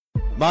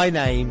My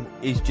name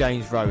is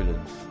James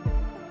Rowlands.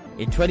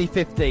 In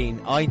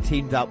 2015, I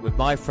teamed up with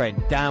my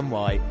friend Dan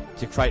White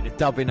to create the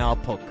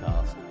WNR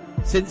podcast.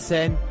 Since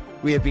then,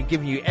 we have been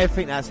giving you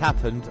everything that's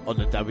happened on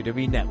the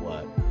WWE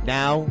Network.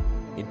 Now,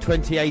 in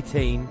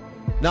 2018,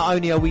 not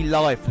only are we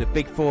live for the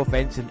Big Four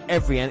events and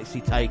every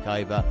NXT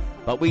takeover,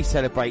 but we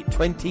celebrate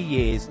 20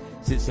 years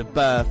since the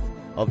birth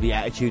of the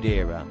Attitude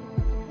Era.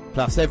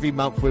 Plus, every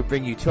month we'll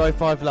bring you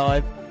 205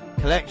 Live,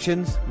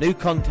 collections, new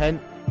content,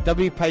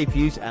 W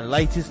pay-per-views and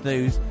latest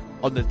news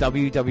on the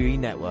WWE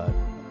Network.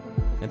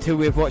 Until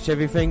we have watched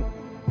everything,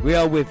 we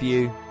are with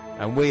you,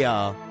 and we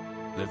are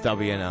the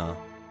WNR.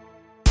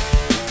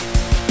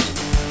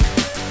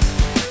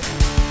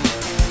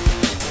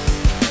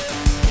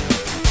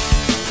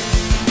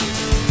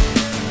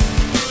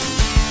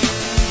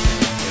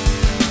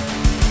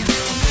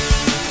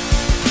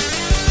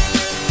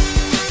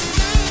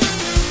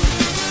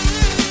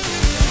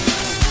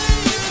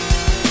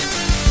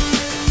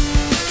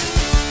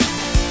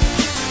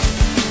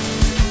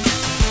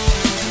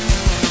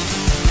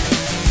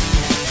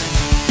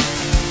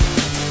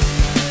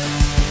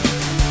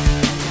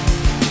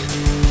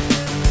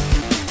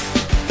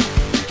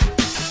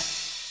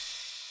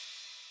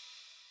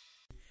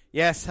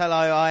 Yes, hello,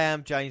 I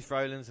am James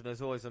Rowlands, and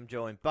as always I'm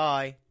joined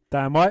by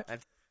Dan White.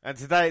 And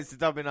today it's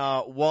the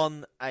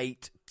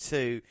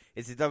WNR182.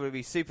 It's the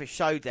WWE Super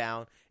Show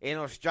Down in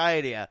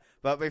Australia.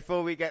 But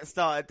before we get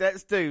started,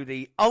 let's do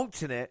the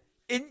alternate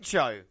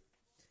intro.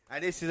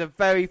 And this is a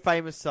very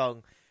famous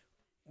song.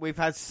 We've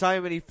had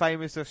so many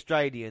famous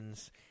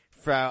Australians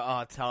throughout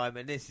our time,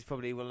 and this is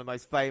probably one of the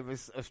most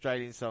famous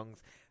Australian songs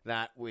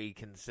that we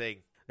can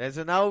sing. There's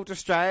an old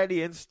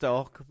Australian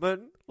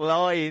stockman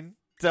lying,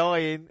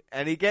 dying,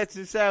 and he gets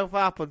himself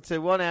up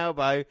onto one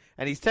elbow,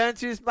 and he's turned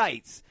to his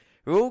mates,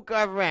 who all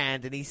go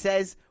around, and he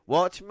says,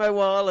 "Watch my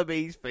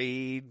wallabies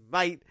feed,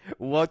 mate,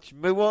 watch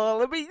my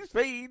wallabies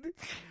feed.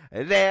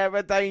 They're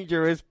a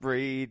dangerous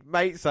breed,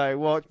 mate, so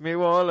watch me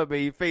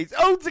wallaby feeds."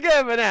 All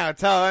together now,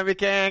 time a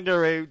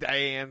kangaroo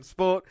dance,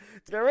 sport,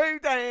 kangaroo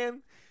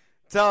dance,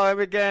 time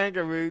a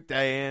kangaroo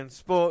dance,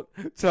 sport,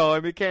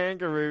 time a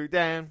kangaroo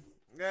dance.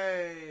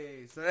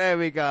 Yay, so there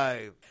we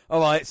go.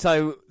 Alright,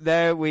 so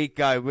there we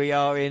go. We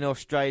are in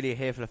Australia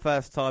here for the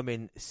first time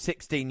in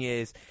 16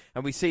 years,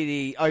 and we see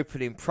the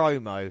opening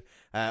promo.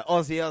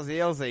 Aussie, Aussie,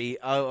 Aussie,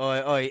 oi,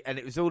 oi, oi, and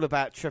it was all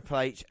about Triple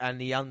H and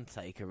The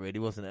Undertaker, really,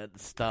 wasn't it, at the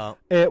start?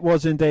 It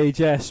was indeed,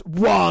 yes.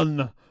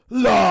 One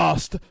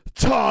last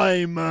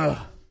time.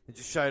 It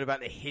just showed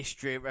about the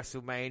history of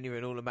WrestleMania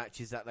and all the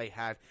matches that they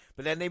had.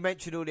 But then they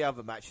mentioned all the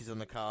other matches on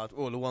the card,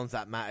 all the ones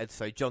that mattered.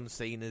 So John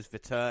Cena's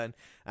return,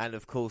 and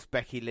of course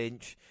Becky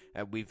Lynch.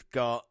 And we've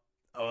got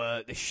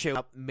the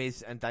Shield,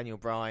 Miz and Daniel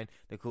Bryan.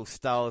 Of course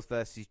Styles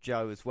versus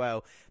Joe as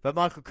well. But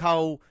Michael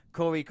Cole,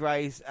 Corey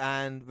Graves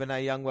and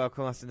Renee Young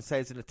welcome us, and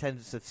says an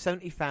attendance of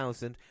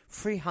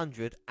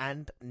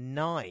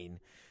 70,309.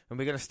 And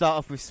we're going to start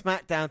off with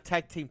SmackDown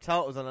Tag Team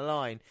titles on the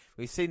line.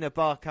 We've seen the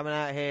bar coming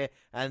out here,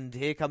 and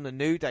here come the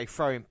New Day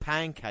throwing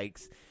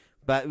pancakes.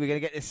 But we're going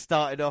to get this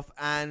started off,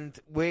 and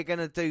we're going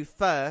to do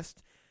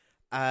first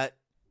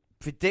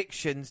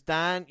predictions.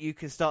 Dan, you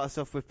can start us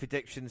off with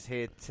predictions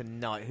here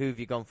tonight. Who have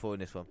you gone for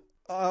in this one?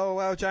 Oh,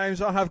 well, James,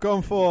 I have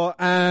gone for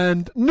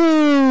and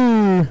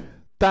New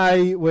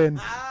Day win.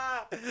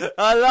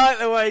 I like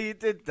the way you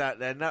did that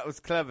then. That was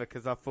clever,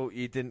 because I thought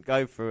you didn't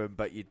go for him,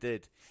 but you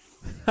did.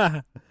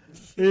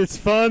 It's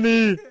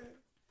funny.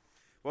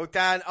 Well,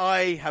 Dan,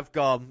 I have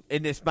gone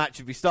in this match.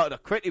 We started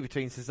off quickly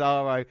between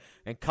Cesaro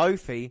and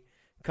Kofi.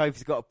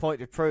 Kofi's got a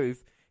point to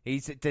prove.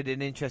 He's did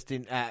an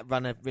interesting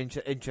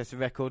interesting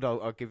record.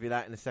 I'll give you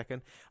that in a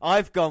second.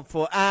 I've gone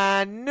for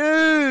a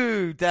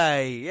New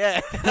Day.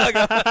 Yeah.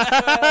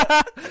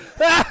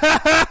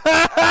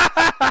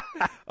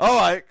 All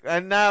right,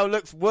 and now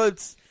looks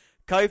Woods.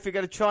 Kofi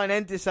going to try and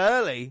end this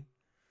early.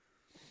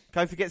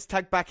 Kofi gets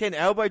tagged back in.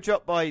 Elbow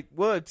drop by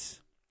Woods.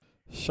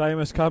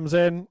 Sheamus comes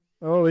in.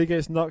 Oh, he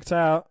gets knocked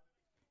out.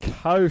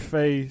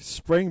 Kofi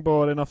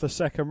springboarding off the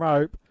second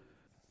rope.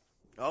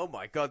 Oh,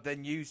 my God.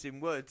 Then using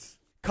Woods.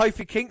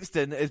 Kofi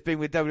Kingston has been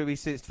with WWE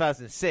since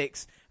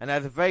 2006 and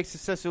had a very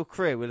successful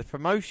career with a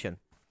promotion.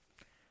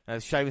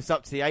 As Sheamus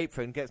up to the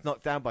apron, gets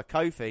knocked down by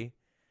Kofi.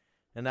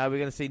 And now we're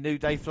going to see New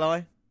Day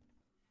fly.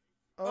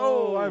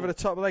 Oh, over the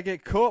top. They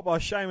get caught by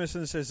Sheamus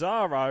and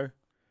Cesaro.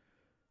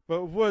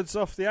 But Woods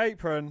off the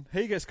apron.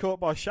 He gets caught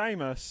by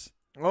Sheamus.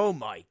 Oh,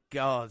 my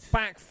God.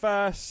 Back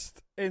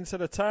first into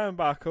the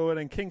turnbuckle, and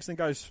then Kingston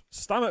goes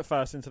stomach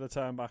first into the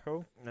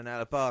turnbuckle. And now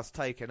the bar's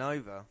taken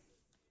over.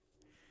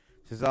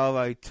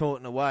 Cesaro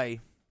taunting away.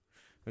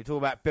 We talk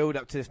about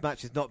build-up to this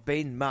match. Has not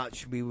been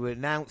much. We were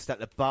announced that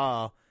the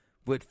bar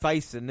would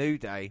face the New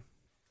Day.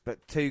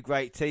 But two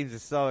great teams.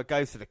 Cesaro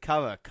goes for the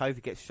cover.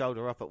 Kofi gets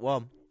shoulder up at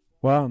one.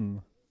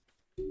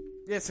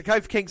 Yeah, so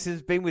Kofi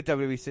Kingston's been with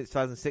WWE since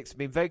 2006.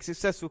 Been a very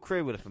successful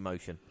career with a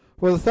promotion.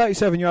 Well, the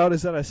 37-year-old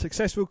has had a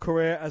successful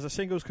career as a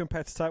singles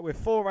competitor with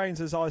 4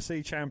 reigns as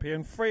IC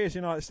champion, 3 as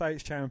United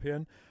States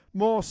champion.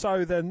 More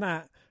so than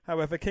that,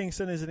 however,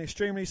 Kingston is an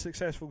extremely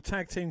successful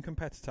tag team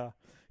competitor.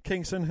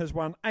 Kingston has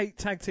won 8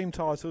 tag team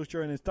titles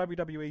during his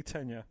WWE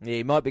tenure. Yeah,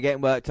 he might be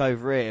getting worked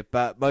over here,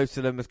 but most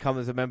of them has come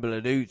as a member of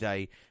the New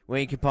Day.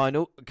 When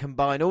you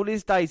combine all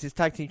his days as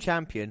tag team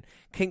champion,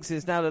 Kingston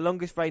is now the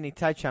longest reigning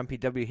tag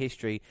champion in WWE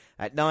history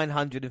at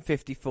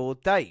 954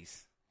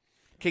 days.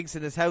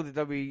 Kingston has held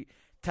the WWE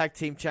Tag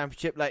Team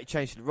Championship, later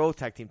changed to the Raw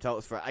Tag Team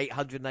titles for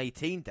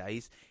 818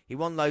 days. He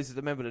won those as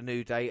a member of the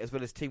New Day, as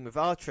well as team with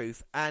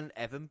R-Truth and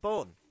Evan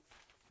Bourne.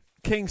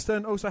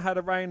 Kingston also had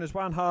a reign as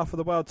one half of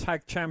the World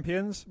Tag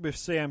Champions with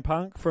CM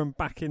Punk from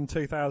back in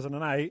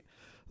 2008.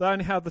 They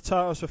only held the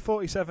titles for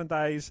 47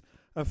 days,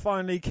 and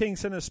finally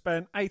Kingston has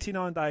spent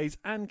 89 days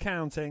and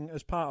counting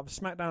as part of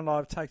SmackDown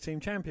Live Tag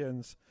Team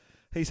Champions.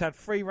 He's had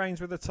 3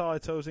 reigns with the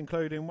titles,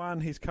 including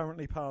one he's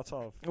currently part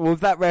of. Well,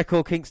 with that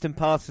record, Kingston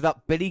passes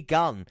up Billy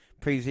Gunn,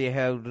 previously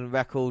held a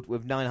record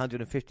with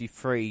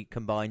 953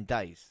 combined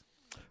days.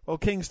 Well,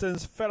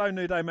 Kingston's fellow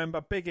New Day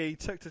member Big E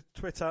took to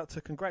Twitter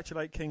to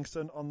congratulate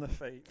Kingston on the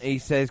feat. He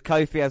says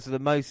Kofi has the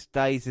most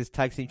days as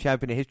tag team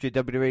champion in the history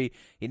of WWE.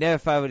 He never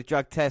failed a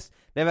drug test,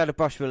 never had a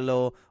brush with the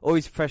law,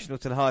 always professional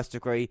to the highest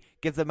degree.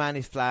 Give the man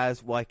his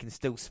flowers while he can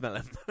still smell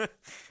them.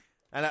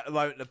 And at the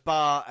moment, the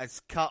bar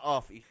has cut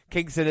off.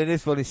 Kingston in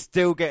this one is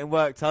still getting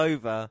worked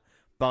over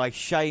by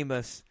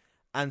Sheamus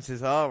and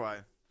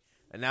Cesaro.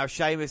 And now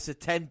Sheamus to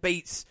 10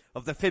 beats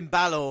of the Finn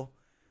Balor.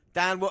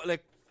 Dan Watler.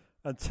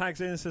 And tags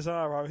in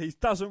Cesaro. He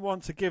doesn't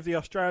want to give the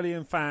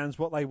Australian fans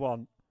what they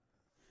want.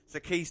 It's the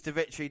keys to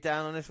victory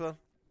down on this one.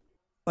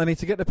 They need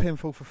to get the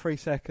pinfall for 3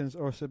 seconds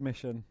or a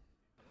submission.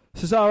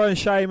 Cesaro and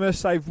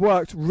Sheamus, they've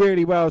worked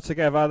really well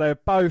together. They're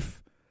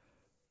both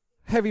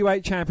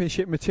heavyweight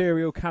championship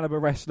material caliber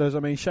wrestlers.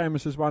 I mean,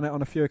 Sheamus has won it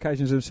on a few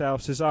occasions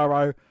himself.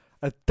 Cesaro,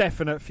 a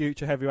definite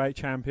future heavyweight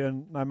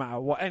champion. No matter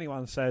what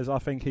anyone says, I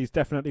think he's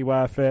definitely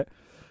worth it.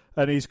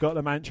 And he's got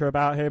the mantra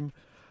about him.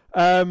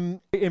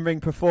 In-ring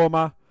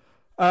performer.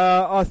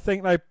 I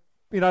think they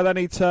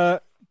need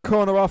to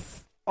corner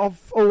off.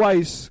 I've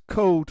always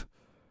called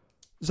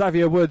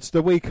Xavier Woods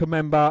the weaker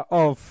member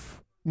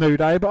of New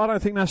Day, but I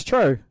don't think that's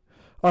true.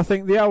 I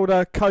think the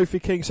older Kofi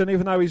Kingston,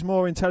 even though he's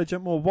more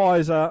intelligent, more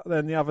wiser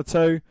than the other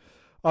two,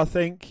 I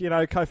think,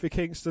 Kofi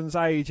Kingston's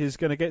age is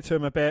going to get to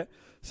him a bit.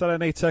 So they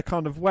need to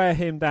kind of wear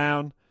him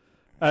down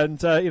and,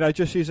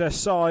 just use their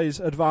size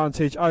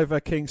advantage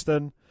over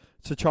Kingston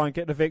to try and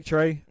get the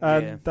victory.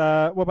 And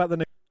what about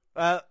the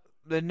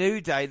The New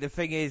Day, the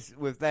thing is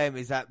with them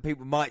is that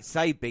people might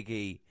say Big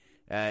E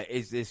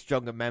is this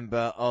stronger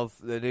member of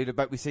the New Day,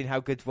 but we've seen how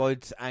good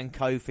Woods and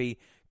Kofi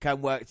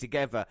can work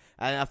together.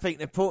 And I think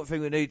the important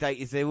thing with New Day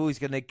is they're always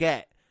going to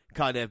get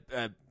kind of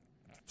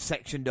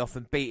sectioned off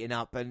and beaten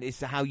up, and it's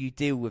how you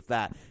deal with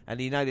that. And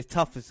the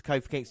toughest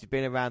Kofi Kingston's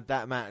been around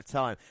that amount of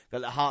time,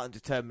 got the heart and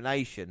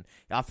determination.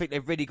 I think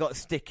they've really got to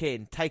stick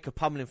in, take a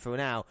pummeling for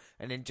now,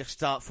 and then just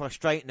start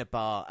frustrating the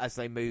bar as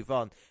they move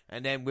on.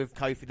 And then with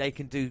Kofi, they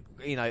can do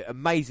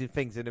amazing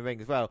things in the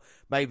ring as well.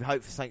 Maybe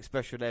hope for something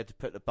special there to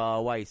put the bar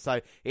away. So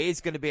it is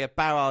going to be a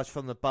barrage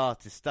from the bar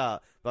to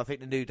start, but I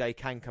think the New Day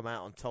can come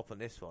out on top on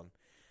this one.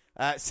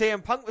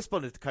 CM Punk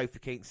responded to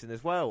Kofi Kingston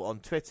as well on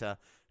Twitter.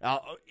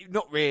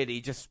 Not really,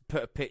 just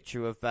put a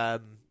picture of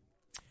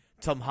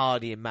Tom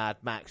Hardy and Mad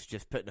Max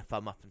just putting a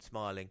thumb up and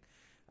smiling.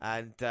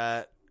 And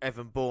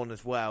Evan Bourne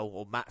as well,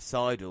 or Matt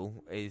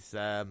Seidel, is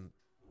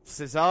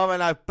Cesaro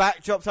now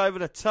back dropped over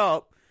the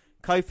top.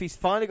 Kofi's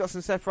finally got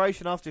some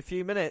separation after a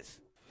few minutes.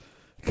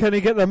 Can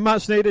he get the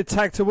much-needed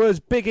tag to Woods?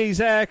 Big E's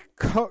there,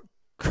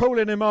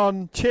 calling him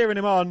on, cheering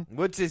him on.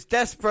 Woods is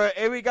desperate.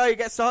 Here we go, he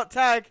gets the hot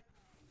tag.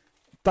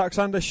 Ducks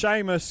under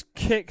Sheamus,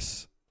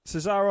 kicks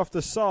Cesaro off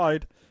the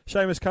side.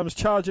 Sheamus comes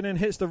charging in,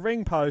 hits the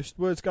ring post.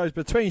 Woods goes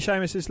between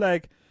Sheamus'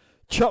 leg,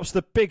 chops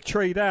the big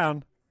tree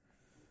down.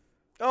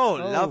 Oh,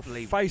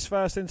 lovely. Face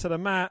first into the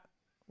mat.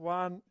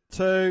 1,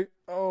 2.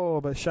 Oh,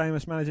 but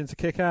Sheamus managing to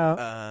kick out.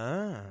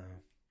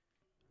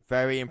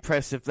 Very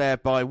impressive there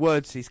by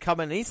Woods. He's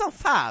coming. He's on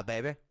fire,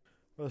 baby.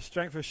 Well, the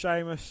strength of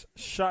Sheamus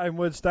shutting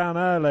Woods down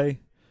early.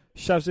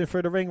 Shoves him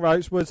through the ring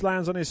ropes. Woods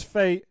lands on his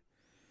feet.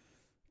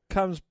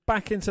 Comes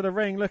back into the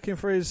ring looking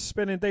for his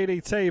spinning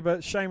DDT,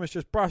 but Sheamus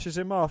just brushes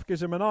him off,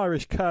 gives him an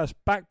Irish curse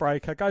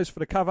backbreaker, goes for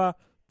the cover.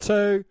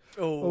 2.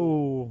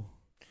 Oh.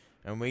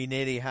 And we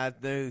nearly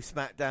had new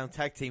SmackDown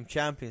Tag Team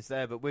Champions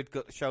there, but we'd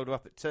got the shoulder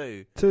up at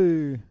 2.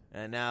 2.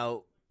 And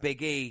now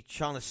Big E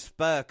trying to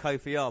spur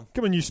Kofi on.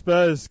 Come on, you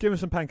Spurs. Give him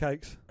some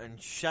pancakes.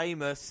 And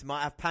Sheamus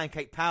might have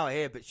pancake power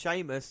here, but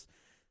Sheamus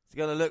is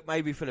going to look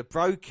maybe for the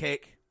bro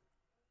kick.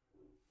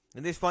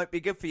 And this won't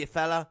be good for you,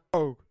 fella.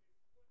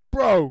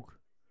 Brogue.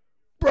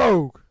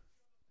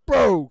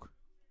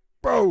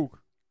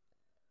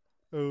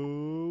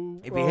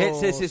 Oh. If he hits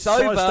this, it's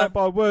over. Sidestep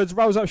by Woods,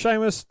 rolls up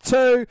Sheamus.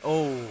 2.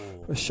 Oh.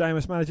 But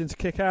Sheamus managing to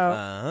kick out.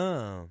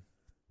 Uh-huh.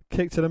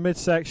 Kick to the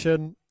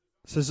midsection.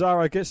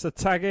 Cesaro gets the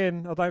tag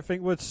in. I don't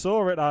think Woods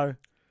saw it though.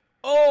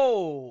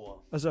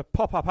 Oh! As a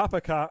pop-up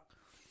uppercut.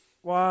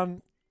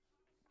 1,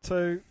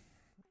 2.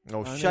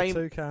 Oh,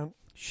 2 count.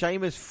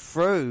 Sheamus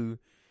threw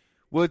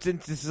Woods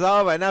into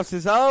Cesaro. Now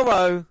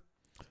Cesaro.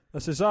 A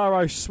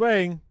Cesaro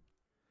swing.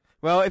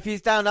 Well, if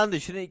he's down under,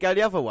 shouldn't he go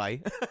the other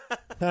way?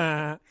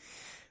 And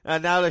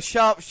now the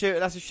sharpshooter,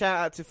 that's a shout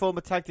out to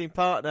former tag team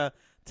partner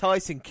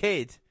Tyson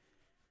Kidd.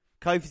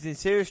 Kofi's in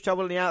serious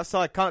trouble on the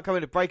outside, can't come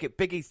in to break it.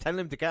 Big E's telling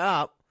him to get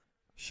up.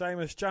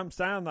 Sheamus jumps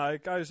down though,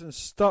 goes and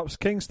stops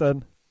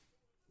Kingston.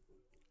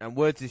 And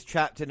Woods is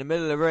trapped in the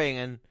middle of the ring,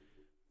 and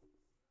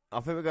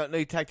I think we've got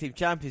new tag team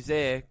champions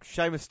here.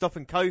 Sheamus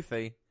stopping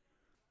Kofi.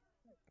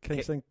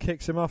 Kingston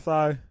kicks him off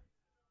though.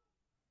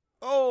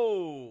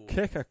 Oh!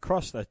 Kick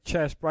across the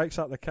chest, breaks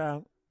up the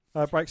count.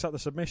 Breaks up the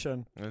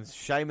submission. And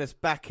Sheamus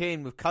back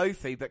in with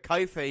Kofi, but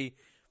Kofi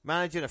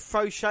managing to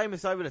throw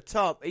Sheamus over the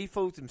top. He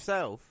falls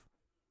himself.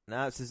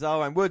 Now it's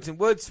Cesaro and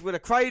Woods with a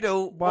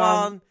cradle.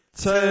 One,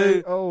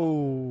 two.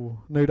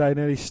 Oh, New Day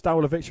nearly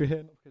stole a victory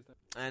here.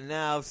 And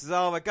now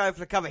Cesaro going for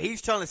the cover.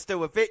 He's trying to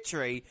steal a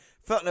victory.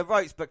 Foot on the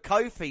ropes, but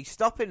Kofi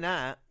stopping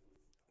that.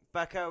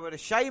 Back over to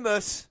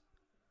Sheamus.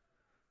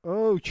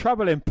 Oh,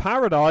 trouble in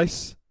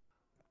paradise.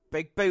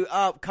 Big boot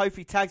up.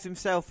 Kofi tags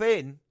himself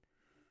in.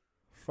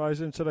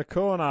 Throws him to the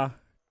corner.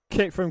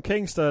 Kick from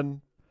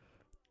Kingston.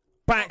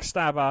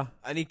 Backstabber.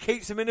 And he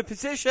keeps him in a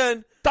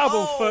position.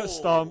 Double foot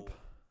stomp.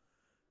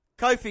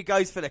 Kofi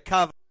goes for the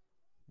cover.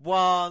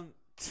 1,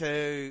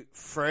 2,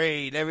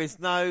 3. There is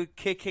no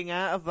kicking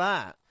out of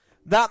that.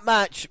 That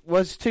match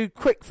was too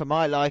quick for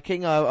my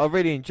liking. I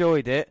really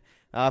enjoyed it.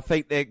 I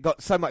think they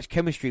got so much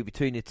chemistry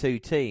between the two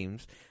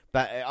teams.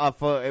 But I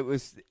thought it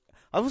was,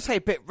 I will say,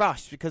 a bit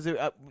rushed because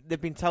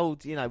they've been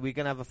told, we're going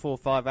to have a 4 or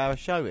 5 hour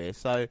show here.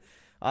 So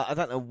I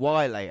don't know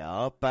why they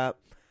are, but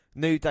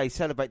New Day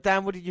celebrate.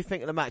 Dan, what did you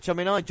think of the match? I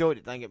mean, I enjoyed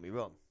it, don't get me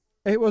wrong.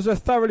 It was a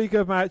thoroughly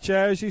good match,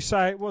 yeah. As you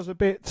say, it was a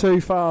bit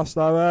too fast,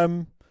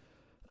 though.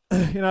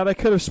 They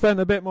could have spent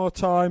a bit more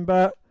time,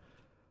 but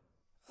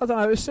I don't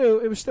know.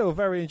 It was still a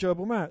very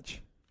enjoyable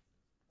match.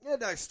 Yeah,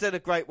 no, it's still a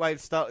great way to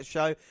start the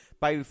show.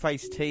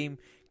 Babyface team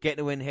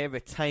getting a win here,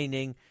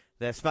 retaining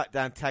their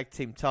SmackDown tag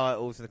team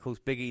titles, and of course,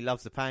 Big E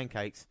loves the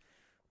pancakes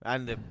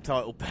and the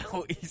title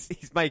belt.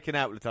 He's making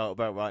out with the title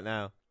belt right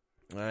now.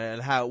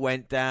 And how it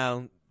went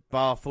down,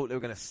 Bar thought they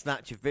were going to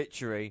snatch a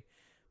victory,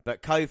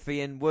 but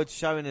Kofi and Woods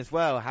showing as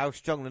well how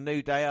strong the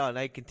New Day are, and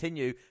they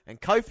continue,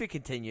 and Kofi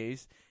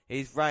continues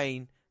his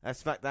reign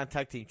as SmackDown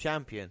Tag Team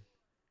Champion.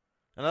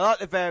 And I like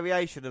the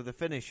variation of the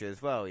finisher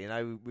as well.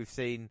 We've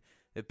seen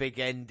the big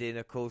ending,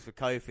 of course, for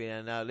Kofi,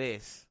 and now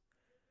this.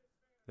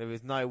 There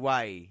was no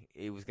way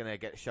he was going to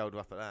get the shoulder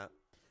up at that.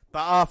 But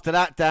after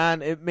that,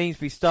 Dan, it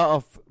means we start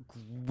off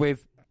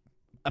with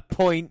a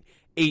point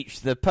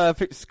each. The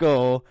perfect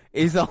score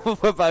is on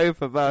for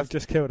both of us. We've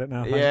just killed it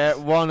now. Thanks. Yeah,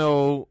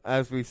 1-1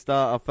 as we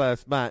start our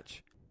first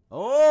match.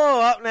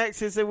 Oh, up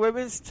next is the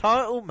women's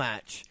title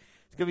match.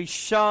 It's going to be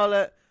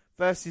Charlotte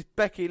versus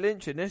Becky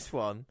Lynch in this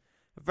one.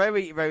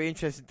 Very, very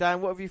interesting.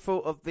 Dan, what have you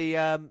thought of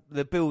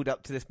the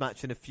build-up to this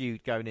match and the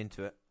feud going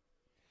into it?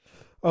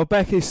 Well,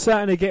 Becky's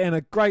certainly getting a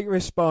great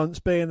response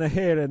being the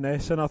heel in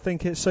this, and I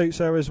think it suits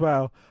her as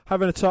well.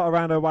 Having a title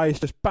around her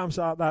waist just bumps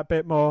it up that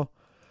bit more.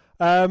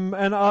 And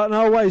I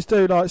always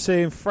do like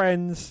seeing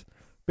friends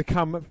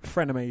become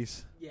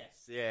frenemies.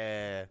 Yes.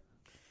 Yeah.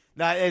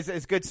 No, there's a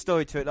good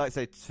story to it. Like I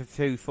said,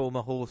 two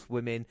former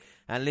horsewomen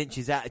and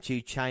Lynch's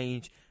attitude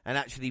change and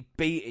actually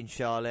beating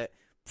Charlotte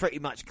pretty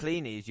much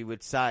cleanly, as you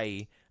would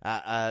say,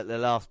 at the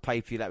last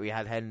pay-per-view that we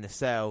had, Hell in a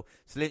Cell.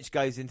 So Lynch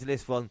goes into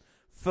this one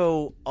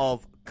full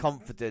of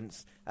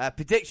confidence.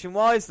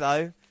 Prediction-wise,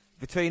 though,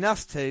 between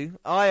us two,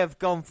 I have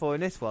gone for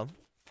in this one.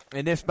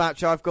 In this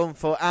match, I've gone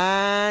for,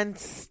 and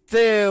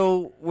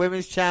still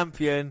women's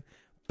champion,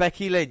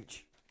 Becky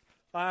Lynch.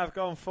 I have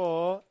gone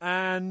for,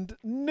 and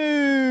new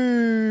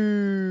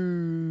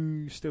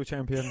still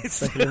champion,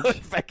 Becky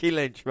Lynch. Becky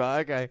Lynch,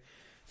 right, okay.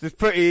 So it's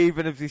pretty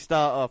even as we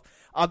start off.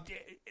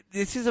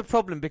 This is a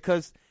problem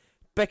because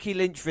Becky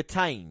Lynch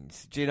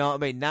retains. Do you know what I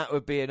mean? That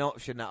would be an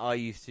option that I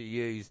used to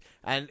use.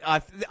 And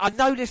I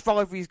know this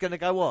rivalry is going to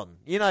go on.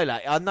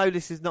 I know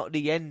this is not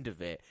the end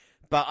of it.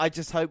 But I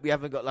just hope we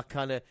haven't got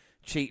kind of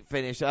cheap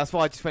finish. That's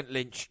why I just went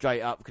Lynch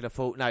straight up, because I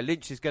thought, no,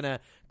 Lynch is going to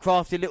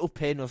craft a little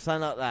pin or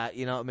something like that.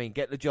 You know what I mean?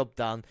 Get the job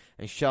done,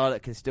 and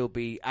Charlotte can still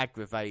be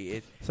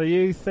aggravated. So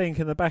you think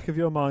in the back of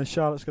your mind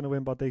Charlotte's going to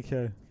win by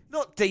DQ?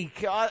 Not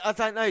DQ, I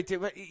don't know.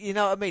 You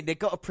know what I mean? They've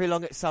got to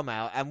prolong it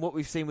somehow. And what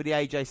we've seen with the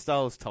AJ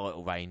Styles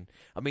title reign,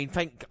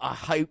 I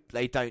hope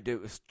they don't do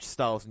it with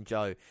Styles and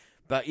Joe.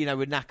 But,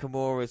 with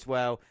Nakamura as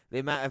well, the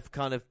amount of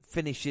kind of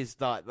finishes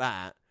like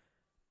that,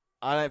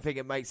 I don't think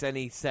it makes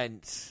any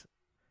sense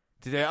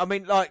to do it. I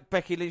mean, like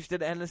Becky Lynch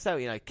did at Hell in a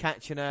Cell,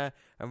 catching her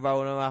and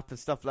rolling her up and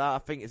stuff like that. I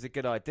think it's a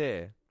good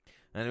idea.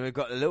 And then we've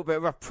got a little bit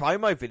of a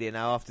promo video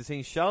now after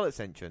seeing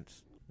Charlotte's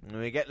entrance. And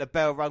we get the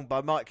bell rung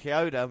by Mike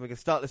Chioda, and we can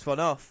start this one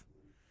off.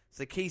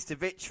 So keys to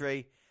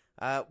victory.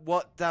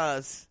 What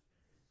does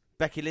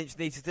Becky Lynch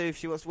need to do if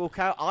she wants to walk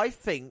out? I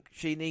think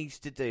she needs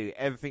to do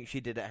everything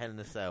she did at Hell in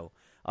a Cell.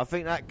 I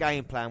think that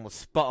game plan was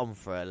spot on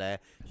for her there.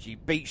 She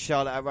beat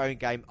Charlotte at her own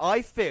game.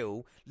 I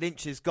feel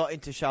Lynch has got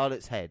into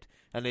Charlotte's head.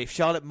 And if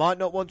Charlotte might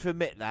not want to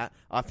admit that,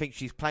 I think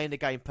she's playing the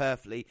game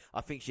perfectly.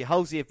 I think she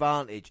holds the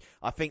advantage.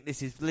 I think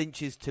this is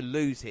Lynch's to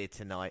lose here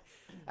tonight.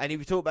 And if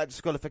you talk about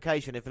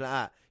disqualification, if like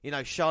that, you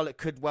know, Charlotte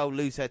could well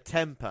lose her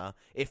temper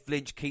if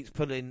Lynch keeps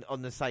putting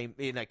on the same,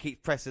 you know,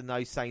 keeps pressing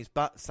those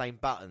same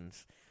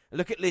buttons.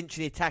 Look at Lynch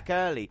in the attack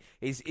early.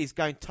 He's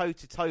going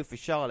toe-to-toe for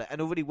Charlotte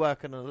and already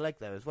working on the leg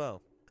there as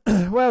well.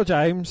 Well,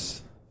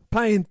 James,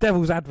 playing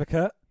devil's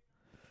advocate,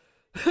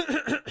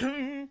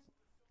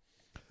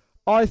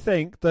 I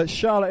think that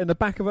Charlotte, in the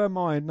back of her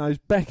mind, knows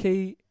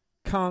Becky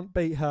can't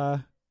beat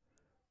her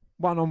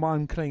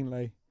one-on-one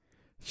cleanly.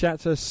 She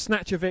had to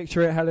snatch a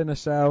victory at Hell in a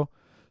Cell.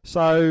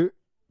 So,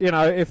 you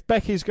know, if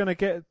Becky's going to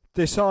get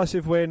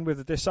decisive win with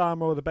the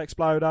disarmer or the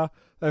Bexploder,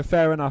 then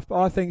fair enough.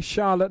 But I think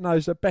Charlotte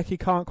knows that Becky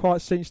can't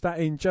quite cinch that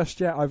in just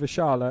yet over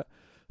Charlotte.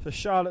 So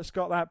Charlotte's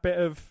got that bit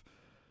of,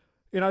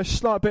 you know,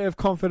 slight bit of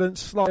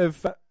confidence, slight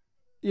of,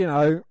 you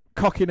know,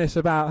 cockiness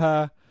about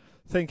her,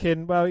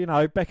 thinking, well, you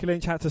know, Becky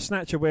Lynch had to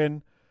snatch a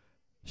win.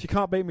 She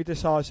can't beat me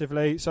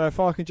decisively. So if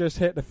I can just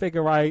hit the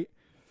figure eight,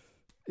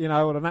 you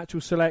know, or the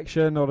natural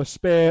selection or the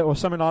spear or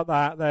something like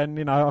that, then,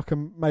 you know, I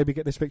can maybe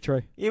get this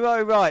victory. You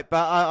are right,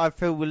 but I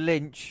feel with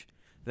Lynch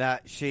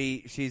that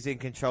she's in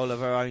control of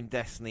her own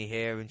destiny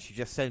here, and she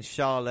just sends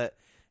Charlotte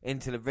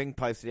into the ring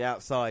post to the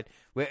outside.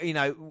 Where, you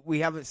know, we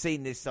haven't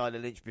seen this side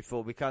of Lynch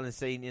before. We kind of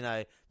seen, you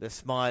know, the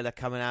smiler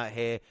coming out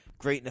here,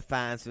 greeting the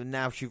fans, and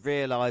now she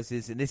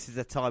realises, and this is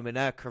a time in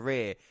her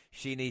career,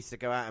 she needs to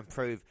go out and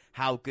prove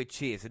how good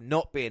she is and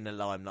not be in the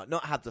limelight,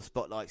 not have the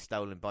spotlight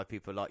stolen by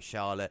people like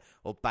Charlotte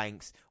or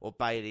Banks or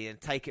Bayley, and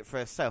take it for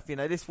herself. You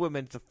know, this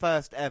woman's the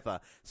first ever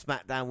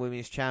SmackDown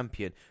Women's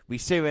Champion. We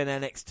see her in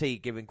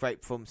NXT giving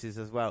great performances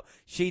as well.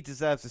 She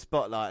deserves the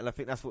spotlight, and I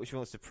think that's what she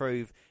wants to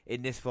prove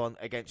in this one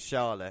against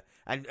Charlotte.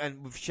 And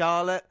with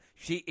Charlotte,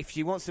 if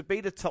she wants to be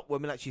the top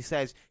woman, like she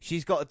says,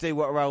 she's got to do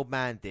what her old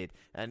man did.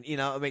 And, you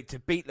know what I mean, to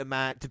be the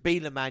man,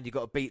 you've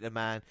got to beat the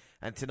man.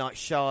 And tonight,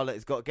 Charlotte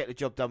has got to get the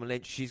job done with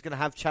Lynch. She's going to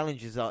have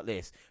challenges like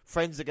this.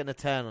 Friends are going to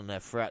turn on her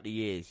throughout the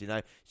years, you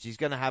know. She's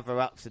going to have her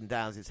ups and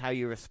downs. It's how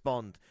you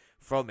respond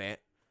from it.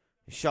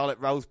 Charlotte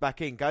rolls back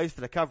in, goes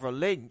for the cover on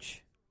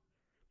Lynch.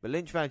 But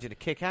Lynch managing to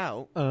kick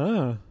out.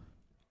 Charlotte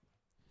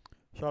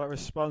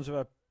responds with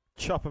a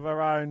chop of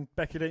her own.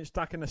 Becky Lynch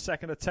stuck in the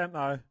second attempt,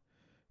 though.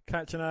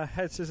 Catching her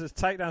head scissors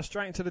takedown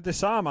straight into the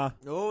disarmer.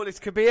 Oh, this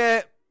could be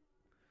it.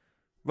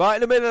 Right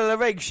in the middle of the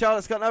ring,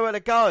 Charlotte's got nowhere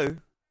to go.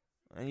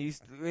 And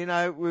you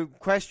know, we're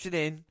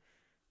questioning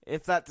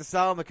if that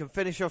disarmer can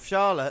finish off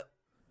Charlotte.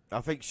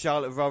 I think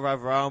Charlotte will roll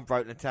over her arm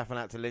broken and tapping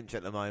out to Lynch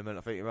at the moment.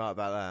 I think you're right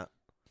about that.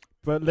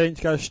 But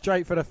Lynch goes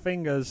straight for the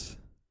fingers,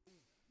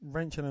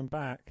 wrenching them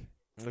back.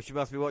 Well, she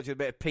must be watching a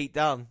bit of Pete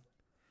Dunne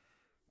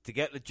to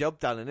get the job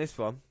done in this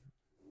one.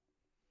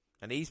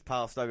 And he's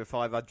passed over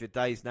 500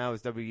 days now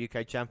as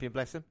WUK champion,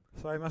 bless him.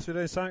 So he must be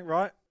doing something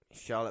right.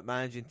 Charlotte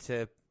managing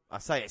to, I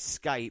say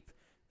escape,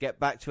 get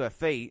back to her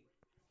feet.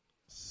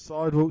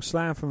 Sidewalk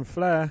slam from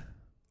Flair.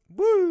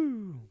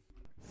 Woo!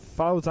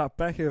 Folds up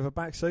Becky with a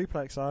back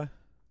suplex, though.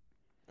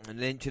 And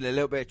Lynch in a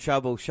little bit of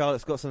trouble.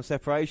 Charlotte's got some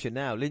separation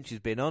now. Lynch has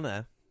been on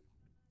her.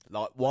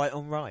 Like white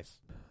on rice.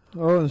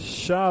 Oh, and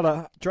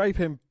Charlotte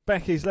draping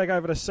Becky's leg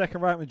over the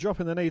second rope and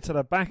dropping the knee to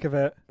the back of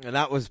it. And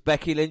that was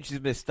Becky Lynch's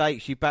mistake.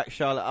 She backed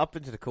Charlotte up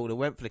into the corner,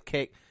 went for the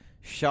kick.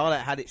 Charlotte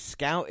had it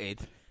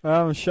scouted.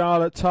 And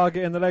Charlotte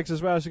targeting the legs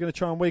as well. She's going to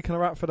try and weaken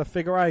her up for the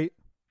figure eight.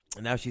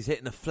 And now she's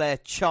hitting the Flair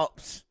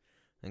chops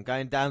and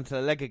going down to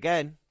the leg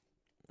again.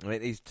 I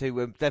think these two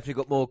have definitely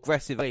got more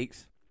aggressive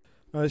weeks.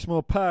 It's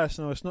more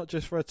personal. It's not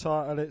just for a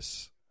title.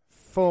 It's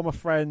former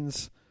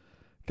friends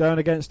going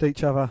against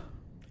each other.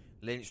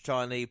 Lynch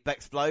trying the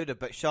Bexploder,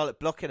 but Charlotte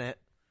blocking it.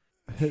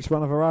 It's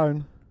one of her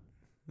own.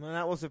 Well,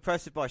 that was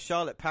impressive by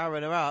Charlotte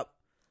powering her up.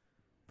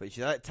 But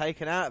she had it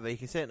taken out of her. You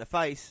can see it in the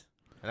face.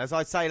 And as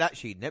I say that,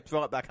 she nips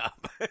right back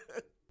up.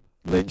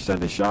 Lynch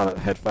sending Charlotte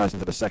head first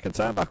into the second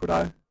turnbuckle,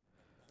 though.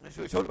 That's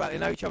what we're talking about. They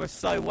know each other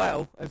so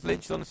well. As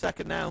Lynch is on the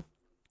second now.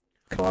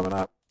 Climbing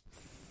up.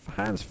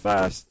 Hands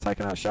first.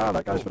 Taking out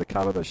Charlotte. Goes for the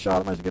cover, but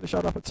Charlotte managed to get the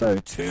shot up at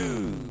 2.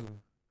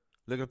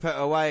 Looking to put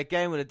her away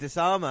again with a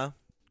disarmer.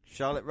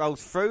 Charlotte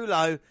rolls through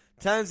low.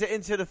 Turns it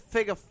into the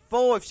figure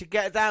 4 if she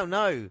get it down.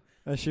 No.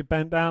 As she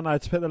bent down though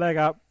to put the leg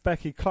up,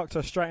 Becky clocked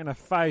her straight in the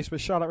face, but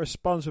Charlotte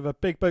responds with a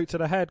big boot to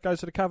the head. Goes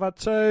to the cover.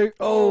 2.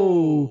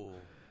 Oh.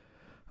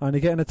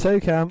 Only getting a 2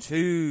 count.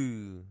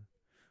 2.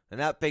 And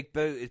that big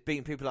boot is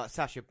beating people like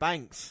Sasha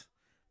Banks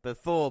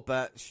before,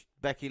 but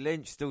Becky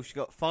Lynch still she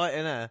got fight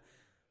in her.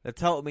 The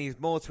title means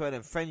more to her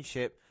than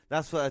friendship.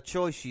 That's what her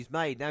choice she's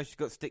made. Now she's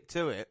got to stick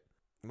to it.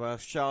 Well,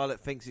 Charlotte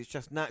thinks it's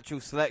just natural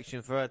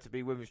selection for her to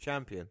be women's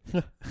champion.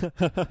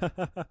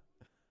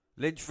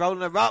 Lynch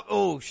rolling her up.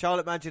 Oh,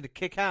 Charlotte managing to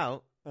kick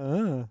out.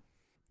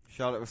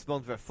 Charlotte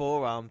responds with a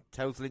forearm,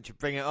 tells Lynch to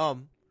bring it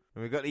on.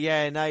 And we've got the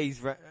yeah and nays,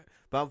 but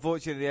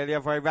unfortunately they're the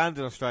other way around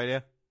in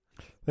Australia.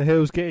 The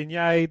heel's getting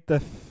yayed,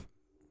 the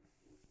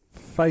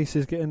face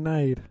is getting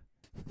nailed.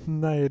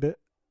 Nailed it.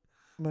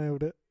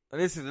 And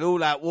this is an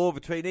all-out war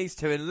between these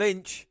two, and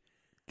Lynch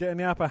getting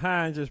the upper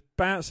hand, just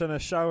bouncing her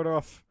shoulder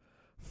off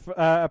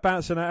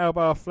bouncing an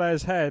elbow off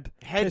Flair's head.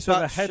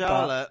 Headbutt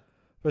Charlotte.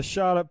 But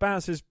Charlotte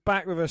bounces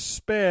back with a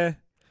spear.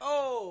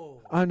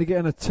 Oh! Only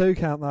getting a 2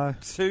 count, though.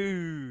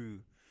 2.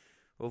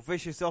 Well,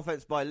 vicious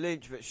offense by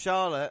Lynch, but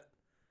Charlotte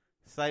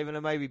saving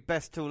her maybe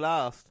best till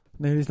last.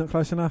 Neely's not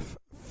close enough.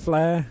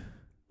 Flair.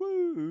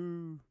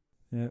 Woo!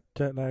 Yeah,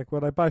 jet lag.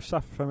 Well, they both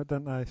suffer from it,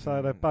 don't they?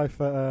 So they're both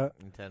at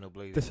internal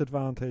bleeding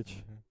disadvantage.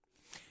 Mm-hmm.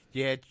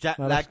 Yeah, jet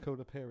lag. That's called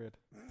a period.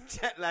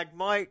 Jet lag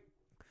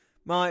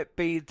might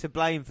be to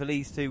blame for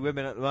these two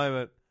women at the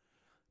moment.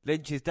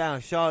 Lynch is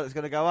down. Charlotte's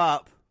going to go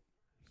up.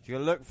 She's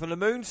going to look for the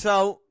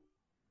moonsault.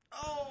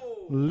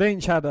 Oh!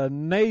 Lynch had her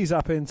knees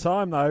up in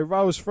time, though.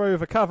 Rolls through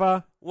with a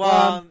cover.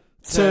 1,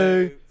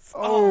 2.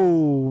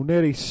 Oh,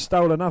 nearly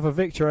stole another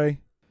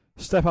victory.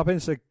 Step up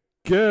into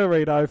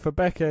Guri, though, for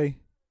Becky.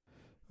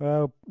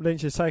 Well,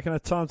 Lynch is taking her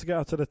time to get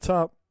up to the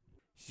top.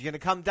 She's going to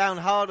come down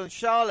hard on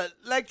Charlotte.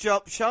 Leg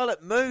drop.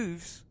 Charlotte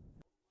moves.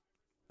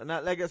 And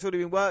that leg that's already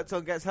been worked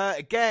on gets hurt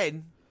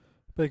again.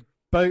 Big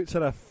boot to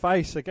the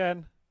face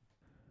again.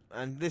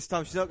 And this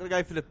time she's not going to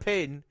go for the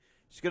pin.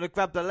 She's going to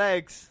grab the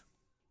legs.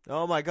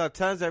 Oh, my God.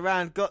 Turns her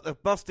around. Got the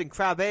Boston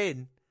Crab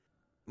in.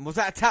 And was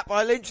that a tap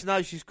by Lynch?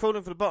 No, she's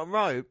crawling for the bottom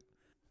rope.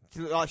 She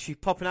looked like she's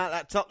popping out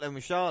that top then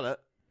with Charlotte.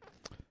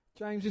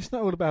 James, it's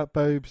not all about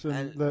boobs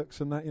and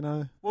looks and that, you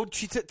know. Well,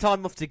 she took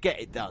time off to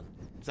get it done.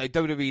 So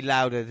WWE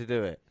allowed her to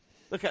do it.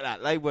 Look at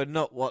that. They were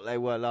not what they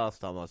were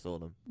last time I saw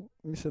them.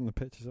 You seen the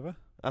pictures of her?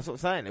 That's what I'm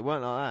saying. They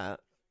weren't like that.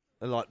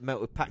 They're like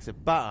melted packs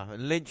of butter.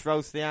 And Lynch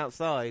rolls to the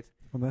outside.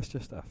 And that's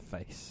just her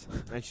face.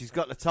 And she's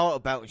got the title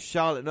belt and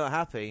Charlotte not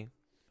happy.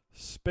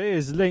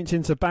 Spears Lynch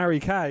into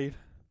barricade.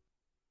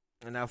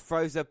 And now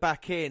throws her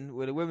back in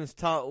with a women's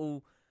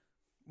title,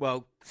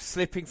 well,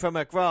 slipping from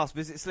her grasp.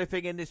 Is it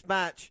slipping in this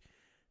match?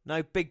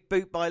 No big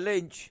boot by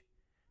Lynch.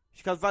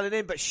 She comes running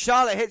in, but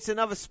Charlotte hits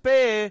another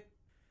spear.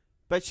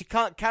 But she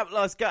can't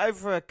capitalise, get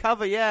over her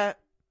cover yet.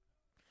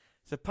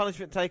 So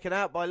punishment taken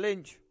out by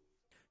Lynch.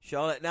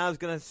 Charlotte now is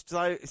going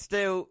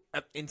to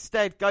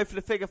instead go for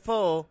the figure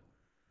 4.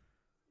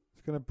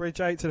 She's going to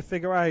bridge 8 to the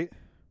figure 8.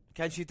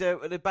 Can she do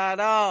it with a bad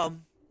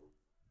arm?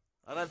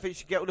 I don't think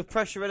she can get all the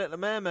pressure in at the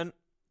moment.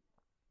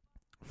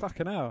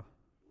 Fucking hell.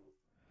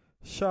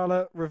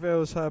 Charlotte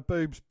reveals her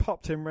boobs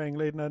popped in ring,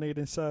 leading her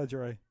needing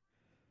surgery.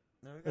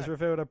 Has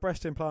revealed her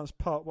breast implants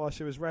popped while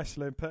she was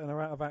wrestling, putting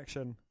her out of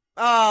action.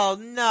 Oh,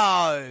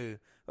 no.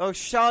 Well,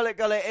 Charlotte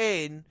got it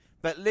in,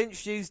 but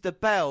Lynch used the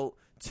belt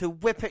to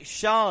whip at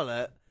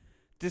Charlotte.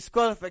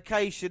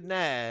 Disqualification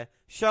there.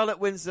 Charlotte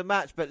wins the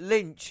match, but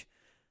Lynch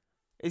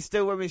is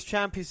still women's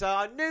champion, so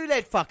I knew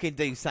they'd fucking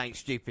do something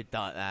stupid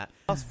like that.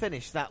 Last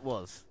finish, that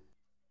was.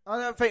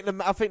 I think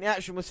the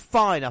action was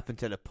fine up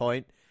until a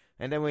point,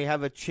 and then we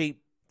have a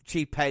cheap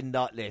end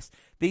like this.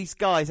 These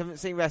guys haven't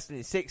seen wrestling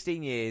in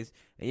 16 years,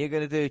 and you're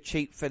going to do a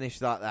cheap finish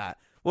like that.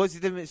 What's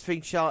the difference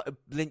between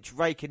Lynch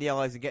raking the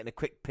eyes and getting a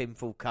quick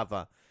pinfall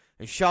cover?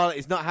 And Charlotte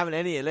is not having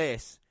any of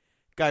this.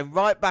 Going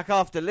right back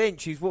after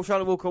Lynch, who's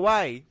trying to walk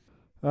away.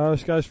 Oh,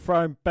 this guy's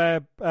throwing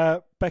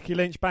Becky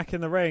Lynch back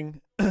in the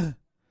ring.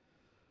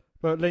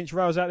 But Lynch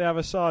rolls out the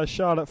other side.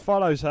 Charlotte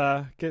follows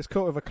her, gets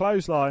caught with a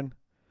clothesline.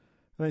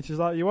 Lynch is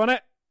like, you want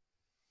it?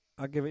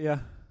 I'll give it you.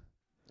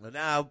 And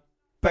now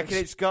Becky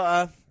Lynch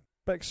got her.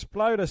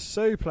 Exploder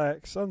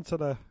suplex onto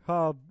the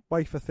hard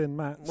wafer-thin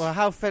mats. Well,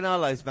 how thin are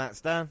those mats,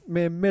 Dan?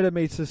 Mere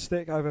millimetres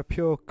thick over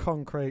pure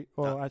concrete.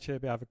 Or actually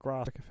it'd be over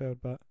grass like a field,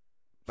 but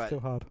still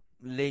hard.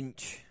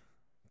 Lynch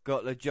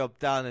got the job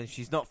done, and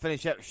she's not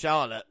finished yet with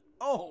Charlotte.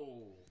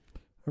 Oh!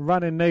 A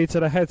running knee to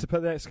the head to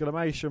put the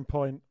exclamation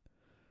point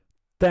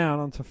down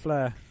onto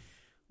Flair.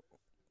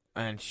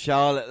 And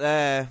Charlotte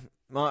there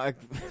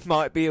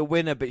might be a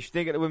winner, but she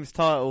didn't get the women's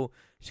title.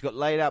 She got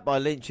laid out by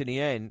Lynch in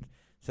the end.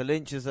 So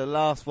Lynch is the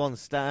last one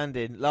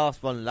standing,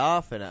 last one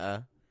laughing at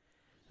her.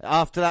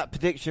 After that,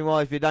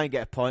 prediction-wise, we don't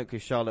get a point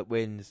because Charlotte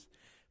wins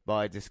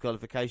by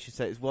disqualification.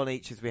 So it's one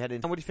each as we head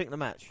in. What do you think of the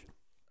match?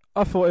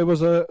 I thought it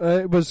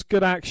was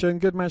good action,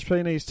 good match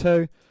between these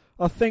two.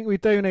 I think we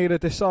do need a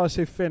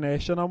decisive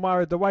finish, and I'm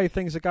worried the way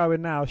things are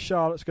going now,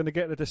 Charlotte's going to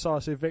get the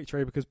decisive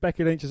victory because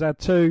Becky Lynch has had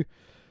 2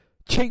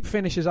 cheap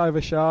finishes over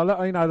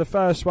Charlotte. You know, the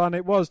first one,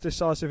 it was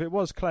decisive, it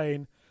was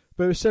clean,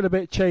 but it was still a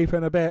bit cheap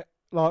and a bit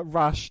like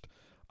rushed,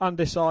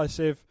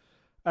 undecisive.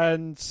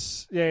 And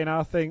yeah, you know,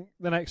 I think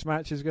the next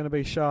match is going to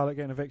be Charlotte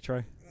getting a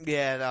victory.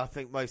 Yeah, no, I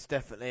think most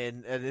definitely,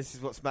 and this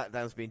is what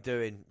SmackDown's been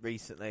doing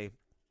recently.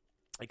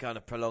 They're kind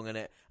of prolonging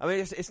it. I mean,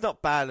 it's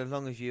not bad as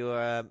long as you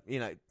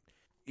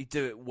you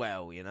do it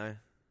well, you know.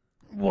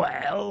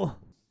 Well.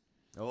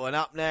 Oh, and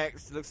up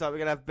next, looks like we're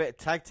going to have a bit of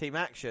tag team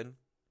action.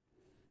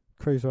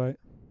 Cruiserweight.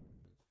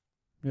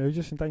 Yeah, you're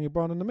just in Daniel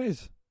Bryan and The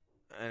Miz.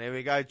 And here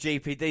we go.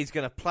 GPD's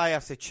going to play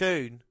us a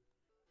tune.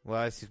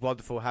 Well, this is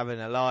wonderful having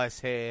Elias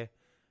here.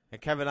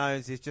 And Kevin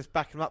Owens is just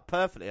backing him up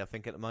perfectly, I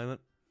think, at the moment.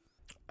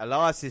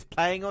 Elias is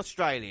playing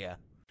Australia.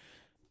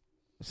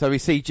 So we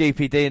see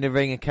GPD in the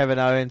ring and Kevin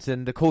Owens.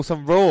 And, of course,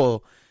 on Raw,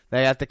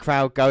 they had the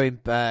crowd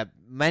going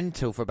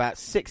mental for about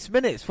 6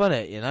 minutes,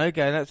 wasn't it? You know,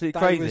 going absolutely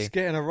They crazy. was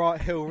getting a right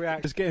hill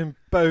reaction. Was getting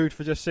booed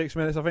for just 6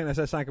 minutes. I think they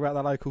said something about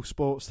the local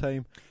sports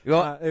team. It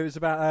was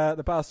about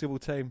the basketball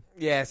team.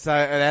 Yeah, so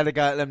they had a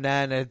go at them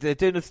now, and they're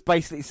doing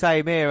basically the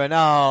same here. And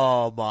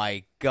oh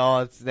my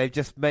God, they've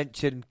just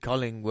mentioned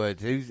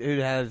Collingwood. Who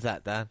the hell is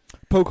that, Dan?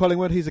 Paul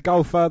Collingwood. He's a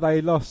golfer.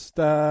 They lost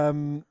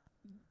Team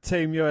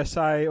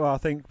USA. Well, I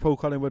think Paul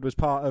Collingwood was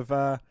part of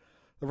the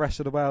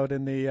rest of the world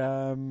in the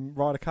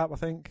Ryder Cup, I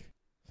think.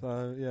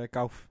 So, yeah,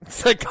 golf.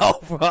 So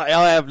golf, right?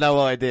 I have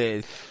no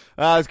idea.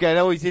 I was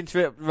going, he's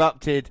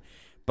interrupted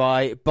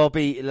by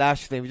Bobby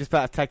Lashley. We're just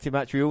about a tag team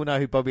match. We all know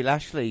who Bobby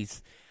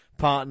Lashley's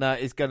partner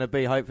is going to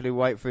be. Hopefully,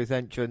 we'll wait for his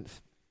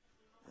entrance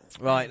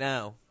right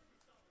now.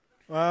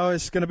 Well,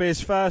 it's going to be his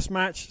first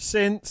match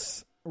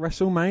since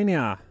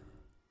WrestleMania.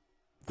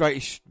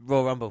 Greatest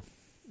Royal Rumble.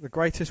 The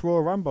greatest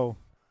Royal Rumble.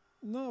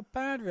 Not a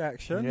bad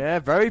reaction. Yeah,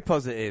 very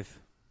positive.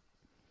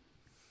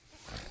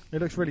 It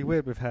looks really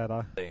weird with hair,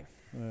 though.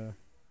 Yeah.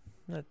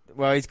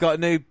 Well, he's got a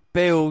new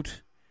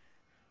build.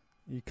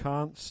 You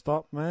can't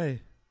stop me.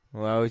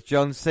 Well, is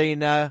John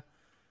Cena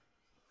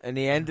in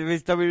the end of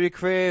his WWE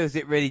career, or is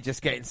it really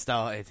just getting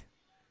started?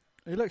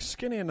 He looks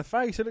skinny in the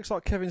face. He looks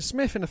like Kevin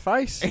Smith in the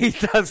face. He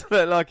does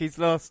look like he's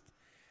lost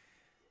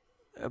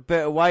a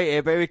bit of weight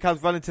here, but here he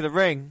comes running to the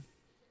ring.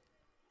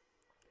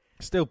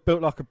 Still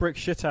built like a brick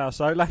shithouse,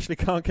 though. Lashley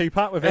can't keep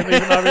up with him,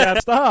 even though he had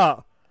a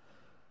start.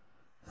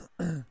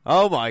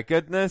 Oh, my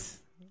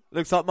goodness.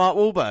 Looks like Mark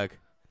Wahlberg.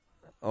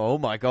 Oh,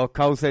 my God.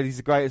 Cole said he's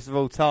the greatest of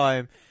all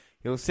time.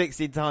 Your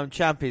 16-time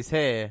champ is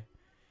here.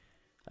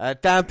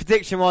 Dan,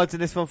 prediction-wise in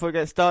this one before we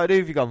get started, who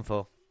have you gone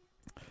for?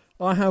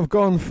 I have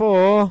gone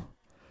for...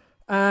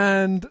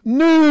 And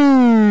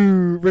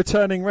new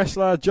returning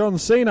wrestler John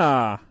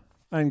Cena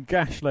and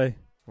Gashley.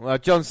 Well,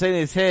 John Cena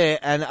is here,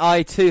 and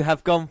I, too,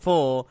 have gone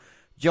for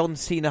John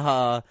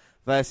Cena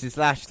versus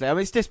Lashley. I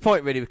mean, it's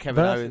disappointing, really, with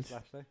Kevin Owens.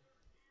 Lashley.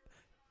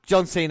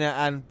 John Cena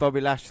and Bobby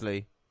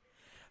Lashley.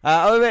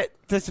 I'm a bit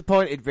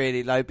disappointed,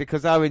 really, though,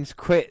 because Owens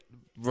quit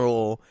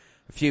Raw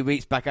a few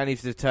weeks back, only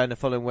to return the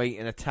following week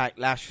and attack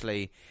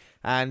Lashley.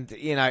 And,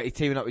 you know, he's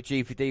teaming up with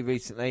GPD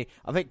recently.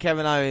 I think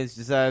Kevin Owens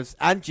deserves,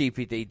 and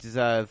GPD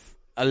deserve,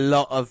 a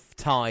lot of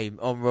time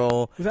on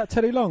Raw. Was that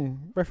Teddy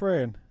Long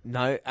refereeing?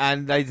 No,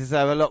 and they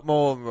deserve a lot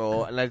more on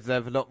Raw, and they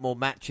deserve a lot more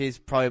matches,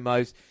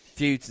 promos,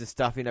 feuds and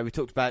stuff. You know, we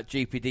talked about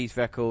GPD's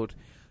record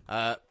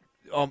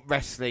on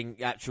wrestling,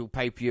 actual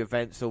pay-per-view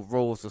events, or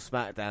Raws or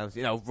Smackdowns,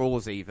 you know,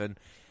 Raws even.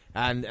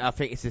 And I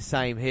think it's the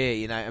same here,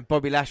 you know. And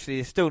Bobby Lashley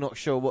is still not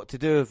sure what to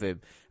do with him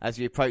as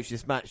we approach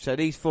this match. So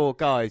these four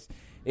guys,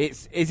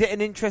 is it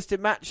an interesting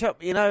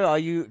matchup? You know, are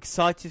you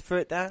excited for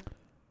it, Dan?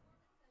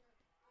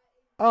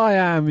 I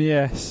am,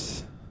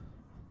 yes.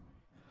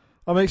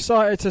 I'm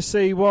excited to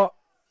see what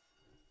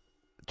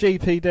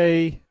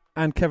GPD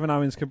and Kevin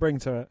Owens can bring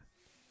to it.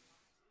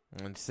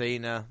 And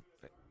Cena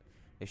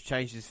has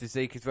changed his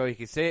physique as well. You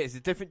can see it. It's a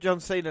different John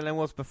Cena than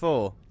was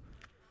before.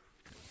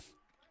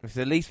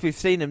 So at least we've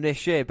seen him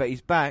this year, but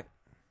he's back.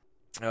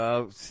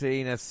 Oh,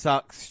 Cena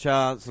sucks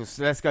chance.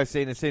 Let's go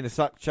Cena. Cena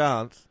sucks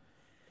chance.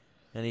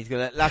 And he's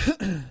going to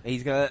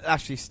let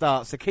Lashley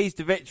start. So keys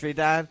to victory,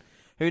 Dan.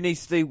 Who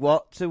needs to do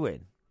what to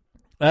win?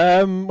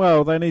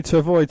 Well, they need to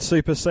avoid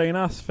Super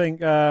Cena. I think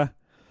the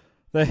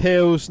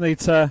heels need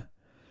to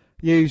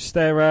use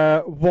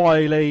their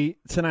wily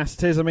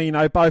tenacities. I mean, you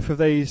know, both of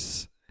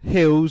these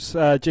heels,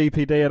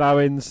 GPD and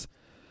Owens,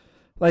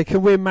 they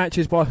can win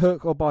matches by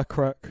hook or by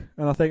crook,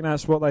 and I think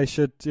that's what they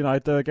should, you know,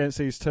 do against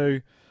these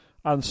two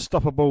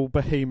unstoppable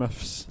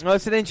behemoths. Well,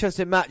 it's an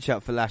interesting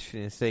matchup for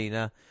Lashley and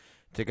Cena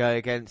to go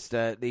against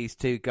these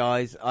two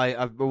guys.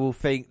 I will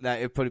think that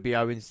it'll probably be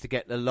Owens to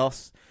get the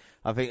loss.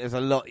 I think there's a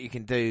lot you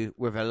can do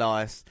with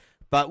Elias.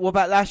 But what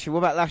about Lashley? What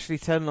about Lashley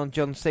turning on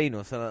John Cena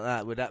or something like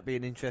that? Would that be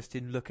an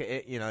interesting look at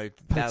it, you know,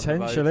 down the road?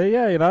 Potentially,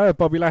 yeah, you know, a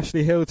Bobby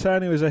Lashley heel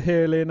turn. He was a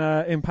heel in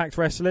Impact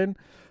Wrestling.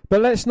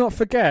 But let's not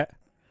forget,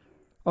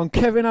 on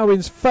Kevin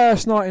Owens'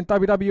 first night in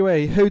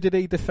WWE, who did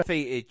he defeat?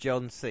 Defeated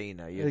John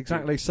Cena.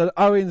 Exactly, so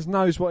Owens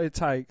knows what it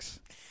takes.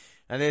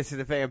 And this is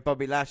the thing,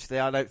 Bobby Lashley,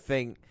 I don't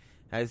think,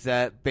 has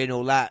been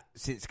all that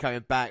since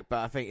coming back, but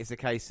I think it's a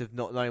case of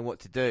not knowing what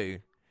to do.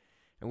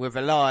 And with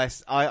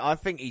Elias, I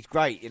think he's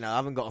great. You know, I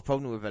haven't got a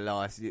problem with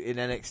Elias. In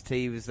NXT,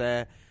 he was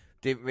there,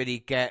 didn't really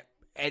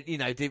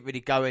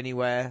go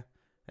anywhere.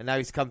 And now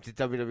he's come to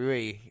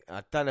WWE.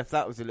 I don't know if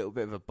that was a little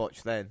bit of a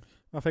botch then.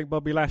 I think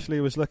Bobby Lashley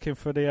was looking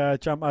for the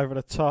jump over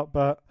the top,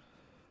 but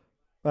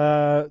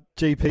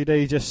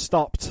GPD just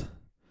stopped.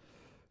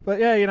 But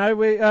yeah, you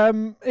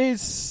know,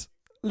 is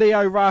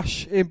Leo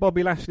Rush in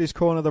Bobby Lashley's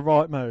corner the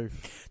right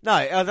move? No,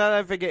 I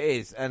don't think it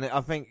is. And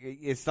I think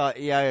it's like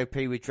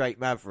EAOP with Drake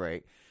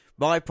Maverick.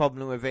 My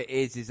problem with it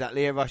is that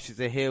Leo Rush is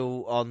a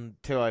heel on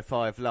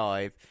 205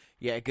 Live,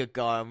 yet a good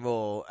guy on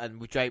Raw,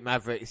 and with Drake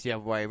Maverick it's the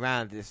other way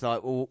around. It's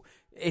like, well,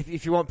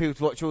 if you want people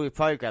to watch all your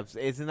programs,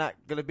 isn't that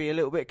going to be a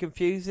little bit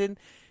confusing?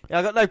 Yeah,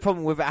 I've got no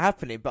problem with it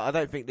happening, but I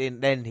don't think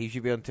then he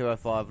should be on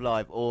 205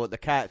 Live, or the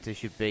character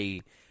should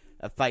be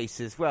a face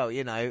as well,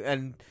 you know.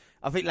 And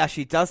I think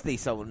Lashley does need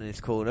someone in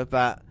his corner,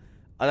 but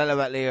I don't know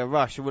about Leo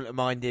Rush. I wouldn't have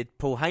minded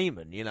Paul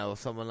Heyman, or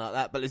someone like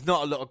that. But there's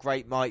not a lot of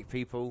great mic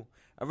people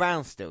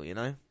around still,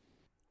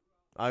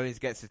 Owens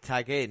gets a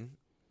tag in,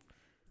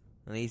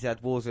 and he's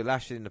had wars with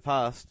Lashley in the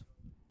past.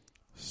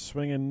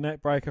 Swinging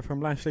neck breaker from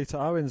Lashley to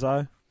Owens,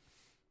 though.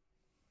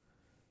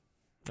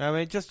 I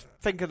mean, just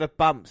think of the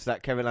bumps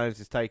that Kevin Owens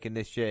has taken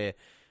this year.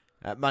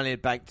 Money in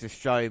the Bank to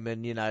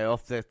Strowman,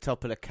 off the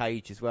top of the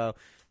cage as well.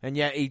 And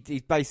yet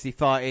he's basically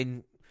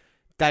fighting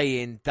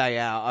day in, day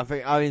out. I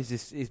think Owens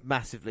is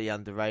massively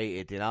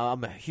underrated.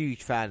 I'm a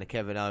huge fan of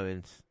Kevin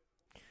Owens.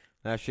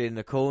 Lashley in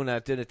the corner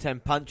doing the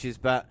 10 punches,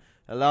 but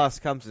Elias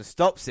comes and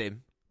stops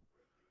him.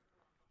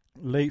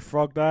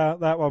 Leapfrogged out.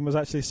 That one was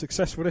actually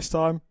successful this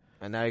time.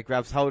 And now he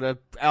grabs hold of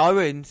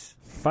Owens.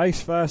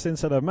 Face first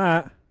into the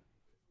mat.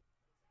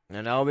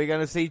 And are we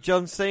going to see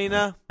John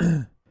Cena?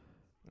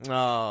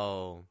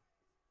 Oh.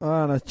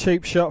 And a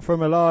cheap shot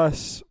from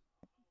Elias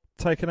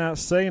taking out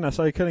Cena,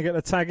 so he couldn't get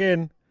the tag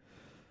in.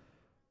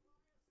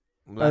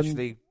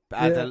 Lashley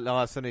had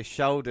Elias on his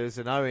shoulders,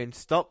 and Owens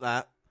stopped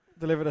that.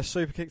 Delivered a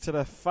super kick to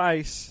the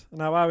face.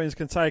 Now Owens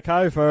can take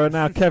over, and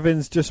now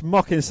Kevin's just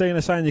mocking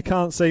Cena, saying, "You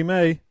can't see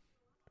me."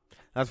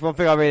 That's one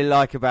thing I really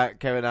like about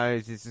Kevin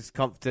Owens is his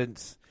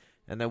confidence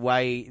and the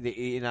way that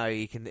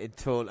he can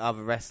taunt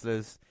other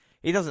wrestlers.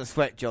 He doesn't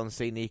sweat John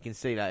Cena. You can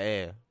see that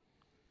here.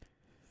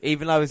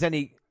 Even though as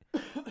any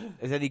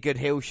good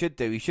heel should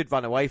do, he should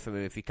run away from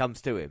him if he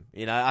comes to him.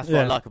 That's what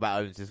I like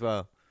about Owens as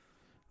well.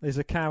 He's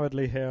a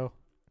cowardly heel.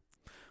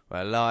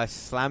 Well, Elias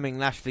slamming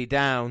Lashley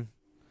down.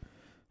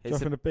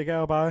 Dropping a big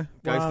elbow.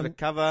 Goes for the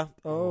cover.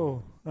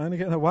 Oh, only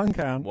getting a 1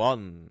 count.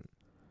 1.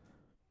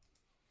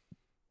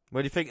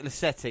 What do you think of the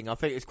setting? I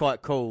think it's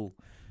quite cool.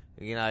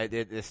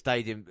 The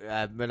stadium,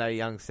 Renee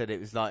Young said it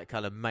was like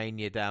kind of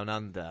Mania Down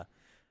Under.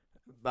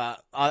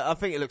 But I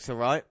think it looks all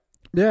right.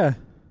 Yeah.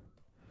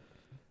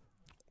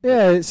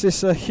 Yeah, it's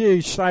just a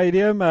huge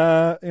stadium.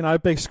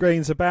 Big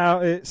screens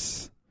about.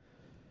 It's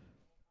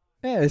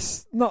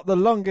not the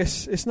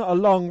longest. It's not a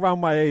long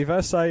runway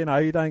either, so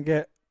you don't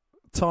get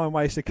time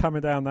wasted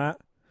coming down that.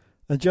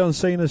 And John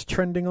Cena's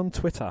trending on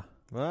Twitter.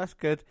 Well, that's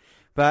good.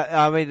 But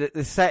I mean,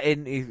 the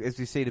setting is, as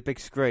we see, the big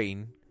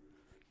screen.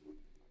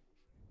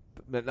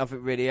 But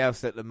nothing really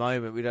else at the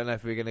moment. We don't know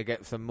if we're going to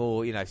get some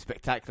more,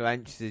 spectacular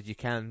entrances. You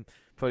can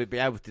probably be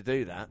able to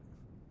do that.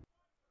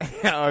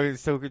 I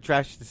was talking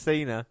trash to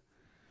Cena.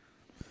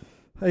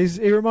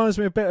 He reminds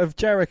me a bit of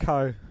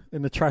Jericho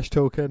in the trash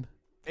talking.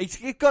 It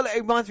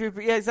reminds me of,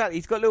 exactly.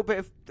 He's got a little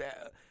bit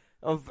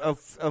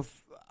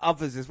of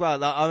others as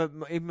well.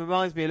 It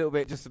reminds me a little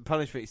bit just the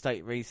punishment he's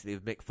taken recently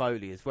with Mick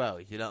Foley as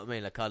well. You know what I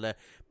mean? Like kind of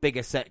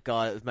bigger set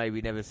guy that was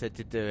maybe never said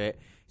to do it.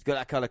 He's got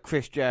that kind of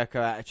Chris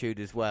Jericho attitude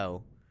as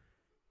well.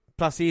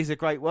 Plus, he is a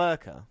great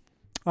worker.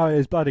 Oh,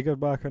 he's bloody good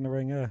worker in the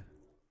ring, yeah.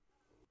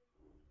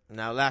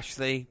 Now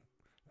Lashley,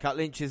 couple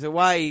inches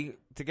away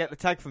to get the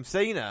tag from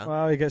Cena.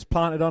 Well, he gets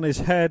planted on his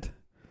head.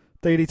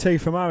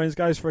 DDT from Owens,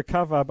 goes for a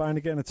cover, but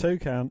only getting a 2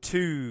 count.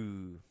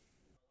 2.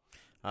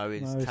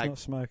 Owens he's not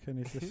smoking.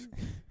 He's just...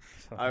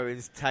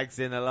 Owens tags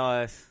in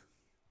Elias.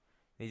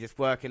 He's just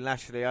working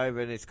Lashley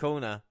over in his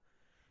corner.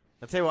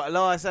 I'll tell you what,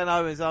 Elias and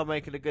Owens are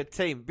making a good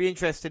team. It'd be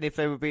interesting if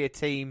there would be a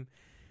team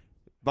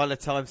by the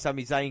time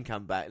Sami Zayn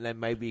come back, and then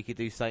maybe you could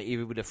do something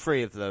either with the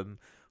 3 of them,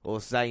 or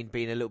Zayn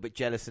being a little bit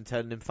jealous and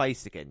turning him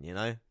face again,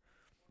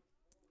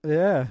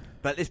 Yeah.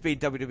 But this being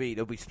WWE,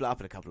 they'll be split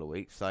up in a couple of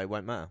weeks, so it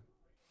won't matter.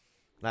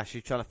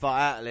 Lashley trying to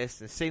fight out of this,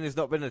 and Cena's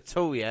not been at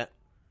all yet.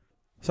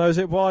 So is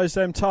it wise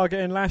them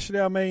targeting Lashley?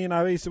 I mean,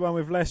 he's the one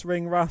with less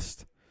ring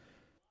rust.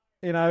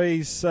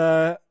 He's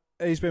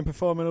been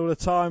performing all the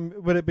time.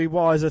 Would it be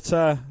wiser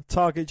to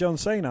target John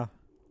Cena?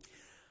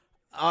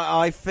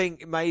 I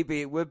think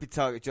maybe it would be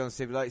target John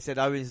Cena. Like you said,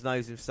 Owens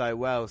knows him so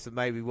well, so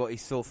maybe what he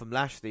saw from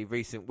Lashley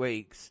recent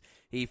weeks,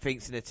 he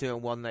thinks in a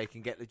 2-on-1 they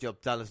can get the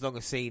job done as long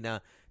as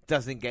Cena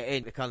doesn't get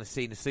in. The kind of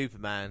Cena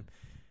Superman.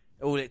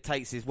 All it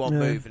takes is one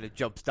move and the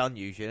job's done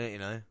usually,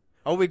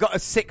 Oh, we got a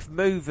 6th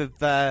move of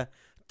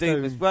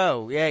Doom as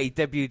well. Yeah, he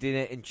debuted in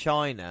it in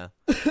China.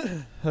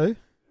 Who?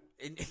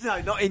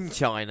 No, not in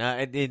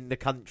China, in the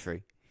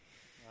country.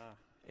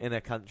 In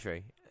a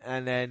country.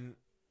 And then,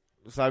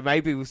 so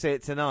maybe we'll see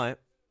it tonight.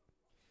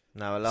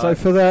 No, alive. So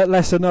for the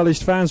lesser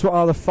knowledge fans, what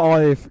are the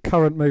 5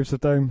 current moves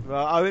of Doom?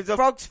 Well, Owens a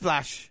frog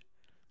splash.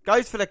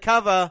 Goes for the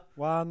cover.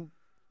 1,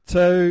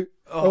 2.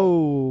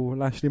 Oh,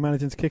 Lashley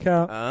managing to kick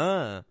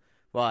out.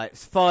 Right,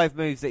 it's 5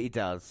 moves that he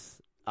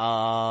does.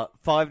 5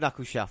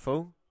 knuckle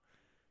shuffle.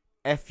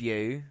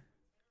 FU.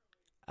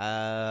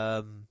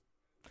 That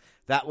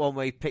one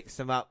where he picks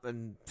them up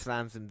and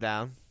slams them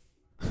down.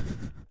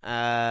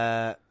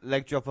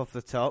 Leg drop off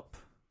the top.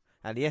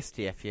 And the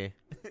STFU.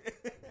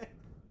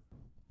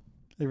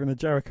 Even a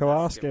Jericho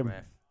ask him.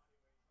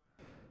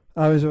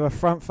 Owens with a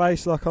front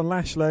face lock on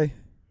Lashley.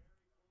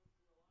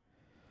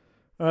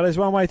 There's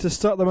one way to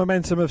stop the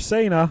momentum of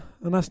Cena,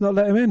 and that's not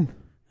let him in.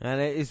 And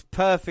it is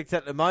perfect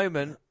at the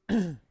moment.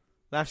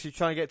 Lashley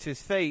trying to get to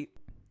his feet.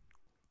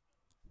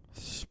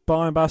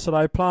 Spine buster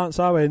though, plants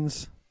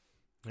Owens.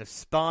 The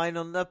spine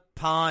on the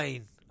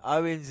pine.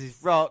 Owens is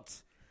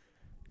rocked.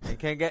 And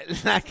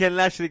can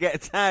Lashley get a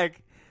tag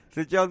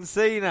to John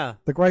Cena?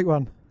 The great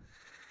one.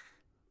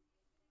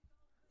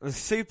 The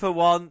super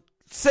one.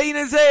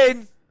 Cena's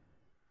in!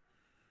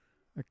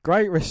 A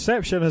great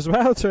reception as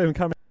well to him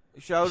coming.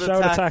 Shoulder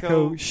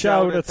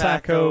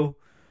tackle.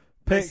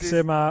 Picks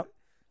him up.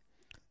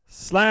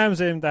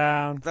 Slams him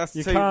down. That's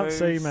you two can't moves.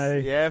 see me.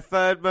 Yeah,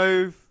 third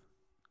move.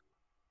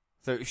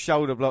 So it's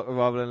shoulder block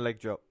rather than leg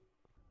drop.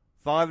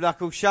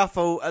 5-knuckle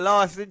shuffle.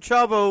 Elias in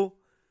trouble.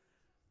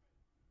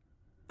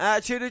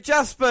 Attitude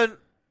adjustment.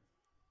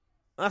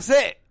 That's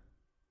it.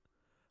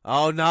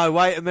 Oh no,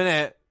 wait a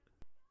minute.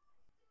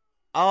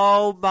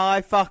 Oh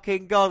my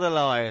fucking God,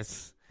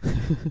 Elias.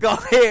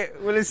 Got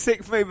hit with a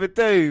 6 move of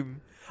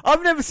doom.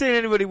 I've never seen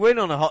anybody win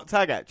on a hot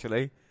tag,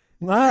 actually.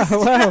 No,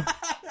 well.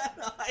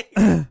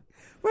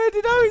 Where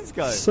did Owens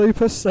go?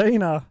 Super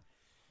Cena.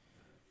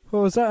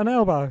 What was that, an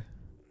elbow?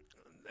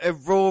 A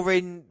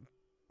roaring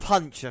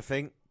punch, I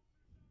think.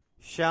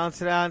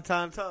 Shouted out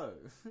toe.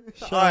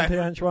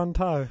 Shanty one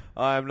toe.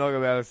 I am not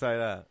going to be able to say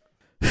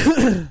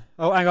that.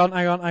 Oh, hang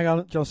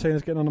on. John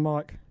Cena's getting on the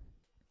mic.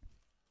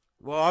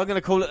 Well, I'm going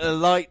to call it a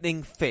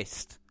lightning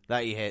fist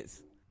that he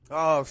hits.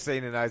 Oh,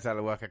 Cena knows how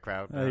to work a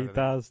crowd. He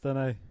does,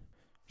 doesn't he?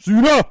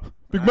 Cena!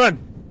 Big man!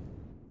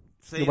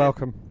 Cena, you're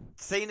welcome.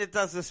 Cena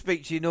does the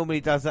speech he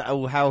normally does at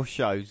all house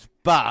shows,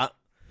 but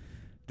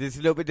there's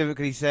a little bit different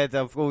because he said,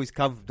 I've always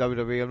come from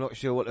WWE, I'm not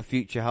sure what the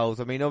future holds.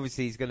 I mean,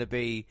 obviously he's going to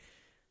be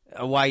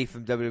away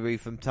from WWE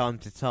from time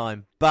to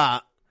time,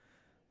 but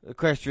the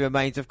question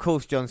remains, of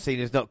course John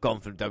Cena's not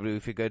gone from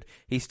WWE for good.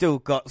 He's still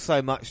got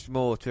so much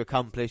more to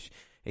accomplish.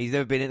 He's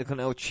never been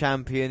Intercontinental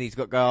Champion. He's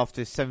got to go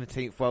after his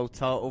 17th world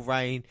title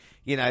reign.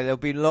 You know, there'll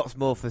be lots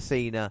more for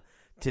Cena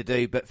to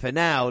do. But for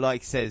now,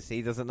 like he says,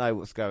 he doesn't know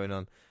what's going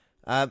on.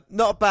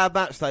 Not a bad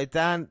match, though,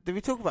 Dan. Did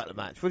we talk about the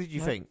match? What did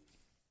you think?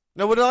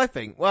 No, what did I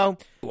think? Well,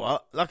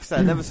 like I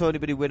said, I never saw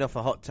anybody win off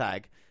a hot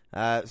tag.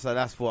 So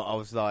that's what I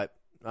was like,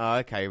 oh,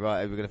 okay,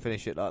 right, we're going to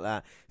finish it like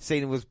that.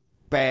 Cena was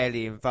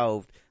barely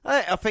involved.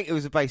 I think it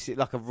was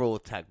like a Raw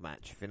tag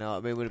match, if you know what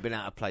I mean. Would have been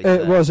out of place.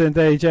 It was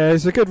indeed, yeah.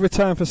 It's a good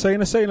return for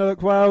Cena. Cena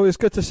looked well. It's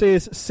good to see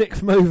his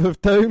 6th move of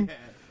doom. Yeah.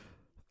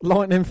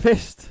 Lightning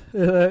fist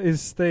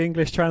is the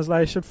English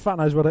translation. Fuck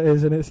knows what it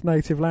is in its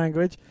native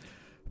language.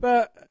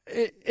 But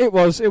it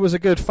was a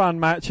good fun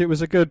match. It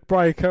was a good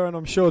breaker, and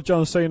I'm sure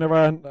John Cena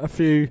earned a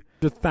few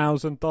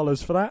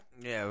 $1,000 for that.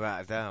 Yeah,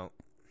 without a doubt.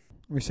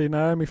 We see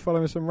Naomi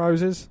following some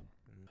roses.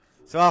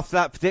 So after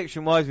that,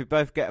 prediction-wise, we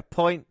both get a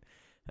point.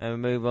 And we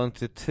move on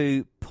to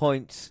 2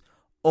 points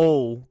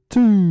all.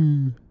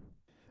 2.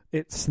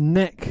 It's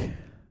neck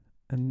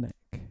and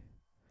neck.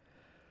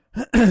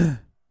 And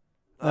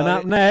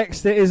up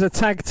next, it is a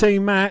tag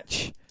team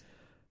match.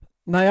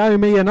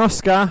 Naomi and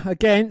Asuka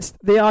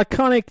against the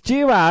iconic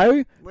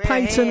duo,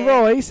 Peyton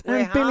Royce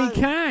and Billie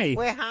Kay.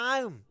 We're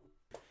home.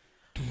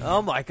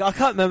 Oh my God, I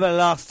can't remember the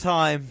last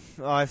time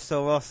I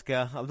saw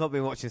Asuka. I've not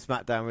been watching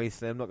SmackDown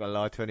recently, I'm not going to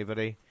lie to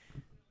anybody.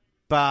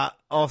 But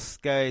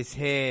Asuka is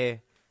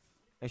here.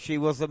 And she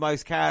was the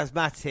most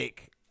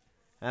charismatic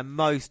and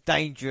most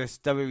dangerous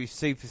WWE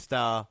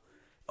superstar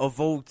of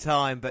all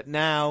time. But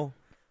now,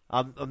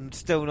 I'm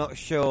still not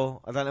sure.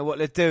 I don't know what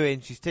they're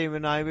doing. She's teaming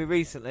with Naomi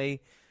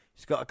recently.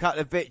 She's got a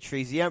couple of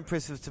victories. The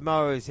Empress of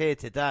Tomorrow is here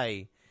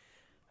today.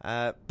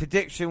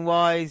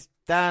 Prediction-wise,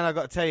 Dan, I've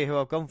got to tell you who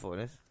I've gone for in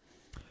this.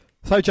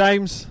 So,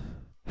 James,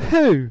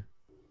 who?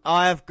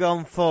 I have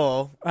gone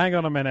for... Hang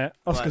on a minute.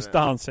 Asuka's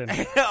dancing.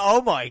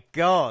 Oh, my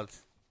God.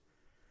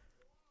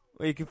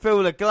 Well, you can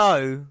feel the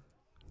glow.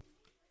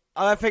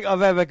 I don't think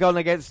I've ever gone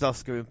against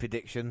Asuka in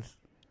predictions.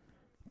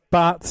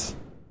 But...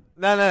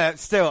 No,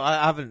 still,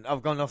 I haven't.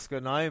 I've gone Asuka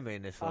and Naomi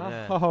in this one,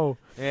 Oh.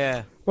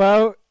 Yeah.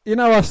 Well, you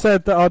know, I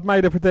said that I'd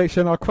made a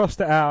prediction. I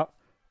crossed it out.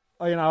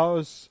 You know, I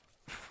was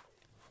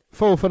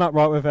forth and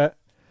upright with it.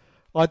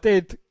 I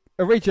did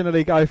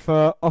originally go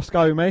for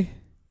Asuka,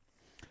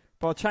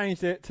 but I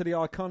changed it to the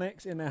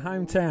Iconics in their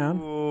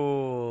hometown.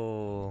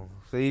 Ooh.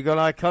 So you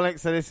got Iconics,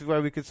 so this is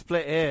where we could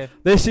split here.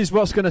 This is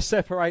what's going to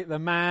separate the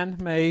man,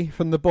 me,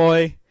 from the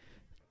boy.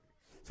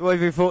 So what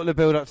have you thought of the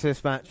build-up to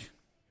this match?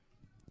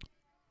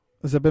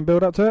 Has there been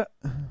build-up to it?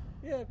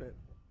 Yeah, a bit.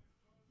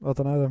 I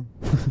don't know them.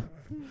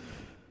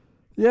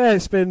 Yeah,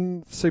 it's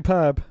been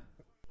superb.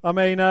 I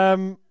mean,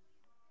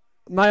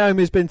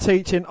 Naomi's been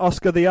teaching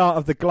Asuka the art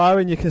of the glow,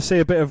 and you can see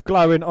a bit of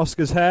glow in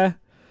Asuka's hair.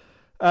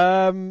 The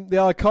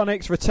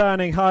Iconics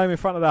returning home in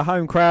front of their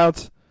home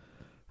crowds,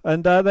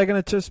 and they're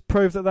going to just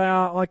prove that they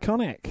are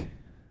iconic.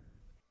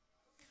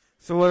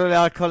 So what do the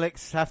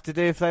Iconics have to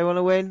do if they want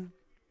to win?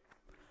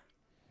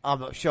 I'm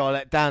not sure. I'll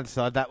let Dan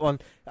decide that one.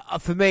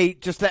 For me,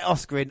 just let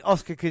Asuka in.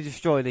 Asuka can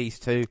destroy these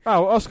two.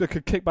 Oh, Asuka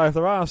could kick both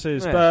their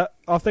asses, but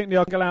I think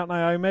they'll get out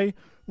Naomi.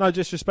 No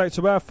disrespect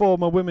to her,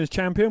 former women's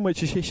champion, which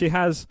she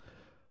has,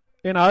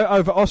 you know,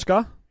 over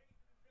Asuka.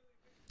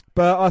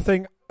 But I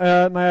think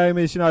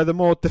Naomi's, you know, the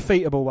more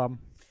defeatable one.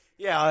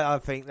 Yeah, I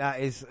think that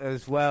is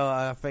as well.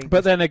 I think.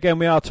 But then again,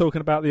 we are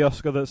talking about the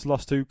Asuka that's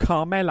lost to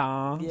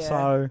Carmella. Yeah.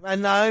 So.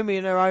 And Naomi,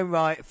 in her own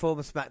right,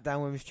 former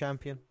SmackDown Women's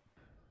Champion.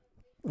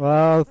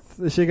 Well,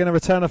 is she going to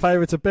return a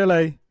favour to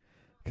Billie?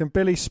 Can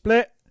Billy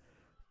split?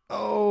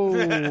 Oh.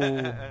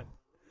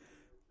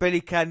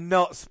 Billy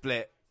cannot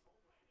split.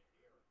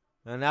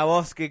 And now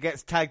Oscar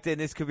gets tagged in.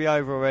 This could be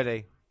over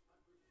already.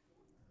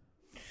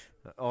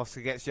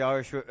 Oscar gets the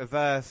Irish whip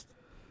reversed.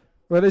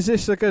 Well, is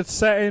this a good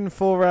setting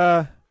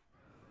for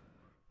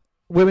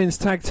women's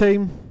tag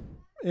team?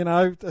 You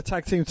know, a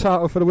tag team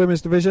title for the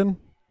women's division?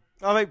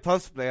 I think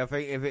possibly. I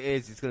think if it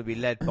is, it's going to be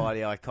led by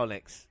the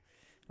Iconics.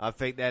 I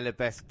think they're the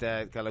best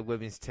kind of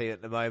women's team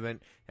at the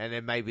moment. And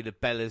then maybe the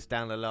Bellas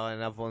down the line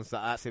and other ones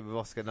like that, same with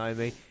Oscar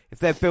Nomi. If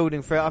they're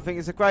building for it, I think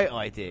it's a great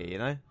idea, you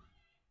know?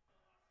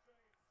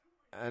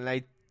 And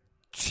they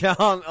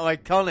chant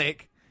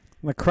Iconic.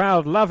 The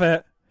crowd love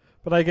it,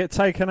 but they get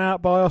taken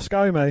out by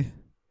Oscomi.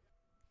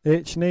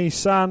 Itch, knee,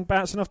 sun,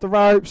 bouncing off the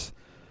ropes.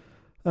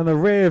 And a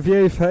rear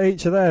view for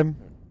each of them.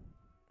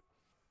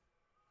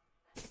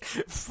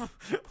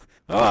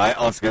 Alright,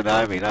 Oscar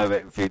Nomi, know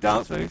a few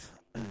dance moves.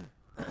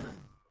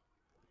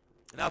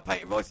 Now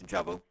Peyton Royce in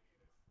trouble.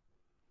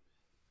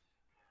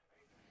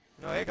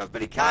 Oh, here comes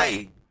Billy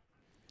Kay.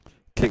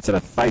 Kick to the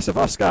face of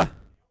Oscar.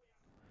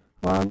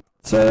 1,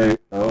 2.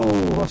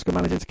 Oh, Oscar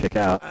managing to kick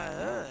out.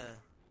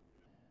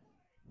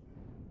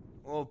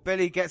 Well,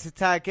 Billy gets a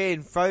tag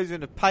in, throws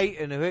in to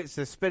Peyton, who hits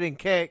a spinning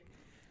kick.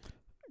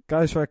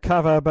 Goes for a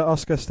cover, but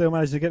Oscar still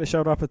manages to get the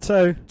shoulder up at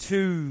 2.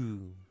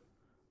 2.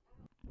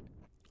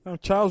 Oh,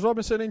 Charles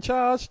Robinson in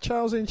charge.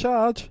 Charles in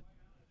charge.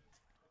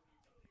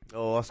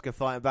 Oh, Oscar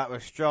fighting back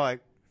with a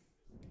strike.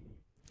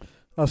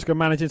 Oscar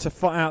managing to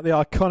fight out the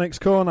Iconics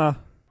corner.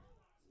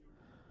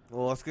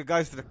 Oh, Oscar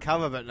goes for the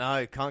cover, but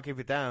no, can't keep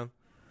it down.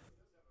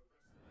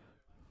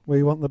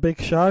 We want the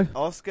big show.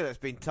 Oscar that's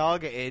been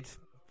targeted.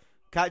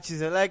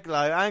 Catches a leg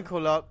low,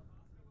 ankle lock.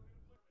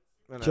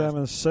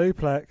 German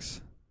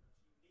suplex.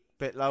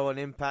 Bit low on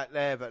impact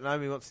there, but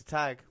Naomi wants to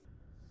tag.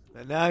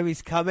 And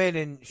Naomi's come in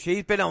and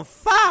she's been on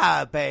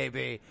fire,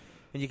 baby.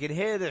 And you can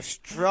hear the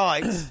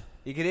strikes.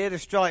 You can hear the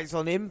strikes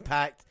on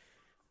impact.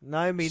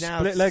 Naomi now...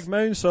 Split leg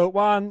moonsault.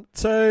 1,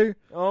 2.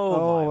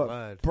 Oh, my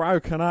word.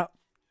 Broken up.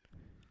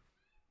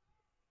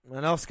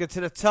 And Oscar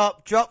to the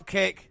top. Drop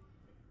kick.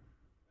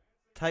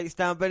 Takes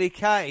down Billy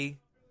Kay.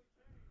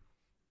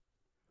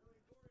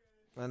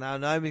 And now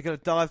Naomi's going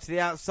to dive to the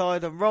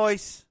outside on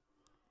Royce.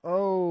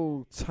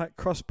 Oh,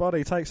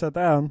 crossbody takes her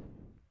down.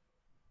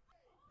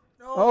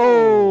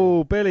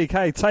 Oh, Billy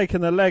Kay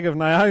taking the leg of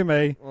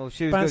Naomi. Well,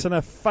 she was bouncing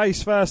her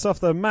face first off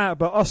the mat,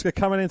 but Oscar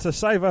coming in to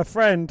save her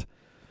friend.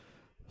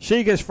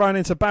 She gets thrown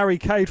into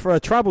barricade for her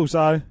troubles,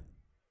 though.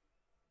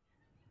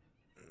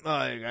 Oh,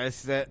 there you go.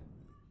 This is it.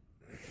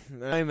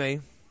 Naomi.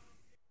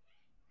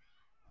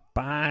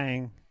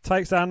 Bang.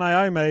 Takes down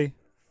Naomi.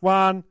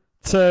 1,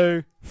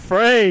 2,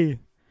 3.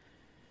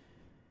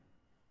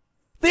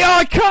 The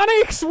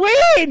Iconics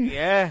win!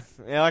 Yeah,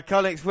 the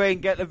Iconics win,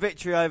 get the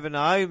victory over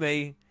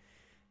Naomi.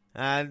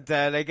 And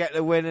they get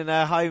the win in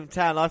their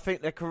hometown. I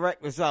think the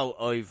correct result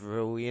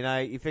overall. You know,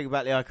 you think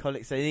about the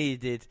Iconics, they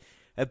needed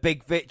a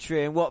big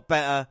victory, and what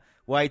better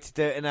way to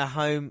do it in their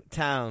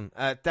hometown.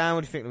 Dan,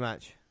 what do you think of the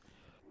match?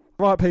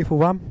 Right people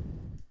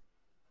won.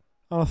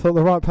 I thought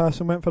the right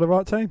person went for the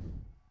right team.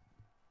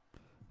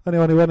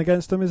 Anyone who went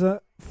against them is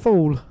a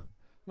fool.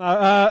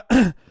 No,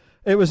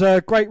 it was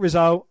a great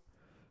result.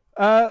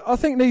 I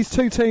think these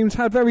two teams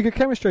had very good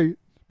chemistry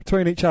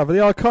between each other. The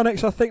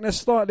Iconics, I think they're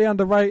slightly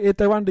underrated.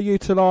 They're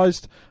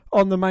underutilised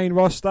on the main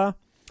roster.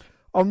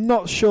 I'm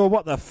not sure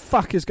what the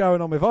fuck is going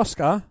on with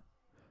Oscar.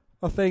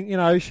 I think, you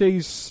know,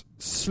 she's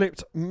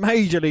slipped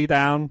majorly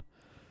down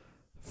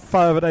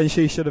further than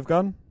she should have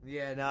gone.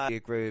 Yeah, no, I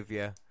agree with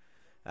you.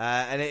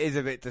 And it is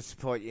a bit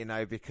disappointing, you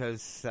know,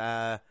 because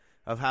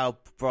of how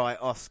bright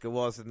Oscar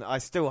was. And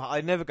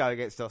I never go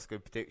against Oscar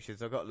in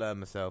predictions. I've got to learn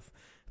myself.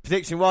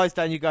 Prediction-wise,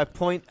 Dan, you go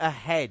point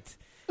ahead.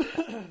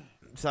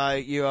 So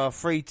you are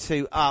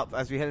 3-2 up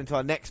as we head into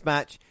our next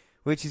match,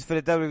 which is for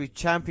the WWE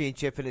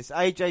Championship, and it's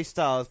AJ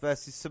Styles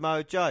versus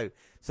Samoa Joe.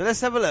 So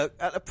let's have a look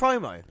at the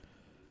promo.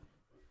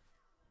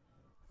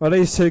 Well,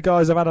 these two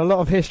guys have had a lot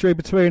of history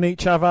between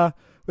each other.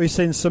 We've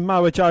seen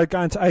Samoa Joe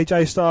going to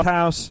AJ Styles'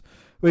 house.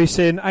 We've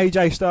seen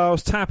AJ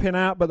Styles tapping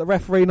out, but the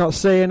referee not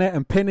seeing it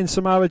and pinning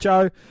Samoa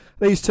Joe.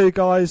 These two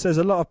guys, there's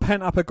a lot of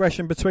pent-up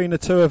aggression between the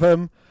two of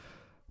them.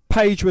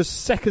 Paige was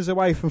seconds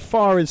away from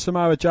firing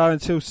Samoa Joe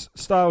until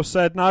Styles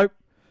said, no,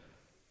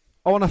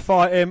 I want to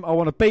fight him. I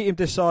want to beat him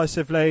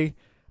decisively.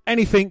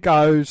 Anything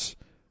goes.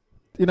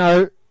 You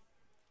know,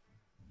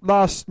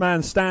 last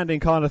man standing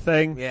kind of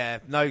thing. Yeah,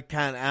 no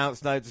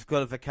count-outs, no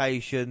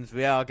disqualifications.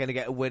 We are going to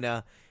get a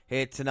winner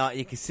here tonight.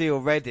 You can see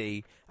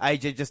already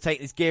AJ just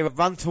taking his gear and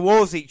run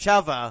towards each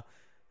other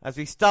as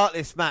we start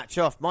this match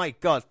off. My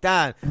God,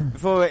 Dan,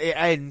 before it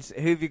ends,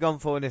 who have you gone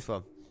for in this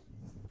one?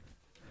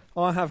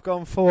 I have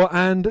gone for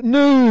and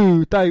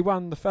no, they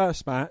won the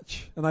first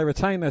match and they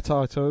retained their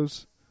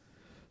titles.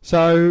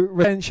 So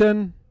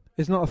retention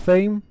is not a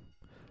theme.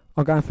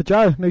 I'm going for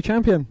Joe, new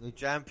champion. New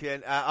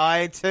champion.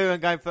 I too am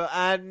going for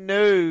and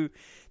new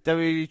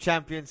WWE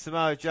champion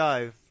Samoa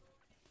Joe.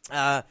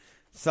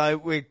 So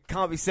we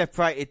can't be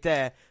separated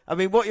there. I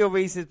mean, what are your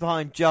reasons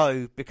behind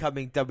Joe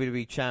becoming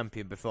WWE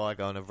champion before I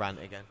go on a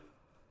rant again?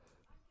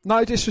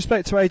 No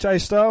disrespect to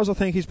AJ Styles. I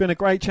think he's been a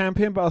great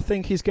champion, but I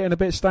think he's getting a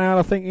bit stale.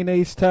 I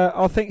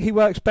think he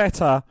works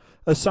better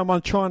as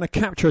someone trying to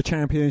capture a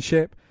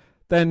championship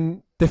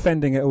than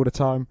defending it all the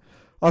time.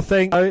 I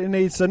think it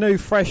needs a new,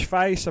 fresh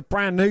face, a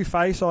brand new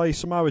face, i.e.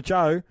 Samoa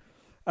Joe.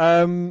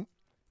 And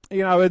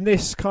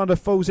this kind of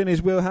falls in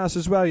his wheelhouse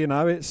as well.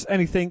 It's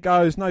anything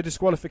goes, no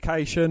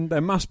disqualification.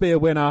 There must be a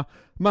winner,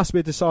 must be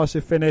a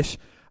decisive finish.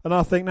 And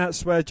I think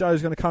that's where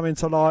Joe's going to come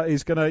into light.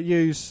 He's going to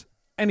use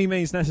any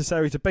means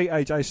necessary to beat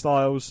AJ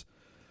Styles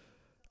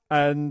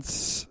and,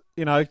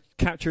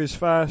 capture his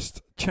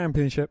first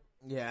championship.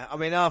 Yeah, I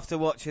mean, after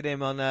watching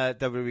him on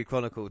WWE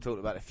Chronicle talking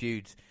about the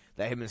feuds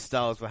that him and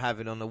Styles were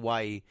having on the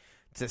way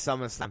to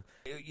SummerSlam,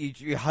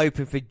 you're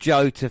hoping for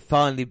Joe to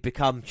finally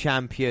become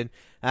champion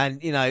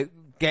and,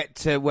 get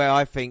to where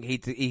I think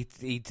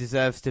he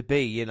deserves to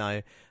be,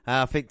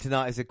 I think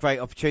tonight is a great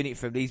opportunity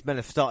for him. These men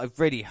have started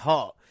really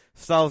hot.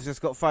 Styles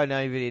just got thrown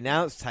over the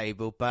announce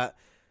table, but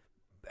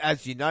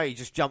as you know, he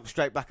just jumped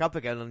straight back up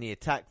again on the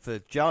attack for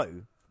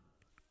Joe.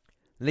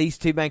 These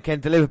two men can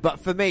deliver,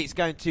 but for me, it's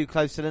going too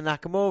close to the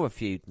Nakamura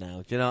feud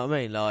now. Do you know what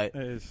I mean? Like,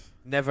 it is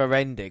never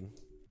ending.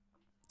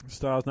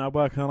 Styles now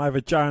working on over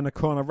Joe in the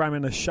corner,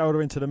 ramming a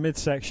shoulder into the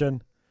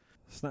midsection.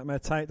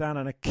 Snapmare takedown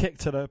and a kick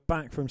to the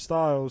back from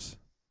Styles.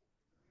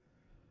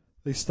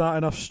 He's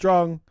starting off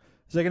strong.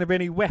 Is there going to be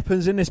any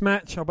weapons in this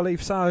match? I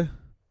believe so.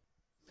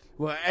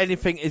 Well,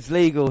 anything is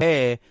legal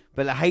here,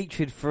 but the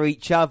hatred for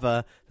each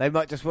other, they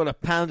might just want to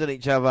pound on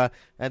each other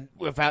and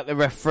without the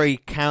referee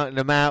counting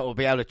them out or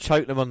be able to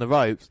choke them on the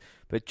ropes.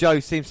 But Joe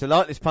seems to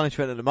like this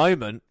punishment at the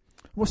moment.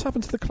 What's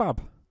happened to the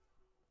club?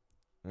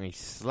 And he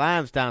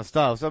slams down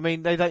Styles. I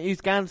mean, they don't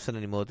use Ganson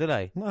anymore, do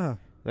they? No.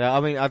 Yeah,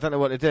 I mean, I don't know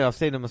what they do. I've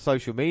seen them on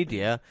social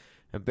media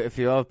and a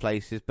few other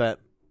places, but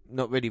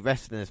not really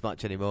wrestling as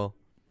much anymore.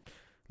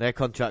 Their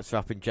contracts are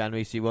up in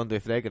January, so you wonder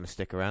if they're going to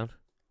stick around.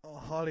 Oh,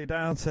 highly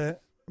doubt it.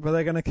 But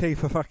they're going to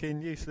keep a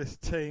fucking useless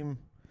team.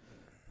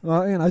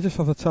 Like, just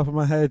off the top of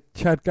my head,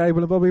 Chad Gable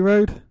and Bobby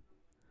Roode.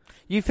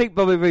 You think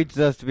Bobby Roode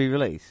deserves to be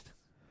released?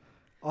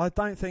 I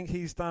don't think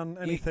he's done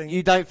anything.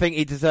 You don't think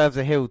he deserves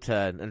a heel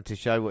turn and to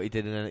show what he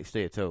did in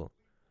NXT at all?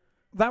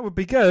 That would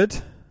be good,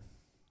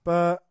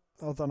 but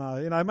I don't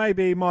know.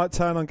 Maybe he might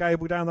turn on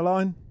Gable down the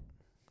line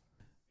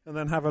and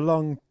then have a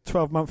long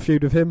 12-month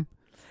feud with him.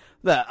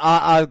 Look,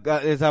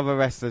 there's other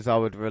wrestlers I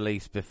would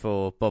release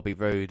before Bobby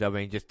Roode. I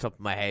mean, just top of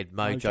my head,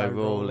 Mojo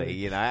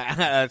Rawley,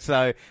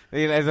 So,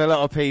 there's a lot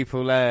of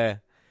people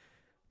there.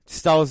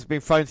 Styles has been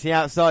thrown to the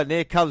outside, and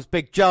here comes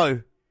Big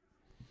Joe.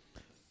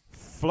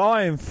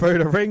 Flying through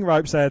the ring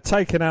ropes there,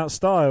 taking out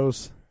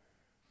Styles.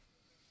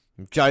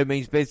 Joe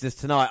means business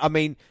tonight. I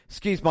mean,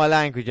 excuse my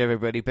language,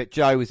 everybody, but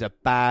Joe is a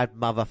bad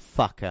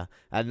motherfucker.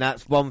 And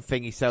that's one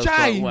thing he sells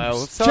quite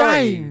well.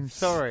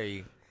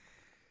 Sorry.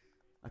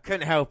 I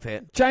couldn't help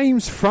it.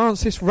 James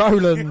Francis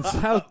Rowlands,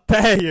 how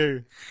dare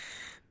you?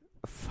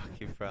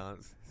 Fucking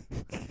Francis.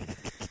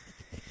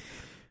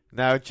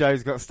 Now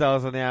Joe's got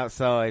Styles on the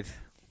outside.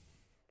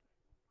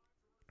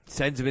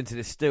 Sends him into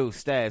the steel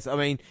stairs. I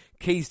mean,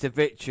 keys to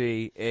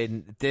victory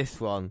in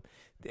this one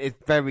is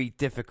very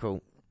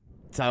difficult.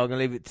 So I'm going to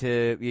leave it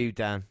to you,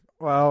 Dan.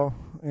 Well,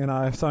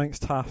 if something's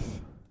tough,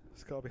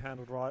 it's got to be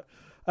handled right.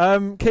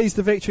 Keys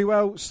to victory.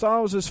 Well,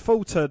 Styles has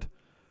faltered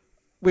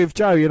with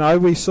Joe.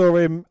 We saw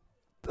him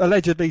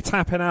allegedly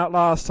tapping out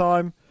last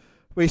time.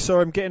 We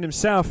saw him getting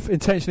himself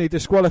intentionally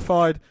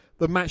disqualified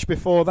the match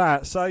before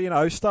that.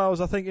 So, Styles,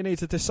 I think he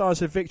needs a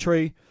decisive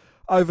victory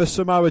over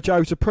Samoa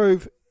Joe to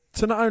prove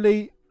to not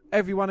only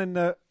everyone in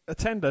the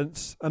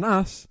attendance and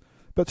us,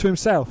 but to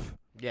himself.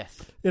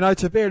 Yes.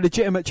 To be a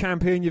legitimate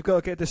champion, you've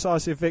got to get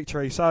decisive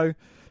victory. So,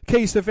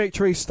 keys to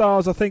victory,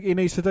 Styles, I think he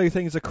needs to do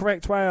things the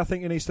correct way. I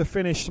think he needs to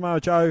finish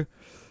Samoa Joe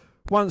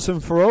once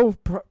and for all,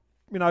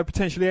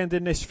 potentially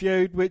ending this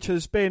feud, which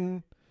has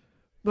been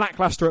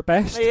lackluster at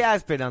best. He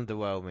has been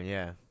underwhelming,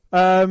 yeah.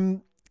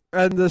 And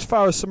as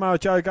far as Samoa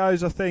Joe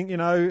goes, I think,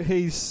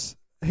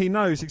 he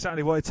knows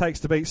exactly what it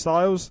takes to beat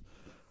Styles.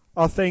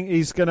 I think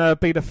he's going to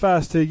be the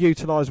first to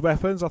utilise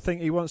weapons. I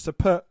think he wants to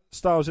put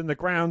Styles in the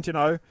ground,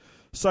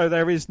 so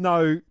there is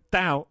no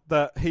doubt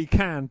that he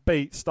can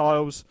beat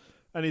Styles,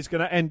 and he's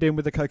going to end in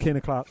with the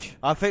Coquina Clutch.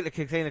 I think the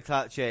Coquina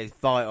Clutch is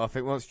vital. I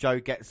think once Joe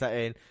gets that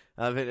in,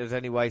 I don't think there's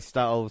any way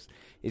Styles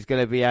is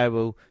going to be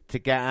able to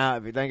get out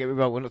of it. Don't get me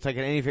wrong, we're not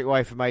taking anything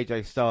away from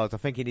AJ Styles. I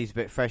think he needs a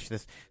bit of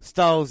freshness.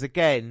 Styles,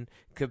 again,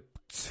 could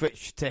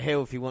switch to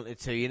heel if he wanted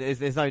to.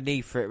 There's no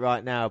need for it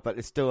right now, but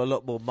there's still a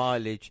lot more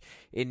mileage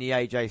in the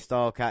AJ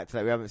Styles character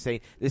that we haven't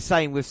seen. The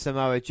same with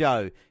Samoa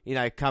Joe.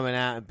 Coming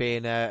out and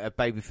being a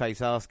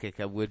babyface ass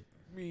kicker would,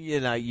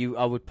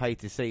 I would pay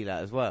to see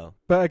that as well.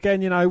 But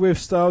again, with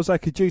Styles, they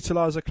could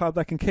utilise a club.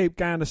 They can keep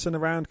Anderson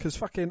around because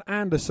fucking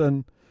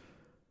Anderson,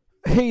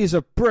 he is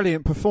a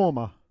brilliant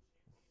performer.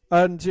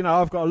 And,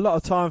 I've got a lot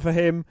of time for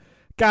him.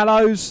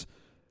 Gallows,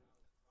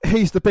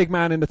 he's the big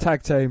man in the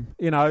tag team,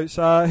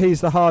 so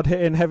he's the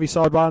hard-hitting, heavy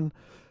side one.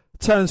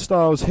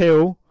 Turnstiles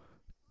heel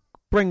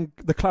bring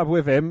the club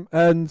with him,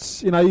 and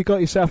you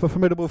got yourself a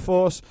formidable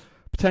force,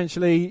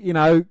 potentially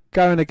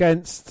going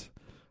against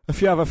a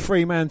few other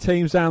 3-man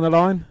teams down the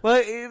line.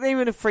 Well,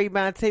 even a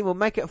 3-man team, or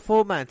make it a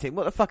 4-man team.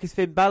 What the fuck is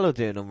Finn Balor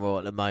doing on Raw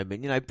at the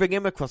moment? Bring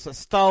him across.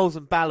 Styles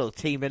and Balor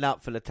teaming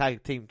up for the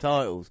tag team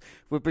titles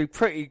would be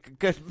pretty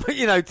good,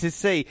 to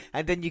see.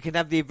 And then you can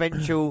have the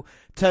eventual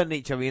turn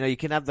each other. You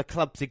can have the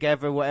club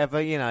together, whatever.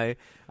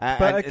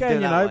 But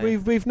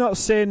again, we've not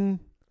seen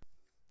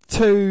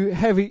two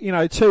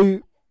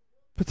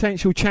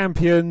potential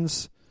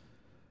champions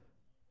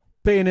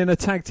being in a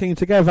tag team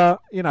together.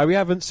 We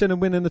haven't seen them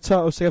winning the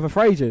titles together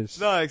for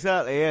ages. No,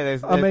 exactly.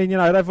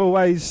 Yeah. They've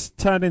always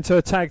turned into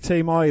a tag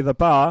team, i.e. the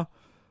Bar,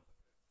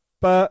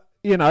 but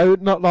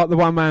not like the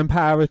one-man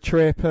power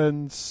trip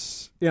and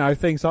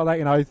things like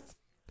that.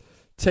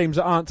 Teams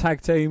that aren't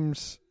tag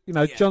teams.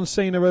 John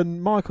Cena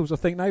and Michaels, I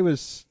think they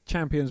was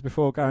champions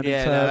before going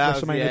into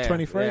WrestleMania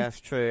 23. Yeah, that's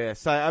true. Yeah.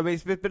 So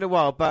it's been a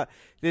while, but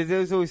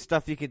there's always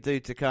stuff you can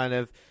do to kind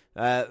of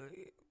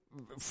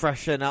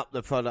freshen up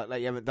the product that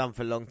you haven't done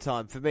for a long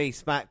time. For me,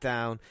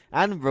 SmackDown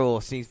and Raw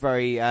seems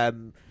very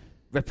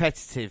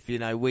repetitive,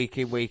 week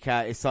in, week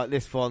out. It's like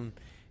this one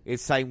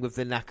is same with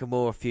the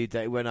Nakamura feud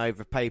that it went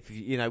over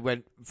pay-per-view,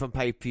 went from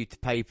pay-per-view to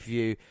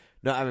pay-per-view,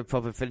 not having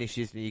proper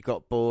finishes, and you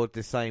got bored.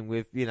 The same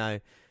with,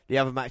 the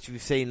other match we've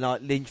seen,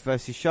 like Lynch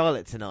versus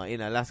Charlotte tonight.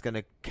 That's going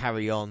to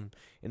carry on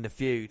in the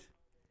feud.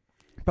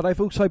 But they've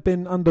also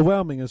been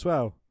underwhelming as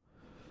well.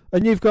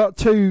 And you've got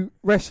two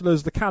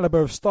wrestlers the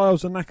calibre of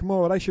Styles and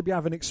Nakamura. They should be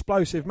having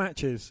explosive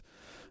matches.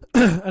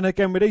 And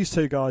again, with these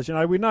two guys,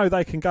 we know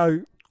they can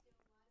go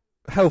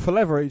hell for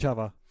leather at each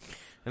other.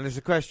 And there's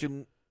a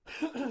question.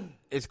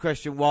 It's a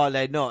question why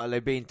they're not. Are they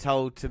being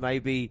told to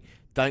maybe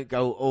don't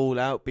go all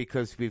out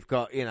because we've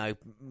got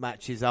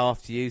matches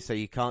after you, so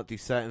you can't do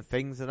certain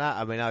things and that?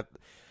 I mean,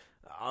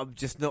 I'm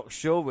just not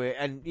sure.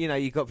 And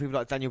you've got people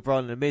like Daniel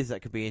Bryan and The Miz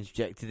that could be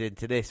interjected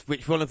into this.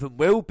 Which one of them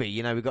will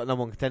be? We've got a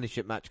number one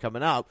contendership match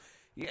coming up.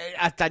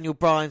 Add Daniel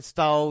Bryan,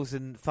 Styles,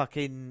 and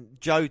fucking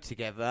Joe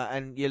together,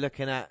 and you're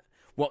looking at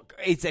what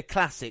is a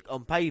classic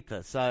on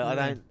paper. So I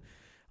don't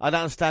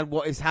understand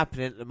what is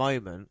happening at the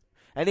moment.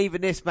 And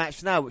even this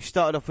match now, which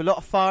started off with a lot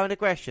of fire and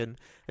aggression,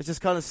 has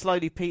just kind of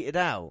slowly petered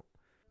out.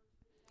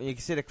 And you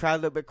can see the crowd a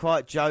little bit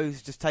quiet.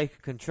 Joe's just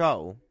taking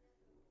control.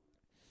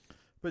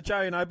 But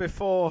Joe,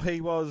 before he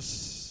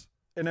was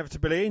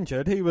inevitably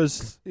injured, he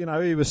was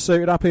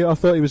suited up. I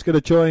thought he was going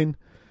to join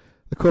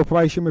the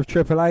corporation with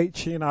Triple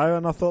H, and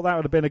I thought that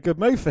would have been a good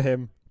move for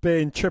him,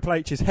 being Triple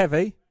H is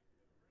heavy.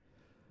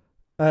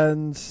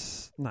 And,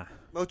 nah.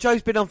 Well,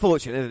 Joe's been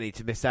unfortunate, hasn't he,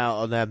 to miss out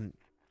on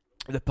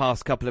the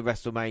past couple of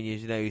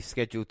WrestleManias. He's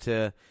scheduled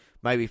to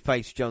maybe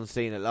face John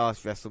Cena at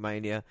last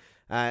WrestleMania.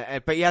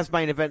 But he has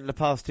main event in the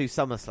past 2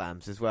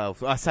 SummerSlams as well.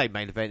 I say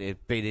main event,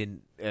 it's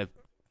been in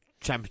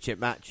championship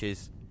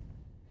matches.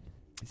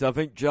 So I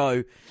think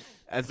Joe,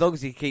 as long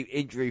as he keeps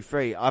injury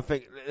free, I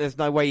think there's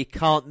no way he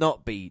can't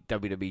not be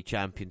WWE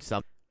champion.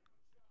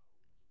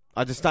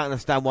 I just don't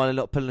understand why they're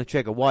not pulling the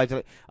trigger. Why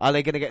are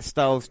they going to get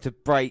Styles to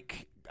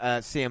break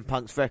CM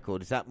Punk's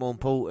record? Is that more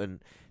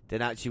important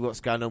than actually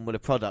what's going on with the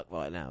product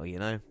right now?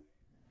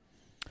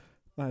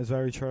 That is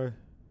very true.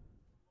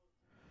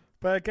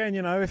 But again,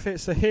 if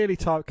it's a Healy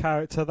type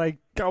character, they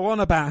go on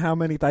about how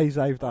many days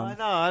they've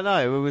done. I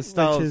know. With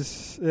Styles, which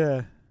is,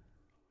 yeah.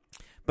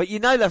 But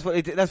that's what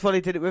they did. That's why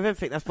they did it with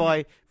everything. That's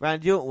why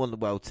Randy Orton won the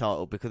world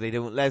title, because they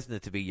didn't want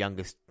Lesnar to be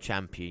youngest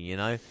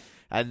champion,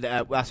 And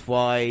that's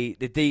why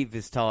the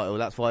Divas title.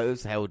 That's why it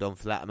was held on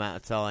for that amount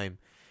of time,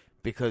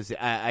 because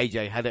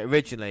AJ had it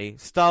originally.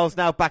 Styles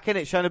now back in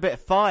it, showing a bit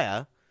of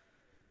fire.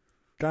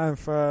 Going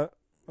for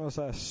what's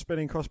that? A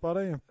spinning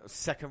crossbody.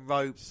 Second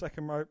rope.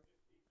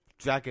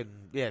 Dragon.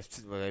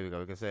 Yes. Well, there we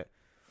go. That's it.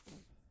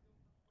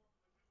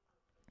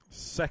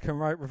 Second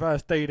rope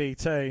reverse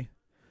DDT.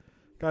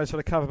 Goes for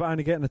the cover, but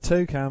only getting a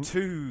 2 count.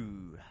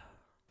 2.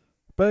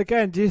 But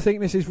again, do you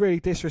think this is really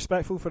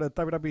disrespectful for the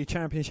WWE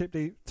Championship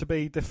to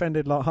be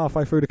defended like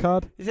halfway through the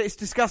card? It's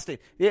disgusting.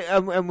 Yeah,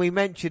 and we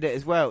mentioned it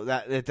as well,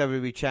 that the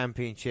WWE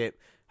Championship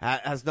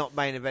has not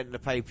main evented the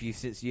pay-per-view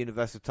since the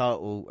Universal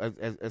title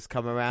has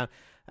come around.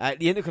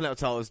 The Intercontinental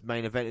title has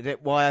main evented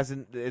it. Why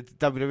hasn't the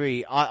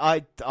WWE?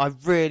 I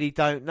really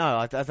don't know.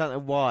 I don't know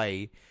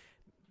why.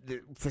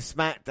 For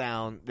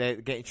SmackDown, they're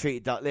getting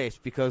treated like this,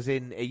 because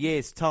in a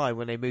year's time,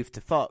 when they move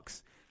to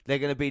Fox, they're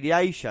going to be the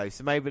A show,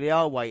 so maybe they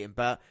are waiting.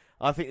 But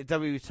I think the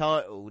WWE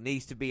title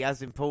needs to be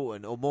as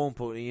important or more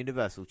important than the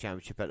Universal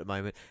Championship at the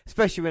moment,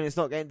 especially when it's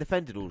not getting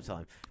defended all the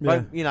time.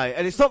 Yeah.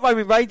 And it's not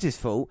Roman Reigns'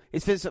 fault;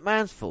 it's Vince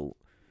McMahon's fault,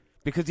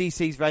 because he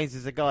sees Reigns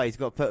as a guy. He's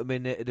got to put him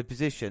in the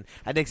position,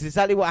 and it's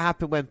exactly what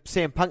happened when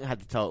CM Punk had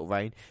the title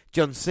reign.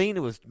 John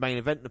Cena was main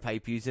event the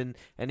pay-per-views, and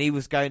he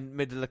was going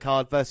middle of the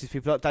card versus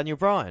people like Daniel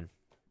Bryan.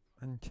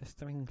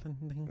 Manchester,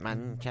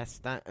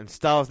 and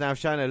Styles now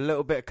showing a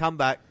little bit of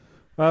comeback.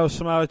 Well,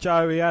 Samoa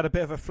Joe, he had a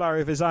bit of a flurry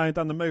of his own,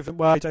 done the movement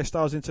well. AJ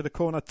Styles into the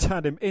corner,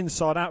 turned him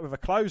inside out with a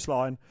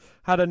clothesline,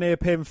 had a near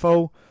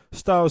pinfall.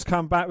 Styles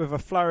come back with a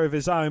flurry of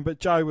his own, but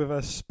Joe with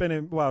a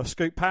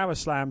scoop power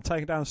slam,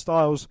 taking down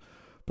Styles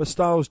but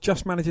Styles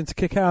just managing to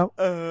kick out.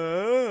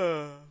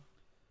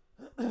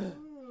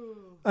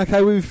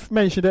 Okay, we've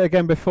mentioned it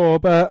again before,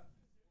 but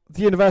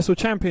the Universal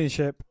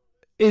Championship,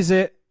 is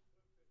it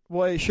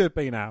what it should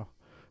be now?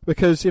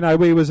 Because,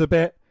 we was a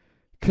bit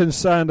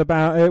concerned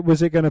about it.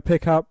 Was it going to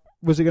pick up?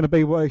 Was it going to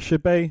be what it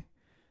should be?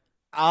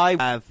 I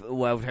have a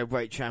World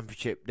Heavyweight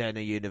Championship, then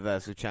a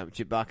Universal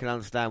Championship, but I can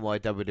understand why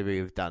WWE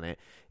have done it.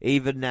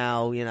 Even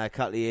now, a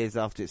couple of years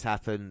after it's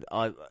happened,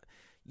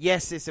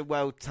 yes, it's a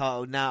world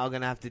title. Now I'm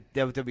going to have to,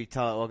 WWE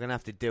title, I'm going to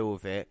have to deal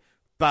with it.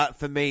 But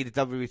for me, the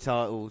WWE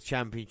title,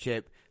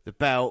 Championship, the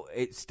belt,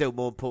 it's still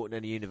more important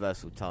than the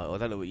Universal title. I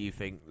don't know what you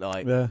think.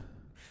 Yeah.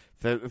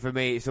 For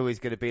me, it's always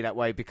going to be that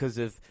way because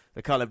of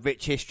the kind of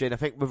rich history. And I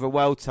think with a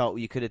world title,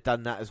 you could have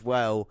done that as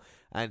well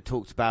and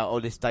talked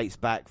about, this dates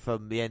back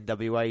from the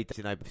NWA,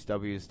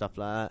 WCW and stuff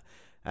like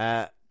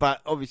that.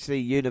 But obviously,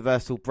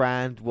 Universal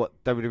brand,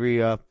 what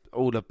WWE are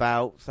all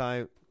about.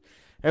 So,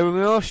 and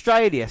we're in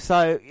Australia,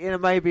 so,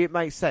 maybe it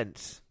makes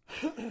sense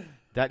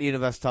that the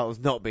Universal title's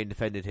not being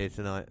defended here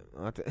tonight.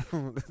 I don't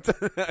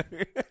know.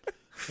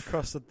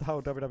 Across the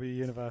whole WWE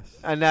universe.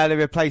 And now they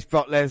replaced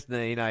Brock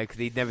Lesnar, because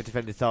he'd never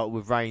defended the title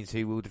with Reigns,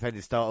 who will defend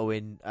his title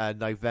in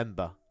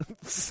November.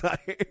 So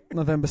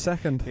November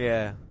 2nd.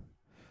 Yeah.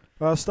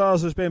 Well,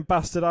 Styles has been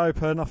busted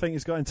open. I think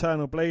he's got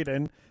internal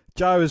bleeding.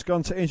 Joe has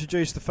gone to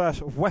introduce the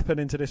first weapon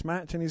into this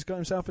match, and he's got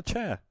himself a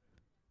chair.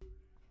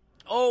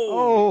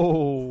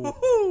 Oh!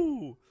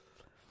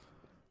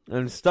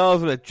 And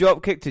Styles with a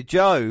drop kick to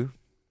Joe,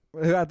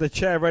 who had the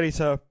chair ready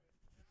to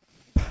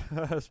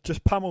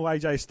just pummel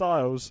AJ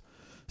Styles.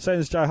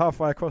 Sends Joe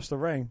halfway across the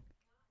ring.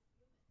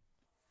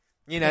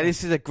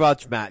 This is a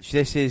grudge match.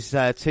 This is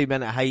two men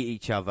that hate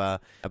each other,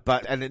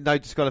 and no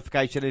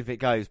disqualification if it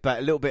goes. But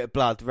a little bit of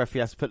blood. The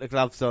referee has to put the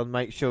gloves on,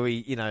 make sure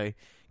he,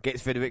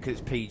 gets rid of it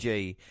because it's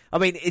PG. I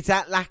mean, is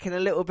that lacking a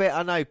little bit?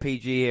 I know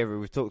PG era,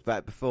 we've talked about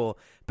it before,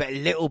 but a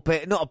little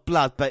bit, not of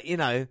blood, but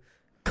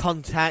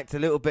contact, a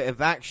little bit of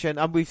action.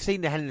 And we've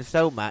seen the Hell in a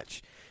Cell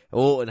match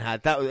Orton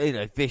had. That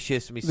was,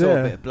 vicious, and we saw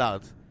a bit of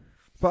blood.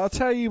 But I'll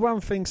tell you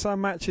one thing some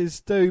matches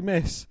do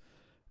miss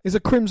is a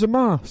Crimson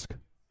Mask.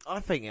 I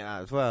think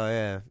that as well,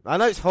 yeah. I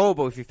know it's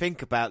horrible if you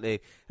think about the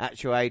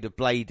actual aid of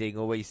blading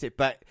or where you sit,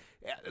 but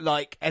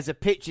as a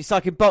pitch, it's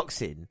like in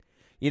boxing.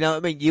 You know what I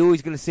mean? You're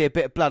always going to see a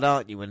bit of blood,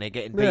 aren't you, when they're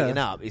getting beaten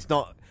up? It's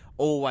not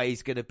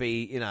always going to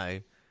be,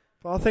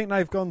 But I think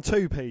they've gone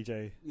too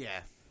PG.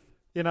 Yeah.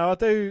 I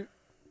do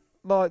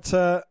like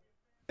to...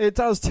 It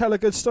does tell a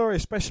good story,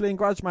 especially in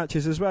grudge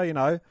matches as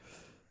well,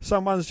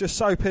 Someone's just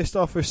so pissed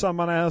off with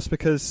someone else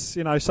because,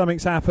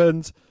 something's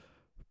happened.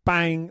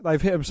 Bang,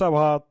 they've hit them so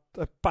hard,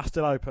 they're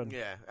busted open.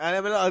 Yeah, and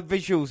there were a lot of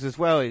visuals as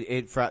well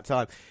in for that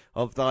time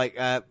of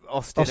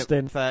Austin at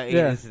 13,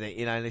 isn't it?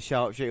 In the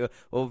sharpshooter.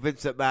 Or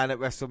Vince McMahon at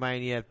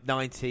WrestleMania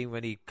 19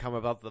 when he come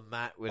above the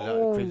mat with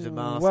a Crimson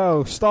Mask.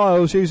 Well,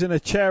 Styles using a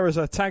chair as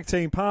a tag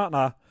team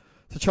partner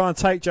to try and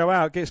take Joe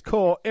out. Gets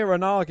caught,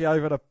 Iranagi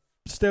over the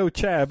steel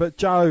chair, but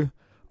Joe...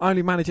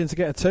 only managing to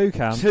get a 2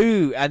 count.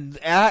 And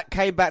that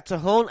came back to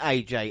haunt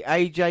AJ.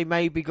 AJ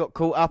maybe got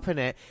caught up in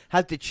it,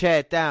 had the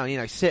chair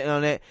down, sitting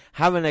on it,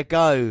 having a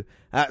go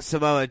at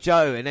Samoa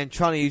Joe, and then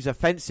trying to use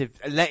offensive,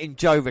 letting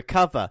Joe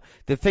recover.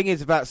 The thing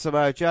is about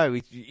Samoa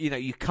Joe,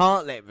 you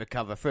can't let him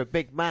recover. For a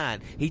big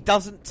man, he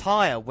doesn't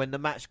tire when the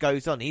match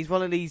goes on. He's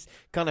one of these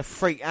kind of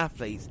freak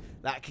athletes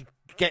that can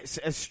get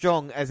as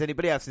strong as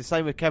anybody else. The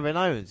same with Kevin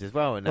Owens as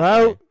well.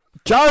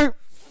 Joe...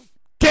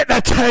 get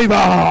the tables!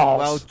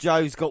 Well,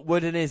 Joe's got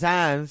wood in his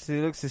hands. He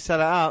looks to set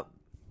it up.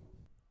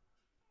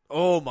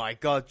 Oh, my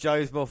God.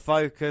 Joe's more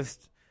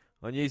focused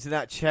on using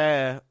that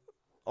chair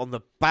on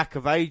the back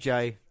of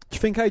AJ. Do you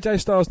think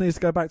AJ Styles needs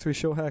to go back to his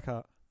short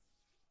haircut?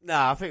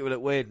 Nah, I think it would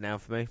look weird now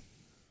for me.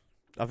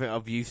 I think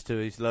I'm used to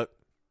his look.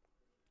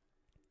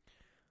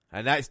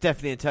 And that's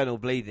definitely internal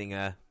bleeding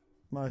there.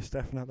 Most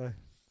definitely.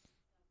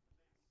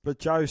 But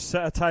Joe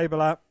set a table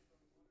up.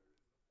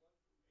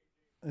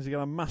 Is he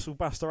going to muscle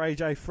buster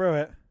AJ through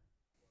it?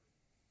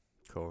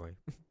 Corey.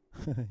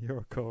 You're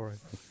a Corey.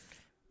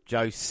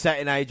 Joe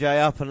setting AJ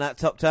up on that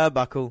top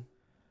turnbuckle.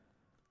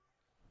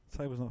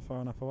 Table's not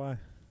far enough away.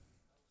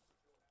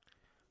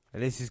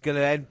 And this is going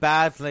to end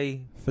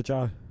badly. For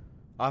Joe.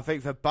 I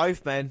think for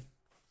both men.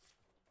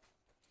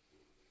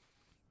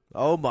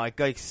 Oh my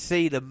God, you can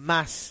see the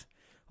mass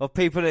of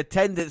people in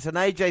attendance, and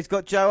AJ's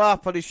got Joe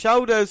up on his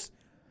shoulders.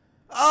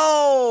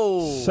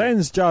 Oh!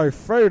 Sends Joe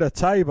through the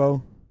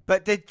table.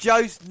 But did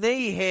Joe's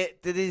knee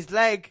hit? Did his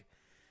leg?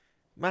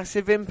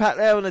 Massive impact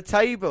there on the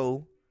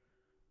table.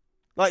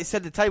 Like you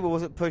said, the table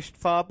wasn't pushed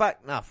far back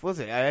enough, was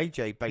it?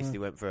 AJ basically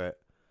went for it.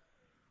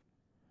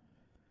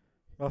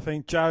 I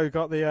think Joe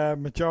got the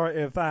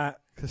majority of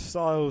that because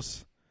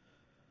Styles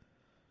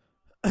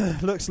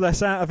looks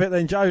less out of it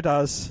than Joe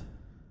does.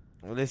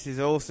 Well, this is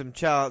awesome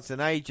chance,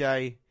 and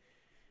AJ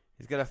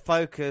is going to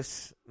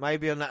focus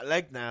maybe on that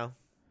leg now.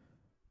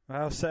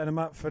 Well, setting him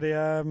up for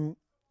the...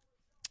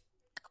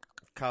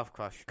 calf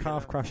crush.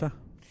 Calf crusher.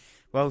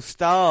 Well,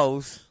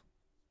 Styles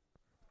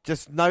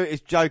just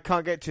noticed Joe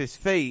can't get to his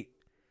feet.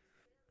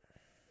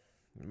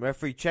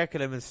 Referee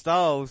checking him, and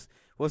Styles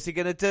What's he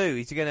going to do?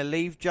 Is he going to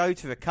leave Joe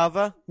to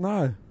recover?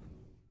 No.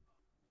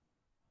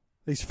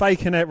 He's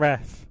faking it,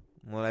 ref.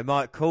 Well, they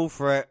might call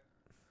for it.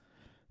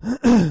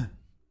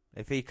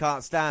 If he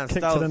can't stand,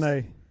 Kick to the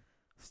knee.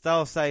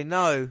 Styles say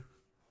no.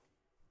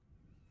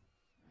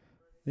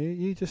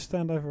 You just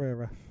stand over here,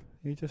 ref.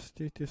 You just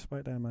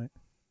wait there, mate.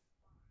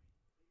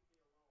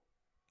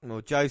 Well,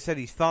 Joe said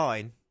he's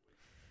fine.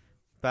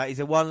 But he's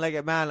a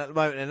one-legged man at the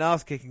moment in an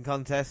ass-kicking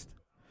contest.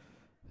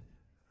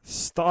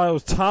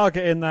 Styles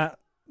targeting that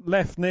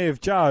left knee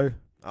of Joe.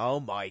 Oh,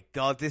 my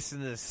God. This is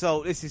an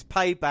assault. This is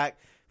payback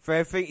for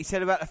everything he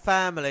said about the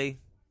family.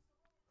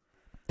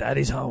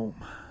 Daddy's home.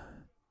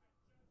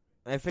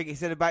 Everything he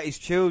said about his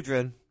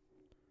children.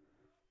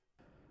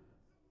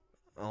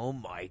 Oh,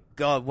 my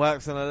God.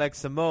 Works on the leg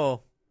some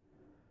more.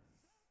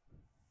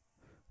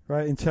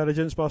 Great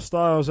intelligence by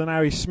Styles, and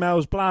now he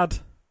smells blood.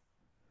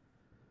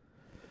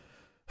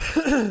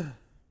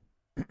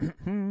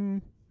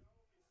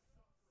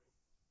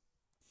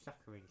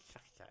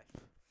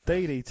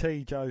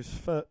 DDT Joe's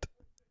foot.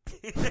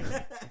 He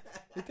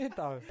did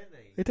though.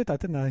 He did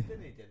that, didn't he?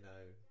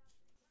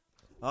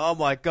 Oh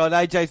my God,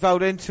 AJ's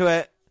rolled into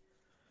it.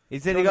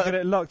 He's nearly got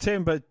it locked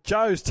in, but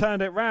Joe's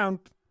turned it round.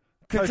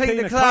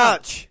 Complete the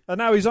clutch. And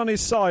now he's on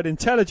his side,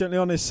 intelligently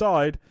on his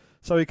side,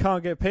 so he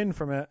can't get pinned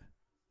from it.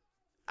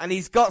 And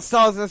he's got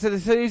Styles, and I said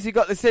as soon as he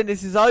got this in,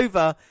 this is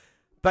over.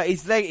 But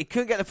his leg, he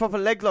couldn't get the proper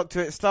leg lock to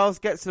it. Styles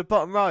gets to the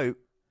bottom rope.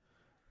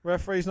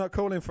 Referee's not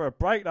calling for a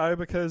break though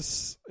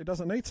because he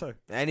doesn't need to.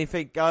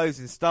 Anything goes,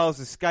 and Styles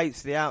escapes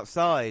to the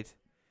outside.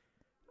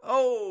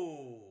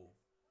 Oh!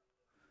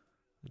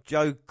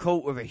 Joe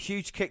caught with a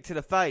huge kick to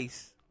the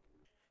face.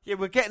 Yeah,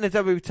 we're getting a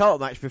WWE title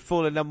match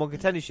before the number one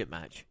contendership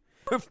match.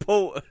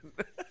 Important.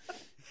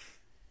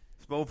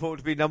 It's more important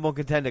to be number one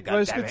contender. Well,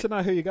 it's good to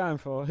know who you're going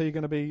for, who you're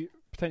going to be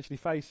potentially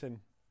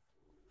facing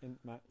in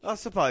match. I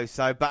suppose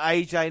so, but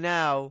AJ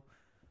now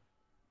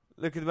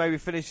looking to maybe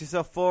finish this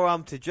off,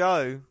 forearm to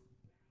Joe.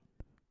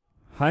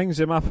 Hangs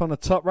him up on the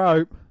top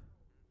rope.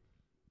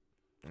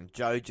 And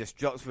Joe just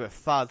drops with a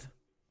thud.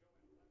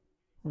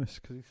 Well, it's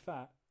because he's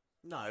fat.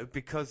 No,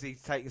 because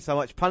he's taking so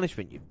much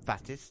punishment, you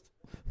fattest.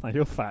 No,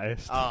 you're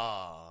fattest.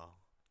 Ah.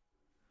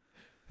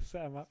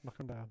 Set him up, knock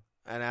him down.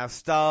 And our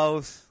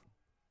Styles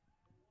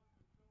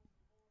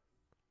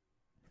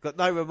got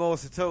no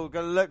remorse at all.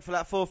 Going to look for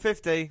that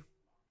 450.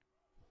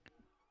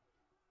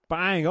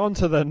 Bang,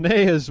 onto the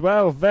knee as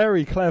well.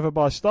 Very clever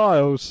by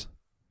Styles.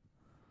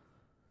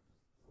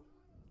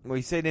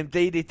 We've seen him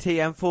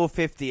DDT and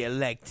 450 a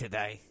leg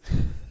today.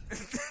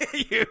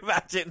 You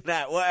imagine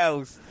that? What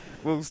else?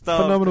 Will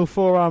Styles, phenomenal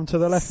forearm to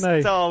the left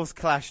knee. Styles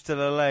clash to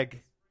the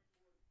leg.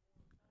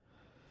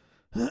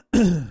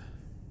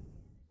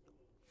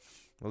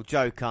 Well,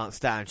 Joe can't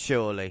stand,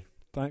 surely.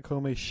 Don't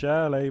call me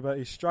Shirley, but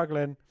he's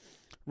struggling.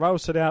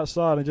 Rolls to the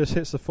outside and just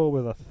hits the floor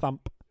with a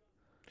thump.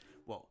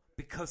 What?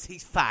 Because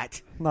he's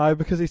fat? No,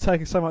 because he's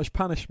taking so much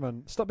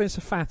punishment. Stop being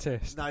so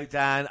fattest. No,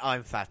 Dan,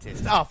 I'm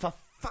fattest. Oh, for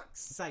fuck's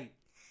sake.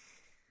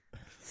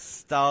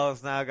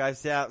 Styles now goes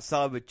to the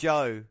outside with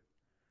Joe.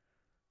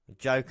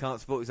 Joe can't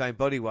support his own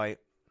body weight.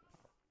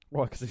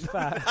 Why? Because he's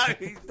fat? No,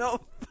 he's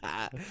not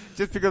fat.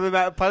 Just because of the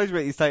amount of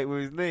punishment he's taking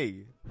with his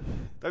knee.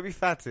 Don't be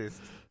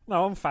fattest.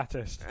 No, I'm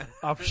fattest.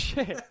 Oh,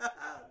 shit.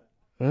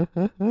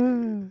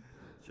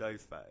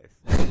 Joe's fattest.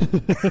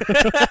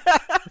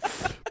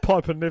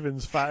 Piper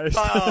Niven's fattest.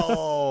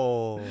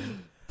 Oh.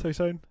 Too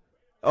soon?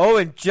 Oh,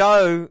 and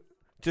Joe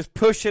just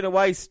pushing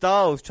away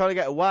Styles, trying to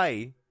get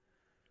away.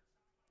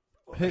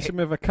 Hits him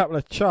with a couple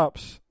of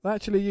chops. They're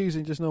actually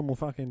using just normal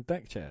fucking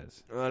deck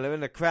chairs. Well, they're in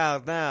the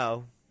crowd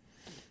now.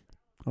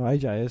 Oh,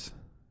 AJ is.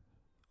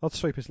 I'd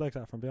sweep his legs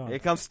out from behind. Here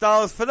comes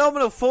Styles.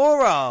 Phenomenal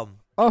forearm.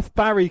 Off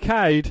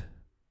barricade.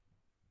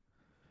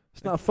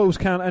 It's not a Falls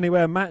Count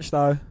Anywhere match,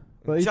 though.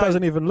 But he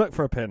doesn't even look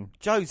for a pin.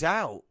 Joe's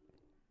out.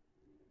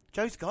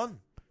 Joe's gone.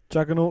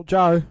 Juggernaut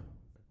Joe.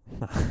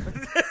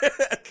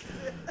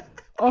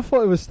 I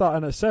thought it was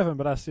starting at 7,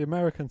 but that's the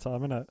American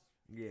time, isn't it?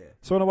 Yeah.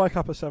 So when I woke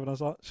up at 7, I was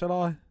like, shall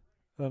I?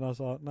 And I was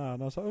like, no.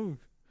 And I was like, oh,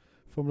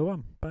 Formula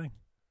 1. Bang.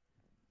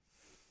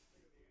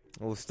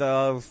 All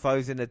Styles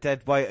throws in the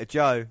dead weight of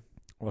Joe.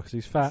 Well, because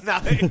he's fat.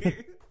 No. Because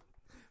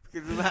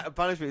of the amount of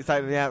punishment he's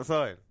taking on the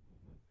outside.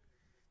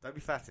 Don't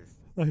be fattest.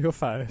 No, you're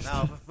fattest.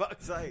 No, for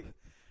fuck's sake.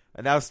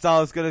 And now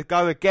Styles going to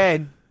go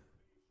again.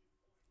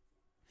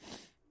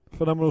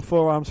 Phenomenal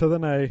forearm to the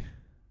knee.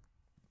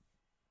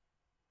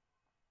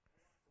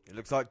 It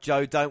looks like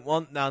Joe don't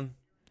want none.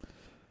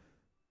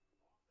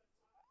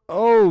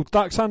 Oh,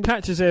 Duck Sun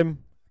catches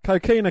him.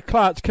 Coquina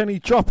clutch. Can he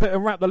drop it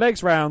and wrap the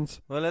legs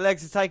round? Well, the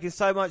legs are taking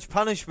so much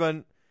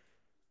punishment.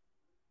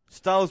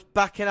 Styles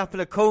backing up in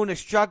the corner,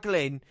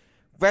 struggling,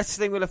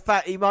 wrestling with the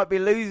fact he might be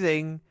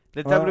losing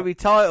the WWE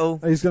title.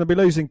 He's going to be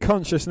losing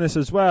consciousness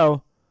as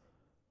well.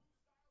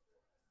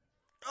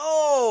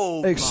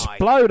 Oh,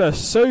 Exploder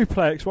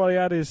suplex while he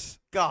had his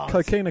God.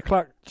 Coquina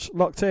clutch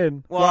locked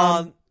in.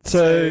 One,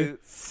 two,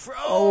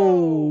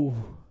 oh.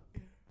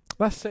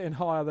 That's sitting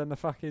higher than the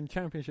fucking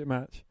championship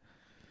match.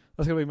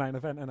 That's going to be main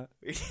event, isn't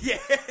it?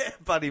 Yeah,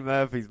 Buddy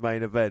Murphy's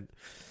main event.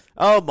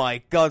 Oh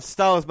my God,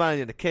 Styles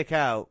managing to kick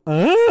out.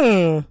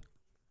 And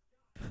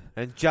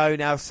Joe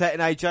now setting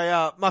AJ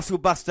up. Muscle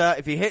Buster,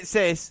 if he hits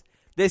this,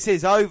 this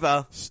is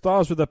over.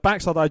 Styles with the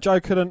backside though. Joe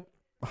couldn't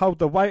hold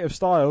the weight of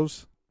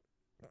Styles.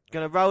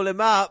 Gonna roll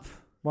him up.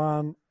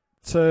 1,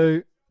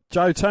 2.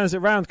 Joe turns it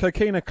round.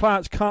 Coquina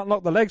clutch. Can't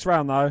lock the legs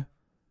round though.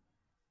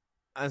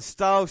 And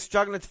Styles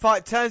struggling to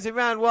fight. Turns it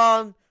round.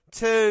 1,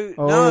 2.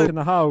 Oh, no. in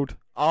the hold.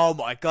 Oh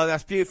my God,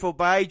 that's beautiful.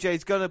 But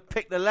AJ's gonna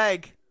pick the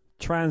leg.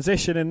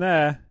 Transition in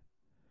there.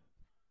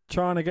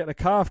 Trying to get the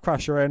calf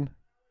crusher in.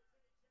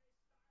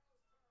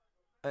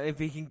 And if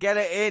he can get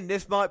it in,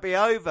 this might be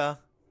over.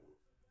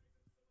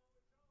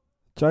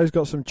 Joe's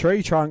got some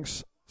tree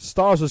trunks.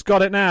 Styles has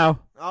got it now.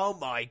 Oh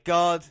my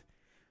God.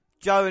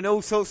 Joe in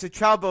all sorts of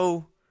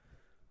trouble.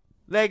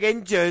 Leg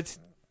injured.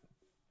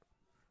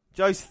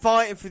 Joe's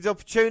fighting for his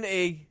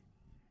opportunity.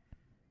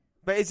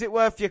 But is it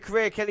worth your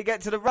career? Can he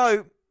get to the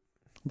rope?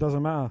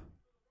 Doesn't matter.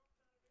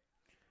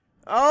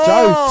 Oh!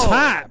 Joe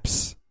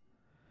taps.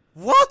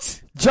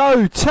 What?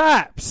 Joe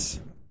taps.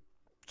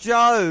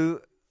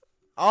 Joe.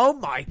 Oh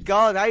my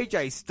God.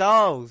 AJ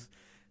Styles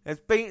has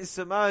beaten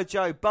Samoa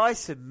Joe by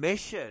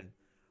submission.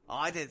 Oh,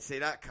 I didn't see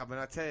that coming,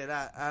 I tell you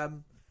that.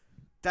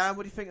 Dan,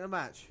 what do you think of the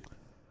match?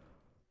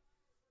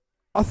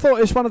 I thought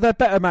it's one of their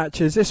better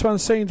matches. This one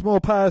seemed more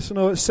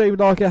personal. It seemed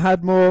like it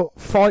had more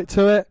fight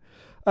to it.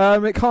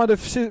 It kind of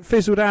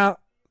fizzled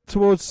out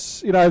towards,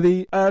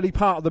 the early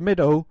part of the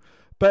middle,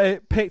 but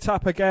it picked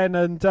up again,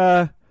 and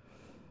I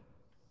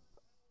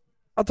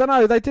don't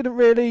know, they didn't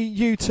really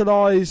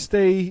utilise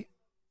the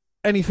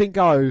anything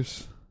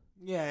goes.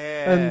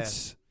 Yeah. And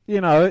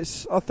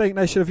I think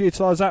they should have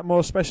utilised that more,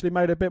 especially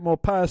made it a bit more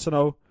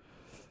personal.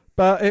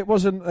 But it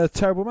wasn't a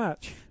terrible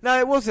match. No,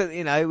 it wasn't.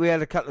 We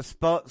had a couple of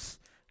spots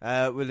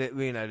with it,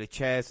 the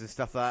chairs and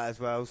stuff like that as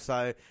well.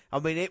 So, I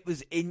mean, it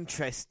was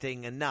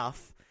interesting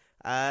enough.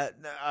 It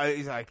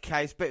was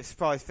okay. It's a bit of a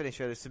surprise finish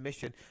with a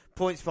submission.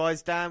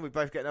 Points-wise, Dan, we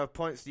both get no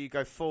points. So you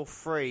go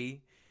 4-3.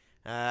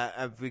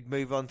 And we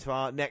move on to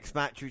our next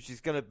match, which is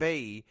going to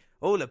be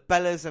all the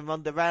Bellas and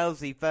Ronda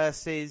Rousey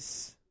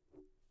versus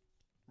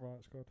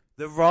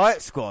the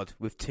Riot Squad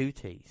with 2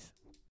 T's.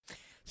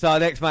 So our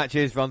next match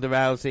is Ronda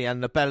Rousey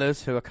and the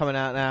Bellas, who are coming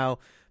out now,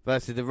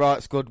 versus the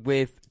Riot Squad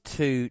with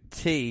 2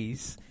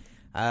 T's.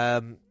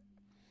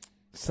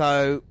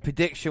 So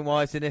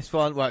prediction-wise in this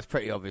one, well, it's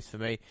pretty obvious for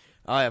me.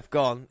 I have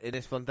gone in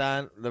this one,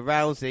 Dan, the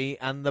Rousey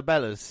and the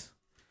Bellas.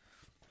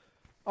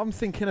 I'm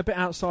thinking a bit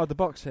outside the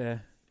box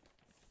here,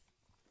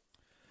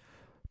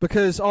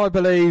 because I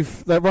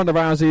believe that Ronda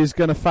Rousey is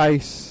going to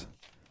face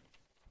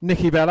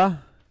Nikki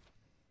Bella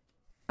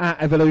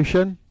at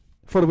Evolution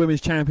for the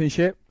Women's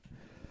Championship.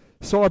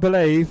 So I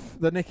believe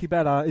that Nikki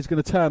Bella is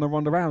going to turn on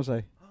Ronda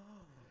Rousey.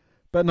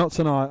 But not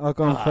tonight. I've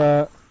gone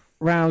for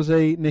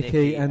Rousey,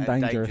 Nikki and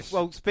Dangerous.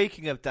 Well,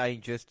 speaking of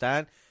Dangerous,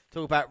 Dan,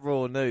 talk about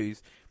Raw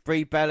news.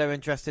 Brie Bella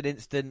interested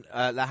incident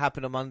that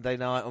happened on Monday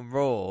night on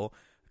Raw a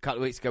couple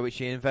of weeks ago, which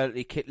she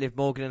inadvertently kicked Liv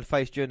Morgan in the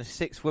face during a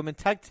 6-woman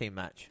tag team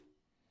match.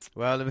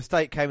 Well, the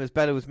mistake came as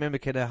Bella was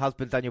mimicking her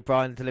husband Daniel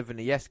Bryan, delivering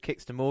the yes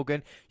kicks to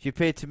Morgan. She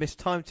appeared to miss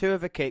time 2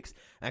 of her kicks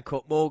and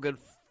caught Morgan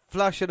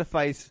flush in the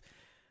face,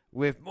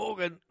 with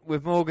Morgan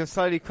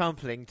slowly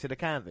crumpling to the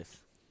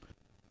canvas.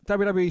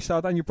 WWE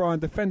star Daniel Bryan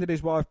defended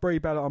his wife Brie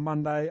Bella on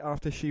Monday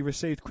after she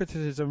received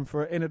criticism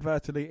for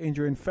inadvertently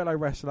injuring fellow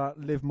wrestler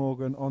Liv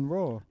Morgan on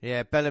Raw.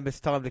 Yeah, Bella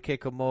missed time to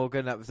kick on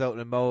Morgan. That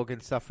resulted in Morgan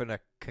suffering a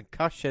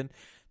concussion.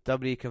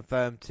 W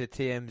confirmed to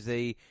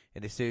TMZ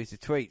in a series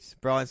of tweets.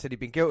 Bryan said he'd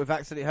been guilty of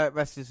accidentally hurt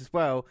wrestlers as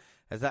well,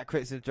 as that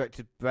criticism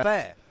directed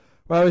Blair.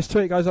 Well, his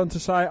tweet goes on to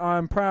say, I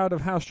am proud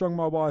of how strong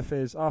my wife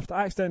is. After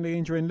accidentally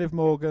injuring Liv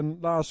Morgan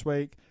last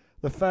week,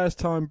 the first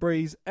time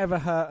Bree's ever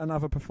hurt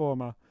another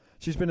performer.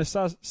 She's been a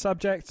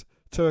subject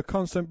to a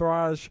constant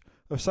barrage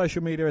of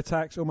social media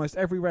attacks. Almost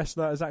every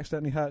wrestler has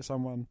accidentally hurt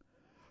someone.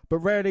 But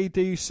rarely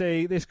do you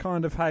see this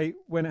kind of hate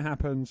when it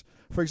happens.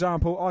 For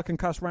example, I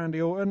concussed Randy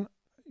Orton.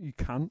 You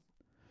cunt.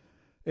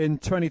 In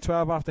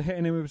 2012, after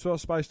hitting him with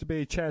what's supposed to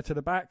be a chair to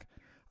the back.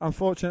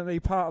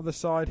 Unfortunately, part of the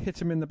side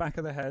hit him in the back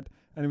of the head,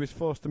 and he was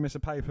forced to miss a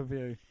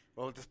pay-per-view.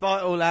 Well,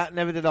 despite all that,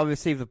 never did I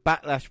receive the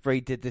backlash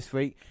Bree did this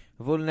week.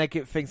 With all the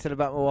negative things said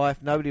about my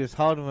wife, nobody was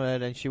harder on her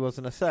than she was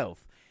on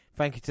herself.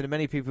 Thank you to the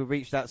many people who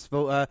reached out to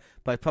support her,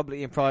 both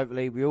publicly and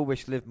privately. We all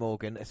wish Liv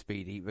Morgan a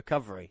speedy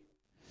recovery.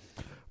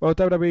 Well,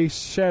 WWE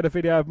shared a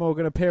video of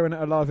Morgan appearing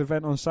at a live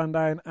event on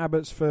Sunday in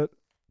Abbotsford,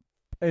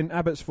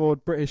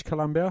 British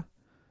Columbia.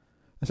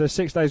 And so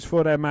 6 days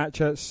before their match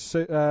at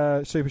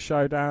Super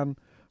Show Down,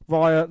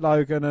 Riot,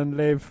 Logan and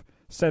Liv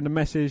send a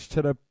message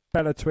to the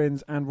Bella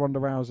Twins and Ronda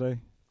Rousey.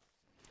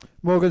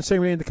 Morgan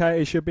seemingly indicated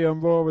he should be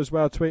on Raw as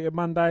well, tweeted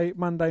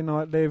Monday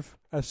night Liv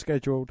as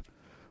scheduled.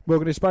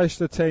 Morgan is supposed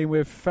to team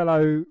with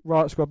fellow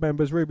Riot Squad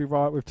members Ruby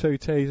Riot with 2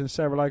 T's and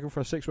Sarah Logan for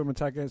a 6-woman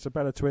tag against the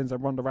Bella Twins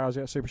and Ronda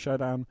Rousey at Super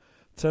Showdown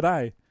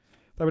today.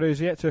 WWE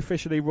has yet to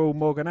officially rule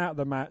Morgan out of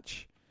the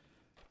match.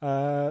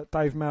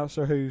 Dave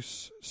Meltzer,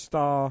 whose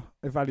star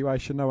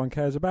evaluation no one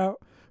cares about,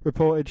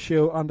 reported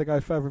she'll undergo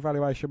further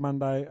evaluation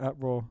Monday at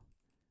Raw.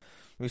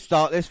 We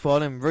start this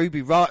one, and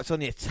Ruby Riot's on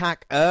the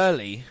attack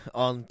early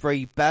on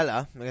Brie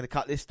Bella. We're going to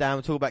cut this down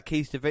and talk about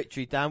keys to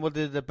victory. Dan, what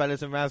did the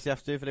Bellas and Rousey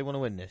have to do if they want to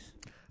win this?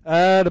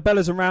 The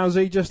Bellas and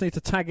Rousey just need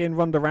to tag in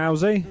Ronda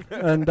Rousey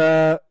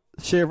and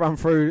she'll run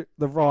through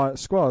the Riot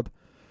squad.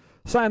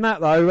 Saying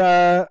that,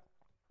 though,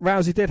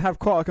 Rousey did have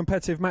quite a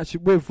competitive match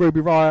with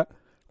Ruby Riot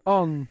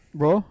on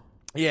Raw.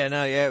 Yeah,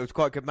 it was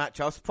quite a good match.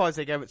 I was surprised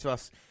they gave it to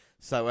us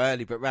so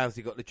early, but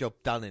Rousey got the job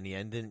done in the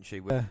end, didn't she?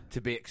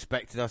 To be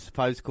expected, I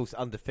suppose. Of course,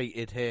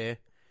 undefeated here.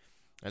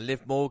 And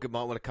Liv Morgan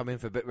might want to come in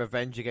for a bit of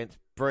revenge against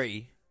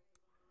Brie.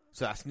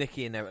 So that's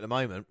Nikki in there at the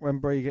moment. When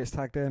Brie gets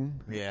tagged in.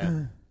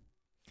 Yeah.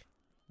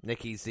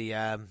 Nikki's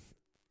the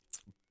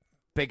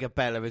bigger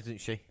Bella,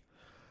 isn't she?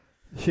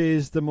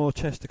 She's the more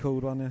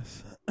chesticled one,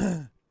 yes.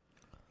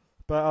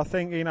 But I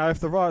think, if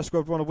the Riot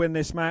Squad want to win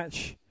this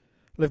match,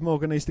 Liv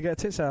Morgan needs to get her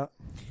tits out.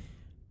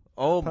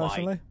 Oh,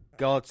 personally. My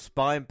God.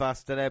 Spine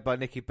buster there by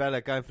Nikki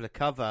Bella going for the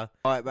cover.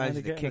 Riot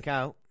managed to kick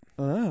out.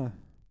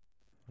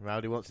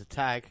 Rowdy wants a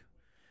tag.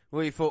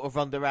 What have you thought of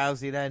Ronda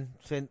Rousey then,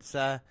 since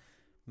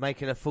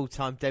making a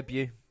full-time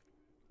debut?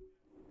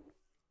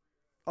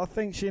 I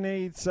think she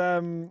needs... I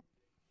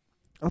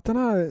don't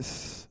know.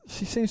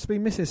 She seems to be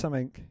missing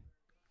something.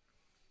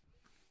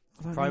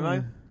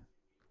 Promo?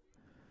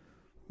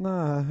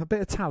 No, a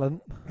bit of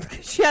talent.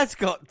 She has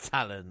got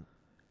talent.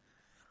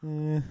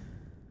 Yeah.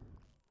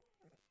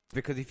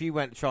 Because if you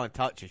went to try and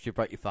touch her, she'd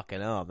break your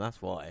fucking arm. That's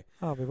why.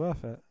 I'll be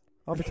worth it.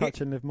 I'll be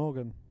touching Liv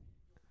Morgan.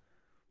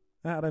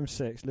 Out of them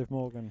 6, Liv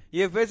Morgan.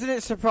 Yeah, but isn't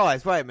it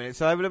surprised? Wait a minute.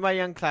 So over the Mae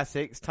Young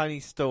Classics,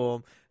 Toni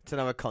Storm,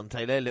 Tanoa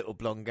Conte, they're little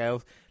blonde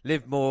girls.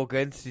 Liv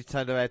Morgan, she's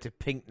turned her hair to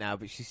pink now,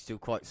 but she's still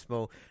quite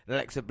small. And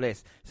Alexa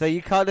Bliss. So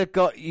you kind of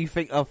you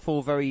think are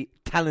 4 very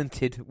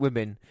talented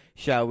women,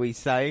 shall we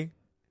say?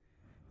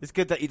 It's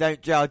good that you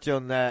don't judge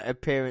on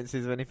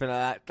appearances or anything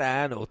like that,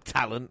 Dan, or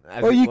talent.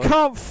 Well, you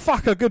can't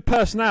fuck a good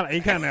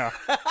personality, can you?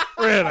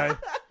 Really?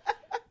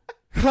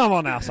 Come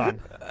on now, son.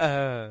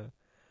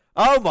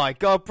 Oh my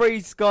God,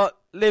 Brie's got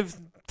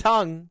Liv's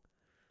tongue.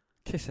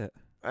 Kiss it.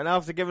 And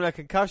after giving her a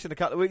concussion a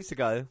couple of weeks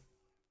ago.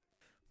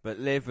 But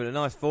Liv with a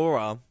nice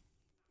forearm.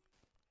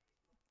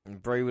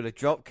 And Brie with a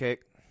drop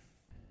kick.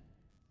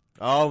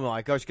 Oh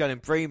my God, she's going in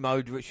Brie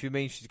mode, which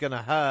means she's going to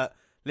hurt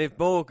Liv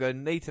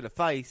Morgan, knee to the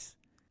face.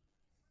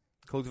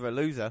 Calls her a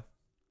loser.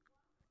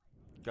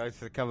 Goes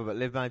for the cover, but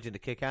Liv managing to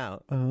kick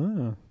out.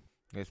 Oh.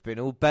 It's been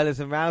all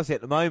Bellas and Rousey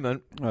at the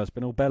moment. Oh, it's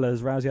been all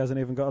Bellas. Rousey hasn't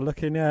even got a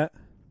look in yet.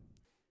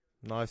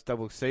 Nice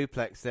double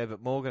suplex there,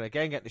 but Morgan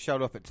again getting the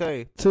shoulder up at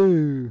 2.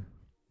 2.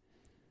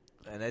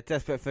 And they're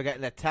desperate for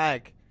getting their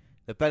tag.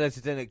 The Bellas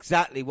are doing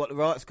exactly what the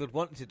Riot Squad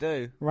wanted to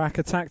do. Rack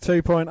Attack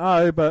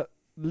 2.0, but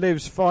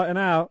Liv's fighting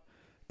out.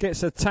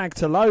 Gets a tag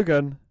to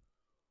Logan.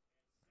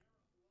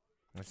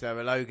 And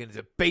Sarah Logan is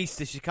a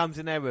beast as she comes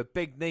in there with a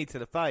big knee to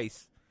the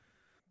face.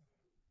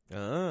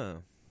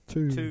 2.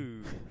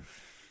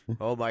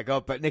 Oh my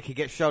God, but Nikki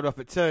gets shoulder up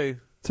at 2.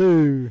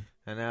 2.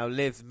 And now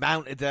Liv's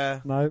mounted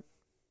her. No.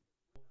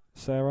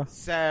 Sarah. I can't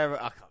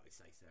really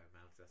say Sarah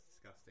mounted, that's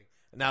disgusting.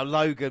 And now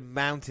Logan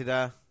mounted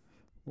her.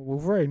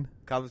 Wolverine.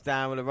 Comes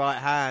down with the right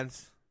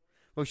hands.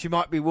 Well, she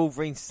might be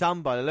Wolverine's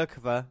son by the look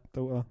of her.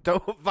 Daughter.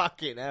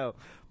 Fucking hell.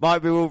 Might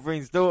be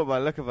Wolverine's daughter by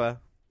the look of her.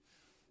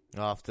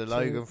 After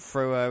Logan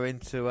threw her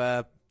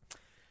into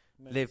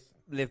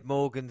Liv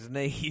Morgan's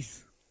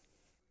knees.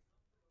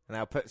 And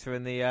now puts her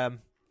in the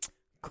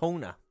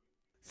corner.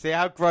 See,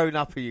 how grown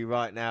up are you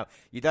right now?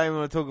 You don't even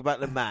want to talk about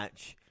the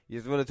match. You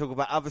just want to talk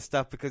about other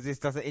stuff because this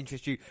doesn't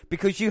interest you.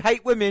 Because you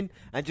hate women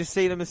and just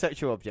see them as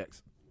sexual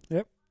objects.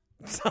 Yep.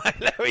 So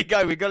there we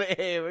go. We got it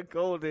here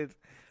recorded.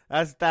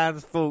 That's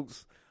Dan's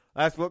faults.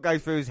 That's what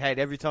goes through his head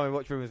every time we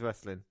watch women's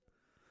wrestling.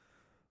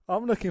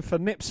 I'm looking for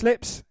nip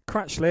slips,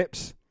 crotch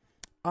slips,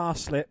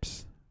 arse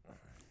slips,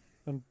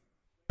 and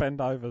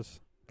bend overs.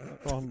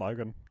 Go on,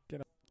 Logan.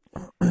 Get up.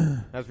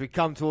 As we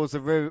come towards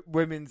the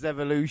women's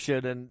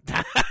evolution, and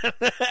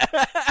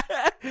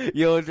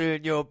you're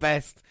doing your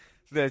best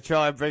to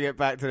try and bring it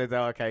back to the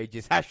dark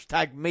ages.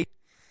 # me.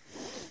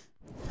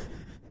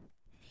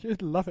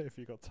 You'd love it if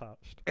you got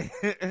touched.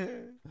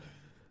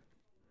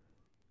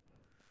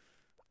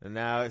 And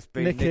now it's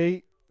been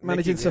Nikki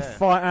managing to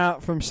fight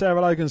out from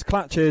Sarah Logan's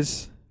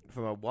clutches.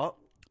 From a what?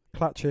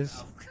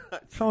 Clutches. Oh,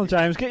 Come on,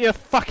 James, get your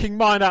fucking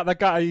mind out the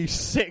gutter, you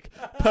sick,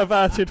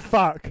 perverted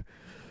fuck.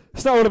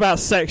 It's not all about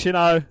sex, you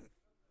know.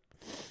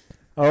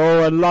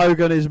 Oh, and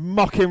Logan is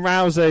mocking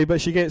Rousey, but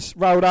she gets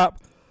rolled up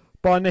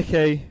by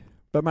Nikki,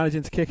 but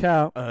managing to kick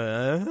out.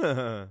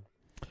 And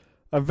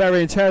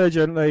very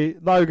intelligently,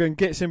 Logan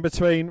gets in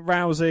between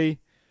Rousey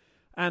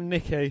and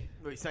Nikki.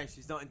 Well, he's saying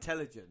she's not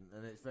intelligent,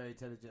 and it's very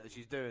intelligent that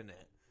she's doing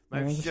it.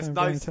 Maybe she just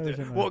knows to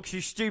do it. What,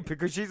 she's stupid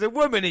because she's a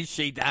woman, is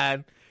she,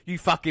 Dan? You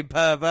fucking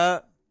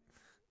pervert.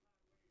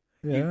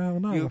 Yeah,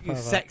 you're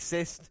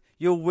sexist.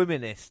 You're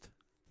womanist.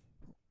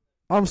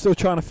 I'm still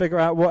trying to figure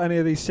out what any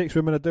of these 6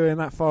 women are doing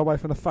that far away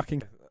from the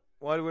fucking...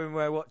 Why do women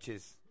wear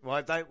watches?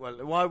 Why do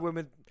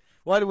women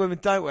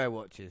don't wear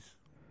watches?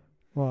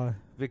 Why?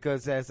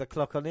 Because there's a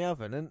clock on the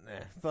oven, isn't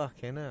there?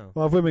 Fucking hell.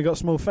 Well, have women got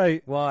small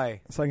feet?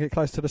 Why? So they can get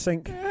close to the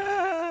sink.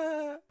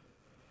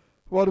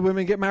 Why do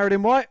women get married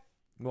in white?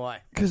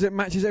 Why? Because it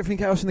matches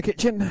everything else in the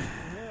kitchen.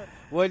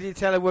 What did you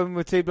tell a woman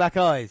with 2 black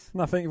eyes?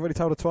 Nothing, you've already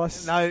told her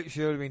twice. No,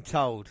 she would have been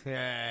told.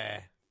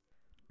 Yeah.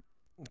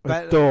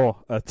 A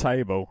door, a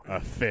table,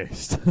 a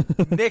fist.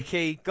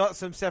 Nikki got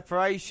some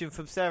separation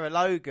from Sarah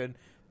Logan,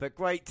 but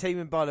great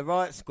teaming by the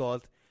Riot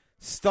Squad,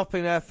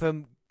 stopping her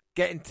from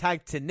getting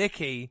tagged to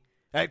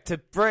to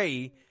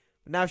Brie.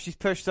 Now she's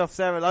pushed off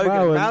Sarah Logan.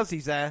 Well, and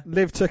Rousey's there.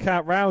 Liv took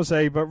out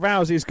Rousey, but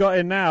Rousey's got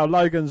in now.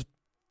 Logan's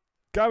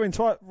going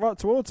right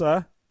towards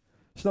her.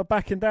 She's not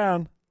backing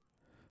down,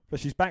 but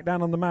she's back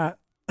down on the mat.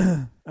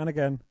 And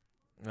again.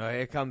 Oh,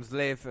 here comes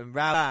Liv and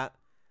Rousey.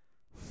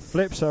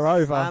 Flips her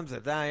over. Slams her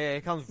down. Yeah,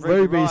 here comes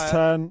Ruby Ruby's Riott.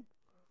 turn.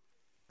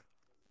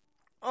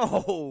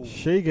 Oh.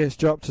 She gets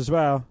dropped as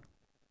well.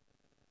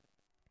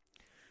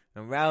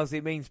 And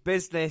Rousey means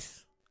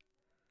business.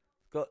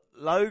 Got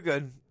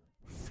Logan.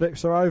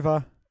 Flips her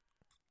over.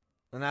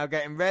 And now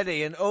getting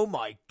ready. And oh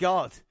my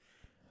God.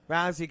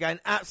 Rousey going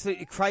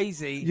absolutely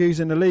crazy.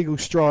 Using illegal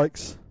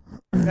strikes.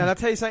 And I'll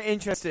tell you something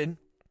interesting.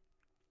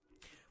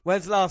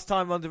 When's the last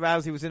time Ronda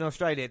Rousey was in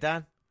Australia,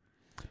 Dan?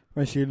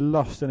 When she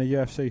lost in a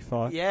UFC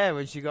fight. Yeah,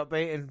 when she got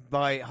beaten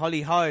by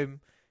Holly Holm.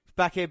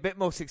 Back here a bit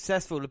more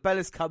successful. The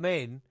Bellas come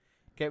in,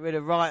 get rid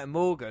of Riott and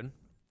Morgan.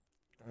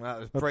 That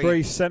was Brie.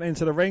 Brie sent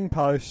into the ring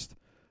post.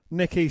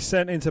 Nikki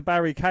sent into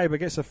Barry Caber,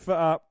 gets her foot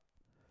up.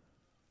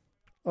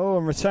 Oh,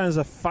 and returns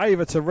a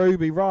favour to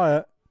Ruby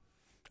Riott.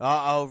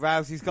 Uh-oh,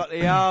 Rousey's got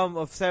the arm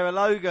of Sarah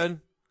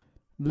Logan.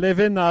 Liv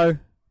in though.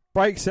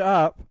 Breaks it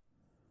up.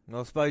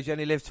 I suppose you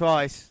only live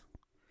twice.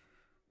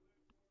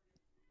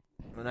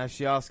 And now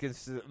she's asking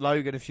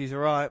Logan if she's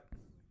alright.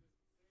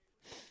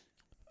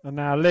 And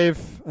now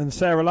Liv and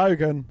Sarah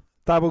Logan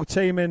double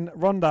teaming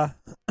Ronda.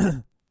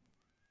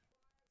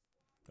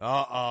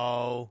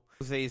 Uh-oh.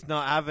 She's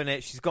not having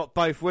it. She's got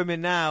both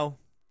women now.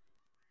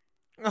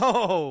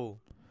 Oh.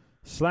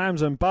 Slams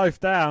them both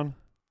down.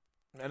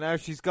 And now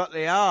she's got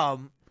the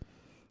arm.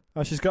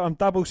 Oh, she's got them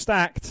double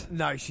stacked.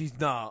 No, she's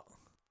not.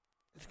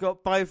 She's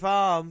got both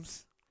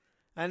arms.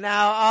 And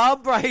now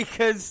arm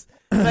breakers.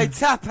 They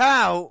tap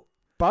out.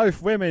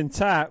 Both women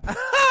tap.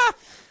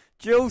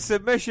 Dual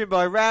submission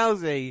by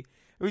Rousey.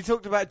 We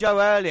talked about Joe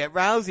earlier.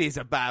 Rousey is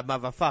a bad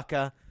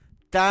motherfucker.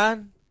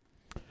 Dan?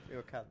 You're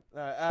a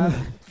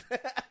cunt.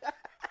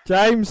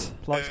 James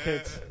likes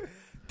kids.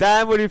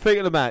 Dan, what do you think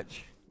of the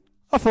match?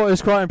 I thought it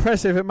was quite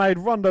impressive. It made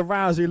Ronda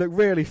Rousey look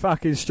really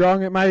fucking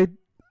strong. It made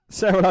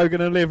Sarah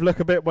Logan and Liv look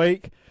a bit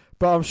weak,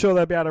 but I'm sure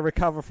they'll be able to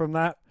recover from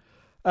that.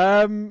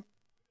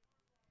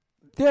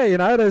 Yeah, you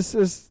know,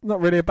 there's not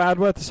really a bad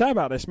word to say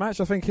about this match.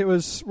 I think it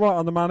was right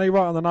on the money,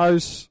 right on the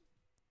nose.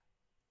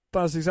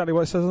 Does exactly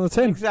what it says on the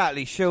tin.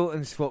 Exactly.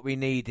 Shorten's what we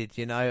needed,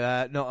 you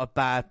know. Not a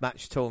bad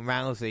match at all. And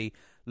Rousey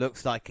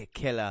looks like a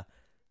killer.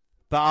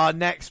 But our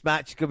next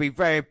match is going to be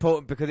very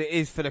important because it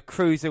is for the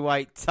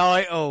Cruiserweight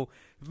title.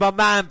 My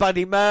man,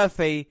 Buddy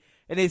Murphy,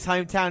 in his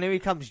hometown. Here he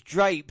comes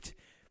draped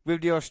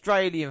with the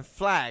Australian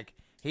flag.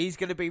 He's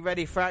going to be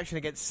ready for action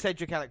against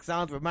Cedric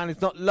Alexander, a man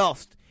who's not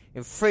lost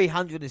in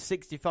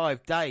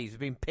 365 days. He's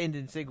been pinned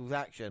in singles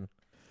action.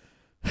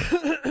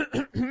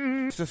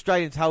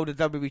 Australians hold the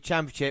WWE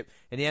Championship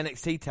in the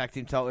NXT Tag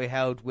Team title he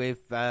held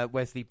with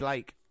Wesley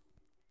Blake.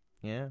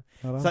 Yeah.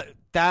 Hello. So,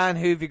 Dan,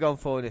 who have you gone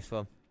for in this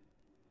one?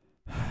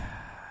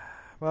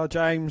 Well,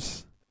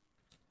 James,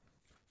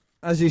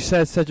 as you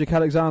said, Cedric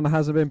Alexander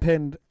hasn't been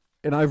pinned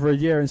in over a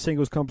year in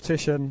singles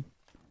competition.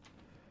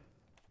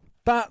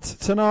 But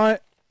tonight,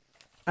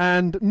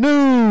 and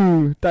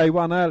no, day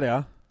one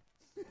earlier.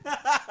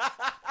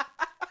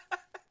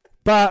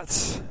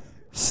 But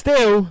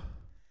still,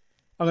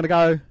 I'm going to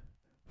go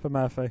for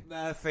Murphy.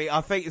 Murphy,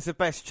 I think it's the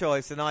best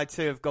choice, and I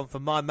too have gone for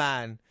my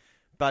man,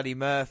 Buddy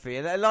Murphy.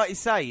 And like you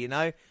say, you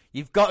know,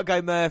 you've got to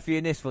go Murphy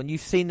in this one.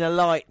 You've seen the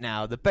light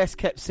now. The best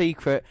kept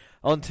secret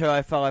on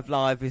 205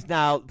 Live is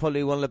now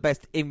probably one of the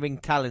best in-ring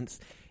talents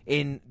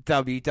in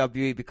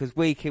WWE, because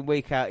week in,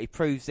 week out he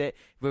proves it,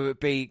 whether it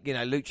be, you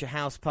know, Lucha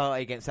House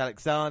Party against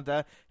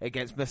Alexander,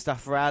 against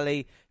Mustafa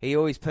Ali. He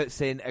always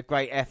puts in a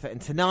great effort,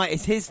 and tonight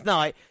is his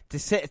night to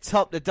sit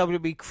atop the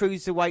WWE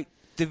Cruiserweight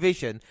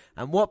division,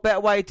 and what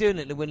better way of doing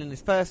it than winning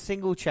his first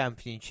single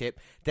championship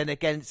than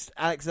against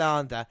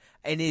Alexander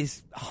in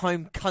his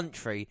home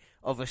country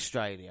of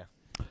Australia.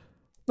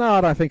 No,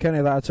 I don't think any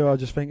of that at all. I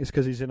just think it's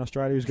because he's in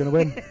Australia who's going to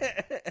win.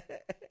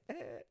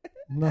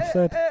 Enough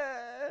said.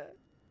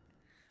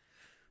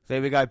 So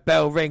here we go,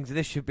 bell rings, and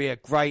this should be a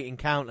great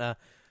encounter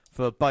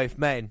for both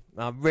men.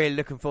 I'm really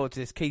looking forward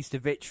to this. Keys to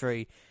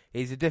victory.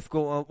 He's a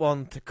difficult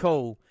one to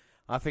call.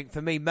 I think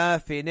for me,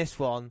 Murphy in this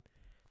one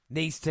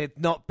needs to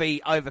not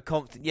be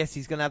overconfident. Yes,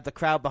 he's going to have the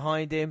crowd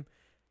behind him.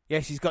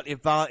 Yes, he's got the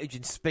advantage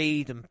in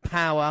speed and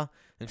power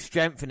and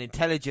strength and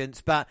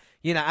intelligence. But,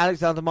 you know,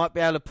 Alexander might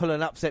be able to pull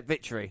an upset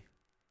victory.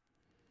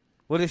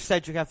 What does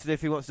Cedric have to do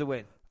if he wants to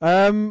win?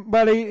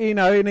 Well, he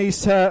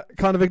needs to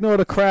kind of ignore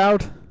the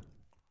crowd.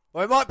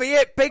 Or it might be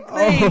it. Big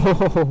knee.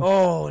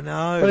 Oh,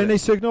 no. But he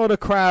needs to ignore the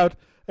crowd.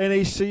 He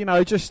needs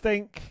to, just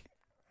think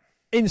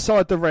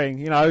inside the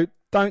ring.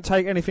 Don't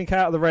take anything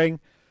out of the ring.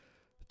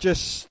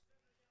 Just,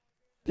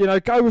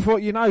 go with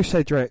what you know,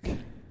 Cedric.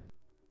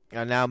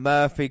 And now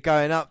Murphy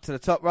going up to the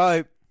top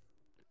rope.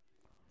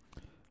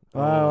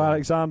 Oh,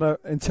 Alexander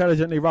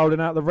intelligently rolling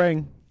out the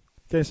ring.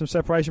 Getting some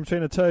separation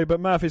between the two. But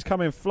Murphy's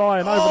coming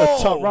flying over the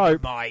top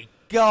rope. Oh, my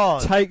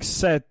God. Takes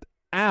Ced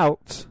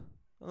out.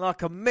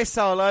 Like a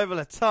missile over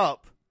the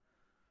top.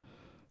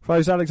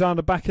 Throws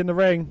Alexander back in the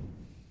ring.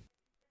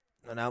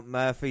 And now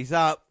Murphy's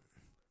up.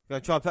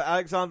 Going to try and put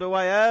Alexander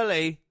away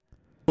early.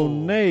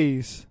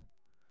 Knees.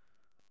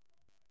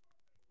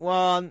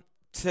 1,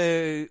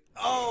 2.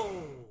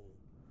 Oh!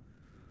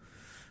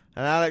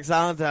 And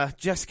Alexander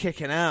just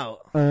kicking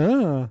out.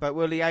 But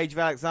will the age of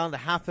Alexander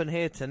happen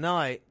here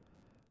tonight?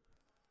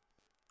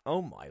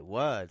 Oh, my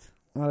word.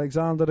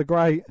 Alexander the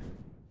Great.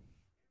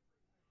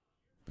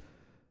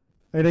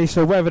 He needs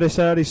to weather this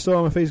early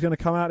storm if he's going to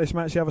come out this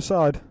match the other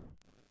side.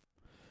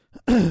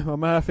 Well,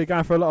 Murphy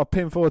going for a lot of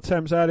pinfall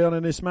attempts early on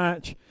in this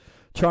match.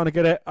 Trying to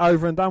get it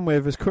over and done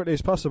with as quickly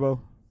as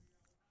possible.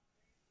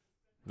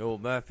 Oh,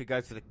 Murphy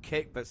goes for the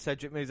kick, but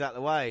Cedric moves out of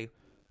the way.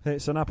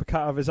 Hits an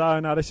uppercut of his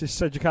own. Now this is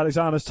Cedric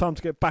Alexander's time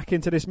to get back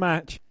into this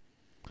match.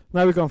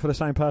 No, we've gone for the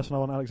same person. I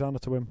want Alexander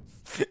to win.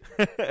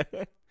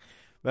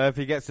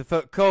 Murphy gets the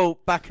foot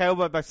caught. Back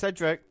elbow by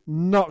Cedric.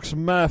 Knocks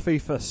Murphy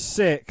for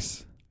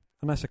 6.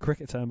 And that's a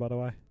cricket term, by the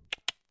way.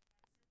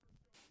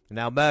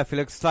 Now Murphy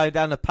looks to slow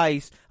down the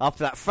pace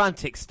after that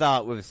frantic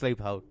start with a sleep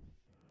hold.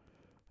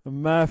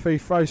 And Murphy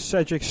throws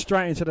Cedric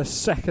straight into the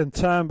second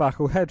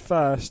turnbuckle, head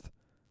first.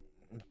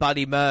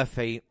 Buddy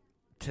Murphy,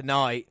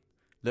 tonight,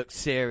 looks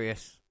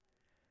serious.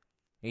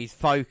 He's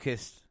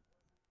focused.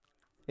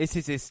 This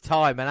is his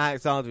time, and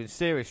Alexander in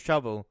serious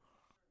trouble.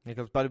 Here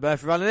comes Buddy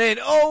Murphy running in.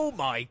 Oh,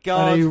 my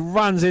God. And he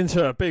runs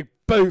into a big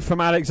boot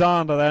from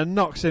Alexander there,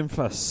 knocks him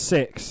for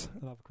 6.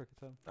 Another cricket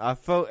term. I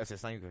thought it's the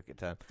same cricket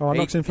term. Oh,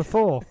 knocks him for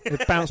 4.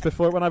 It bounced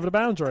before it went over the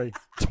boundary.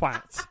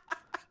 Twat.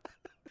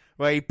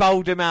 Well, he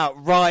bowled him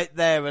out right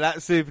there with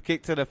that super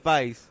kick to the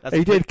face.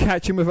 He did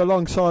catch him with a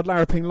long side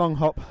larraping long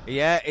hop.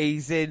 Yeah,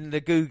 he's in the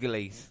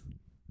googlies.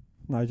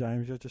 No,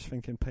 James, you're just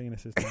thinking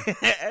penises.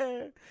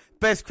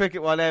 Best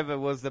cricket one ever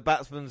was the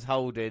batsman's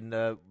holding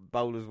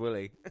bowler's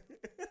willy.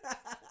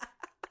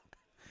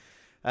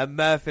 And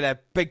Murphy there,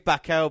 big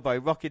back elbow,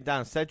 rocking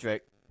down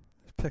Cedric.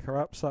 Pick her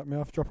up, slap me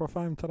off, drop her off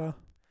home, ta-da.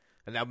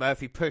 And now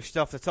Murphy pushed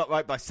off the top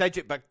right by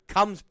Cedric, but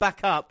comes back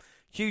up.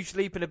 Huge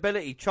leap in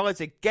ability, tries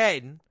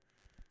again.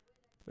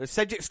 But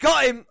Cedric's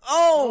got him.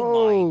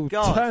 Oh, my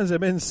God. Turns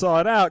him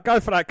inside out. Go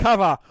for that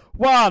cover.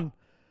 1,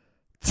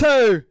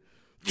 2.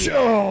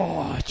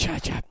 Oh,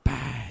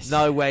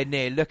 Nowhere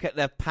near. Look at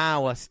the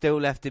power still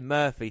left in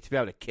Murphy to be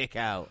able to kick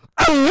out.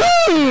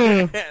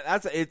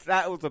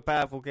 That was a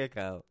powerful kick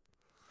out.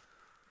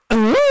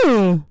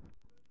 Come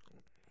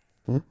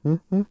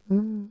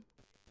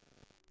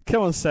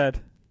on,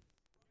 Ced.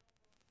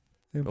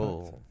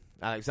 Oh,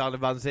 Alexander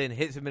runs in,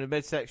 hits him in the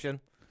midsection.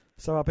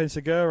 So up in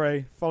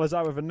Seguri, follows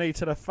up with a knee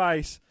to the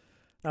face.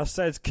 Now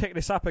Ced's kicked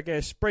this up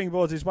again,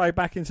 springboards his way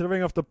back into the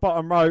ring off the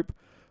bottom rope,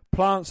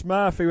 plants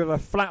Murphy with a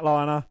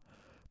flatliner,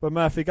 but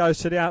Murphy goes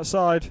to the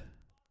outside.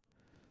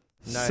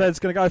 No. Ced's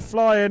going to go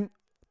flying,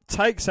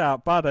 takes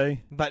out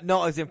Buddy. But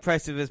not as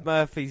impressive as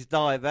Murphy's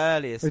dive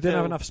earlier. We didn't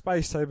have enough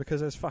space to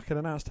because there's fucking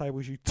announce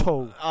tables, you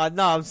tool.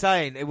 No, I'm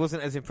saying it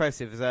wasn't as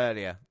impressive as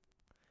earlier.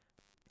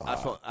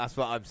 That's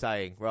what I'm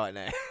saying right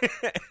now.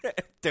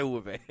 Deal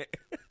with it.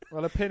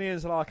 Well,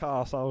 opinions are like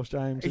arseholes,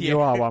 James, and you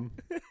are one.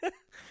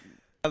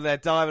 And they're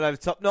diving over the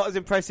top. Not as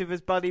impressive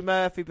as Buddy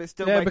Murphy, but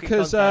still making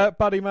because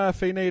Buddy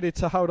Murphy needed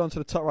to hold on to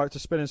the top rope to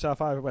spin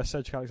himself over where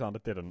Cedric Alexander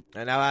didn't.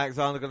 And now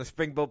Alexander going to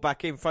springboard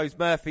back in, throws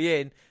Murphy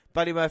in.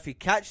 Buddy Murphy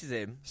catches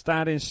him.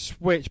 Standing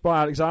switch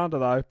by Alexander,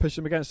 though. Pushes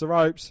him against the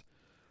ropes.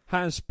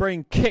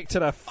 Handspring kick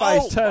to the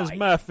face. Turns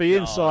Murphy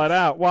inside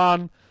out.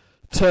 1,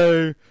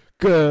 2.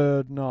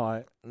 Good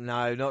night.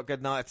 No, not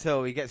good night at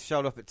all. He gets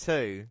shoulder up at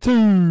 2. 2.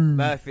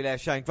 Murphy there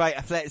showing great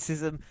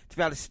athleticism to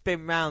be able to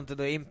spin round to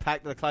the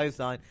impact of the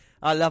clothesline.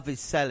 I love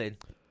his selling.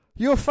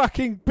 You're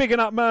fucking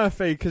bigging up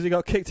Murphy because he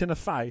got kicked in the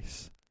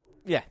face.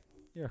 Yeah.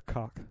 You're a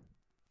cock.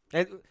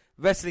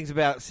 Wrestling's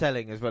about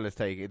selling as well as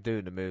doing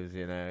the moves,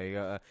 you know. You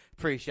got to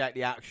appreciate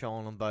the action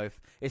on them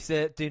both. It's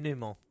a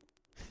denouement.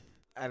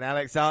 And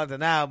Alexander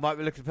now might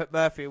be looking to put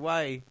Murphy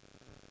away.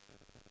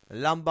 A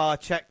lumbar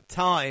check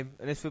time,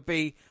 and this would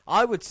be,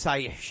 I would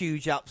say, a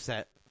huge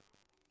upset.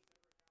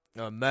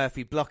 No,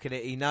 Murphy blocking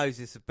it. He knows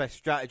it's the best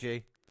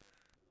strategy.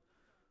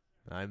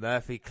 No,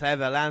 Murphy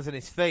clever, lands on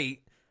his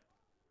feet.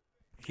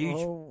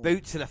 Huge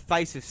boot to the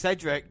face of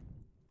Cedric.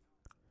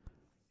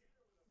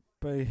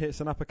 But he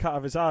hits an uppercut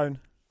of his own.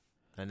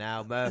 And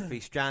now Murphy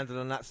stranded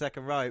on that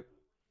second rope.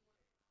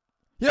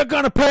 You're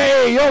going to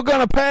pay! You're going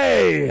to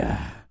pay!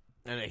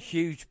 And a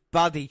huge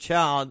Buddy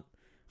chant.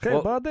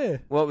 Buddy.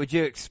 What would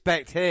you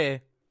expect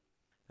here?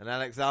 And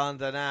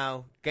Alexander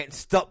now getting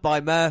stopped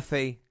by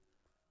Murphy.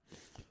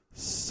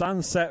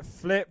 Sunset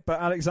flip, but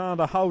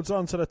Alexander holds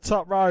on to the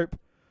top rope,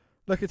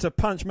 looking to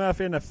punch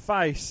Murphy in the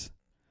face.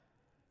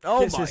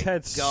 Oh Gets my his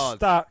head God.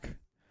 stuck.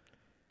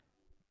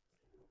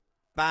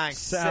 Bang,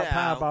 Set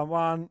out powerbomb.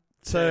 1,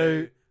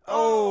 2.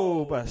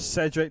 Oh, but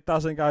Cedric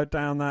doesn't go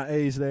down that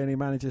easily, and he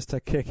manages to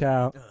kick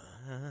out.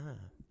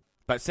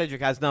 But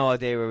Cedric has no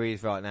idea where he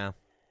is right now.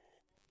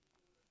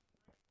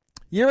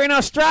 You're in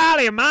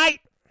Australia,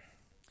 mate!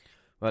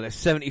 Well, there's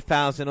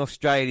 70,000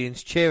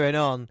 Australians cheering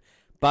on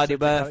Buddy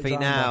Cedric Murphy Alexander.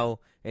 now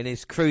in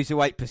his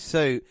cruiserweight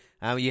pursuit,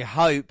 and you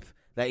hope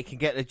that he can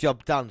get the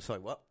job done. Sorry,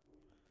 what?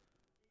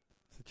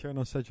 So cheering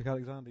on Cedric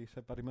Alexander, you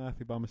said Buddy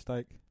Murphy by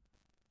mistake.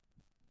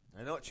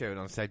 They're not cheering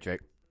on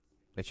Cedric.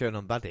 They're cheering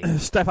on Buddy.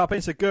 Step up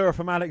Insegura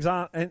from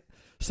Alexander.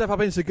 Step up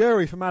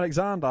Inseguri from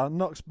Alexander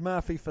knocks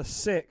Murphy for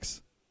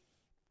 6.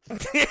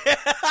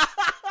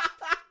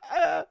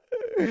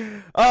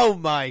 Oh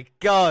my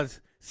God.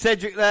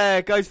 Cedric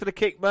there goes for the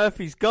kick.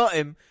 Murphy's got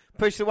him.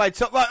 Pushed away.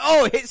 Top right.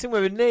 Oh, hits him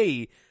with a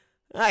knee.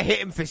 That hit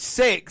him for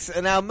 6.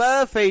 And now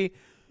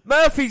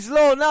Murphy's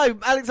Law. No,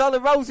 Alexander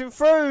rolls him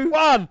through.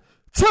 1,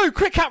 2,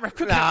 quick count.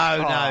 Quick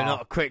count. No,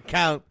 not a quick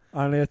count.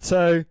 Only a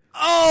 2.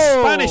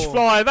 Oh! Spanish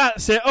fly,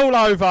 that's it, all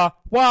over.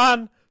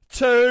 1,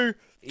 2,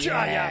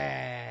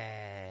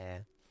 yeah.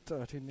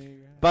 dirty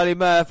knee. Buddy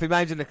Murphy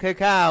managing to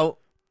kick out.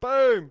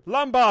 Boom,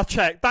 lumbar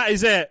check, that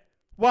is it.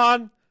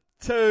 1,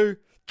 2,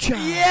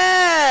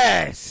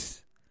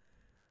 yes!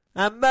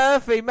 And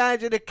Murphy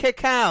managing to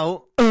kick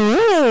out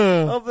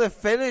of the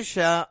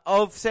finisher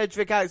of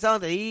Cedric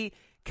Alexander. He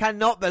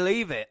cannot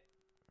believe it.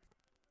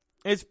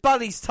 It's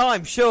Buddy's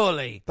time,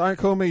 surely. Don't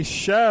call me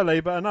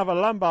Shirley, but another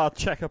lumbar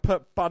checker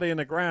put Buddy in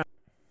the ground.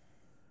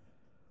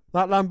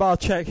 That lumbar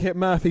check hit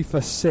Murphy for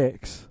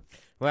 6.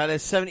 Well,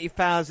 there's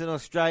 70,000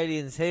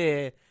 Australians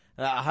here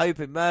that are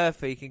hoping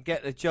Murphy can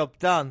get the job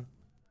done.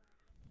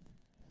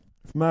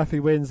 If Murphy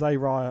wins, they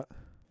riot.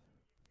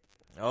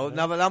 Oh,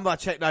 another lumbar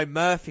check. No,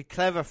 Murphy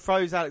clever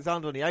throws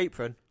Alexander on the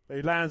apron.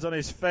 He lands on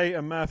his feet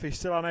and Murphy's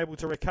still unable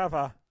to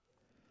recover.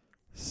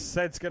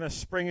 Ced's going to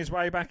spring his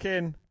way back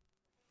in.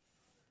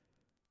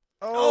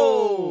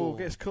 Oh,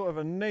 gets caught with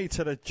a knee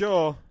to the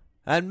jaw.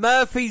 And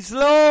Murphy's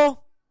Law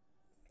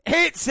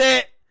hits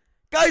it.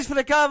 Goes for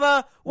the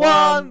cover.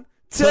 1,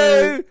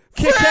 2,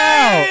 kick 3!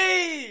 out.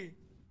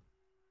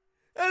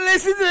 And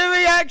listen to the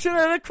reaction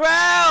of the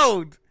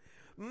crowd.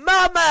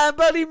 My man,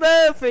 Buddy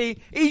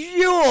Murphy, is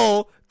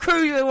your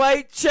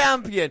Cruiserweight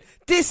champion.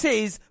 This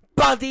is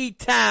Buddy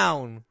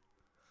Town.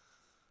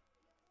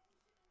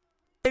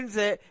 Wins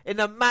it in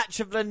the match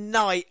of the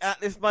night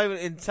at this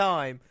moment in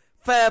time.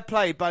 Fair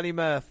play, Buddy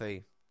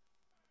Murphy.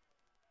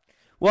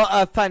 What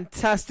a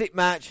fantastic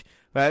match.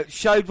 Well, it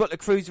showed what the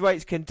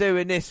Cruiserweights can do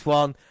in this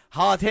one.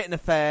 Hard-hitting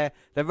affair,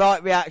 the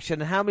right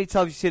reaction. And how many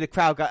times you see the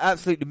crowd go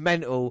absolutely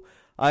mental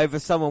over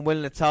someone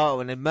winning the title,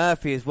 and then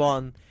Murphy has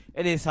won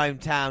in his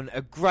hometown.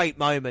 A great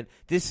moment.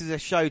 This is a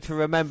show to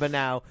remember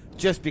now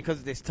just because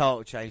of this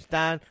title change.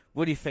 Dan,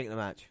 what do you think of the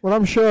match? Well,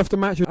 I'm sure if the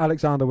match was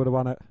Alexander would have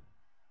won it.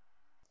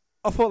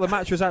 I thought the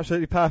match was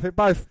absolutely perfect.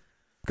 Both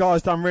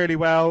guys done really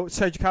well.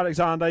 Cedric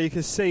Alexander, you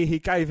can see he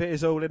gave it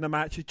his all in the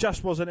match. It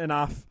just wasn't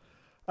enough.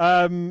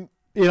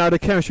 You know, the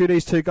chemistry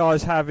these two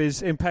guys have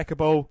is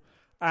impeccable.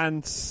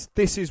 And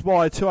this is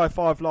why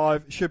 205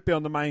 Live should be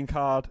on the main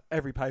card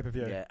every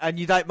pay-per-view. Yeah, and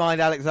you don't mind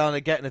Alexander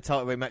getting a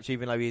title rematch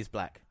even though he is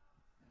black?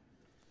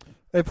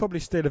 They'll probably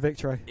steal a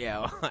victory. Yeah,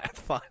 all right,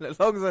 fine. As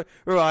long as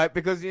we're right,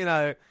 because, you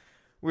know,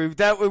 we've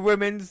dealt with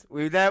women's,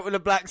 we've dealt with the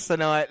blacks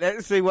tonight.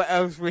 Let's see what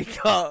else we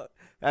got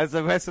as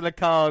the rest of the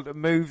card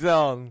moves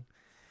on.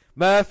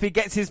 Murphy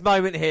gets his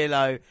moment here,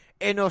 though,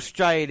 in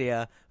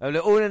Australia. All the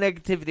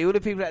negativity, all the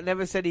people that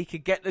never said he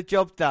could get the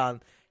job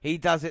done, he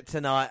does it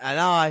tonight. And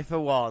I, for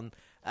one,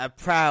 am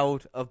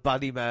proud of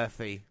Buddy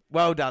Murphy.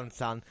 Well done,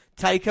 son.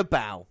 Take a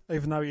bow.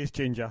 Even though he is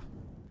ginger.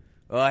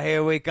 Well,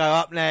 here we go.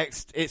 Up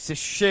next, it's the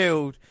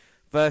Shield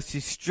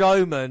versus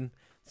Strowman,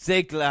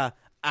 Ziggler,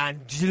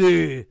 and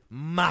Drew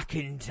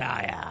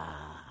McIntyre.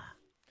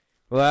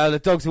 Well, the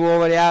dogs are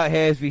already out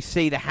here as we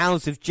see the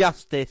Hounds of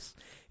Justice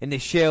in the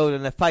Shield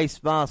and the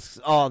face masks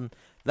on.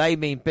 They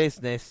mean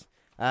business.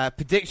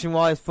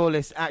 Prediction-wise, before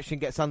this action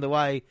gets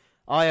underway,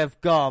 I have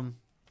gone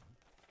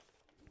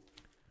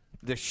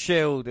the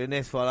Shield in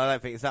this one. I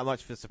don't think it's that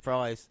much of a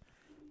surprise.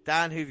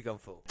 Dan, who have you gone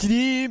for?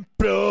 Dream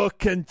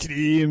broken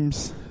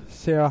dreams.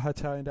 Sierra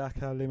Hotel in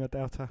Dhaka, Lima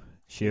Delta.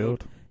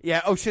 Shield.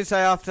 Yeah, I should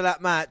say after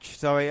that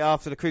match,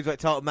 after the Cruiserweight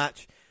title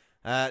match,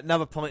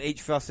 another point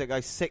each for us. It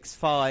goes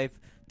 6-5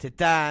 to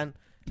Dan.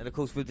 And, of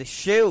course, with the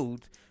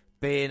Shield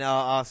being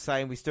our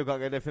saying, we still got to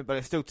go different, but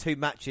there's still 2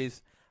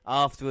 matches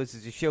afterwards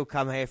as the Shield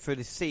come here through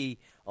the sea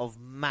of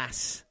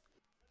mass.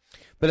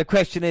 But the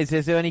question is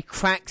there any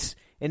cracks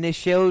in this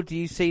Shield? Do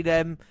you see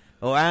them,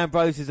 or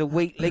Ambrose as a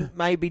weak link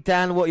maybe?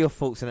 Dan, what are your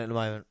thoughts on it at the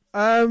moment?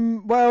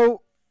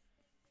 Well,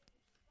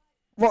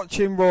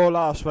 watching Raw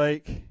last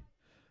week,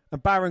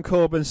 and Baron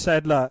Corbin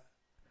said, look,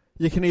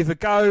 you can either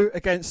go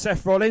against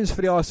Seth Rollins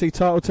for the IC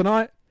title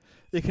tonight,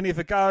 you can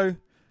either go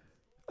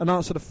and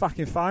answer the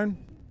fucking phone.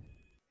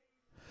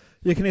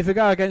 You can either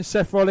go against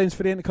Seth Rollins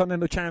for the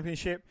Intercontinental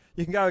Championship,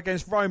 you can go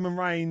against Roman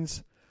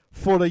Reigns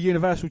for the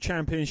Universal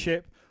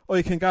Championship, or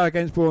you can go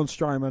against Braun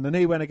Strowman. And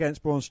he went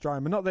against Braun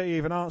Strowman. Not that he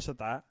even answered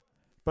that,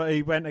 but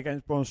he went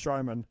against Braun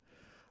Strowman.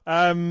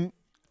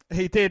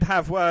 He did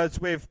have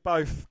words with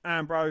both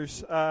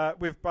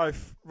with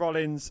both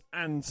Rollins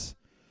and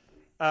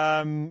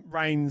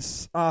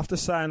Reigns after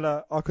saying,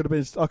 "Look, I could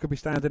be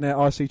standing here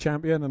IC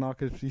champion, and I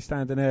could be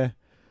standing here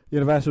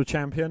Universal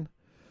champion."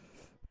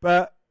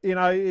 But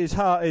his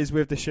heart is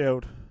with the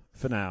Shield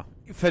for now.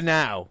 For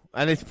now,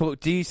 and it's.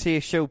 Do you see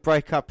a Shield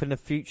break up in the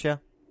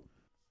future?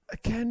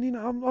 Again,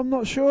 I'm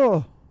not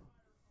sure.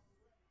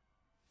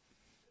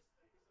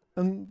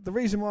 And the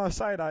reason why I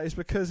say that is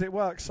because it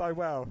works so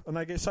well, and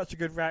they get such a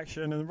good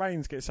reaction, and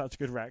Reigns gets such a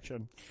good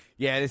reaction.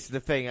 Yeah, this is the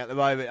thing at the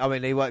moment. I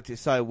mean, he worked it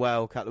so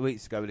well a couple of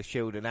weeks ago with the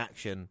Shield in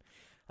action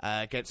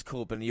against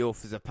Corbin and the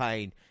Authors of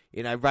Pain.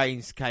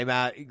 Reigns came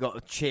out, he got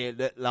a cheer,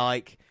 looked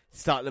like,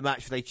 started the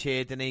match, they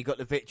cheered, and then he got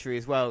the victory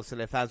as well, so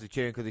their fans were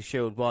cheering because the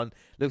Shield won.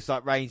 Looks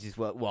like Reigns is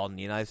won,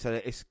 so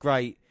it's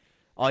great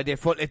idea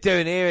for what they're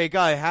doing. Here we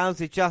go.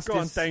 How's it Justice? Go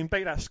on, Dean,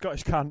 beat that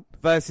Scottish cunt.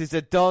 Versus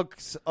the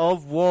Dogs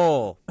of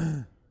War.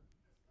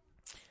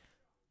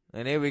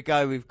 And here we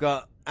go. We've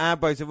got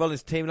Ambrose and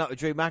Rollins teaming up with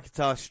Drew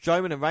McIntyre.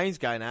 Strowman and Reigns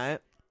going at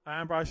it.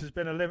 McIntyre's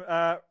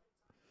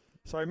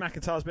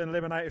been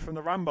eliminated from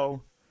the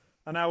Rumble.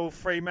 And now all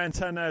three men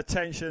turn their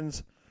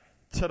attentions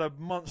to the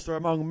monster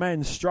among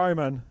men,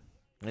 Strowman.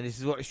 And this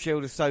is what the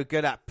Shield is so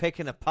good at,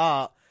 picking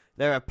apart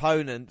their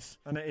opponents.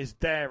 And it is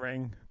their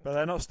ring. But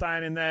they're not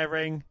staying in their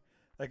ring.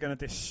 They're going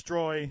to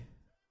destroy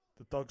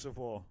the Dogs of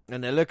War.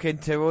 And they're looking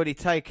to already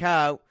take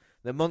out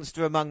the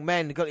monster among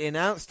men. They've got the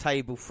announce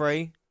table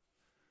free.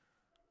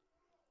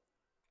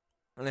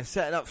 And they're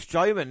setting up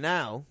Strowman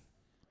now.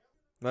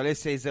 Well,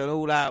 this is an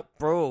all-out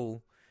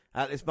brawl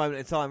at this moment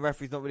in time.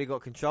 Referee's not really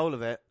got control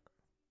of it.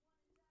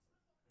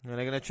 And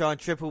they're going to try and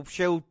triple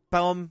Shield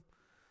bomb.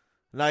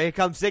 No, here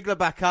comes Ziggler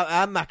back up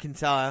and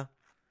McIntyre.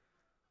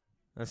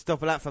 And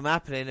stopping that from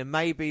happening. And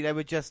maybe they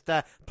were just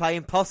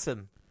playing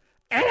possum.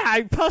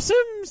 Hello,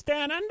 possums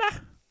down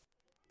under.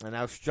 And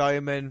now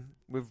Strowman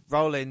with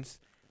Rollins.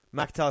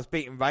 McIntyre's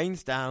beating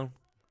Reigns down.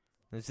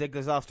 And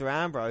Ziggler's after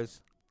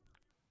Ambrose.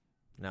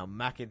 Now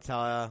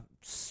McIntyre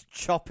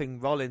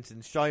chopping Rollins,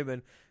 and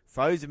Strowman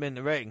throws him in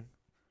the ring.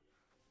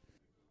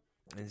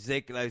 And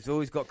Ziggler's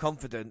always got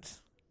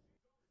confidence.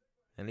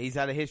 And he's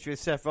had a history of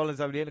Seth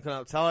Rollins over the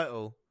Intercontinental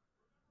title.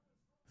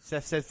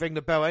 Seth says ring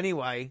the bell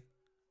anyway.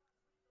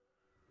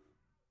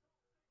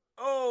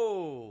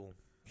 Oh!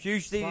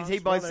 Huge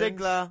DDT by Rollins.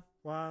 Ziggler.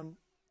 1,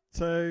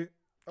 2.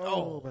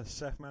 Oh, but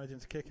Seth managing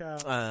to kick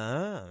out.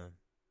 And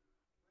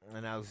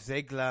now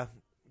Ziggler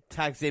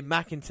tags in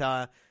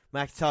McIntyre.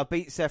 McIntyre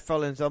beat Seth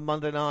Rollins on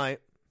Monday night.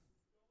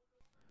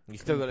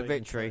 He's still got a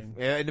victory.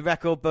 Yeah, in the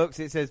record books,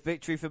 it says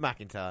victory for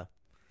McIntyre.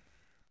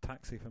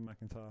 Taxi for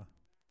McIntyre.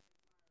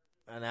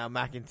 And now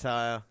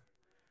McIntyre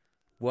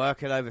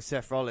working over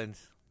Seth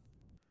Rollins.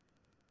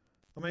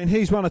 I mean,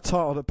 he's won a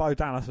title that Bo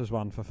Dallas has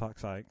won, for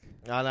fuck's sake.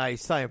 I know,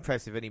 he's so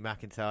impressive, isn't he,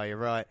 McIntyre? You're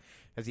right.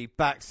 As he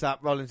backs up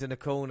Rollins in the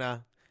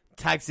corner,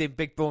 tags in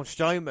Big Braun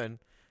Strowman.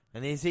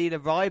 And is he the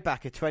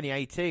Ryback of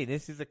 2018?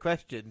 This is the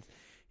question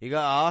you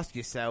got to ask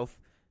yourself.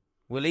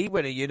 Will he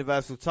win a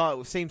Universal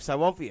title? It seems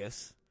so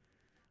obvious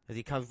as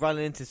he comes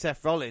running into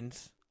Seth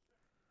Rollins.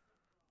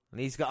 And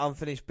he's got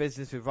unfinished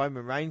business with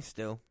Roman Reigns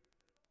still.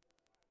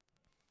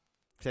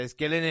 Says,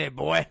 get in here,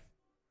 boy.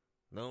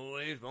 No,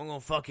 I'm going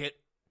to fuck it.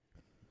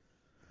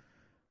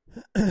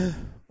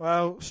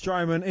 Well,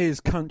 Strowman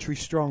is country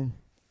strong.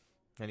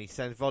 And he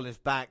sends Rollins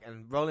back.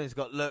 And Rollins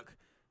got look.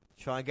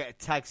 Try and get a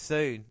tag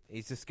soon.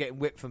 He's just getting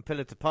whipped from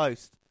pillar to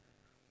post.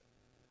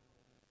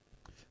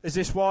 Is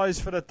this wise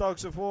for the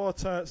Dogs of War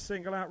to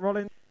single out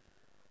Rollins?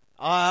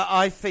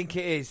 I think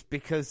it is,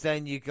 because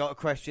then you got to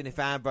question if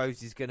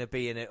Ambrose is going to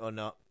be in it or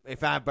not.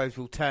 If Ambrose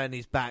will turn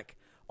his back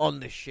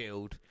on the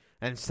Shield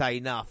and say,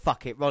 nah,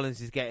 fuck it,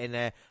 Rollins is getting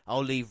there.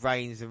 I'll leave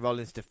Reigns and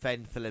Rollins to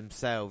fend for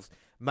themselves.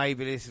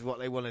 Maybe this is what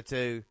they want to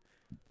do.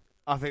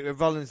 I think with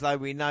Rollins, though,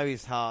 we know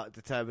his heart,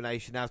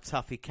 determination, how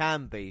tough he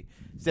can be.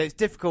 So it's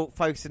difficult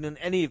focusing on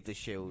any of the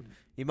Shield.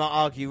 You might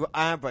argue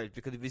Ambrose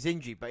because of his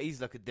injury, but he's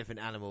like a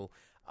different animal.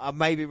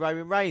 Maybe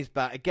Roman Reigns,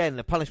 but again,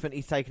 the punishment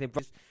he's taken in,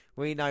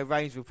 we know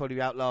Reigns will probably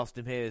outlast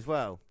him here as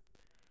well.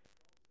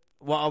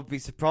 What I'd be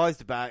surprised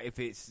about if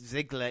it's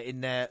Ziggler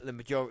in there the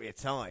majority of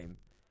time.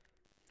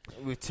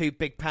 With two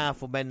big,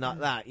 powerful men like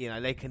that,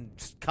 they can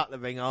cut the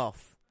ring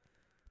off.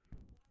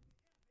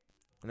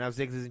 And now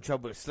Ziggler's in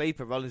trouble with a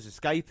sleeper, Rollins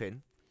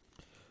escaping.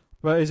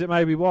 But is it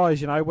maybe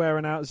wise,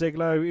 wearing out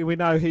Ziggler? We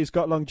know he's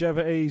got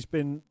longevity. He's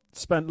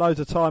spent loads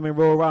of time in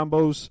Royal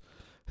Rumbles.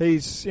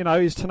 He's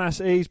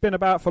tenacity. He's been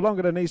about for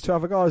longer than these two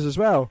other guys as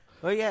well.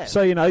 Well, yeah.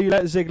 So, you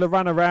let Ziggler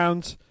run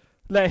around,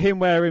 let him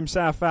wear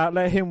himself out,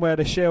 let him wear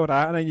the Shield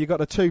out, and then you've got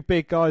the two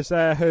big guys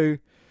there who,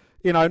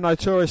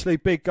 notoriously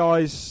big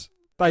guys,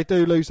 they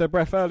do lose their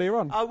breath earlier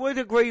on. I would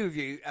agree with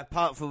you,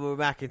 apart from with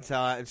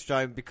McIntyre and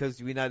Strowman,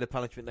 because we know the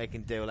punishment they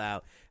can deal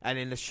out. And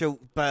in the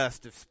short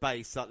burst of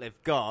space that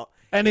they've got...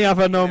 Any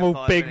other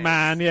normal big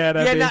man, they'd be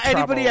in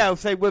anybody trouble.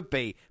 else, they would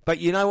be. But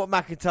you know what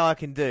McIntyre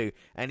can do?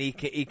 And he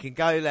can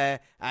go there,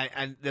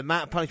 and the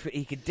amount of punishment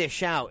he can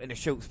dish out in a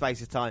short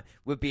space of time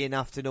would be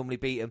enough to normally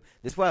beat him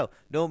as well.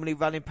 Normally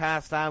running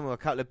past them or a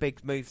couple of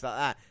big moves like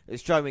that,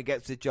 Strowman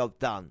gets the job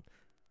done.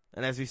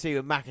 And as we see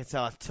with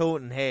McIntyre,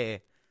 Taunton here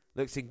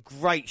looks in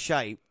great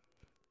shape.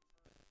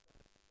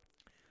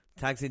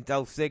 Tags in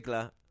Dolph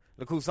Ziggler.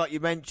 Of course, like you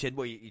mentioned,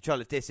 well, you try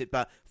to diss it,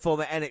 but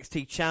former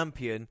NXT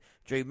champion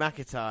Drew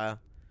McIntyre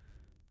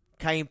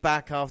came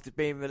back after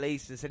being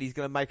released and said he's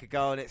going to make a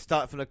go on it,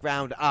 start from the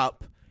ground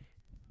up.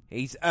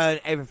 He's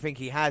earned everything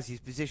he has. He's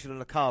positioned on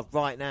the card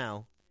right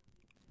now.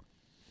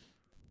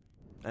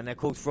 And of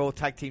course, Raw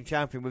Tag Team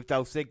Champion with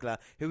Dolph Ziggler,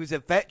 who is a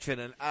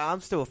veteran, and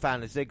I'm still a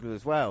fan of Ziggler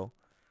as well.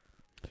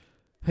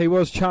 He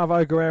was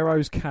Chavo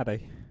Guerrero's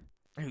caddy.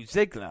 Who,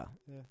 Ziggler?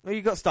 Yeah. Well,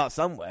 you've got to start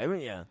somewhere,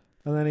 haven't you?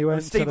 And then he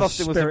went to the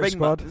Spirit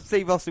Squad.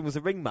 Steve Austin was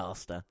a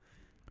ringmaster.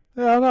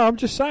 Yeah, no, I'm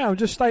just saying. I'm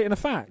just stating a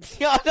fact.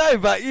 Yeah, I know,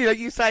 but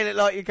you saying it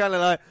like you're kind of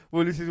like,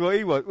 well, this is what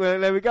he wants. Well,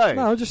 there we go.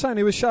 No, I'm just saying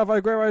he was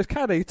Chavo Guerrero's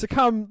caddy to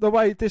come the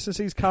way distance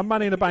he's come,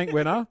 Money in the Bank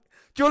winner.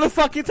 Do you want to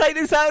fucking take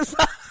this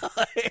outside?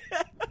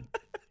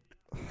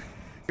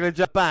 Gonna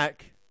jump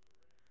back.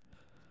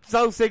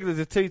 Dolph Ziggler's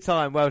a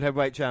 2-time World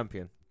Heavyweight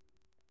Champion.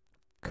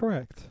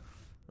 Correct.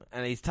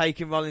 And he's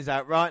taking Rollins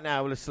out right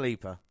now with a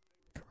sleeper.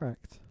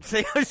 Correct. See,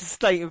 I was just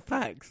stating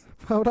facts.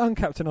 Well done,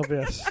 Captain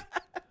Obvious.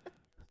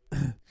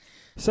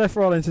 Seth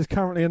Rollins is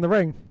currently in the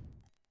ring.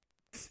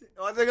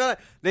 Oh,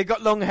 they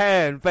got long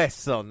hair and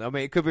vests on. I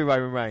mean, it could be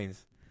Roman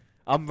Reigns.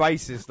 I'm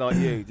racist like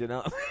you, do you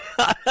know?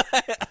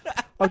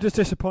 I'm just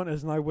disappointed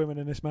there's no women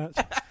in this match.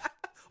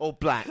 Or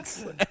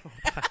blacks.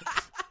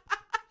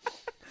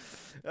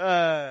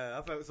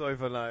 I felt sorry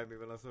for Naomi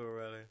when I saw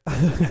her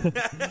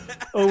earlier.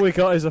 All we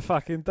got is a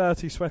fucking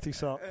dirty, sweaty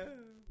sock.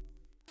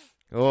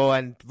 Oh,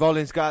 and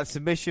Rollins got a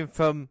submission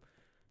from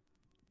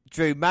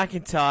Drew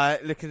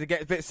McIntyre, looking to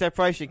get a bit of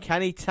separation.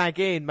 Can he tag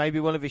in maybe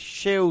one of his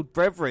Shield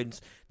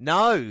brethrens?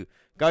 No.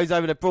 Goes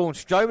over to Braun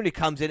Strowman, who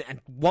comes in and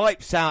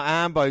wipes out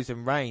Ambrose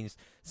and Reigns.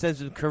 Sends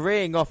them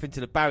careering off into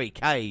the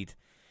barricade.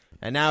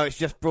 And now it's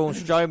just Braun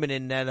Strowman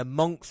in there, the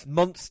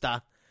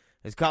monster.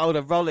 Has got hold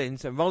of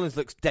Rollins, and Rollins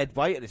looks dead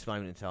weight at this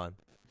moment in time.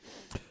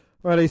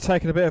 Well, he's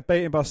taking a bit of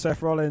beating by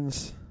Seth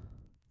Rollins.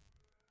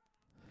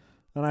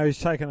 And now he's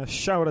taking a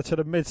shoulder to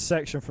the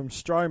midsection from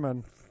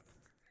Strowman.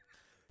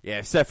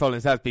 Yeah, Seth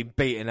Rollins has been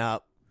beaten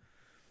up.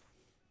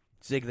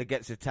 Ziggler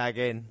gets a tag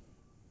in.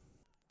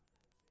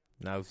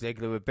 No,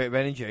 Ziggler with a bit of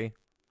energy.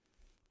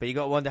 But you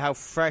got to wonder how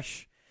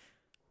fresh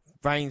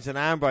Reigns and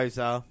Ambrose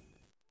are.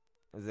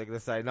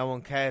 Ziggler say, no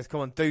one cares, come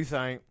on, do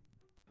something.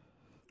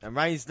 And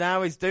Reigns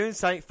now is doing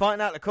something,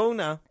 fighting out the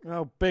corner.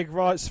 Oh, big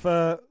rights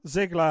for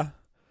Ziggler.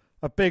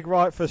 A big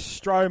right for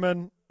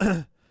Strowman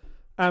and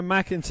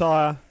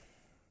McIntyre.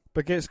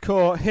 But gets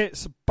caught,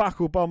 hits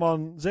buckle bomb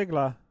on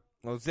Ziggler.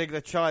 Well,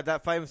 Ziggler tried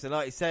that famously,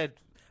 like he said,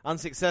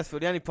 unsuccessful.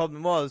 The only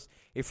problem was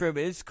he threw him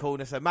in his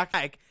corner, so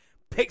McIntyre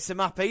picks him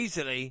up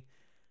easily.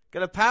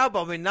 Got a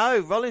powerbomb in. No,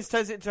 Rollins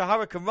turns it into a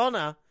Hurricane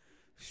Runner.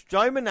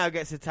 Strowman now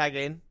gets a tag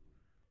in.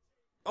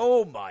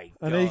 Oh my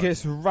God. And he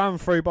gets run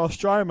through by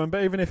Strowman,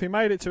 but even if he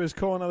made it to his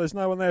corner, there's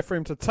no one there for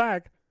him to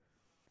tag.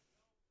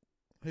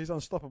 He's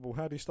unstoppable.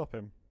 How do you stop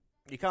him?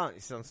 You can't.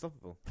 He's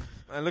unstoppable.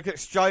 And look at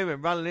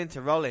Strowman running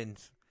into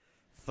Rollins.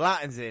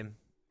 Flattens him.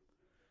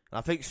 And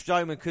I think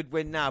Strowman could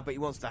win now, but he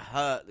wants to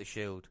hurt the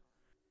Shield.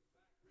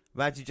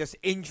 Imagine just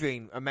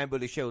injuring a member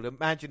of the Shield.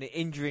 Imagine it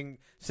injuring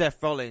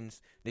Seth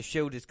Rollins. The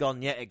Shield is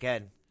gone yet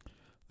again.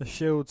 The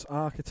Shield's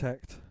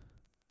architect.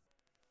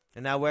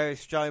 And now where is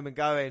Strowman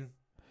going?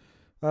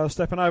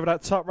 Stepping over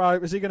that top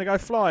rope. Is he going to go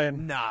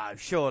flying? No,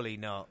 surely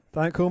not.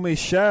 Don't call me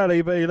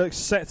Shirley, but he looks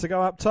set to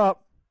go up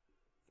top.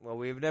 Well,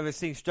 we've never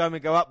seen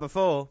Strowman go up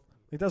before.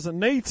 He doesn't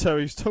need to.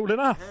 He's tall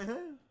enough.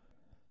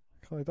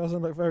 God, he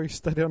doesn't look very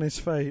steady on his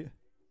feet.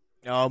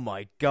 Oh,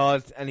 my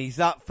God. And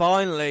he's up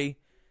finally.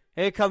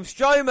 Here comes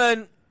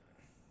Strowman.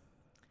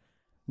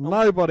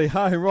 Nobody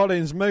home.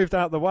 Rollins moved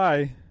out the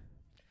way.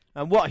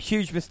 And what a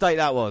huge mistake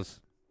that was.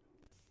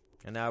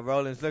 And now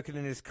Rollins looking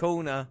in his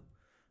corner.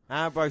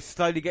 Ambrose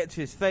slowly getting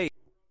to his feet.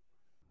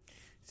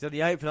 He's on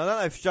the apron. I don't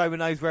know if Strowman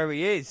knows where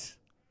he is.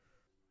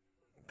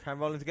 Can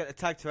Rollins get the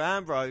tag to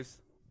Ambrose?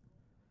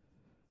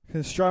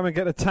 Can Strowman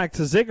get the tag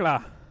to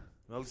Ziggler?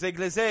 Well,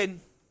 Ziggler's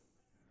in.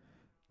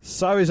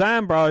 So is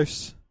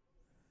Ambrose.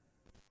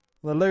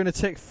 The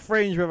lunatic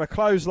fringe with a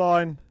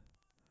clothesline.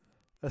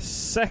 A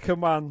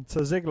second one to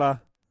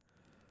Ziggler.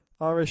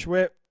 Irish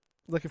whip.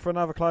 Looking for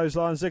another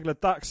clothesline. Ziggler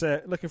ducks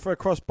it. Looking for a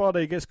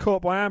crossbody. Gets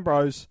caught by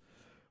Ambrose.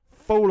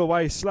 Fall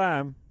away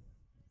slam.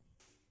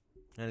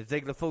 And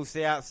Ziggler falls to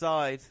the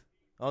outside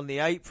on the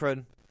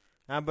apron.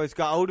 Ambrose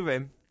got hold of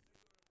him.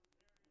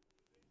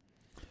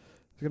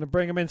 He's going to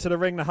bring him into the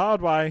ring the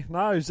hard way.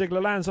 No,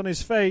 Ziggler lands on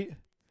his feet.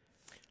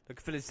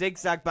 Looking for the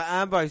zigzag, but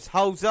Ambrose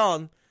holds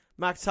on.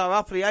 McIntyre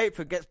up on the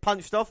apron, gets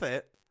punched off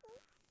it.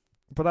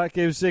 But that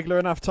gives Ziggler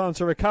enough time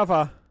to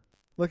recover.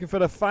 Looking for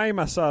the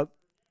famous.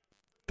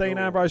 Dean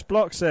Ambrose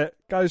blocks it.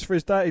 Goes for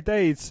his dirty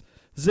deeds.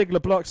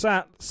 Ziggler blocks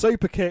that.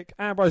 Super kick.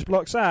 Ambrose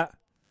blocks that.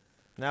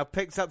 Now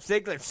picks up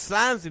Ziggler.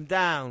 Slams him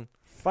down.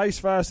 Face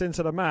first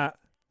into the mat.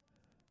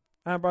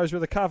 Ambrose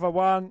with a cover.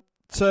 1,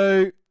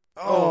 2.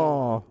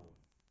 Oh.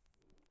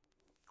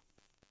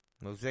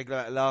 Well,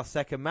 Ziggler at the last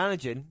second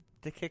managing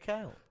to kick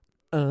out.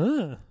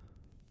 Uh.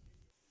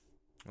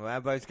 Well,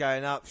 Ambrose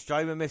going up.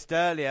 Strowman missed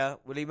earlier.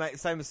 Will he make the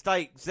same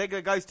mistake?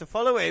 Ziggler goes to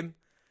follow him.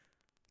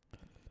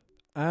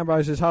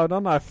 Ambrose is holding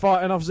on though.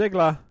 Fighting off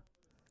Ziggler.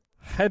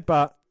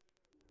 Headbutt.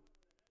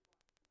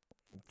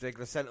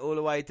 Ziggler sent all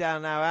the way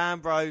down now.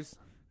 Ambrose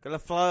going to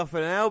fly off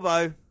with an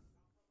elbow.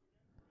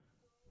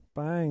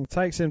 Bang.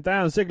 Takes him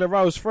down. Ziggler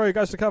rolls through.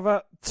 Goes to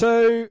cover.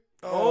 2.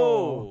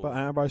 Oh. But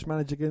Ambrose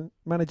managing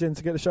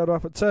to get the shoulder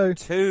up at 2.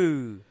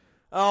 2.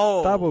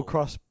 Oh. Double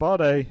cross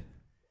body.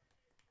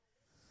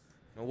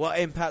 What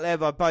impact there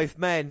by both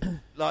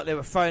men. Like they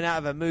were thrown out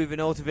of a moving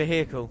auto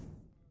vehicle.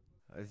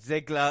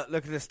 Ziggler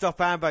looking to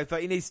stop Ambrose,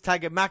 but he needs to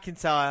tag in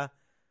McIntyre.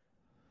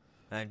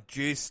 And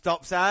Juice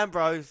stops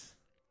Ambrose.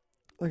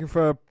 Looking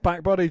for a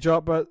back body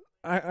drop, but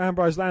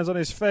Ambrose lands on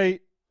his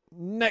feet.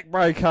 Neck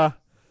breaker.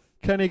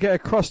 Can he get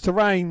across to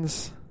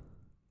Reigns?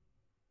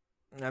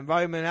 And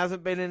Roman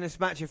hasn't been in this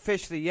match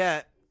officially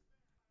yet.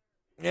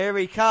 Here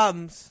he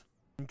comes.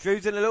 And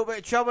Drew's in a little bit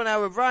of trouble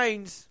now with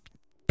Reigns.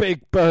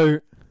 Big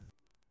boot.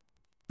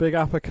 Big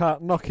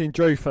uppercut, knocking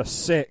Drew for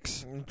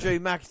 6. And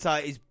Drew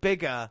McIntyre is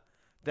bigger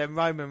than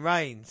Roman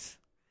Reigns.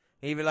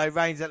 Even though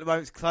Reigns at the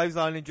moment's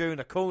clotheslining Drew in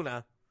the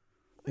corner.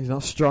 He's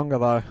not stronger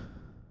though.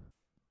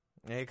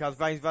 And here comes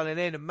Reigns running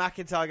in, and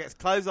McIntyre gets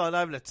clotheslined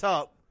over the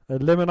top.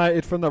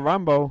 Eliminated from the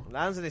Rumble.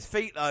 Lands on his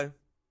feet though.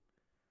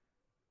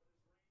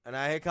 And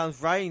now here comes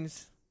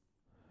Reigns.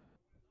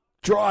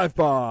 Drive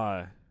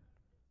by.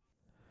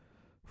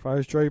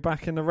 Throws Drew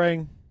back in the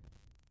ring.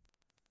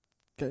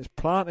 Gets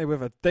planted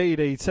with a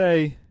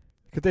DDT.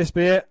 Could this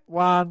be it?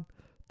 1,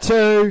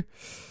 2.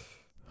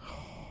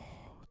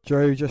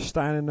 Drew just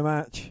staying in the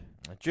match.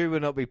 Drew will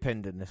not be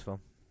pinned in this one.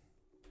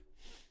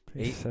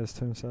 He says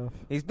to himself.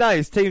 His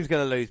team's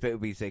going to lose, but it'll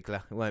be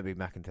Ziggler. It won't be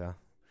McIntyre.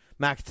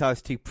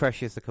 McIntyre's too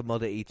precious a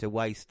commodity to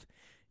waste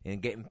in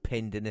getting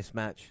pinned in this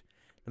match.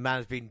 The man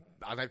has been,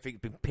 I don't think,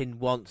 been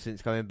pinned once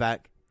since coming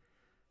back.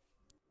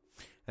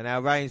 And now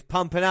Reigns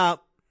pumping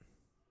up.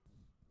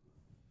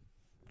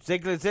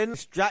 Ziggler's in,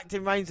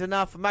 distracting Reigns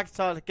enough for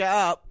McIntyre to get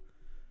up.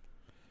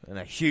 And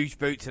a huge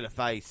boot to the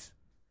face.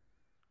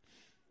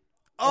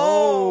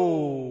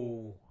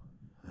 Oh!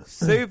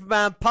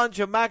 Superman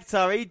punch on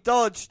McIntyre. He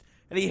dodged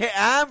and he hit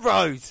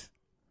Ambrose.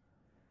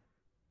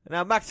 And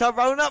now McIntyre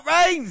rolling up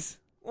Reigns.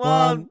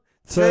 1,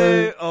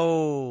 2.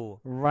 Oh.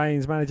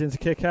 Reigns managing to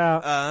kick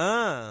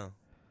out.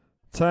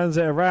 Turns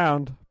it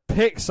around.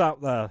 Picks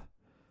up the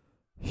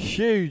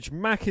huge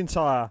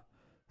McIntyre.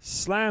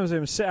 Slams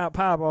him. Sit out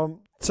powerbomb.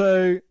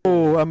 2.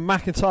 Oh, and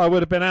McIntyre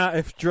would have been out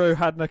if Drew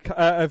hadn't,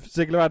 if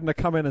Ziggler hadn't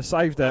come in and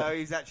saved it. Oh,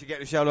 he's actually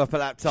getting the shoulder up at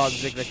that time.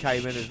 Ziggler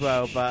came in as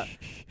well, but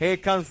here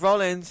comes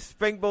Rollins,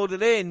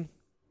 springboarded in.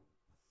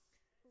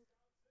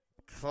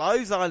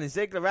 Clotheslining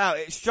Ziggler out.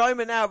 It's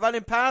Strowman now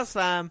running power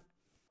slam.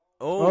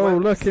 Oh,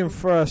 looking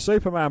for a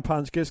Superman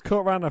punch. Gets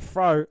caught around the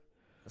throat.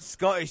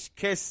 Scottish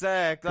kiss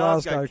there.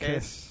 Glasgow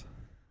kiss.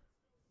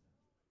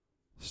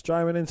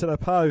 Strowman into the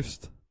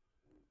post.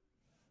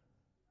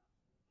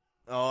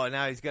 Oh,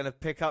 now he's going to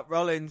pick up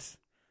Rollins.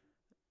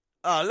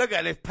 Oh, look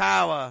at this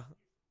power.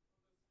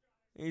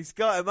 He's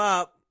got him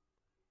up.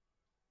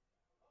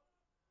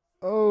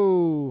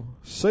 Oh,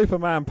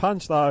 Superman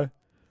punch though.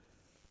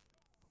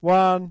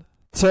 1,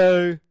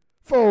 2,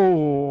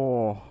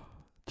 4.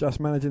 Just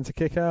managing to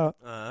kick out.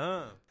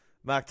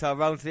 McIntyre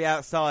rolling to the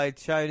outside,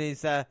 showing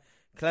his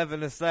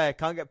cleverness there.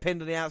 Can't get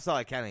pinned on the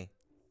outside, can he?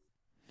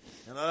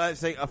 And I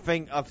think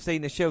I've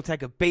seen the Shield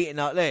take a beating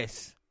like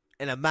this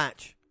in a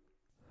match.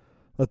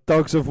 The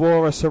Dogs of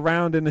War are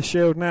surrounding the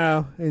Shield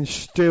now in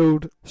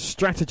Shield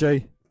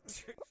strategy.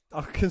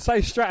 I can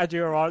say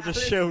strategy, alright,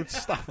 just Shield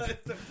stuff.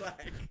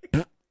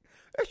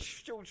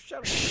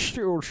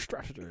 Shield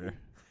strategy.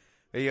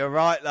 You're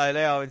right, though.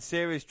 They are in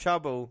serious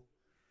trouble.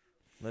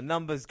 The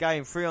numbers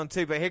game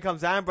 3-on-2, but here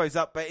comes Ambrose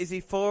up. But is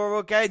he for or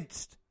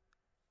against?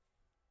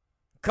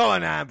 Come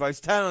on, Ambrose,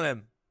 turn on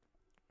him.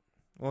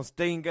 What's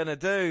Dean gonna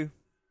do?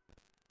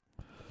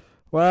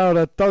 Well,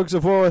 the Dogs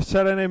of War are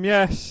telling him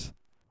yes.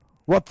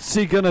 What's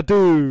he gonna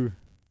do?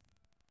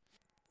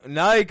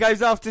 No, he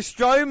goes after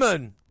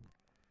Strowman.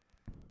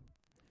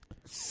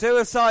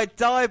 Suicide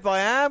dive by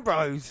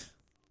Ambrose.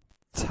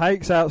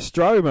 Takes out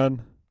Strowman.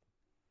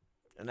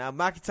 And now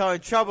McIntyre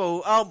in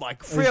trouble. Oh my,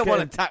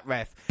 3-on-1 attack,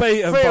 ref.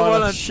 Beaten by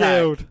the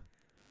Shield.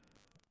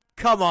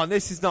 Come on,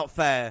 this is not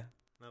fair.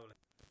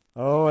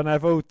 Oh, and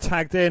they've all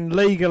tagged in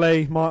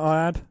legally, might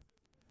I add.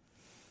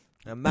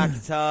 And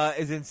McIntyre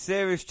is in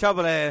serious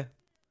trouble here.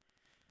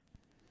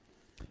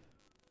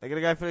 They're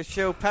going to go for the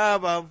Shield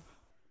powerbomb.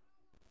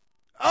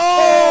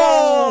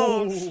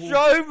 Oh!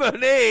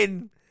 Strowman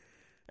in!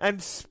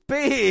 And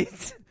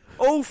speared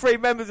all 3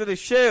 members of the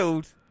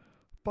Shield.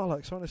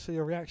 bollocks. I want to see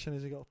your reaction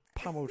as he got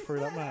pummeled through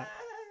that mat.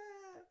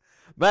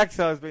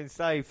 McIntyre's been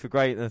saved for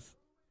greatness.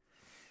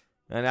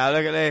 And now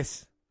look at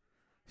this.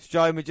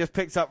 Strowman just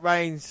picks up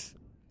Reigns.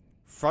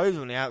 Throws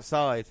on the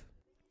outside.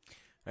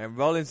 And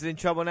Rollins is in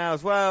trouble now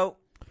as well.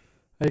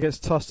 He gets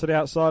tossed to the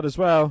outside as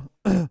well.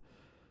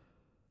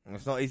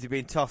 It's not easy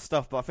being tossed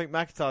off, but I think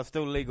McIntyre's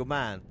still a legal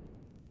man.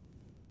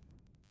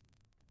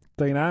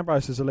 Dean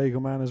Ambrose is a legal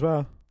man as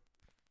well.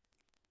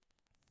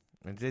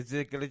 And did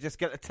Ziggler just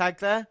get the tag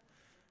there?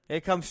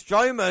 Here comes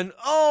Strowman.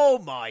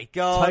 Oh my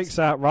God. Takes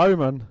out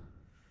Roman.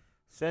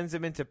 Sends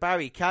him into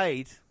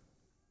barricade.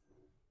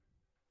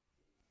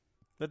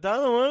 But they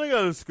don't want to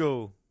go to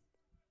school.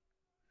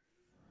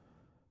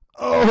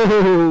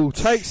 Oh,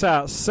 takes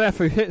out Seth,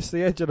 who hits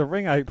the edge of the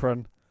ring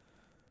apron.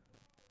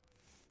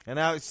 And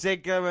now it's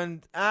Ziggler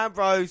and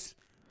Ambrose.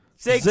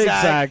 Zigzag.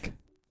 Zigzag.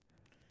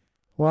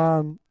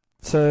 1,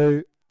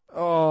 2.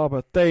 Oh,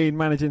 but Dean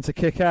managing to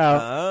kick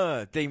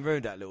out. Dean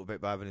ruined that a little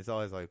bit by having his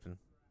eyes open.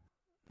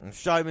 And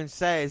Strowman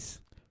says,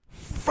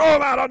 throw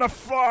him out on the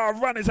floor,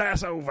 run his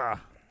ass over.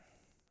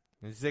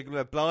 And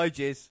Ziggler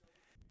obliges.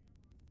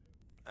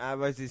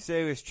 Ambrose in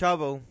serious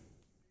trouble.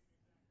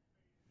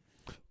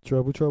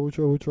 Trouble, trouble,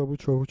 trouble, trouble,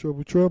 trouble,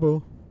 trouble,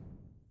 trouble.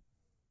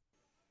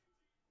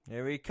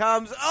 Here he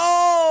comes.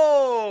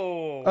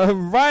 Oh!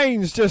 And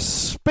Reigns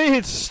just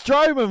speared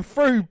Strowman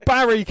through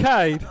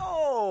barricade.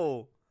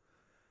 Oh!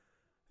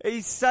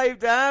 He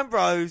saved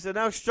Ambrose, and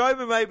now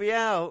Strowman may be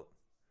out.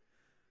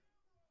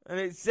 And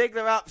it's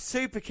Ziggler up,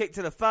 super kick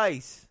to the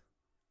face.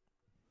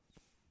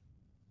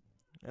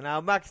 And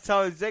now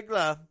McIntyre and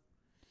Ziggler.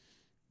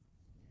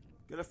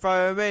 Gonna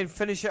throw him in,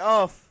 finish it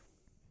off.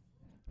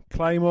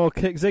 Claymore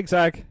kick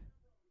zigzag.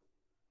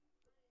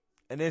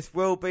 And this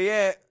will be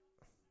it.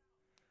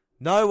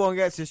 No one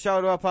gets a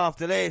shoulder up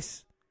after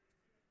this.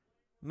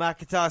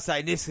 McIntyre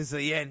saying this is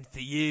the end for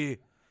you.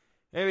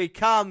 Here he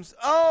comes.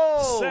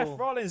 Oh! Seth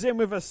Rollins in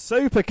with a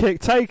super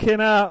kick,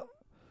 taking out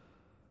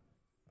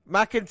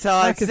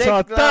McIntyre.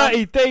 Ziggler.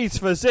 Dirty deeds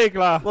for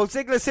Ziggler. Well,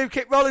 Ziggler super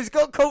kick. Rollins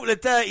got caught in the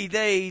dirty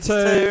deeds.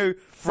 2,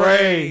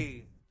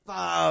 3.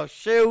 Oh,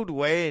 Shield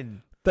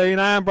win. Dean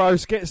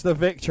Ambrose gets the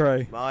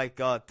victory. My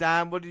God.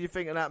 Dan, what did you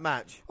think of that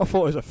match? I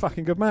thought it was a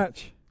fucking good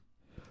match.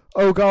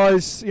 Oh,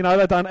 guys, you know,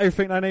 they've done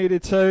everything they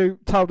needed to.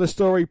 Told the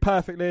story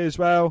perfectly as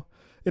well.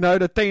 You know,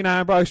 the Dean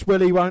Ambrose,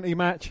 Willie, won't he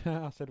match?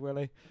 I said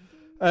Willie.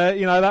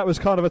 You know, that was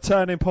kind of a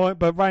turning point.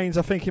 But Reigns,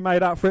 I think he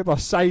made up for it by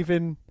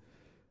saving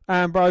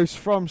Ambrose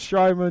from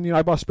Strowman, you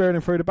know, by spearing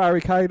him through the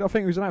barricade. I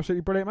think it was an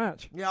absolutely brilliant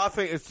match. Yeah, I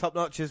think it was top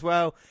notch as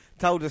well.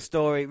 Told the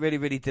story, really,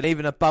 really did.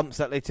 Even the bumps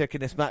that they took in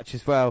this match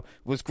as well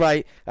was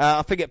great.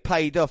 I think it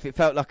paid off. It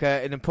felt like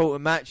an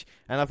important match,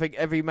 and I think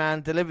every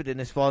man delivered in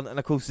this one. And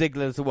of course,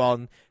 Ziggler's the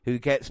one who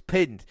gets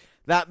pinned.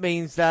 That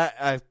means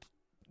that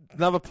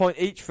another point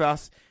each for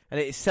us, and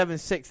it is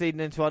 7-6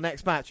 leading into our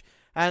next match.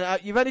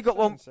 And you've only got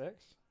 7-6?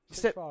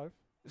 6-5?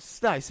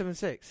 No,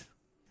 7-6.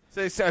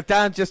 So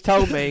Dan just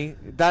told me.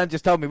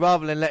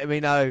 Rather than letting me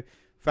know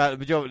throughout the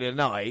majority of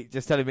the night,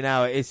 just telling me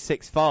now it is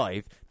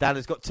 6-5. Dan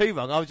has got 2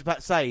 wrong. I was about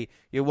to say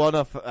you're 1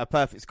 off a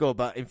perfect score,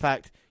 but in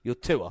fact you're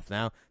 2 off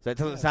now. So it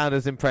doesn't sound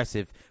as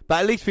impressive.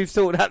 But at least we've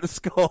sorted out the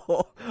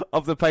score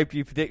of the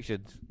pay-per-view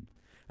predictions.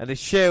 And the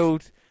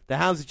Shield, the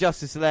Hounds of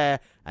Justice are there,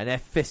 and they're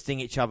fisting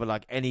each other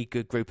like any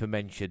good group of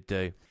men should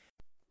do.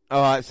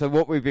 All right, so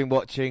what we've been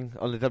watching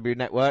on the W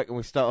Network, and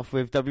we start off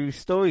with W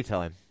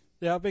Storytime.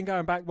 Yeah, I've been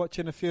going back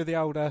watching a few of the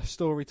older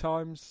story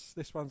times.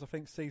 This one's, I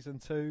think, season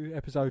 2,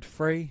 episode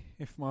 3,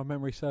 if my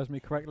memory serves me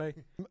correctly.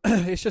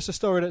 It's just a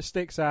story that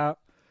sticks out,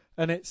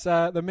 and it's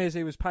the Miz.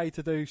 He was paid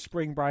to do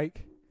Spring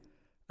Break,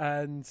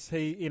 and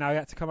he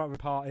had to come up with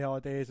party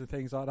ideas and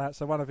things like that.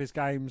 So one of his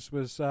games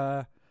was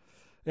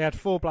he had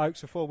 4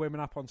 blokes and 4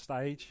 women up on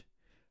stage,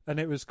 and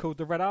it was called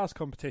the Red Arse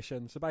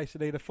competition. So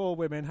basically, the 4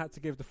 women had to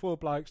give the 4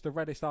 blokes the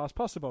reddest arse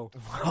possible.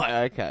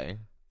 Right, okay.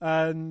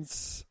 And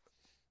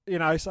you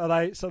know, so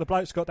the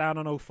blokes got down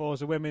on all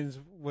fours. The women's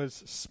was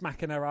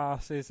smacking their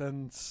asses,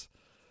 and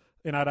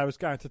you know they was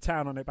going to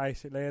town on it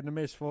basically. And the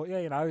Miz thought, yeah,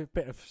 you know, a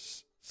bit of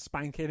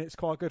spanking, it's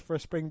quite good for a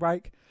spring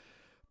break.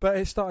 But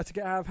it started to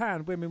get out of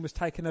hand. Women was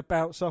taking their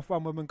belts off.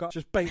 One woman got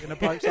just beating a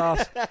bloke's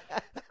ass,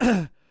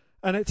 and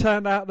it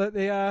turned out that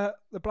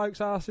the bloke's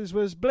asses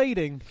was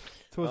bleeding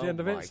towards the end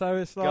of it. So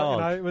it's like God.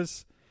 You know, it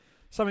was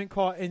something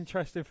quite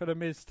interesting for the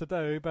Miz to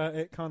do, but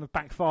it kind of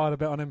backfired a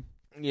bit on him.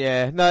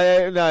 Yeah, no,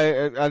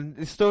 and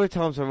the story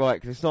times are right,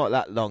 because it's not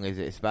that long, is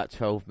it? It's about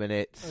 12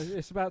 minutes.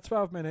 It's about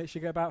 12 minutes.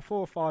 You get about 4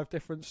 or 5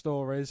 different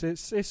stories.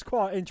 It's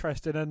quite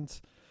interesting,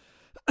 and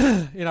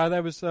you know,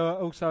 there was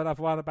also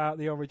another one about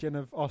the origin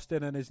of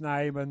Austin and his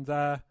name,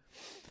 and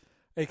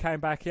he came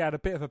back. He had a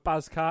bit of a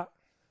buzz cut,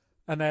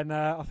 and then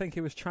I think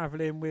he was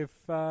travelling with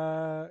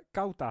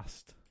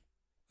Goldust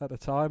at the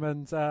time,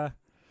 and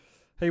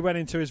he went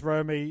into his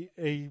room.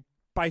 He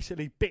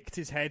basically bicked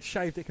his head,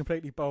 shaved it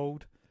completely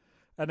bald.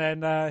 And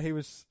then he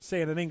was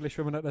seeing an English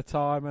woman at the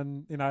time,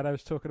 and you know they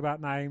was talking about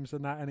names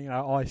and that, and you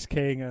know Ice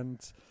King and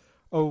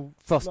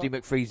Frosty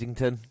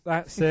McFreezington.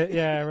 That's it,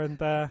 yeah. And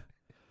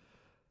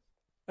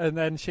And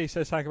then she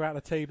says something about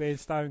the T being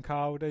stone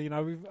cold. You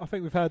know, I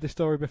think we've heard this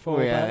story before,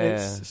 but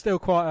it's still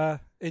quite a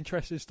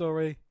interesting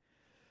story.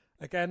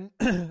 Again,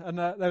 and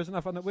there was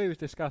another one that we was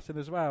discussing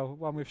as well,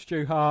 one with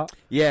Stu Hart.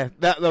 Yeah,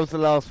 that was the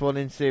last one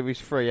in Series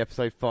 3,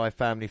 Episode 5,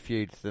 Family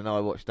Feuds, and I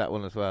watched that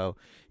one as well.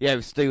 Yeah, it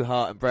was Stu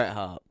Hart and Bret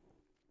Hart.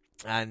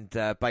 And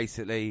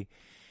basically,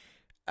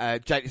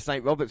 Jake the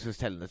Snake Roberts was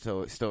telling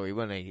the story,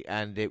 wasn't he?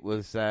 And it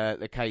was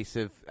the case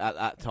of, at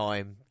that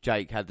time,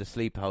 Jake had the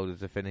sleeper hold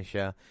as a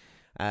finisher.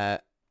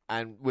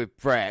 And with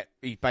Bret,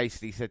 he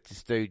basically said to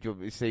Stu, "Do you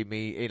want me to see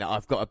me? You know,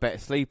 I've got a better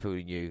sleeper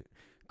than you."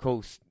 Of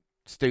course,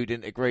 Stu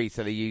didn't agree,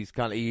 so he used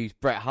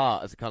Bret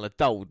Hart as a kind of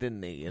doll,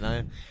 didn't he? You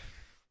know.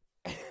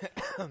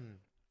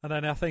 And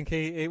then I think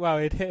he'd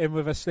hit him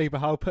with a sleeper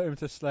hold, put him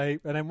to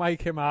sleep, and then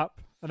wake him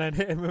up, and then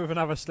hit him with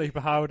another sleeper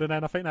hold, and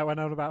then I think that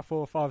went on about 4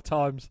 or 5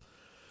 times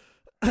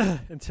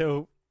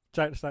until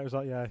Jake the Snake was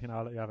like, "Yeah, you know,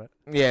 I'll let you have it."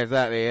 Yeah,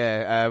 exactly.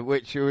 Yeah,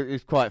 which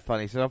is quite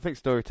funny. So I think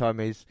story time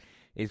is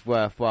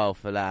worthwhile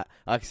for that.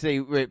 I can see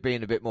it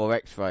being a bit more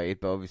X-rated,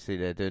 but obviously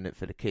they're doing it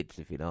for the kids,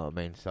 if you know what I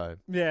mean. So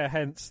yeah,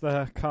 hence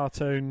the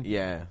cartoon.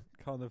 Yeah,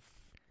 kind of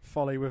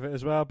folly with it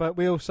as well. But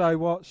we also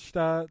watched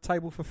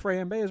Table for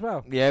 3MB as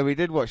well. Yeah, we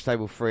did watch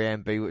Table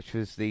 3MB, which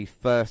was the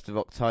 1st of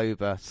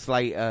October.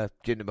 Slater,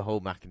 Jinder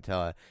Mahal,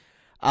 McIntyre.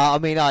 I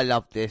mean, I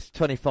loved this.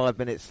 25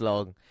 minutes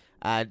long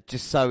and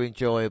just so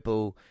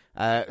enjoyable.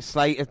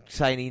 Slater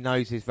saying he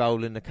knows his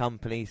role in the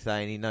company,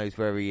 saying he knows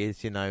where he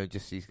is, you know,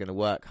 just he's going to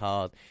work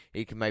hard.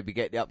 He can maybe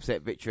get the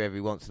upset victory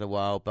every once in a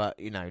while, but,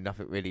 you know,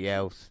 nothing really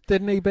else.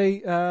 Didn't he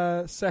beat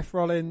Seth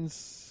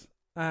Rollins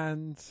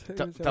and...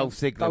 Dolph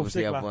Ziggler was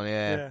the other one,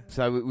 yeah.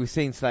 So we've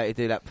seen Slater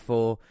do that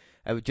before.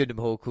 Jinder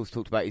Mahal, of course,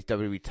 talked about his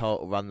WWE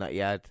title run that he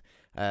had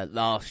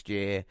last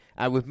year.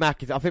 And with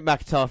McIntyre, I think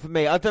McIntyre, for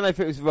me, I don't know if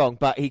it was wrong,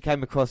 but he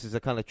came across as a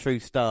kind of true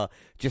star,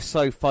 just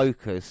so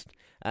focused.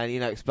 And,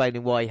 you know,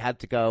 explaining why he had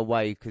to go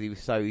away because he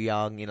was so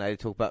young. You know, they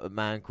talk about the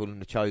man calling him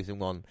the chosen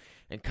one.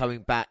 And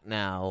coming back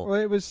now.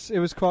 Well, it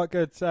was quite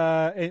good.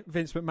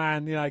 Vince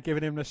McMahon, you know,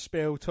 giving him the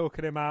spiel,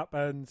 talking him up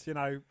and, you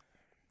know,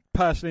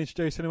 personally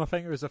introducing him. I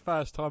think it was the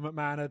first time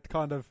McMahon had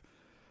kind of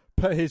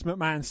put his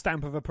McMahon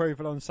stamp of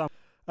approval on something.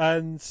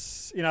 And,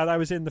 you know, they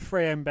was in the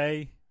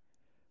 3MB.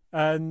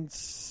 And,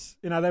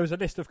 you know, there was a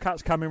list of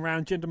cuts coming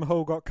around. Jinder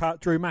Mahal got cut.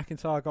 Drew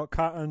McIntyre got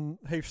cut. And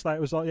Heath Slater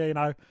was like, yeah, you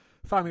know,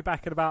 phone me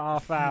back in about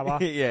half hour.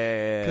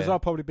 Yeah. Because I'll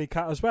probably be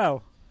cut as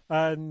well.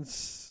 And,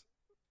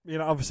 you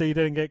know, obviously he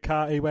didn't get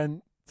cut. He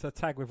went to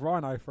tag with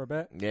Rhino for a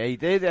bit. Yeah, he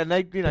did. And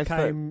they, you know,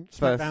 became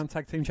SmackDown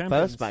Tag Team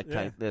Champions. The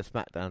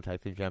SmackDown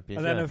Tag Team Champions.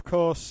 And then, of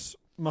course,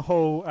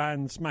 Mahal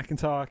and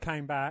McIntyre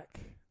came back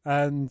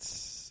and,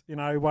 you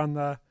know, won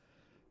the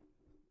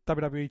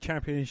WWE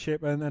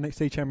Championship and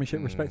NXT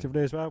Championship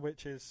respectively as well,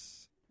 which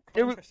is...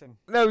 It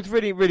was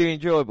really, really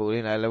enjoyable,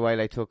 you know, the way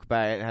they talk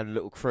about it and had a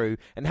little crew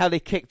and how they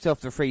kicked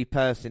off the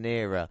 3-person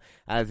era.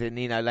 As in,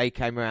 you know, they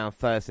came around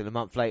first and a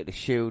month later the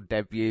Shield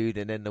debuted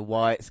and then the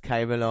Wyatts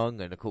came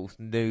along and, of course,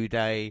 New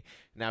Day.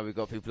 Now we've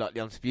got people like the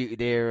Undisputed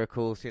Era, of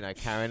course, you know,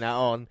 carrying that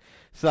on.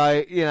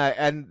 So, you know,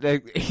 and,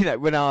 you know,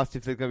 when asked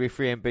if there's going to be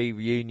a 3MB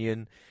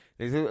reunion,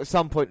 at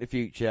some point in the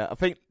future, I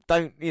think,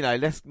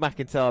 let's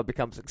McIntyre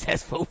become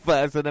successful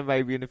first and then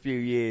maybe in a few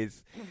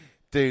years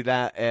do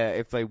that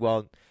if they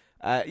want.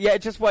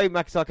 Just way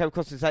McIntyre came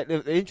across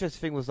the interesting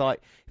thing was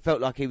like it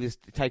felt like he was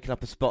taking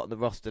up a spot on the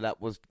roster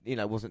that was, you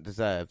know, wasn't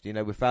deserved. You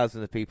know, with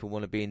thousands of people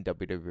want to be in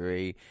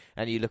WWE,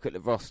 and you look at the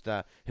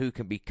roster, who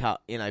can be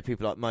cut? You know,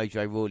 people like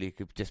Mojo Rawley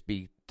could just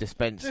be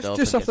dispensed off.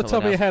 Just off the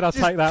top of your head, I'll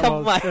take that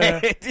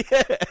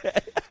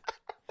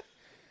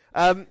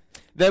one.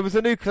 There was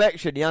a new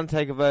collection, the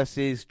Undertaker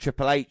versus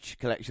Triple H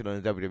collection on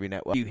the WWE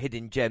Network. Few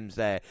hidden gems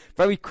there.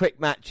 Very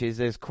quick matches.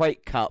 There's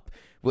Quake Cup,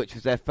 which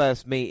was their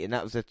first meeting.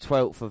 That was the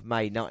 12th of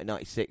May,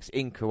 1996,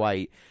 in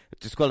Kuwait. A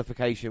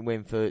disqualification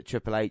win for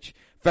Triple H.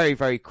 Very,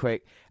 very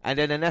quick. And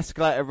then an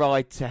escalator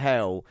ride to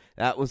hell.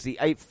 That was the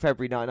 8th of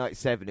February,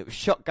 1997. It was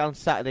Shotgun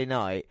Saturday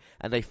night,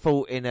 and they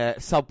fought in a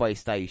subway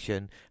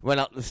station, went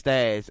up the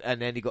stairs,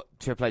 and then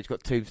Triple H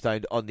got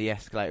tombstoned on the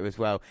escalator as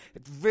well.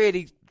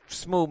 Really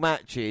small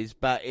matches,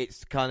 but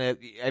it's kind of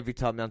every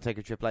time the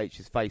Undertaker Triple H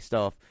is faced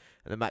off,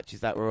 and the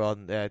matches that were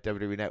on the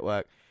WWE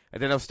Network.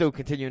 And then I was still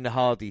continuing the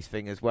Hardys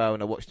thing as well,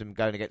 and I watched them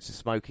going against the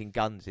Smoking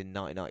Guns in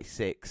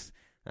 1996.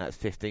 That's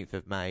 15th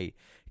of May.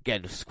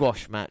 Again, a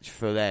squash match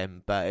for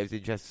them, but it was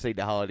interesting to see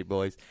the Hardy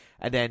Boys.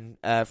 And then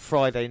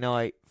Friday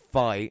Night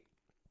Fight,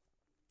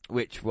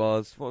 which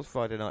was... What was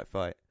Friday Night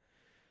Fight?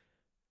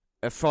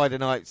 A Friday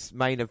night's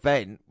main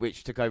event,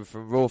 which took over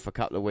from Raw for a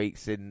couple of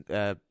weeks in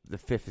the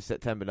 5th of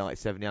September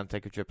 1997, the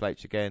Undertaker Triple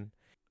H again.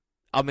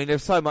 I mean,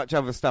 there's so much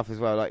other stuff as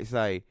well, like you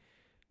say.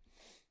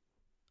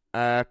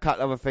 A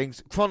couple other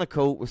things.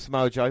 Chronicle with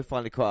Samoa Joe,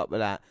 finally caught up with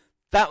that.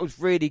 That was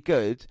really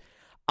good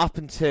up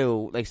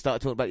until they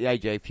started talking about the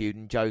AJ feud,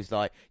 and Joe's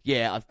like,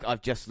 yeah,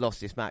 I've just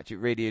lost this match. It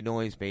really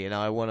annoys me, and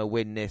I want to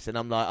win this. And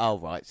I'm like, oh,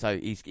 right. So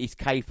he's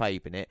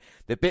kayfabing it.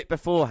 The bit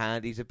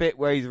beforehand, he's a bit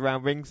where he's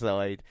around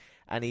ringside,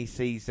 and he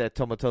sees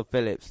Todd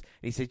Phillips. And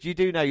he says, you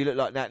do know you look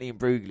like Natalie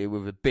Imbruglia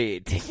with a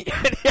beard.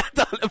 I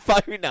done the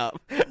phone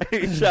up.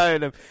 He's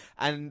showing them.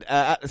 And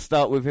at the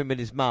start with him and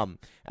his mum.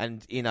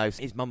 And, you know,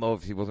 his mum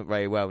obviously wasn't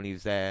very well when he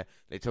was there.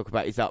 They talk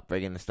about his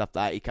upbringing and stuff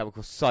like that. He came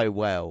across so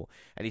well.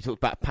 And he talked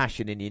about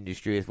passion in the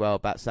industry as well,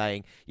 about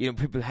saying, you know,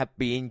 people have to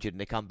be injured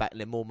and they come back and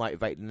they're more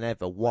motivated than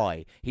ever.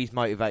 Why? He's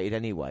motivated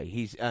anyway.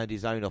 He's earned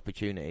his own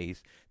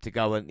opportunities to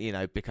go and, you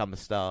know, become a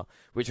star,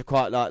 which I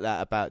quite like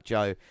that about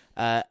Joe.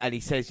 And he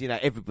says, you know,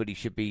 everybody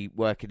should be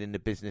working in the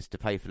business to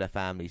pay for their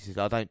families. He says,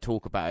 I don't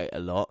talk about it a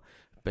lot,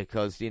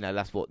 because, you know,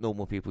 that's what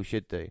normal people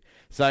should do.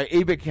 So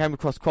he came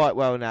across quite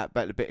well in that,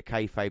 but a bit of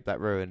kayfabe that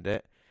ruined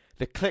it.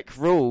 The Click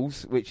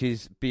Rules, which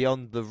is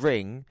Beyond the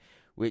Ring,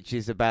 which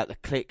is about the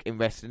click in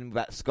wrestling,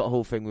 that Scott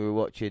Hall thing we were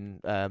watching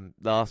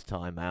last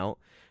time out,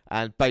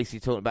 and basically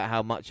talking about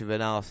how much of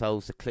an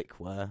arseholes the Click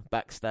were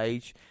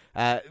backstage.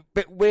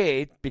 Bit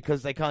weird,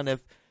 because they kind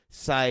of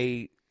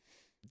say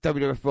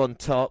WWF were on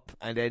top,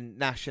 and then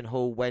Nash and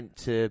Hall went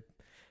to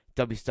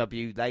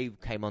WCW, they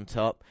came on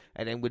top,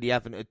 and then with the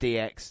advent of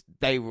DX,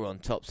 they were on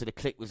top, so the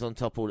Click was on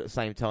top all at the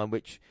same time,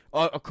 which,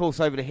 of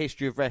course, over the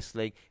history of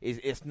wrestling,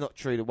 it's not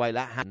true the way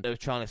that happened. They were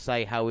trying to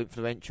say how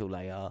influential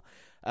they are.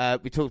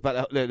 We talked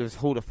about the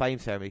Hall of Fame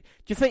ceremony.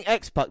 Do you think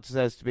X-Pac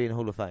deserves to be in the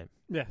Hall of Fame?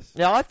 Yes.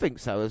 Yeah, I think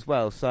so as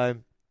well, so...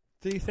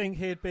 Do you think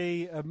he'd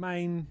be a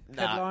main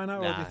headliner,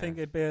 or do you think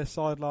it'd be a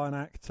sideline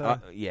act?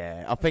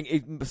 Yeah, I think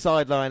it's a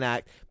sideline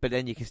act, but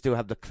then you can still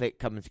have the Click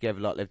coming together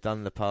like they've done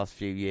in the past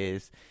few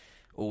years,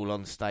 all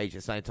on stage at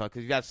the same time,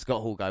 because you've had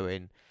Scott Hall go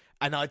in,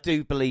 and I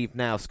do believe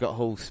now Scott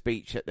Hall's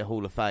speech at the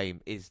Hall of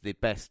Fame is the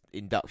best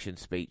induction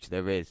speech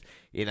there is.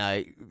 You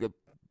know,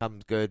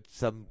 some's good,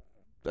 I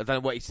don't know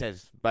what he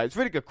says, but it's a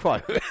really good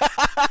quote.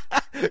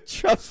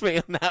 Trust me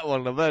on that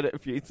one, I've heard it a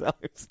few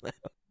times now.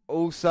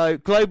 Also,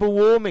 Global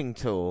Warming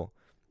Tour,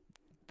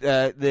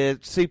 the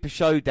Super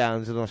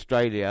Showdowns in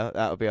Australia,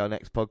 that'll be our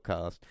next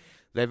podcast.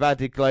 They've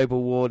added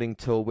Global Warning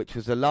Tour, which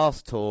was the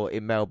last tour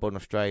in Melbourne,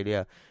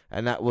 Australia,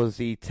 and that was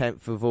the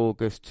 10th of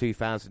August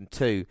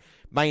 2002.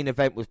 Main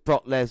event was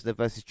Brock Lesnar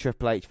versus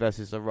Triple H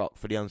versus The Rock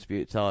for the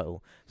Undisputed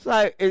title.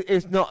 So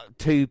it's not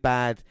too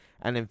bad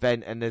an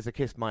event, and there's a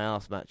Kiss My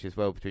Ass match as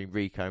well between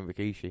Rico and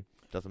Rikishi.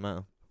 Doesn't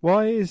matter.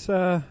 Why is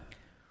that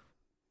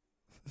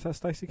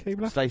Stacey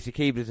Keibler? Stacey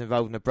Keibler's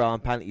involved in a bra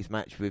and panties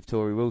match with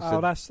Tori Wilson.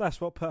 Oh, that's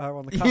what put her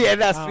on the cover.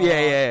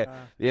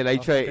 Yeah, they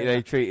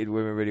treated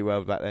women really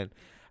well back then.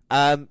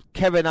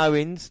 Kevin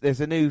Owens,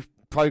 there's a new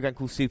program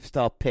called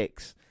Superstar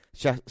Picks.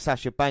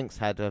 Sasha Banks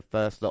had her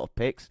first lot of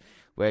picks,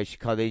 where she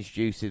kind of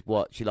introduces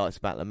what she likes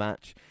about the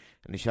match,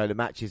 and they show the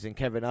matches. And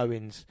Kevin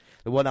Owens,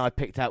 the one I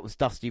picked out was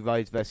Dusty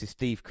Rhodes versus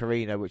Steve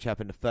Corino, which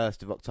happened the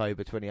 1st of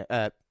October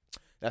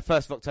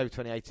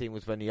 2018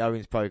 was when the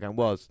Owens program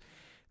was.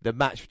 The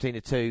match between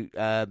the two,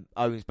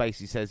 Owens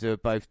basically says they were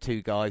both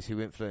two guys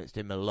who influenced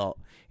him a lot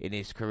in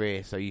his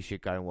career, so you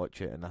should go and watch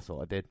it, and that's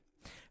what I did.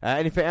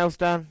 Anything else,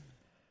 Dan?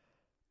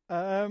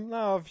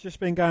 No, I've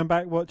just been going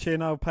back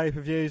watching old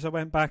pay-per-views. I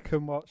went back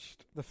and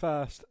watched the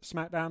first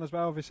SmackDown as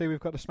well. Obviously, we've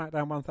got the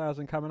SmackDown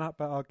 1000 coming up,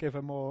 but I'll give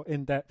a more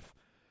in-depth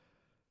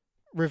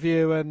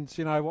review and,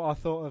 you know, what I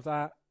thought of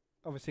that,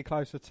 obviously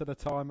closer to the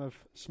time of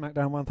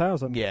SmackDown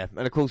 1000. Yeah,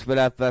 and of course we'll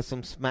have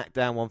some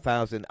SmackDown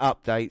 1000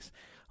 updates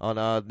on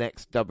our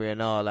next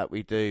WNR that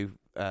we do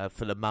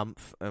for the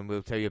month, and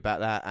we'll tell you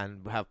about that,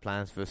 and we'll have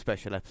plans for a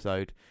special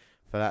episode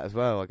for that as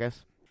well, I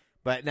guess.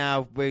 But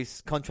now,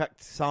 with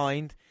contract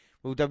signed,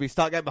 will W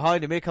start getting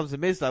behind him? Here comes the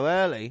Miz, though,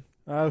 early.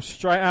 Oh,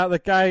 straight out the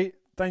gate.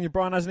 Daniel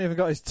Bryan hasn't even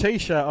got his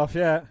T-shirt off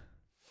yet.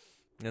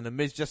 And the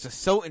Miz just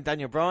assaulting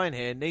Daniel Bryan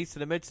here. Knees to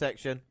the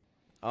midsection.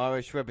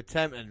 Irish Rib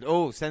attempt,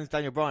 and sends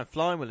Daniel Bryan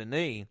flying with a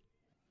knee.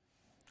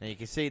 And you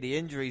can see the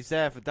injuries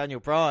there for Daniel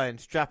Bryan,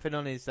 strapping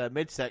on his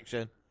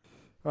midsection.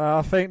 Well,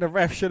 I think the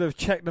ref should have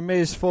checked the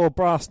Miz for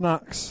brass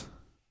knucks.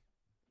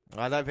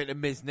 I don't think the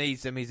Miz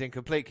needs them. He's in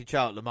complete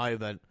control at the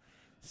moment.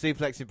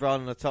 Suplexing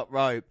Bryan on the top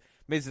rope.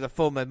 Miz is a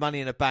former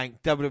Money in the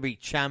Bank WWE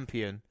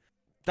champion.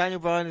 Daniel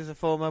Bryan is a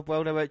former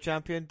World Heavyweight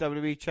champion,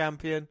 WWE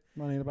champion.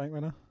 Money in the Bank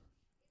winner.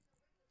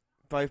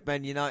 Both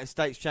men United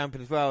States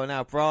champion as well. And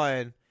now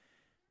Bryan.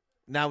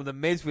 Now the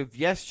Miz with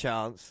yes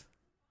chance.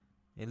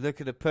 He's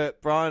looking to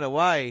put Bryan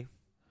away.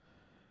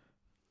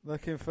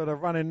 Looking for the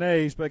running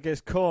knees, but gets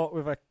caught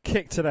with a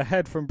kick to the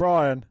head from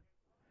Bryan.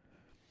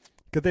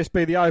 Could this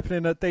be the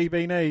opening that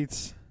DB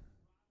needs?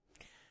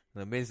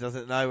 The Miz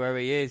doesn't know where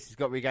he is. He's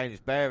got to regain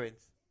his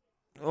bearings.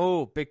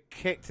 Oh, big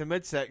kick to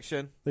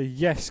midsection. The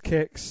yes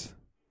kicks.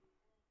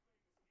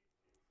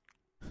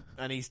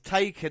 And he's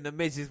taken the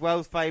Miz's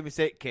world famous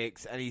hit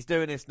kicks, and he's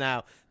doing this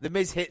now. The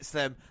Miz hits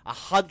them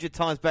 100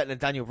 times better than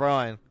Daniel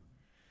Bryan.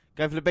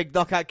 Go for the big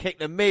knockout kick.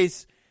 The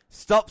Miz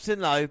stops in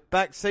low,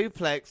 back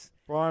suplex.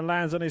 Bryan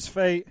lands on his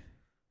feet.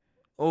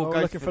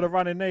 Looking for the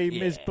running knee.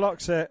 Yeah. Miz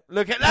blocks it.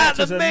 Look at that,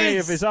 the Miz. A knee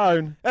of his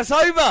own. That's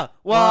over.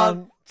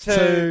 One,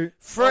 two,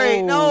 three.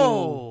 Oh.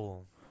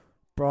 No.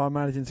 Bryan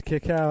managing to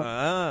kick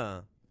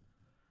out.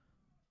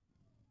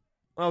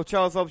 Well,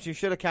 Charles Robinson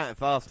should have counted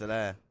faster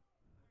there.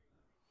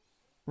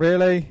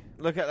 Really?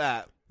 Look at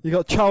that. You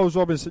got Charles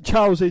Robinson.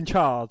 Charles in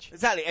charge.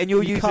 Exactly. And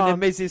you're using the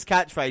Miz's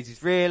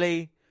catchphrases.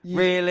 Really?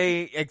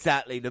 Really?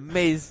 Exactly. The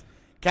Miz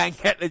can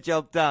get the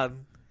job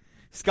done.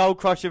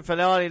 Skull-crushing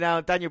finale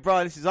now. Daniel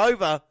Bryan, this is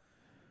over.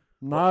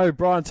 No,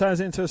 Bryan turns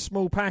it into a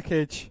small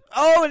package.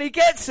 Oh, and he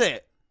gets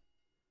it.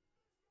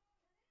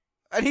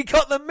 And he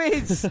got the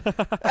Miz.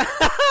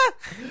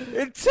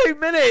 In 2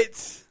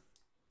 minutes.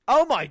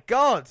 Oh, my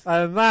God.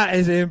 And that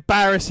is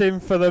embarrassing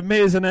for the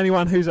Miz and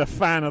anyone who's a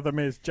fan of the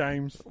Miz,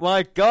 James.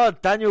 My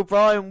God, Daniel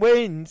Bryan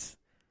wins.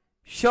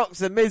 Shocks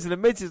the Miz, and the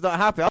Miz is not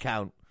happy.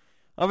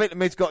 I think the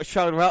Miz got a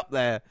shoulder up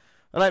there.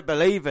 I don't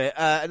believe it.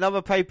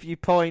 Another pay-per-view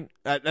point.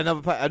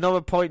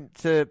 Another point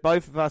to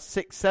both of us.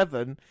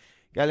 6-7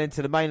 going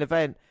into the main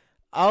event.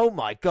 Oh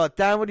my God,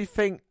 Dan, what do you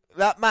think?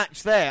 That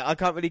match there, I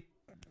can't really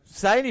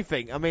say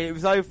anything. I mean, it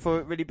was over before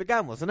it really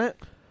began, wasn't it?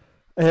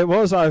 It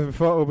was over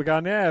before it all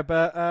began, yeah.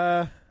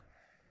 But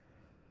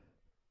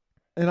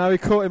he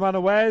caught him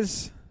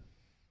unawares.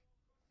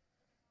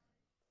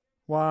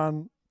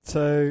 1,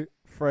 2,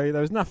 3.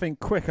 There was nothing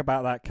quick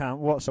about that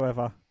count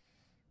whatsoever.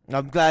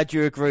 I'm glad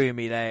you agree with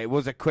me there. It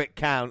was a quick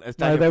count. As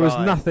Daniel no, there was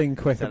Bryan nothing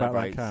quick about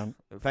celebrates. that count.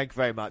 Thank you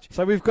very much.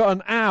 So we've got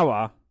an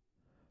hour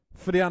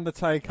for The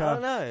Undertaker. Oh,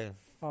 no.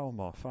 Oh,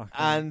 my fucking...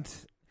 And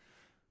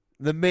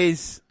the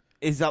Miz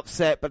is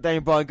upset, but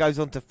Daniel Bryan goes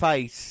on to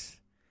face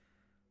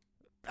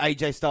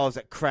AJ Styles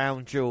at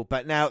Crown Jewel.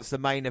 But now it's the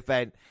main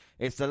event.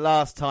 It's the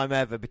last time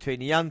ever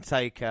between The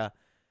Undertaker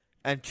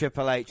and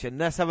Triple H. And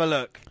let's have a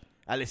look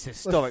at this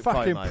historic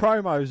promo. The fucking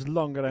promo's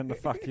longer than the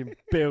fucking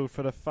build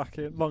for the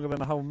fucking... longer than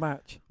the whole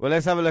match. Well,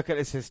 let's have a look at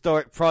this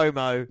historic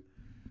promo.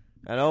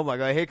 And oh my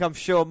God, here comes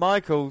Shawn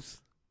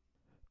Michaels.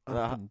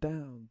 Up and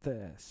down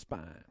their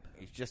spine.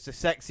 He's just a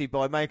sexy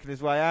boy making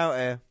his way out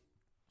here.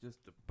 Just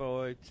a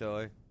boy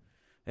toy.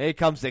 Here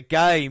comes the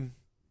game.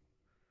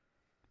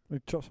 We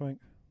drop something.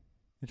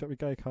 You drop your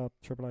gay card,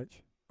 Triple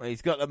H. Well,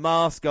 he's got the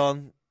mask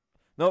on.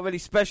 Not really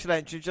special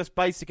entry, just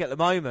basic at the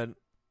moment.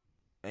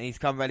 And he's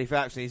come ready for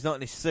action. He's not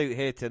in his suit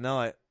here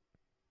tonight.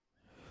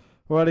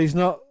 Well, he's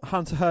not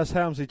Hunter Hearst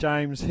Helmsley,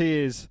 James. He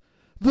is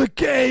the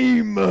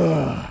Game.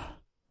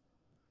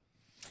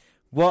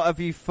 What have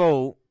you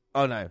thought?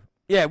 Oh, no.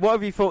 Yeah, what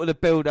have you thought of the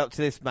build-up to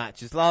this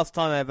match? It's the last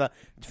time ever.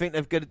 Do you think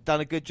they've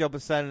done a good job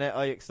of selling it?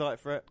 Are you excited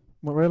for it?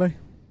 Not really.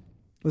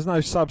 There's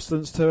no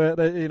substance to it.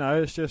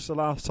 It's just the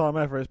last time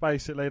ever. It's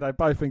basically they've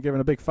both been given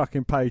a big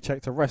fucking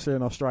paycheck to wrestle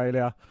in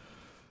Australia.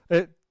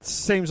 It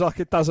seems like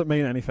it doesn't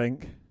mean anything.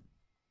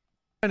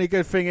 The only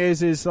good thing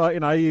is like,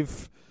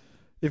 you've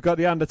got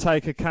the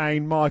Undertaker,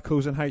 Kane,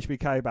 Michaels, and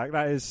HBK back.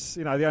 That is,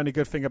 the only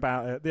good thing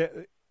about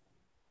it.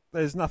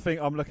 There's nothing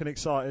I'm looking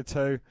excited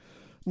to.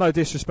 No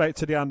disrespect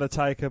to the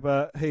Undertaker,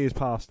 but he is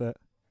past it.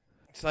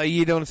 So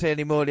you don't want to see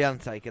any more of the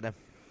Undertaker then?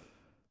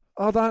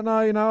 I don't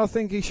know. I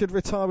think he should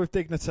retire with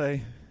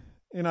dignity.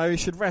 He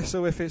should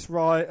wrestle if it's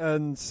right,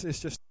 and it's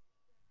just.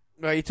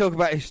 Well, you talk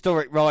about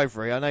historic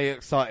rivalry. I know you're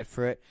excited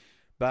for it,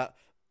 but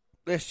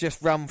let's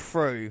just run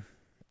through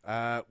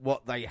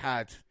what they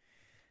had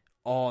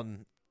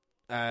on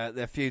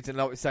their feuds. And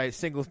like we say,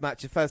 singles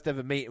match. The first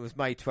ever meeting was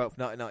May 12th,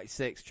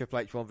 1996. Triple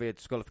H won via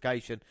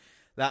disqualification.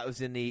 That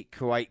was in the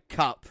Kuwait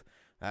Cup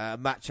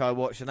match I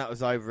watched, and that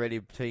was over really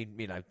between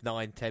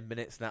 9-10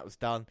 minutes, and that was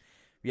done.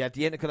 We had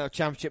the Intercontinental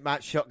Championship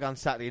match, Shotgun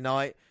Saturday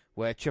night,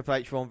 where Triple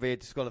H won via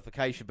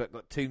disqualification, but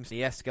got tombs in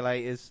the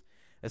escalators.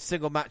 A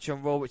single match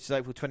on Raw, which was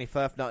April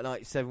 21st,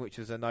 1997, which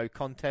was a no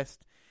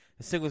contest.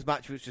 A singles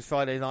match, which was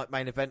Friday night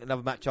main event,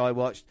 another match I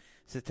watched,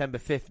 September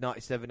 5th,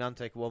 1997,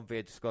 Undertaker won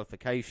via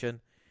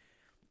disqualification.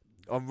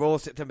 On Raw,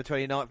 September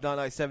 29th,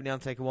 1997, the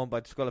Undertaker won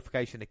by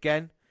disqualification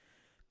again.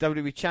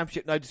 WWE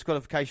Championship, no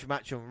disqualification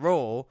match on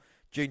Raw,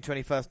 June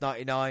 21st,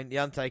 1999, the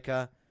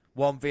Undertaker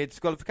won via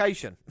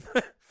disqualification.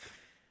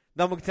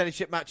 Number one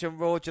contendership match on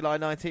Raw, July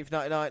 19th,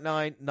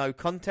 1999, no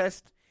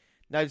contest.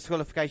 No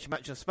disqualification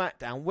match on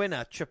SmackDown,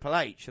 winner Triple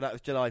H, so that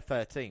was July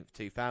 13th,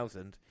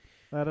 2000.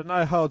 The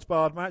no holds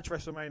barred match,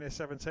 WrestleMania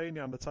 17,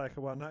 the Undertaker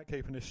won that,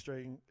 keeping his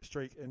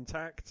streak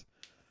intact.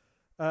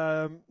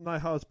 No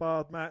holds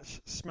barred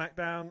match,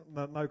 SmackDown,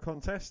 no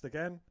contest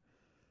again.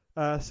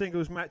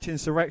 Singles match,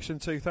 Insurrection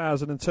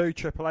 2002,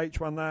 Triple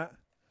H won that.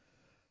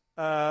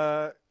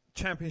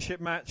 Championship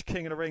match,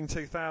 King of the Ring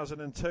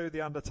 2002, the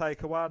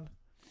Undertaker won.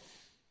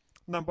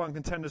 Number one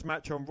contenders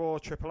match on Raw,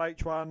 Triple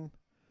H won.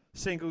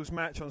 Singles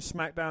match on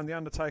SmackDown, The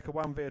Undertaker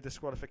won via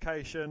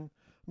disqualification.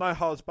 No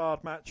holds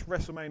barred match,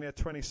 WrestleMania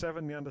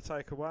 27, The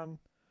Undertaker won.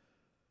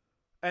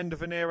 End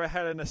of an era,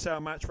 Hell in a Cell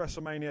match,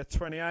 WrestleMania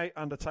 28,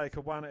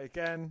 Undertaker won it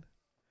again.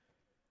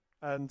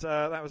 And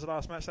that was the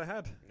last match they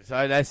had.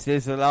 So this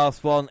is the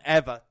last one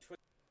ever.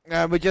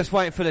 We're just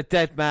waiting for the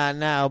dead man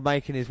now,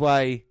 making his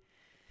way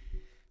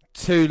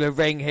to the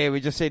ring here.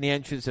 We're just seeing the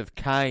entrance of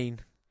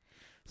Kane.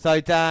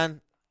 So Dan,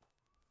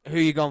 who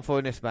you gone for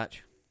in this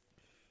match?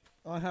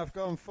 I have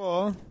gone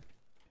for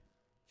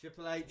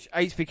Triple H.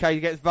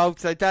 HBK gets involved,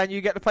 so Dan, you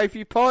get to pay for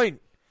your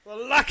point. The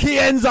lucky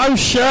Enzo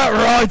shirt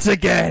rides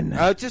again.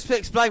 Just to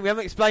explain, we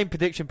haven't explained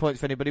prediction points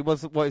for anybody.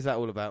 What is that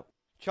all about?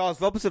 Charles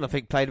Robinson, I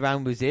think, played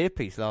around with his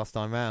earpiece last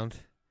time round.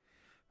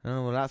 I don't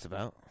know what that's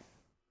about.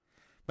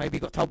 Maybe he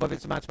got told by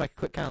Vince McMahon to make a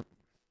quick count.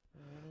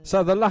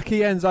 So the lucky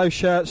Enzo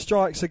shirt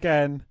strikes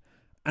again,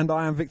 and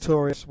I am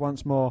victorious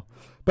once more.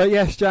 But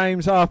yes,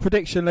 James, our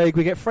prediction league,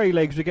 we get 3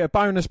 leagues. We get a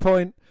bonus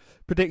point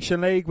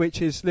prediction league,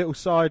 which is little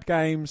side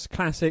games,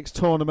 classics,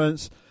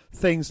 tournaments,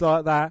 things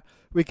like that.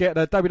 We get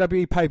the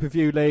WWE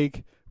pay-per-view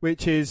league,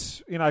 which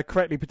is,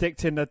 correctly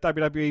predicting the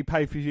WWE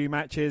pay-per-view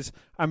matches.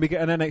 And we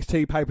get an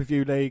NXT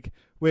pay-per-view league,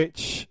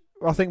 which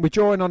I think we're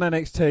drawing on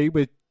NXT.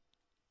 We're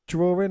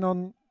drawing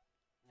on...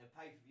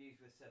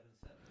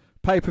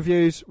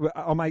 Pay-per-views were 7-7. Pay-per-views,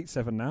 I'm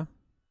 8-7 now.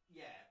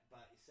 Yeah,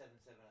 but it's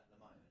 7-7 at the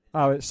moment.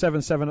 Oh, it's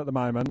 7-7 at the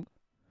moment.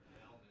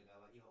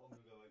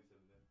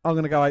 I'm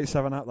going to go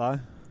 8-7 up, though.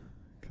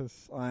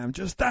 Because I am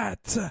just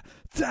that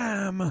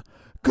damn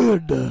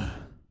good.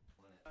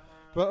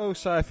 But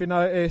also, if you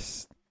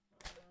notice,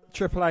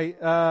 Triple H,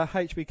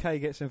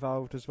 HBK gets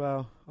involved as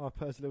well. I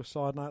put as a little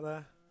side note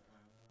there.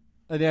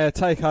 And yeah,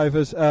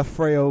 takeovers are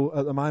 3-all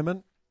at the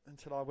moment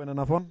until I win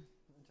another one.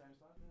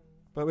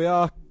 But we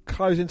are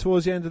closing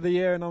towards the end of the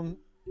year, and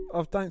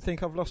I don't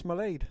think I've lost my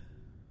lead.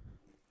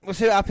 We'll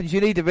see what happens.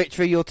 You need a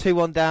victory. You're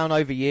 2-1 down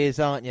over years,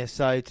 aren't you?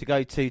 So to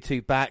go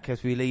 2-2 back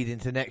as we lead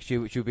into next year,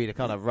 which will be the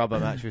kind of rubber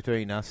match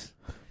between us.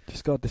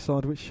 Just got to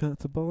decide which shirt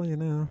to buy,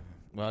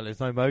 Well,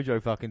 there's no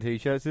Mojo fucking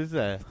T-shirts, is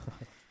there?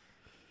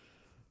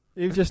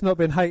 You've just not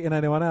been hating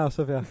anyone else,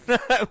 have you?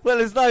 Well,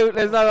 there's no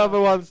other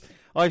ones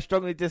I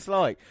strongly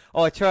dislike.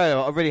 Oh, I tell you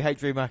what, I really hate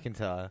Drew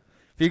McIntyre.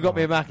 If you got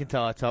me a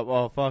McIntyre top,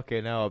 oh,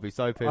 fucking hell, I'll be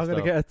so pissed off. I'm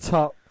going to get a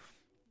top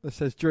that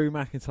says Drew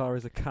McIntyre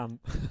is a cunt.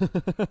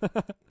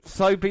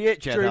 So be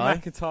it, Jedi. Drew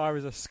McIntyre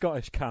is a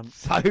Scottish cunt.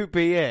 So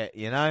be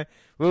it,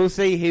 We'll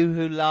see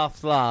who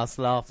laughs last,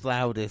 laughs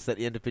loudest at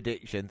the end of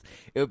predictions.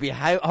 It would be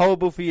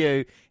horrible for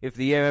you if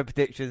the year-end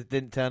predictions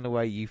didn't turn the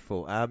way you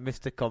thought.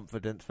 Mr.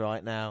 Confidence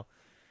right now.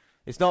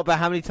 It's not about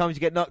how many times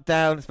you get knocked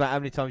down, it's about how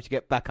many times you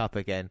get back up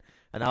again.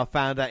 And I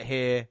found that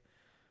here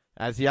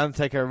as The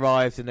Undertaker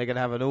arrives and they're going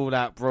to have an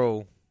all-out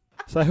brawl.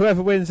 So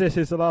whoever wins this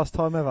is the last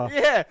time ever.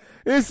 Yeah,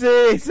 this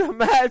is a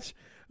match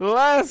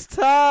last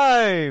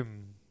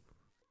time.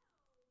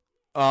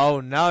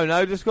 Oh,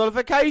 no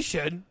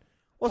disqualification.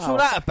 What's all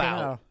that about?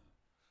 Hell.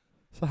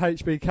 So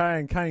HBK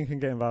and Kane can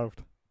get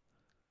involved.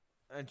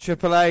 And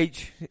Triple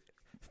H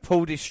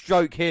pulled his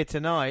stroke here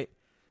tonight.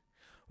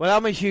 Well,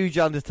 I'm a huge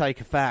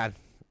Undertaker fan.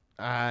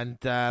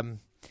 And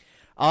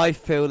I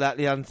feel that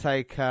The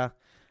Undertaker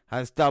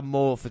has done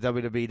more for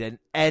WWE than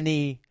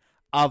any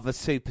other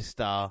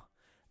superstar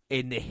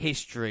in the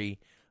history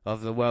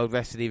of the World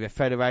Wrestling either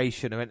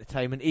Federation or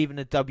Entertainment, even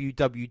the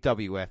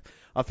WWF.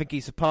 I think he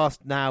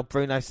surpassed now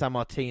Bruno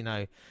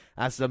Sammartino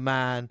as the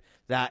man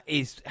that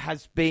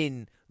has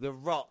been the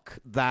rock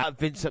that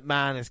Vince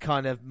McMahon has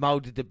kind of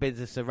moulded the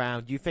business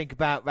around. You think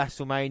about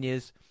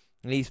WrestleManias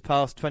in these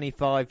past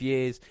 25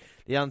 years,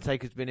 The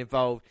Undertaker's been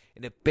involved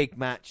in a big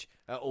match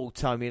at all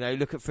time.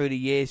 Look at through the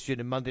years during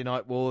the Monday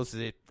Night Wars,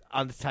 The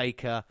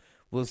Undertaker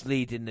was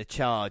leading the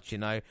charge,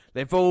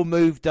 They've all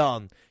moved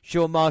on.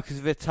 Shawn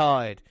Michaels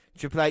retired.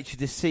 Triple H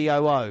is the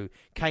COO.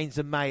 Kane's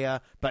the mayor.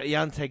 But The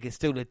Undertaker's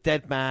still a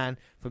dead man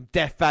from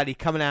Death Valley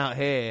coming out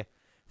here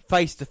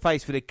face to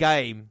face with a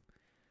game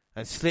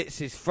and slits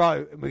his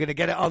throat. And we're going to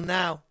get it on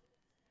now.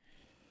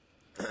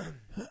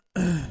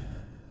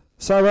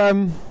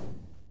 So,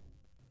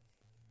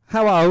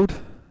 how old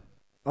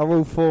are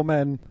all 4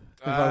 men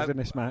involved in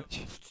this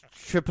match?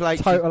 Triple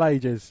H. Total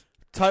ages.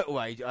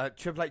 Total age.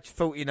 Triple H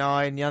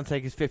 49, The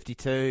Undertaker's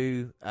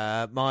 52,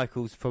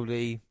 Michael's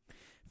probably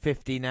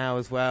 50 now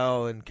as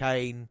well, and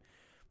Kane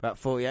about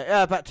 48.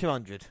 Yeah, about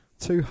 200.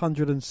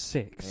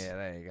 206. Yeah,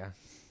 there you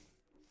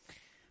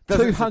go.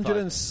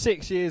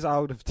 206 years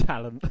old of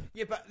talent.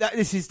 Yeah, but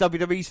this is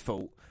WWE's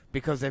fault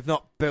because they've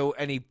not built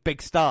any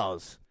big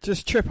stars.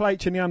 Just Triple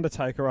H and The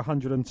Undertaker are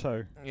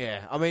 102.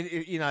 Yeah, I mean,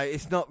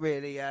 it's not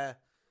really...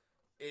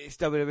 It's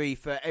WWE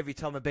for every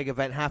time a big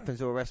event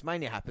happens or a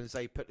WrestleMania happens,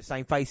 they put the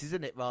same faces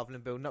in it rather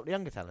than building up the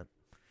younger talent.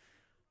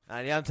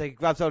 And The Undertaker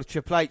grabs hold of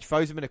Triple H,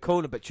 throws him in a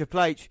corner, but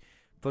Triple H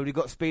probably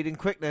got speed and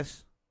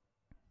quickness.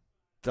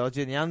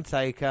 Dodging The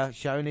Undertaker,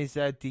 showing his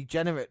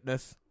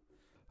degenerateness.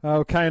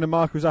 Oh, Kane and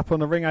Michaels up on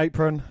the ring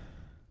apron.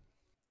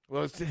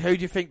 Well, who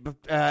do you think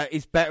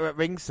is better at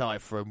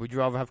ringside for him? Would you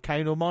rather have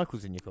Kane or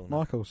Michaels in your corner?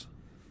 Michaels.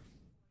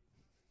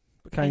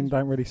 But Kane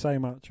don't really say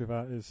much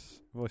without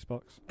his voice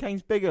box.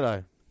 Kane's bigger,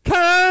 though.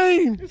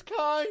 Kane! It's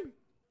Kane!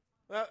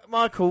 Well,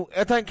 Michael,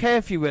 I don't care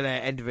if you were there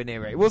at the end of an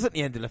era. It wasn't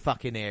the end of the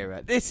fucking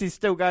era. This is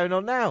still going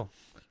on now.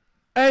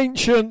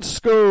 Ancient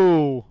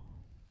school.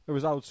 It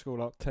was old school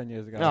like 10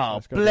 years ago. Oh,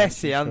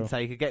 bless the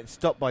Undertaker. Getting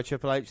stopped by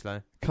Triple H,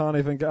 though. Can't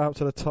even get up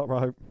to the top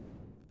rope.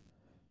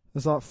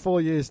 There's like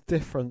 4 years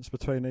difference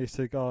between these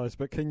two guys,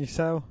 but can you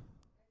sell?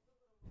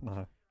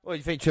 No. What do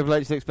you think Triple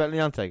H looks better than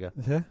the Undertaker?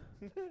 Yeah.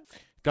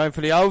 Going for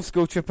the old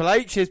school Triple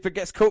H's, but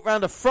gets caught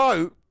round the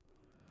throat.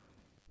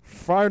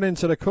 Thrown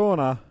into the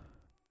corner.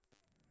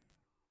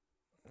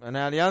 And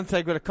now the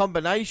Undertaker with the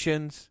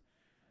combinations.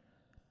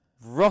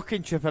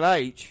 Rocking Triple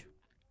H.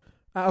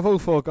 Out of all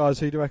 4 guys,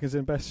 who do you reckon's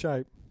in best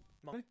shape?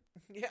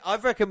 Yeah, I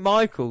reckon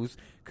Michaels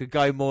could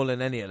go more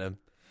than any of them.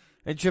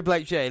 And Triple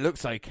H, yeah, it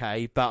looks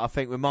okay, but I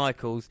think with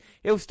Michaels,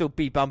 he'll still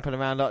be bumping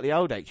around like the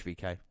old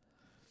HBK.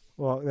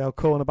 What, the old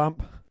corner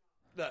bump?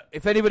 Look,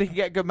 if anybody can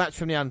get a good match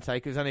from The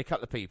Undertaker, there's only a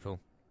couple of people.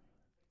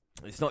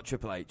 It's not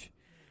Triple H.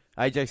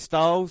 AJ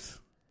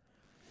Styles,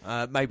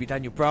 maybe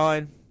Daniel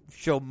Bryan,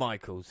 Shawn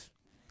Michaels.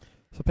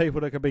 So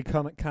people that could be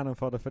cannon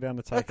fodder for The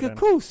Undertaker. Of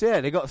course, yeah.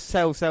 They've got to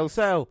sell.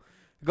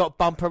 They've got to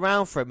bump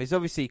around for him. He's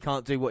obviously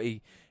can't do what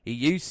he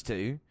used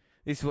to.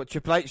 This is what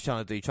Triple H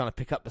trying to do, trying to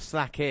pick up the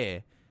slack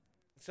here.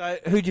 So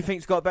who do you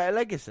think's got a better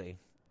legacy?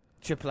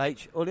 Triple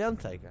H or The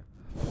Undertaker?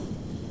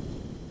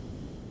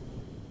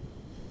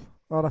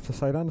 I'd have to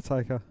say The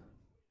Undertaker.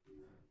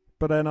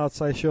 But then I'd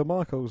say Shawn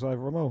Michaels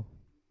over them all.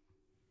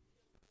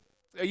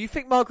 You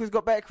think Michaels got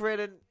a better career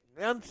than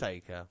The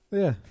Undertaker?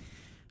 Yeah.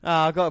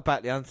 I got to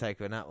back The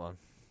Undertaker in that one.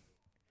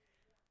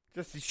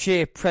 Just the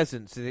sheer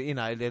presence, you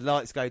know, the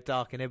lights go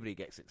dark and everybody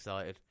gets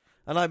excited.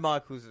 I know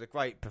Michaels is a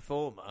great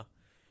performer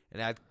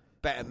and had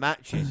better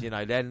matches, you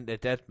know, than the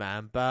Dead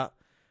Man, but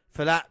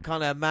for that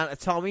kind of amount of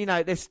time, you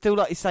know, they're still,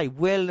 like you say,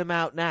 wheeling them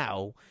out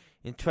now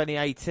in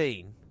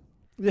 2018.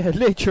 Yeah,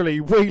 literally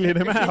wheeling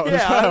him out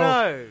as well.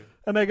 I know.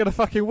 And they're going to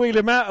fucking wheel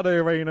him out of the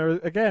arena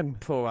again.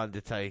 Poor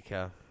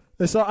Undertaker.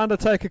 It's like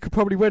Undertaker could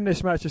probably win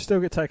this match and still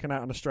get taken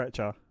out on a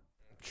stretcher.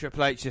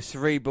 Triple H, a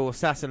cerebral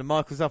assassin, and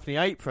Michaels up in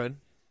the apron.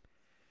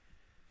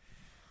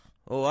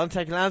 Oh,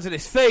 Undertaker lands at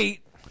his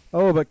feet.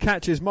 Oh, but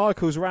catches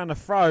Michaels around the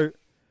throat.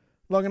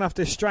 Long enough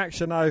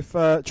distraction, though,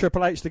 for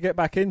Triple H to get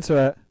back into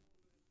it.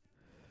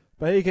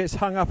 But he gets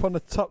hung up on the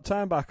top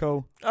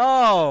turnbuckle.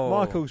 Oh!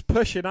 Michaels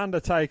pushing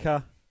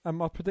Undertaker. And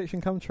my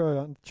prediction come true.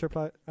 And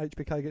Triple H,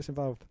 HBK gets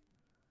involved.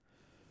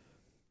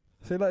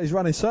 See, look, he's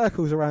running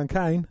circles around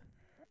Kane.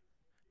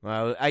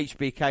 Well,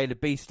 HBK, the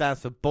B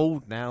stands for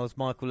bald now as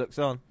Michael looks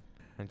on.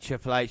 And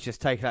Triple H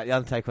just taking out the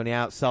Undertaker on the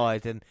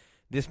outside. And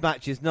this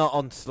match is not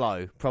on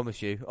slow,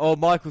 promise you. Oh,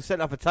 Michael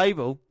set up a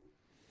table.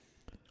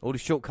 All the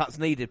shortcuts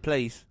needed,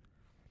 please.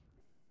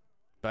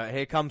 But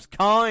here comes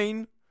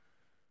Kane.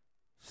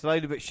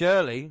 Slowly but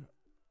surely.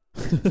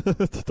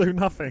 To do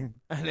nothing.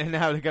 And then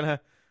now they're going to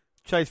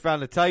chase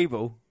around the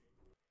table.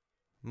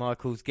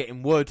 Michael's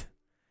getting wood.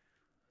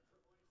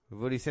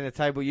 We've already seen a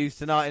table used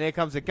tonight. And here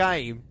comes a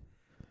game.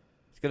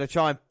 He's going to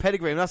try and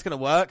pedigree him. That's going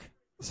to work.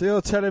 So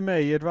you're telling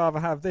me you'd rather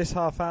have this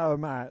half-hour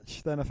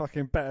match than a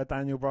fucking better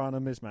Daniel Bryan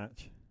and Miz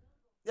match?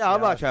 Yeah,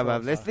 I'd much rather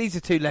have this. These are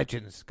two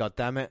legends,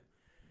 goddammit.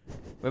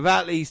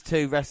 Without these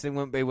two, wrestling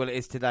wouldn't be what it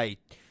is today.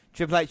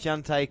 Triple H and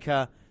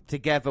Undertaker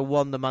together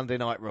won the Monday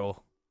Night Raw.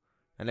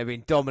 And they've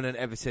been dominant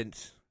ever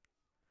since.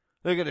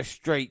 Look at the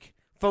streak.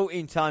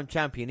 14-time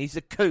champion. He's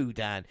a coup,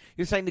 Dan.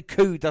 You're saying the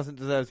coup doesn't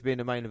deserve to be in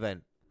the main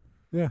event?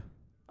 Yeah.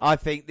 I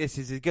think this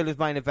is as good as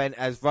main event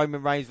as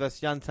Roman Reigns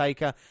versus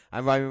Undertaker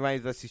and Roman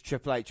Reigns versus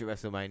Triple H at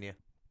WrestleMania.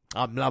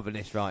 I'm loving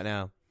this right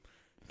now.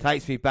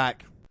 Takes me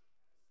back.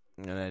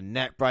 And a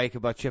neck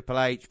breaker by Triple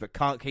H, but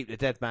can't keep the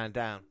Dead Man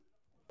down.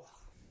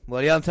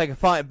 Well, the Undertaker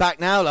fighting back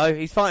now, though.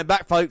 He's fighting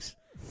back, folks.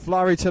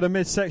 Flurry to the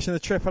midsection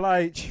of Triple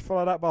H,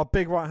 followed up by a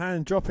big right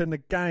hand, dropping the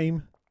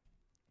game.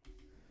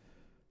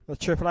 The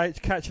Triple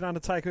H catching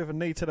Undertaker with a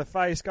knee to the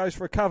face, goes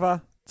for a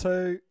cover.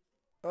 2.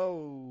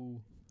 Oh.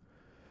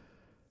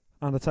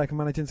 Undertaker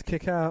managing to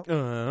kick out.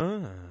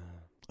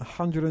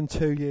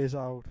 102 years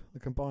old, the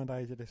combined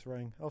age of this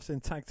ring. I've seen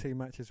tag team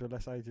matches with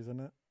less ages,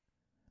 isn't it?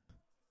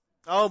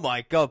 Oh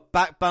my God,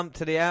 back bump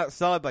to the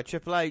outside by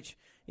Triple H.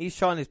 He's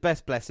trying his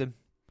best, bless him.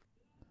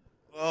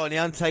 Oh, and the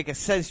Undertaker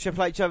sends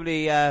Triple H over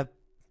the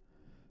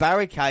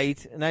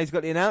barricade, and now he's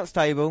got the announce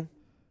table.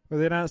 Will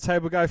the announce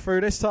table go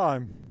through this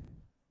time?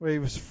 He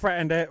was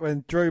threatened it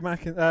when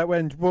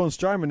when Braun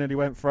Strowman nearly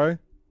went through.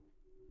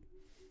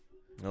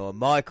 Oh,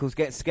 Michael's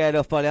getting scared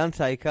off by the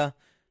Undertaker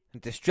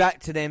and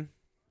distracted him.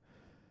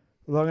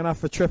 Long enough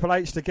for Triple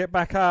H to get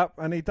back up,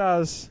 and he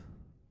does.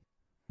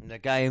 And the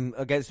game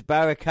against the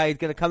barricade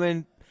going to come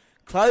in.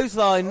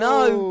 Clothesline,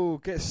 no.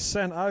 Oh, gets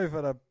sent over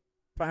the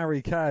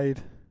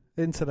barricade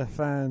into the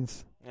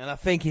fans. And I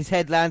think his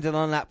head landed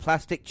on that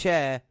plastic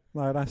chair.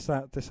 No, that's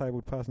that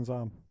disabled person's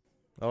arm.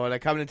 Oh, they're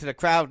coming into the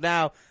crowd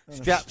now. And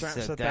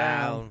Straps are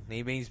down.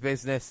 He means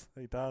business.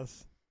 He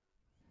does.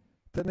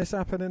 Didn't this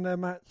happen in their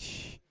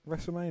match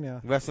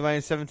WrestleMania?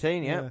 WrestleMania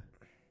 17, yeah.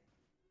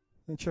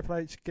 And Triple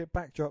H get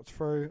backdropped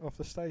through off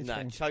the stage. No,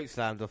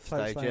 chokeslammed off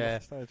the stage, yeah.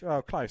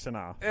 Oh, close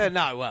enough.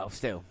 No, well,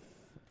 still.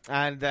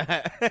 And,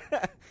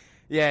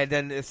 yeah,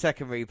 then the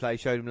second replay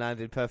showed him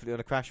landing perfectly on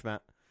a crash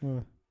mat. Yeah.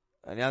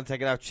 And the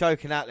Undertaker now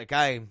choking out the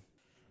game.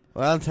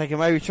 Well, Undertaker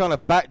maybe trying to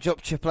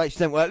backdrop Triple H.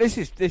 Didn't work.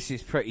 This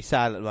is pretty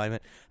sad at the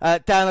moment.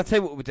 Dan, I'll tell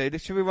you what we'll do.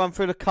 Should we run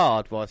through the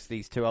card whilst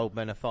these two old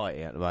men are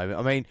fighting at the moment?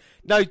 I mean,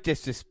 no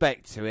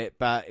disrespect to it,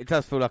 but it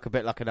does feel like a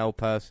bit like an old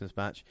person's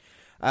match.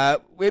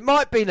 It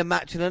might be the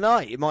match of the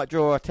night. It might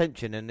draw our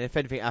attention, and if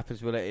anything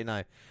happens, we'll let you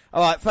know.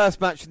 All right, first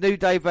match, New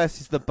Day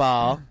versus The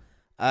Bar.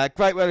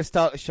 Great way to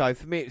start the show.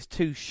 For me, it was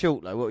too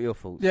short, though. What are your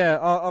thoughts? Yeah,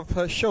 I've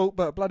put short,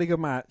 but bloody good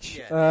match.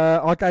 Yeah.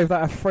 I gave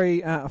that a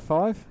 3 out of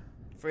 5.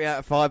 3 out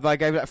of 5. I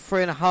gave it a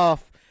 3.5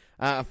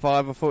 out of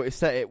 5. I thought it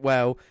set it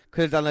well.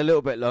 Could have done a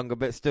little bit longer,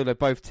 but still,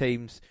 both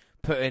teams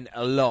putting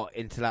a lot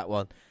into that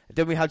one. And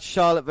then we had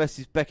Charlotte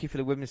versus Becky for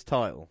the women's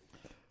title.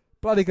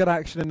 Bloody good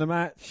action in the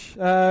match.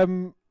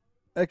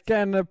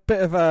 Again, a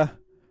bit of a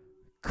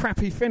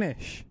crappy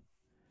finish.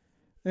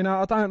 You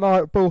know, I don't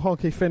like bull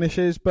hockey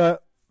finishes,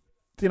 but,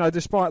 you know,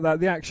 despite that,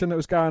 the action that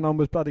was going on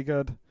was bloody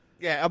good.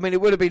 Yeah, I mean,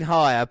 it would have been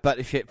higher, but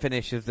the shit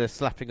finish of the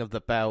slapping of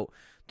the belt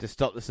to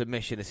stop the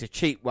submission. It's a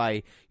cheap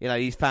way. You know,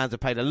 these fans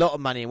have paid a lot of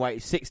money and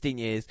waited 16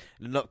 years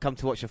and not come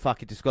to watch a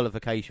fucking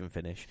disqualification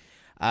finish.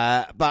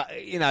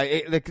 But, you know,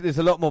 there's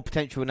a lot more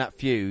potential in that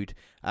feud.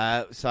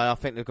 So I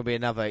think there's going to be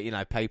another, you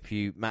know,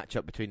 pay-per-view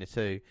matchup between the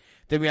two.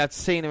 Then we had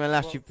Cena and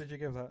Lashley. What did you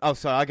give that? Oh,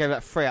 sorry, I gave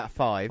that 3 out of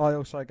 5. I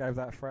also gave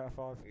that a 3 out of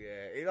 5.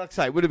 Yeah, like I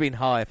say, it would have been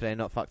higher if they had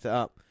not fucked it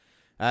up.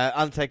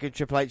 Undertaker and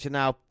Triple H are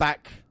now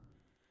back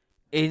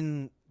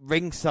in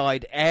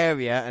ringside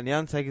area, and the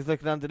Undertaker's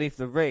looking underneath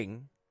the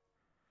ring.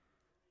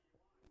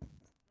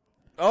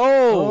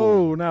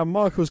 Oh, now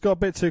Michael's got a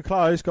bit too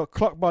close, got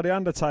clocked by the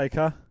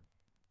Undertaker.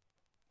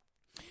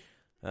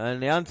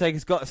 And the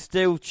Undertaker's got a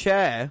steel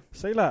chair.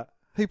 See that?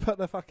 He put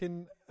the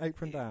fucking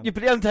apron down. Yeah,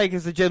 but the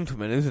Undertaker's a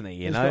gentleman, isn't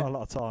he? He's got a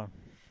lot of time.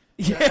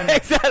 Yeah,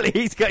 exactly.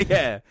 He's got,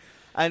 yeah.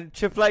 And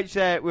Triple H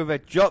there with a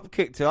drop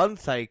kick to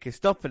Undertaker,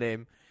 stopping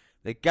him.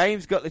 The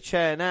game's got the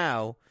chair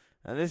now,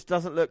 and this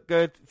doesn't look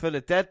good for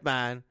the dead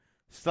man.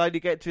 Slowly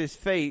get to his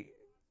feet.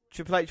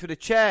 Triple H with a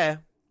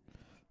chair.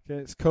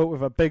 Gets caught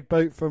with a big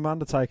boot from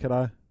Undertaker,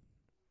 though.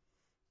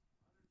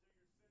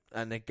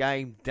 And the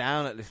game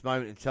down at this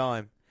moment in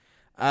time.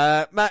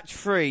 Match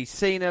 3,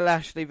 Cena,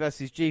 Lashley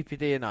versus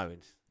GPD and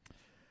Owens.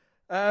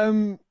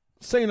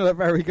 Cena looked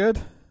very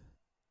good.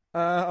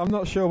 I'm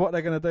not sure what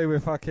they're going to do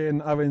with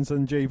fucking Owens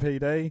and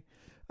GPD.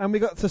 And we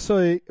got to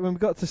see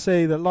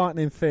the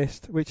Lightning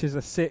Fist, which is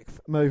a sick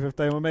move of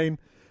Doom. I mean,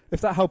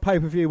 if that whole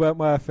pay-per-view weren't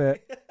worth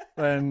it,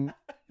 then,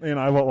 you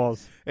know, what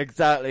was?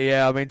 Exactly,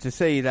 yeah. I mean, to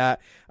see that.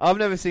 I've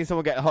never seen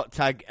someone get a hot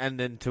tag and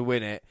then to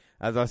win it,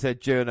 as I said,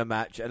 during a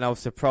match, and I was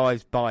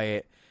surprised by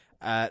it.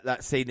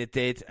 That Cena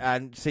did,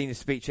 and Cena's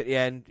speech at the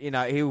end, you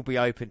know, he will be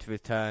open to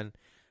return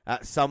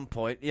at some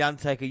point. The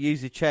Undertaker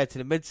used the chair to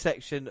the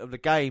midsection of the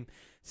game,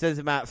 sends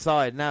him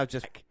outside. Now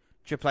just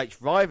Triple H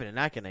writhing in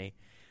agony.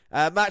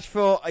 Match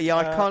 4, the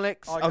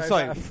Iconics. I gave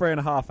that a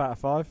 3.5 out of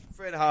 5.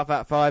 3.5 out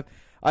of 5.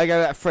 I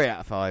go that 3 out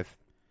of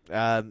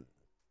 5.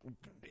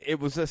 It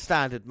was a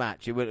standard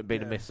match. It wouldn't have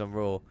been a miss on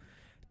Raw.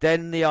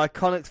 Then the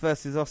Iconics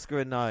versus Oscar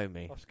and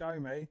Naomi.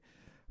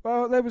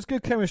 Well, there was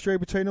good chemistry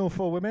between all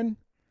 4 women.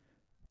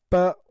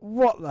 But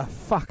what the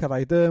fuck are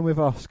they doing with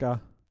Oscar?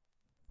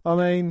 I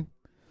mean,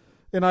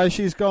 you know,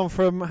 she's gone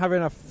from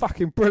having a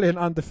fucking brilliant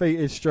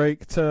undefeated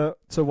streak to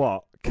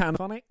what?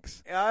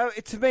 Canonics?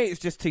 To me, it's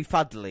just too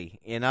fuddly,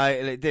 you know.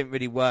 It didn't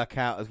really work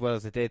out as well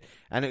as it did.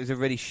 And it was a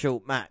really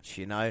short match,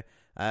 you know,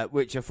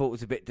 which I thought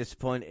was a bit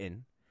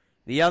disappointing.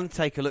 The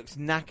Undertaker looks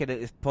knackered at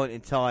this point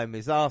in time.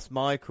 His ass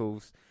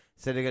Michaels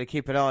said they're going to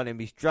keep an eye on him.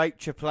 He's draped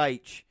Triple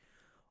H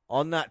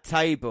on that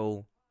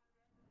table.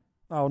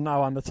 Oh,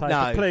 no, Undertaker.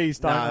 No, please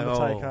don't, no,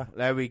 Undertaker. Oh,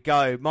 there we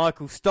go.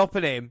 Michael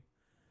stopping him.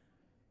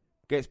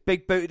 Gets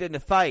big booted in the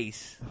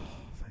face. Oh,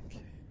 thank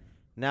you.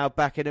 Now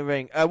back in the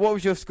ring. What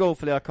was your score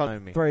for the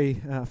Iconics?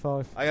 3 out of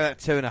 5. I got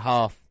that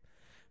 2.5.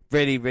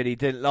 Really, really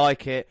didn't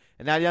like it.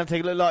 And now the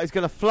Undertaker looked like he's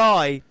going to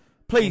fly.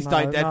 Please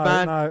don't, dead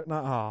man.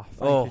 No.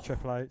 Oh, thank you,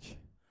 Triple H.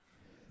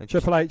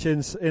 Triple H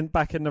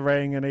back in the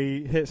ring, and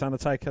he hits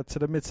Undertaker to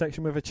the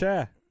midsection with a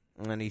chair.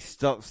 And he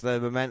stops the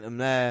momentum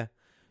there.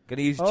 Going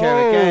to use the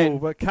chair again. Oh,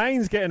 but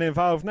Kane's getting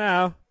involved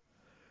now.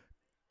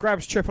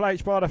 Grabs Triple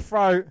H by the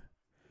throat.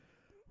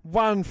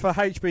 1 for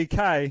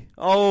HBK.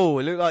 Oh,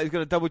 it looked like he's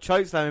got a double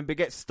chokeslam him, but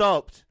gets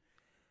stopped.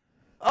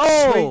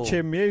 Oh! Sweet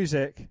chin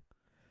music.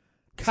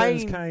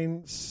 Sends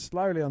Kane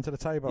slowly onto the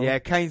table. Yeah,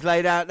 Kane's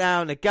laid out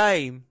now in the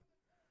game.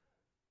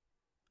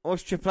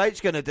 What's Triple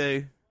H going to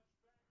do?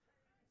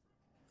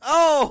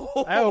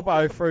 Oh!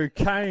 Elbow through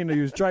Kane,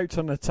 who was draped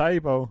on the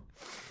table.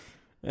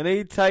 And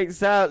he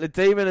takes out the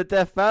Demon of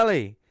Death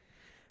Valley.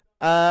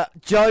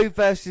 Joe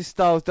versus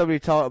Styles W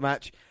title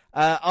match.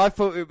 I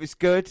thought it was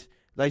good.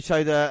 They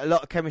showed a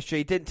lot of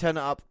chemistry. Didn't turn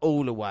it up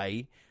all the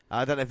way.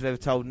 I don't know if they were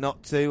told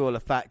not to, or the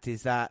fact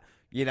is that,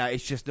 you know,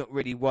 it's just not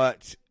really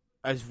worked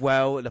as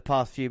well in the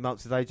past few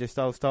months as AJ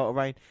Styles' title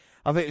reign.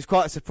 I think it was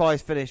quite a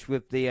surprise finish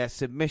with the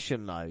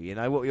submission, though. You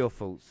know, what were your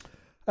thoughts?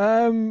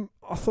 I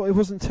thought it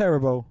wasn't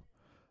terrible.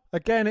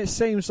 Again, it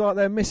seems like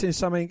they're missing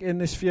something in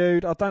this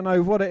feud. I don't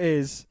know what it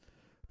is,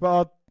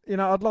 but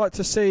I'd like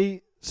to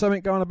see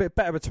something going a bit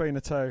better between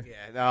the two.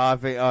 Yeah, no, I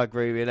think I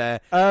agree with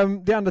that.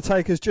 The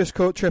Undertaker's just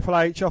caught Triple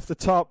H off the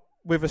top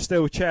with a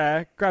steel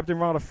chair, grabbed him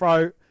right the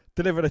throat,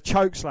 delivered a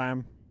choke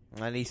slam.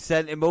 And he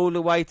sent him all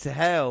the way to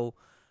hell.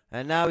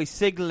 And now he's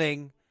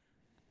signalling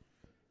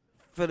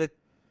for the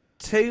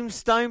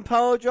tombstone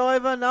pile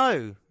driver?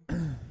 No.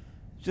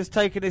 Just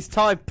taking his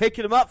time,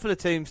 picking him up for the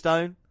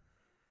tombstone.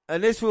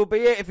 And this will be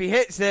it if he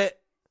hits it.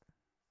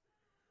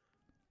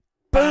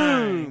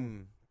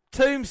 Boom!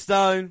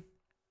 Tombstone.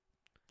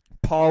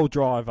 Pile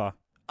driver.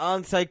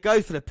 Undertaker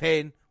goes for the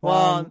pin.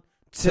 1,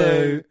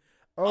 2.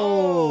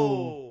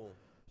 Oh!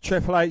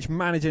 Triple H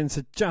managing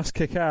to just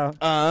kick out.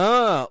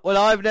 Well,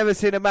 I've never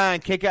seen a man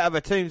kick out of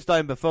a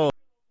tombstone before.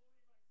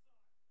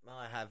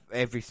 I have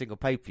every single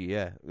pay-per-view,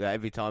 yeah.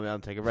 Every time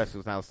Undertaker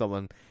wrestles now,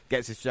 someone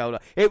gets his shoulder.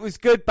 It was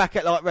good back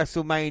at like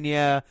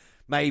WrestleMania,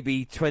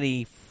 maybe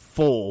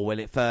 24 when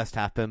it first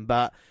happened,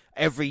 but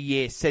every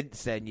year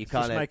since then, you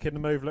kind of... Just making the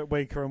move look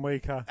weaker and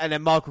weaker. And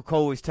then Michael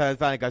Cole always turns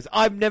around and goes,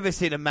 I've never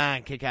seen a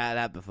man kick out of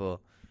that before.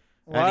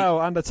 Wow,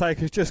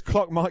 Undertaker's just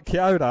clocked Mike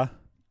Chioda.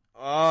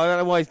 Oh, I don't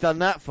know why he's done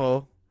that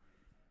for.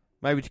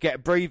 Maybe to get a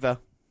breather.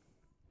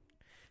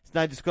 It's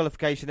no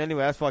disqualification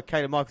anyway. That's why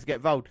Kayla Michaels get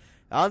involved.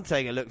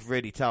 Undertaker looks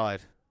really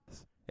tired.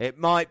 It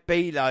might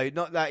be, though,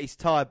 not that he's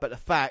tired, but the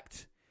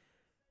fact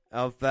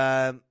of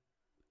the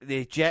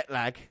jet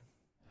lag.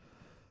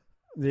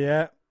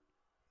 Yeah,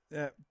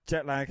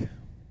 jet lag.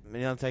 I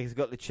mean, Undertaker's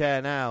got the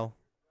chair now.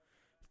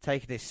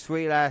 Taking his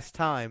sweet-ass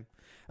time.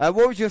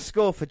 What was your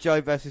score for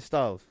Joe versus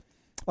Styles?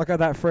 I go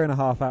that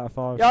 3.5 out of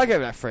 5. Yeah, I give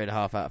it that 3.5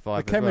 out of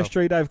 5. The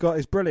chemistry they've got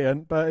is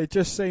brilliant, but it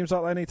just seems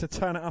like they need to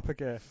turn it up a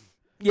gear.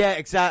 Yeah,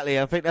 exactly.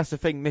 I think that's the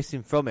thing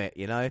missing from it,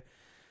 you know.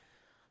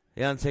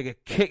 The Undertaker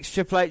kicks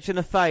Triple H in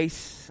the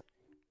face.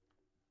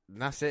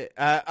 And that's it.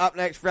 Up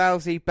next,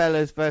 Rousey,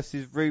 Bellas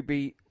versus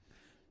Ruby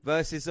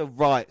versus a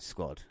Riot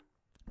Squad.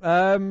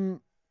 Rousey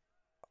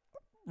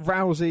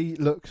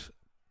looks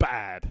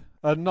bad.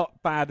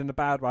 Not bad in a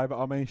bad way, but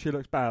I mean, she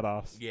looks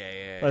badass.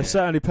 Yeah. They're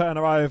certainly putting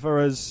her over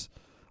as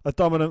a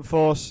dominant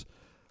force.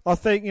 I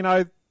think, you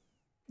know,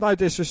 no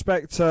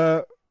disrespect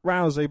to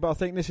Rousey, but I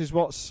think this is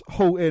what's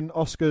halting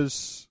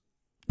Asuka's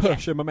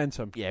push and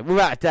momentum. Yeah,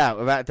 without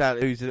a doubt,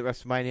 losing at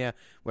WrestleMania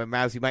when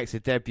Rousey makes a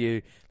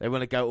debut, they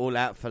want to go all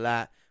out for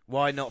that.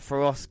 Why not for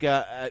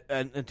Asuka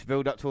and to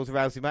build up towards the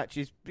Rousey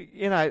matches?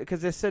 You know,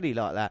 because they're silly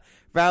like that.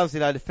 Rousey,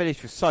 though, the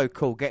finish was so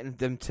cool. Getting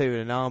them two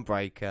in an arm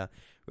breaker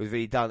was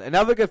really done.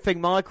 Another good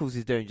thing Michaels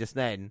is doing just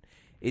then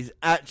is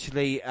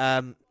actually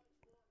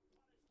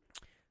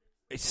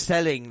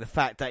selling the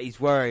fact that he's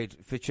worried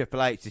for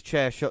Triple H. The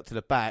chair shot to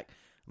the back.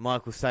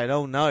 Michael's saying,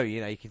 "Oh no,"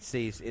 you know, you can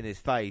see in his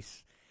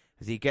face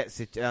as he gets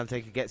it.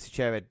 Undertaker gets the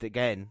chair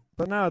again.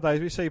 But nowadays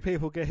we see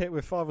people get hit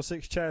with 5 or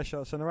 6 chair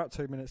shots and they're up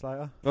 2 minutes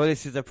later. Well,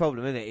 this is the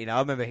problem, isn't it? You know, I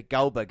remember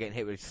Goldberg getting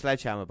hit with a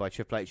sledgehammer by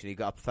Triple H and he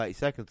got up 30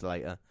 seconds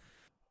later.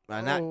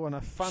 And and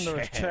a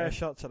thunderous chair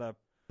shot to the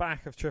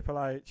back of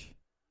Triple H.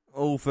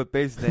 All for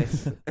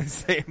business.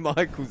 Seeing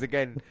Michaels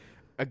again,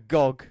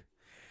 agog.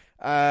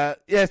 So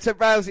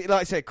Rousey,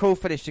 like I said, cool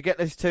finish to get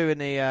those two in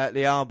the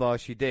armbar.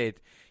 She did.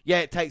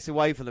 Yeah, it takes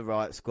away from the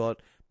Riot Squad,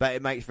 but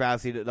it makes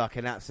Rousey look like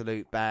an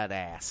absolute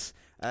badass.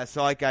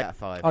 So I gave that a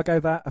 5. I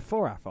gave that a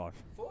 4 out of 5.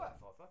 4 out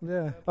of 5.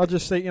 Yeah, I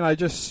just think, you know,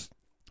 just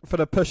for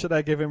the push that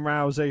they're giving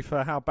Rousey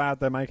for how bad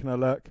they're making her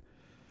look.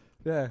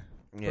 Yeah.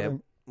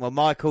 Well,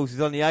 Michaels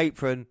is on the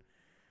apron,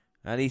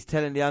 and he's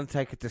telling the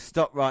Undertaker to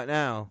stop right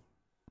now.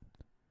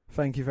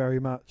 Thank you very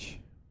much.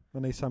 I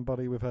need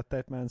somebody with a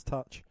dead man's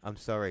touch. I'm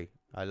sorry.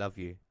 I love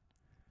you.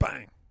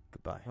 Bang.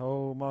 Goodbye.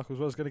 Oh, Michaels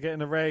was going to get in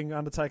the ring.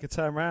 Undertaker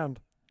turn round.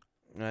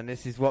 And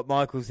this is what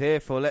Michaels here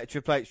for. Let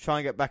Triple H try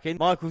and get back in.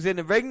 Michaels in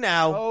the ring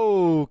now.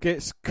 Oh,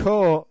 gets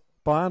caught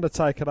by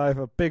Undertaker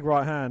over. Big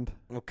right hand.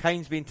 Well,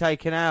 Kane's been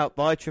taken out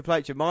by Triple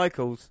H and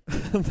Michaels.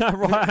 That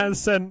right hand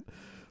sent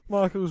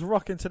Michaels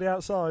rocking to the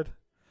outside.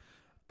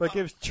 But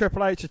gives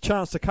Triple H a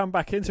chance to come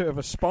back into it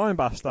with a spine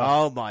buster.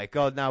 Oh, my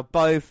God. Now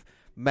both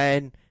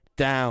men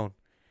down.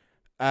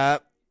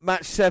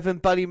 Match 7,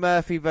 Buddy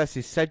Murphy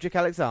versus Cedric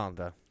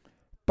Alexander.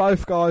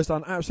 Both guys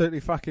done absolutely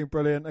fucking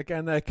brilliant.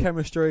 Again, their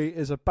chemistry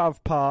is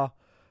above par.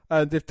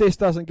 And if this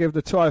doesn't give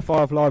the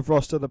 205 Live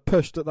roster the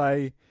push that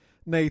they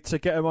need to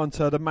get them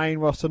onto the main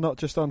roster, not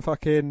just on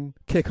fucking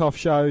kick-off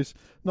shows,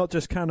 not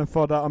just cannon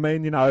fodder, I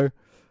mean, you know,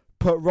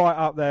 put right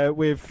up there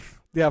with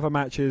the other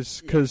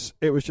matches, because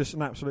it was just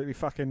an absolutely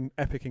fucking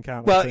epic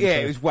encounter. Well, yeah,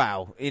 it was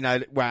wow. You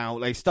know, wow,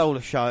 they stole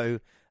the show.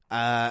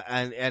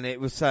 And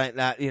it was something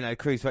that, you know,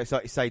 Cruiserweights,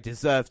 like you say,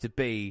 deserve to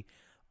be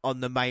on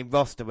the main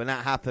roster when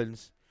that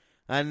happens.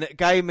 And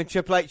Game and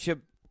Triple H,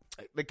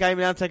 the Game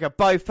and Undertaker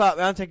both up.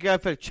 The Undertaker going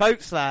for the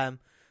choke slam.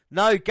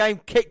 No,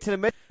 Game kick to the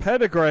middle.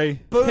 Pedigree.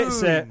 Boom.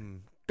 Hits it.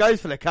 Goes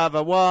for the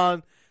cover.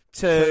 1,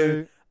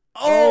 2.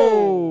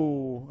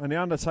 Oh! And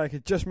the Undertaker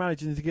just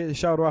managing to get his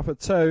shoulder up at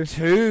 2.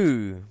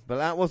 2. But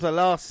that was the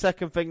last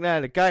second thing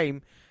there. The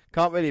Game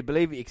can't really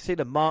believe it. You can see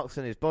the marks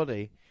on his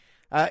body.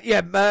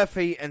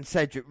 Murphy and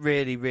Cedric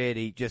really,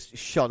 really just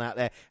shone out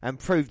there and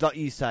proved, like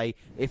you say,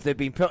 if they'd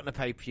been put on the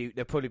pay-per-view,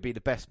 they'd probably be the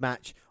best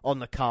match on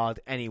the card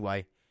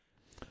anyway.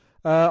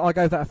 I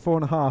gave that a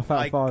 4.5 out of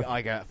 5.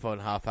 I gave that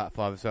 4.5 out of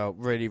 5 as well.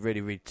 Really,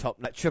 really, really top.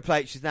 Triple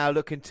H is now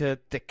looking to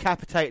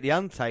decapitate the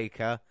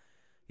Undertaker.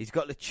 He's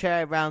got the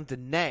chair round the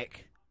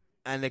neck,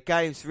 and the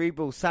Game's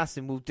Cerebral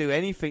Assassin will do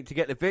anything to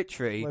get the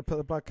victory. They put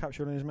the blood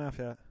capsule in his mouth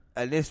yet.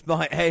 And this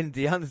might end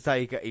the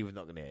Undertaker. He was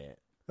not going to hit it.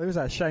 It was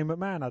that Shane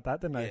McMahon had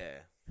that, didn't he? Yeah.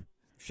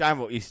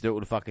 Shamrock used to do it all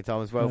the fucking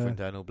time as well for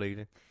internal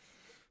bleeding.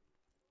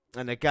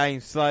 And the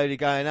Game's slowly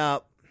going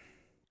up.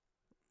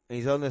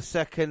 He's on the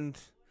second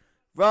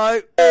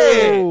rope.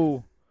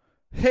 Oh!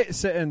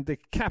 Hits it and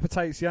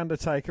decapitates the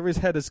Undertaker. His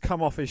head has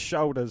come off his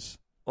shoulders.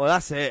 Well,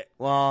 that's it.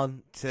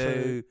 1,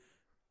 2.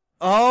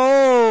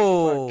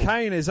 Oh! But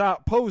Kane is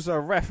up, pulls the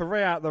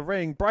referee out the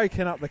ring,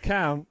 breaking up the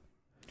count.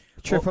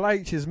 Triple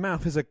H's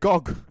mouth is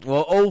agog.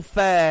 Well, all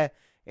fair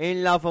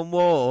in love and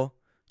war.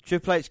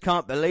 Triple H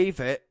can't believe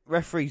it.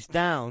 Referee's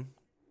down.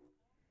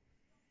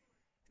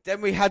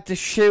 Then we had the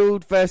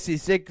Shield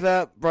versus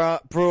Ziggler,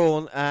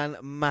 Braun, and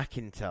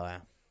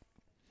McIntyre.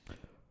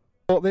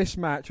 Thought this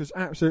match was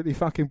absolutely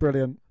fucking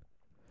brilliant.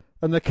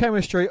 And the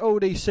chemistry all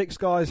these 6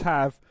 guys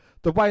have,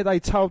 the way they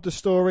told the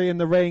story in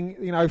the ring,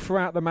 you know,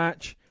 throughout the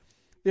match,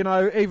 you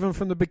know, even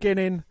from the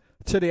beginning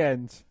to the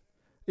end.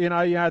 You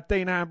know, you had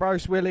Dean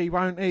Ambrose, will he,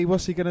 won't he,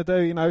 what's he going to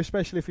do, you know,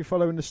 especially if you're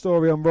following the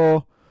story on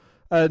Raw.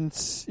 And,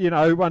 you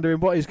know, wondering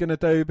what he's going to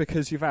do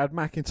because you've had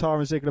McIntyre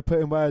and Ziggler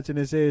putting words in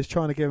his ears,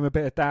 trying to give him a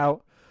bit of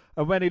doubt.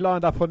 And when he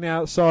lined up on the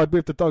outside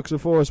with the Dogs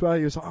of War as well,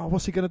 he was like, oh,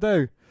 what's he going to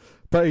do?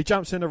 But he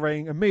jumps in the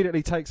ring,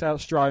 immediately takes out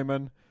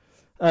Strowman.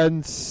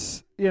 And,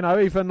 you know,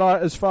 even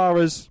like as far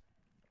as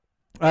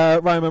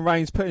Roman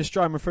Reigns putting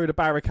Strowman through the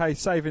barricade,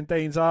 saving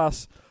Dean's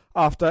ass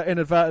after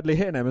inadvertently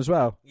hitting him as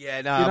well.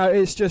 Yeah, no. You know,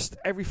 it's just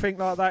everything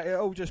like that. It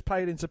all just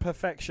played into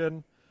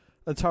perfection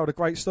and told a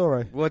great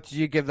story. What did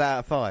you give that out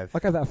of 5? I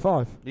gave that a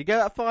 5. You gave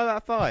that a 5 out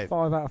of 5?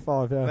 5 out of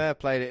 5, yeah. Fair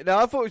played it. No,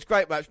 I thought it was a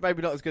great match.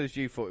 Maybe not as good as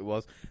you thought it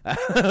was.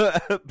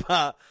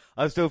 But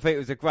I still think it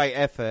was a great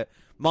effort.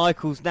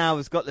 Michaels now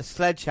has got the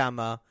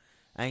sledgehammer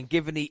and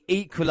given the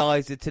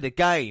equaliser to the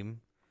game.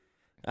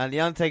 And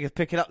the Undertaker's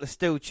picking up the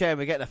steel chair and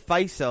we're getting a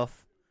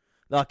face-off.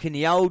 Like in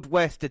the Old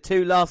West, the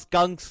 2 last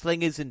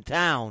gunslingers in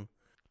town.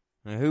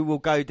 And who will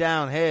go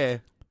down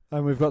here?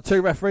 And we've got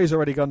 2 referees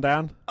already gone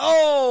down.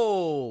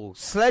 Oh!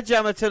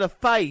 Sledgehammer to the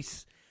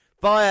face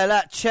via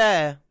that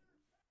chair.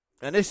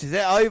 And this is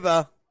it,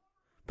 over.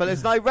 But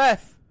there's no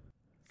ref.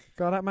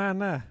 Got that man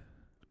there.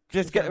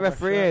 Just get the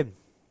referee in.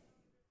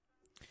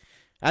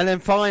 And then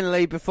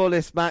finally, before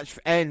this match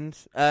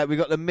ends, we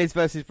got the Miz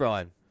versus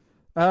Bryan.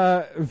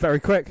 Very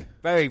quick.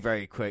 Very,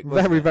 very quick.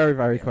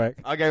 Very quick.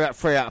 I gave that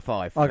 3 out of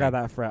 5. I gave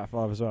that a 3 out of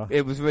 5 as well.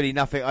 It was really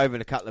nothing over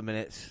in a couple of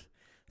minutes.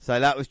 So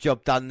that was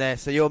job done there.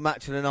 So your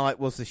match of the night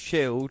was the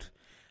Shield.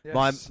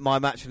 Yes. My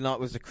match of the night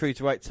was the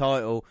Cruiserweight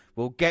title.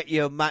 We'll get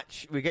your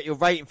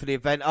rating for the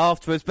event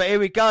afterwards. But here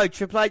we go.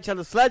 Triple H on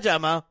the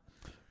sledgehammer.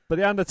 But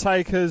the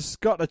Undertaker's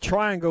got the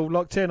triangle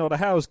locked in, or the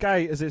Hell's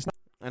Gate as it's.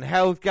 And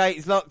Hell's Gate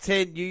is locked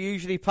in. You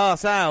usually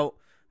pass out.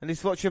 And this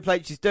is what Triple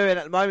H is doing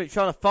at the moment,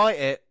 trying to fight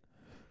it.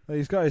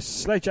 He's got his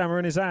sledgehammer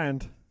in his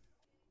hand.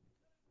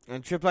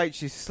 And Triple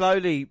H is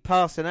slowly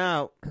passing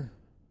out.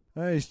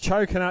 He's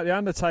choking out the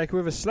Undertaker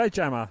with a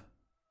sledgehammer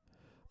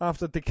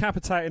after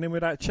decapitating him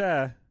with that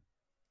chair.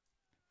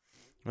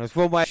 There's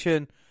one way,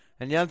 and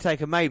the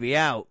Undertaker may be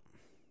out.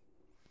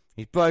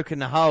 He's broken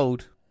the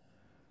hold.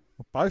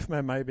 Well, both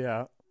men may be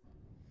out.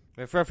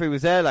 If referee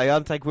was there, though, the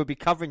Undertaker would be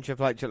covering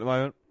Triple H at the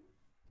moment.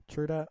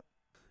 True that.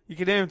 You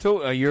can hear him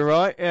talk. Are you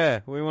right?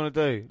 Yeah. What do you want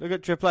to do? Look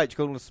at Triple H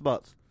calling the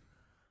spots.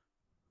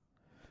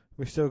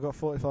 We've still got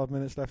 45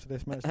 minutes left of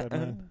this match, though,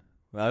 man.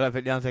 Well, I don't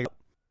think the Undertaker.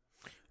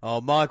 Oh,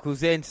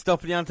 Michael's in,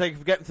 stopping the Undertaker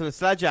from getting to the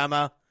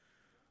sledgehammer.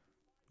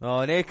 Oh,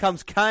 and here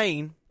comes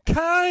Kane.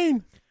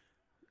 Kane!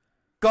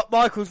 Got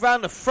Michaels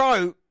round the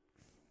throat.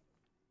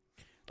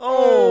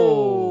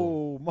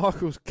 Oh!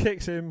 Michaels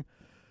kicks him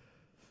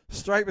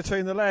straight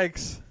between the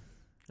legs.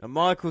 And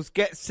Michaels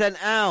gets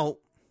sent out.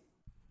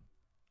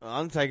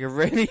 Undertaker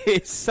really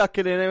is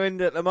sucking in her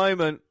in at the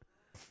moment.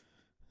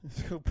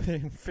 He's still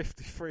being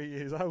 53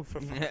 years old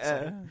for fuck's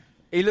sake.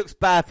 He looks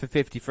bad for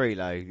 53,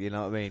 though, you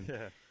know what I mean?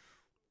 Yeah.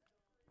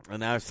 And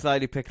now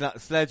slowly picking up the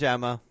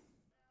sledgehammer.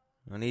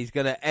 And he's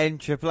going to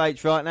end Triple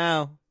H right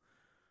now.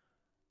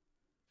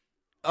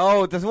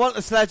 Oh, doesn't want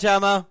the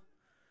sledgehammer.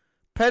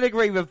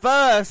 Pedigree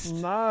reversed.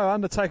 No,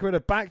 Undertaker with a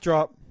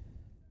backdrop.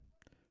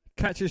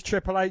 Catches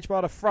Triple H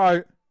by the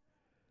throat.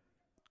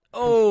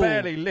 Oh.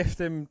 Barely lift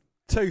him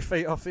 2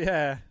 feet off the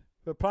air.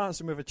 But plants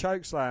him with a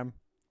chokeslam.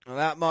 Well,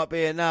 that might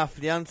be enough.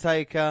 The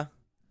Undertaker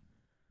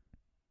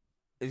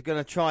is going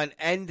to try and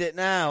end it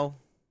now.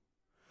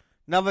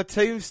 Another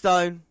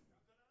tombstone.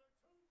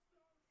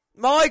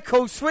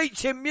 Michaels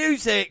switching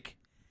music.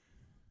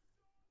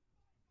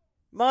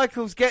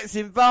 Michaels gets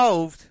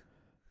involved.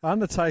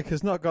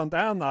 Undertaker's not gone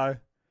down, though.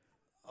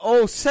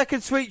 Oh,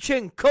 second sweet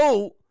chin.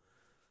 Cool.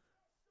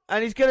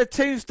 And he's going to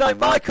tombstone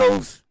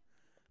Michaels.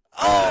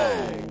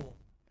 Oh.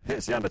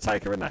 Hits the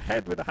Undertaker in the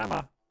head with a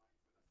hammer.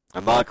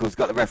 And Michaels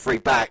got the referee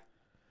back.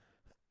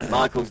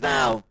 Michaels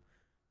now.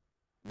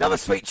 Another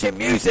sweet chin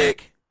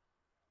music.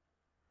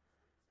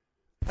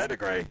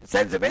 Pedigree.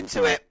 Sends him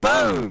into it.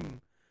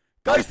 Boom.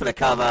 Goes for the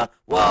cover.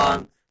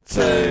 1,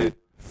 2,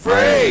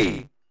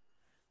 3.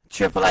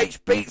 Triple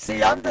H beats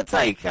The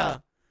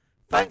Undertaker.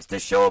 Thanks to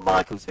Shawn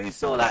Michaels. Who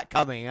saw that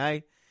coming,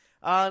 eh?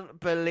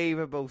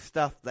 Unbelievable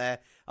stuff there.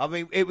 I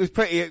mean, it was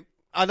pretty...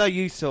 I know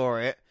you saw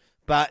it,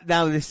 but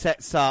now this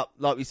sets up,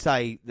 like we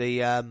say,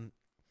 the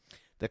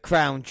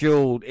crown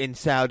jewel in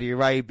Saudi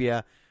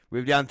Arabia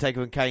with The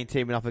Undertaker and Kane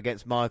teaming up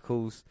against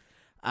Michaels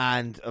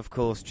and, of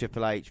course,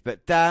 Triple H.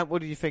 But, Dan,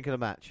 what did you think of the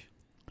match?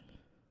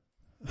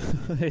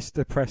 It's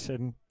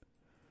depressing.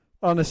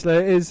 Honestly,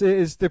 it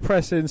is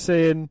depressing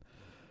seeing,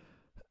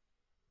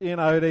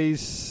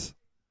 these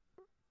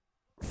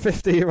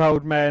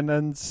 50-year-old men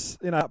and,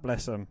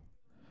 bless them.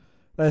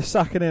 They're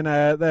sucking in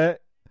air. They're...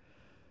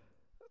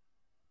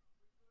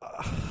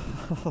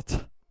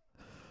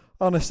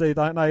 Honestly,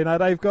 don't know.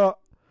 They've got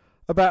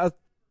about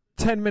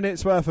 10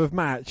 minutes worth of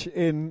match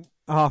in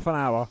half an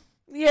hour.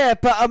 Yeah,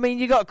 but I mean,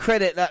 you got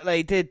credit that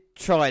they did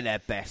try their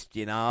best.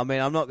 I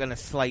mean, I'm not going to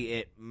slate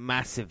it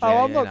massively.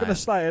 Oh, I'm not going to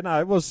slate it. No,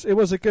 it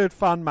was a good,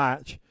 fun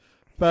match,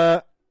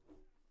 but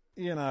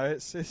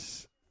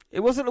it's.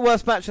 It wasn't the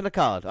worst match on the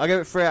card. I give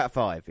it 3 out of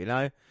 5.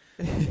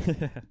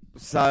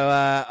 So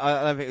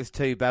I don't think it was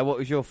too bad. What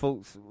was your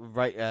thoughts,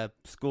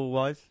 score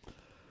wise?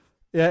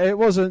 Yeah, it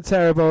wasn't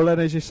terrible, and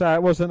as you say,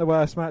 it wasn't the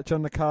worst match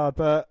on the card,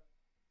 but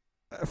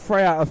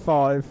 3 out of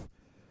 5.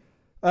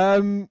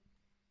 And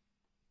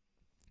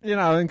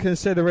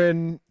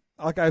considering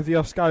I gave the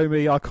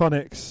Oscomi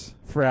Iconics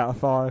 3 out of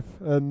 5,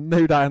 and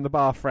New Day in the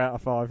Bar 3 out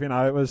of 5,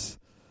 it was...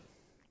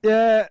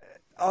 Yeah,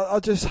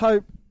 I just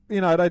hope,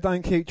 they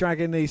don't keep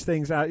dragging these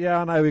things out. Yeah,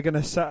 I know we're going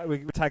to set a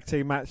tag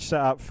team match set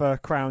up for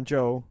Crown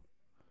Jewel,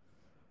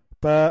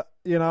 but,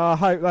 I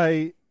hope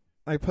they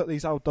put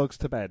these old dogs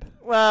to bed.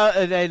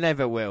 Well, they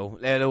never will.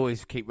 They'll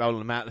always keep rolling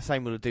them out. The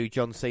same will do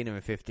John Cena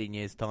in 15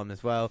 years' time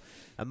as well.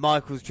 And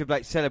Michaels, Triple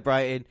H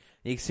celebrating.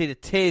 You can see the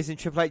tears in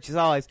Triple H's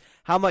eyes.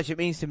 How much it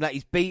means to him that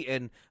he's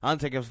beaten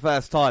Undertaker for the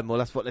first time. Well,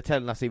 that's what they're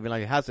telling us, even though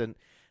he hasn't.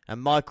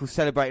 And Michaels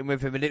celebrating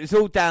with him. And it was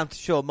all down to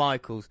Shawn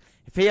Michaels.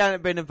 If he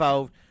hadn't been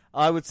involved,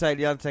 I would say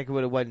the Undertaker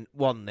would have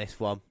won this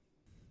one.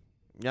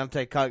 The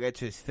Undertaker can't get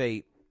to his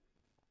feet.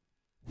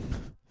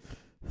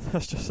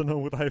 That's just a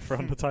normal day for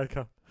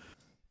Undertaker.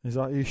 He's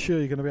like, you sure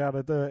you're going to be able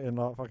to do it in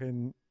like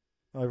fucking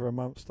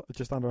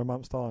just under a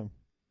month's time?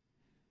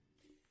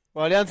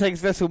 Well, the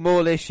Undertaker's wrestled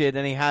more this year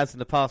than he has in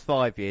the past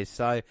 5 years,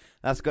 so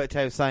that's got to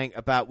tell you something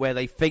about where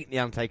they think the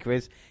Undertaker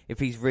is, if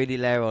he's really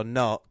there or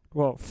not.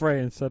 What, 3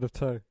 instead of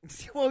 2?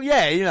 Well,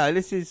 yeah,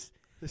 this is...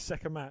 His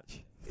second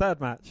match.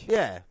 Third match.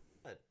 Yeah.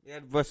 He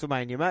had a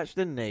WrestleMania match,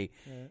 didn't he?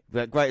 Yeah.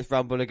 But Greatest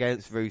Rumble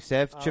against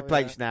Rusev. Triple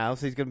H now,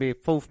 so he's going to be a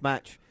 4th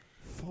match.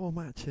 4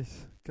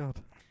 matches. God.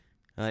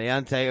 The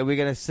Undertaker, we're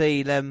going to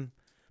see them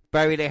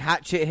bury their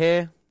hatchet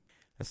here.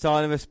 A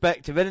sign of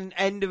respect of an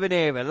end of an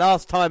era.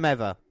 Last time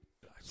ever.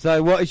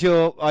 So what is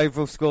your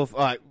overall score?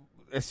 Alright,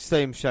 let's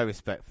see him show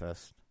respect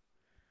first.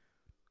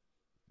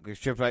 Because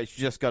Triple H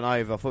just gone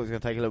over. I thought it was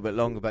going to take a little bit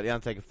longer, but the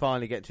Undertaker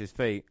finally gets to his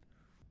feet.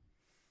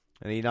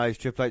 And he knows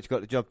Triple H got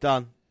the job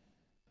done.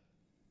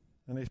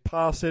 And he's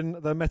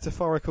passing the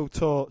metaphorical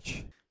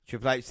torch.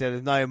 Triple H said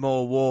there's no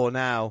more war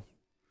now.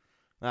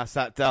 That's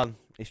that done.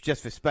 It's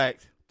just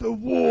respect. The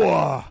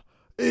war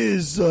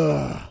is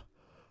over.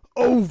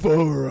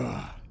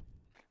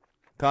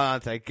 Come on,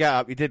 Undertaker, get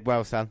up. You did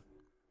well, son.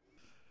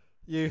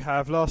 You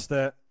have lost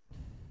it.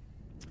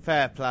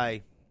 Fair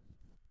play.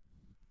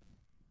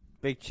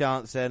 Big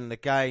chance then in the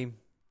game.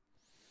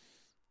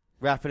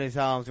 Wrapping his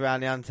arms around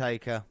the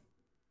Undertaker.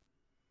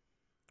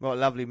 What a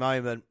lovely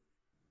moment.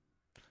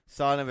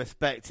 Sign of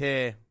respect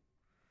here.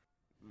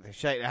 They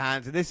shake their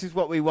hands. And this is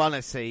what we want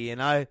to see,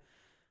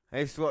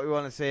 This is what we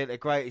want to see at the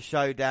Greatest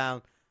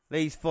Showdown.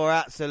 These 4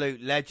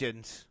 absolute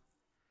legends.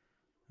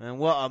 And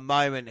what a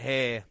moment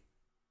here.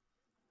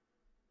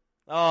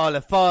 Oh,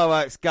 the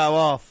fireworks go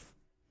off.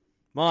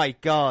 My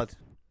God.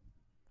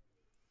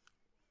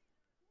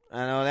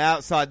 And on the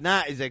outside,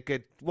 that is a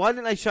good... Why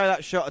didn't they show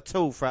that shot at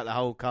all throughout the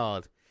whole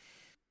card?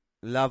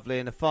 Lovely,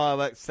 and the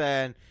fireworks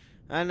there.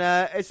 And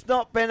it's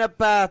not been a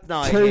bad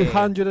night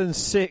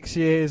 206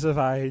 years of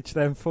age,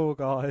 them 4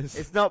 guys.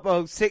 It's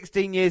not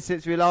 16 years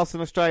since we were last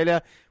in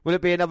Australia. Will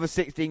it be another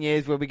 16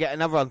 years where we get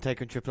another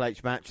Undertaker and Triple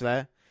H match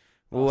there?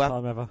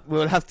 Time ever.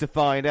 We'll have to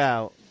find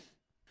out.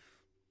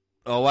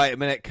 Oh, wait a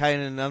minute. Kane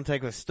and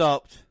Undertaker have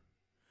stopped.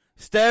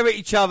 Stare at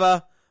each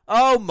other.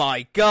 Oh,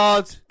 my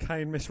God.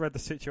 Kane misread the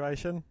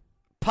situation.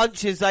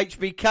 Punches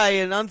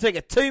HBK and Undertaker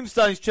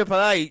tombstones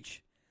Triple H.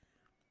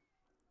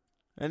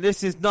 And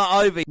this is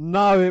not over.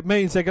 No, it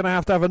means they're going to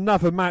have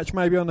another match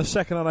maybe on the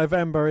 2nd of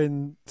November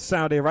in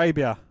Saudi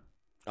Arabia.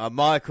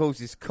 Michaels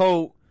is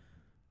caught.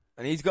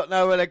 And he's got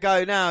nowhere to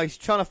go now. He's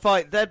trying to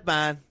fight Dead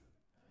Man.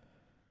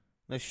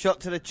 And a shot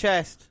to the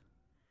chest.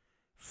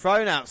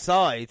 Thrown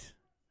outside.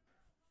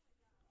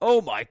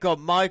 Oh my God,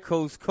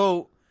 Michaels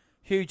caught.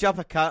 Huge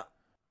uppercut.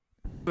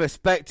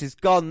 Respect is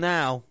gone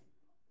now.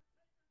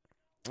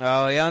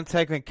 Oh, the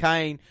Undertaker and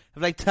Kane.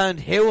 Have they turned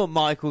heel on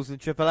Michaels and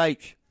Triple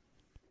H?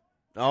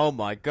 Oh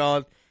my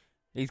God.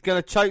 He's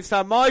going to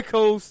chokeslam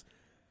Michaels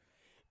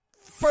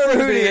through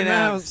the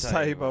announce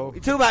table.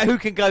 You talk about who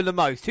can go the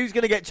most. Who's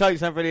going to get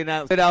chokeslam for the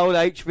announce table? Old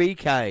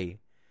HBK.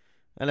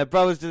 And the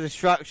Brothers to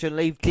Destruction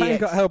leave DX. Kane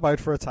got elbowed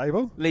for a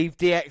table. Leave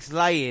DX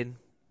laying.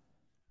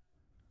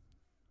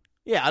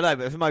 Yeah, I know,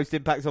 but it's the most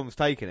impact someone's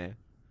taken here.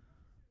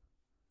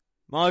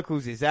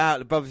 Michaels is out.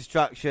 The Brothers to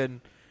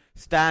Destruction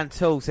stand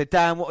tall. So,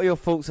 Dan, what are your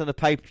thoughts on the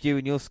pay-per-view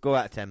and your score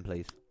out of 10,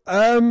 please?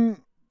 I'm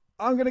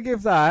going to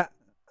give that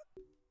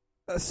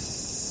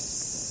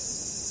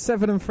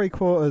 7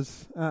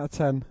 3/4 out of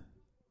 10.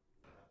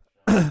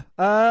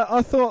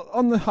 I thought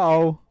on the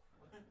whole,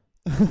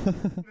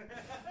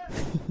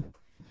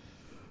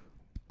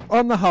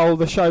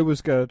 the show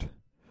was good.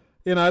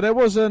 You know, there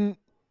wasn't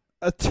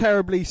a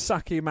terribly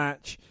sucky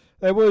match.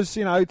 There was,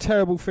 you know,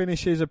 terrible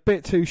finishes, a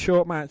bit too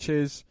short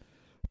matches.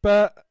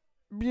 But,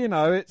 you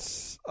know,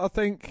 I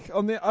think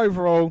on the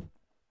overall,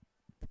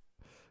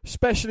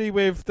 especially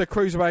with the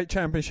Cruiserweight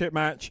Championship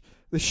match,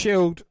 the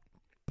Shield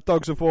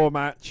Dogs of War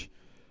match,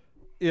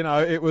 you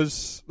know, they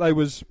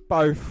was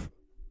both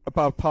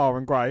above par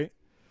and great.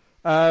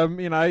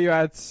 You know, you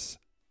had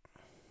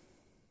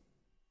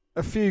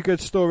a few good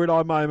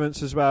storyline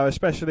moments as well,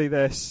 especially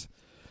this.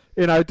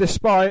 You know,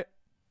 despite,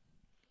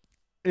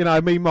 you know,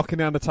 me mocking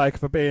the Undertaker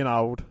for being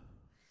old,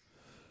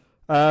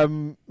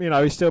 you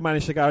know, he still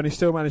managed to go and he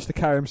still managed to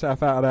carry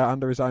himself out of there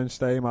under his own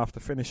steam after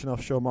finishing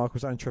off Shawn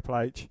Michaels and Triple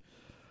H.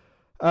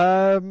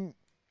 You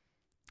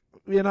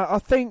know, I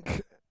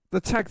think the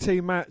tag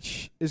team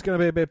match is going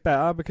to be a bit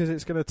better because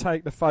it's going to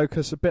take the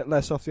focus a bit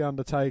less off the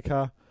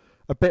Undertaker,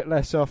 a bit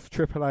less off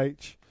Triple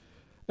H.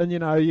 And, you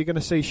know, you're going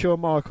to see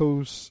Shawn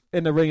Michaels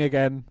in the ring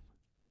again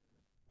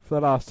for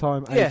the last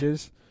time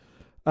ages.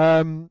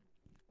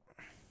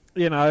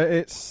 You know,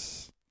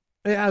 it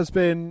has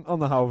been, on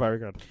the whole, very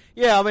good.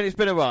 Yeah, I mean, it's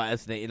been alright,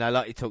 hasn't it? You know,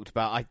 like you talked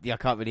about, I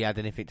can't really add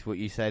anything to what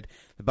you said.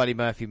 The Buddy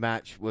Murphy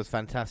match was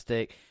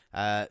fantastic.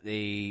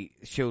 The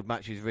Shield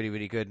match was really,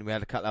 really good, and we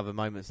had a couple other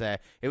moments there.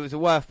 It was a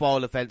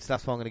worthwhile event, so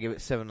that's why I'm going to give it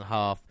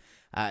 7.5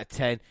 out of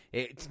 10.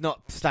 It's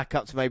not stack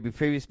up to maybe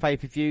previous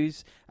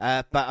pay-per-views,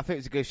 but I think it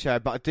was a good show.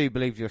 But I do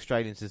believe the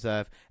Australians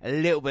deserve a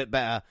little bit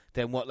better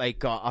than what they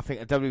got. I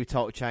think a WWE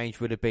title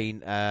change would have been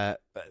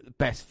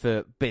best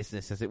for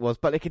business as it was.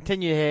 But they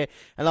continue here,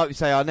 and like we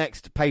say, our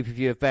next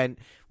pay-per-view event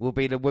will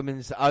be the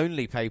women's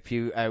only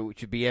pay-per-view,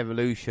 which would be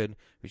Evolution,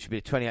 which will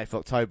be the 28th of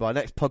October. Our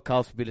next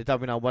podcast will be the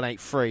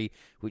WNR183,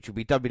 which will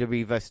be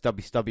WWE versus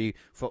WCW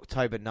for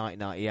October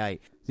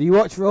 1998. Do you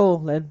watch Raw,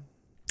 Len?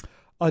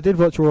 I did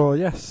watch Raw,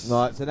 yes.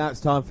 Right, so now it's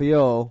time for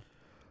your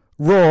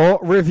Raw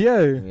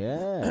review.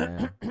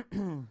 Yeah. Let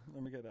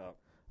me get that up.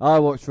 I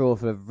watched Raw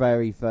for the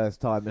very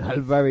first time in a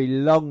very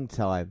long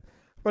time.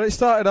 Well, it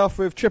started off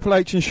with Triple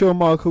H and Shawn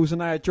Michaels, and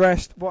they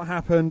addressed what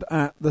happened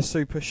at the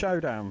Super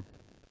Showdown.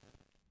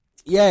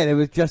 Yeah, it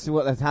was just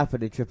what had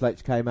happened, and Triple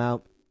H came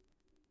out,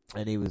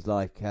 and he was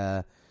like,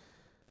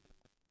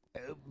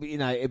 you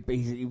know,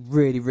 he's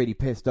really, really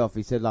pissed off.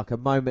 He said, like, a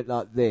moment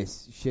like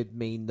this should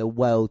mean the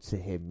world to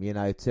him, you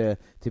know, to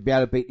be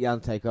able to beat The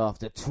Undertaker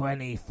after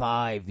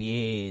 25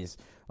 years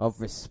of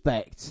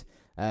respect,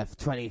 for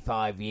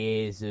 25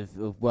 years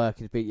of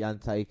working to beat The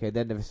Undertaker.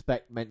 Then the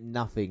respect meant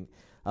nothing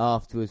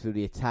afterwards with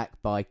the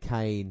attack by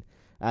Kane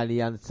and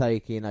The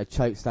Undertaker, you know,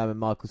 chokeslamming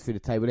Michaels through the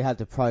table. They had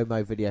the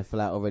promo video for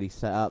that already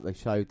set up. They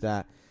showed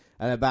that.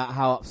 And about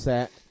how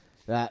upset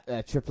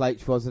that Triple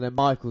H was, and then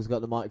Michaels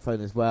got the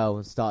microphone as well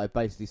and started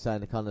basically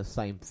saying the kind of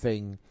same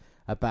thing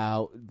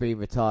about being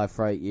retired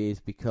for 8 years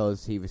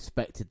because he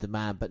respected the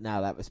man, but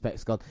now that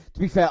respect's gone. To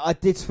be fair, I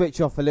did switch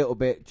off a little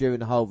bit during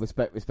the whole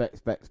respect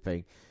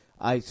thing.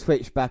 I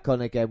switched back on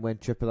again when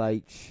Triple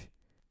H,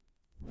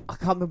 I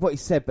can't remember what he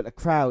said, but the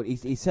crowd, he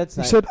said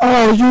something. He said,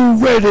 "Are you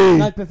ready?"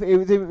 No,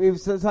 it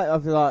was something I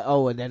feel like,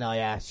 oh, and then I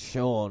asked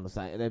Sean or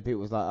something, and then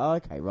people was like, oh,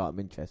 okay, right, I'm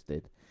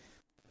interested.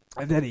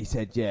 And then he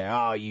said, yeah,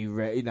 are you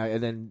ready? You know,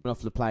 and then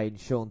off the plane,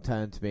 Sean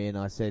turned to me and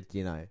I said,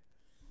 you know,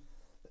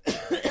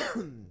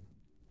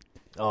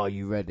 are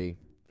you ready?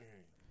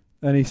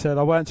 And he said,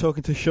 I weren't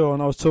talking to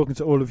Sean, I was talking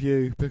to all of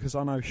you because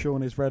I know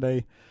Sean is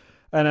ready.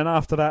 And then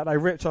after that, they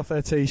ripped off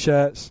their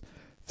T-shirts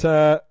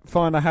to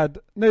find they had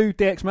new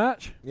DX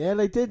match. Yeah,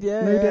 they did,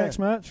 yeah. New DX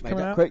match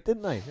coming out. Quick,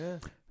 didn't they? Yeah.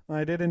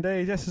 They did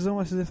indeed. Yes, it's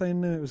almost as if they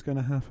knew it was going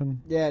to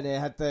happen. Yeah, they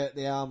had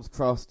the arms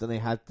crossed and they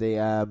had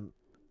the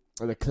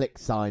click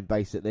sign,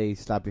 basically,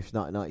 established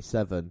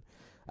 1997.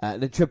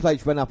 And then Triple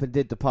H went up and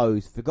did the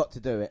pose, forgot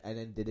to do it, and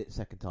then did it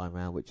second time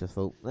round, which I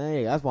thought,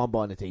 hey, that's what I'm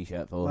buying a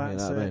T-shirt for.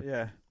 That's you know what I mean?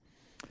 yeah.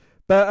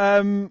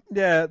 But,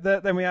 yeah,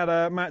 then we had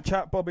a match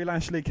up, Bobby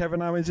Lashley,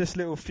 Kevin Owens, this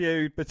little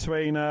feud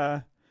between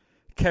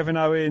Kevin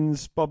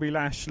Owens, Bobby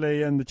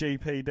Lashley, and the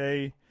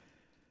GPD.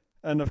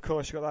 And, of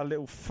course, you got that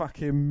little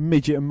fucking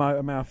midget and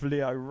motor mouth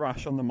Leo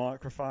Rush on the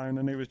microphone,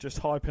 and he was just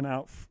hyping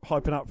up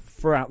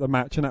throughout the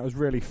match, and that was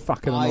really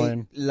fucking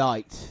annoying. I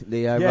liked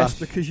Leo Rush. Yes,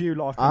 because you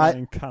like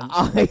annoying cunts.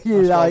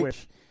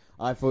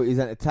 I thought he was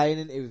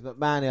entertaining. It was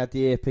McMahon who had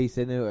the earpiece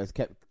in it. It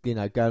kept, you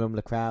know, going on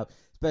with the crowd,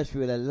 especially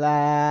with a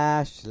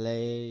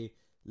Lashley.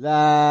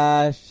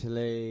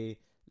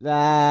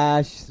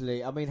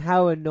 I mean,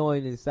 how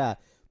annoying is that?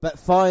 But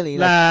finally,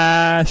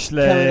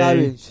 Lashley, Kevin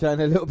Owens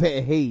showing a little bit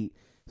of heat.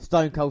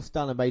 Stone Cold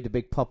Stunner made a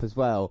big pop as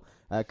well.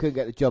 Couldn't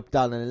get the job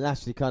done, and then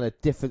Lashley kind of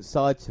different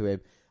side to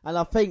him. And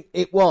I think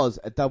it was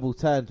a double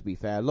turn, to be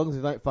fair. As long as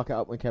they don't fuck it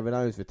up when Kevin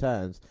Owens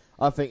returns,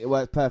 I think it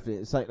works perfectly.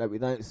 It's something that we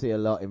don't see a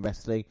lot in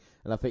wrestling,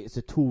 and I think it's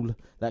a tool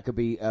that could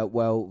be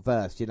well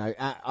versed. You know,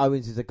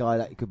 Owens is a guy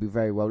that could be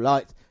very well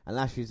liked, and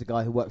Lashley's a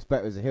guy who works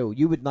better as a heel.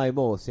 You would know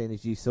more, seeing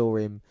as you saw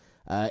him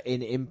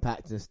in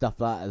Impact and stuff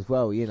like that as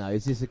well. You know,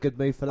 is this a good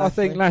move for Lashley?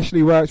 I think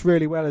Lashley works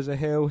really well as a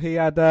heel. He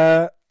had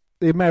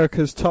the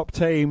America's top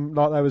team,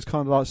 like there was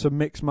kind of like some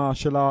mixed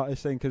martial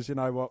artists thing, because you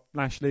know what,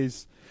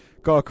 Lashley's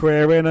got a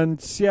career in,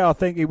 and yeah, I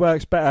think he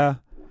works better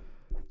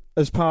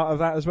as part of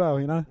that as well,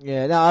 you know?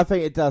 Yeah, no, I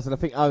think it does, and I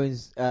think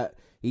Owens,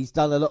 he's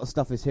done a lot of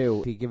stuff as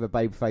heel. He give a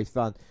babyface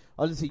run.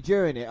 Honestly,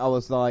 during it, I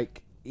was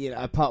like, you know,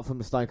 apart from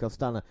the Stone Cold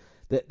Stunner,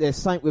 there's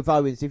something with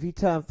Owens. If you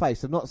turn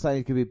face, I'm not saying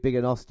he could be big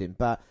in Austin,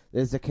 but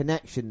there's a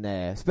connection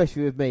there,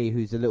 especially with me,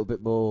 who's a little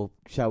bit more,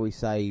 shall we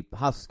say,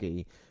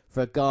 husky.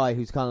 For a guy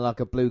who's kind of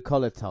like a blue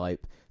collar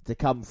type to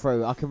come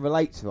through, I can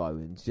relate to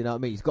Owens. You know what I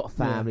mean? He's got a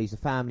family. Yeah. He's a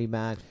family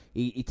man.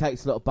 He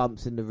takes a lot of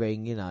bumps in the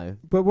ring. You know.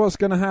 But what's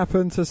going to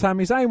happen to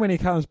Sami Zayn when he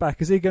comes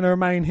back? Is he going to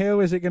remain heel?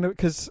 Is it going to,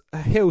 because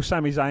heel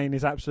Sami Zayn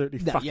is absolutely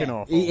fucking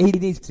awful. He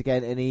needs to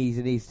get, and he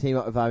needs to team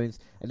up with Owens,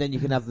 and then you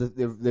can have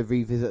the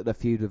revisit the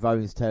feud with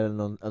Owens turning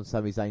on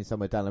Sami Zayn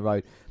somewhere down the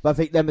road. But I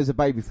think them as a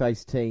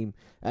babyface team,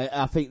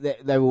 I think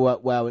that they will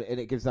work well, and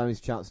it gives Owens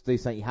a chance to do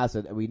something he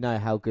hasn't, and we know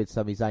how good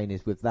Sami Zayn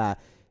is with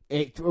that.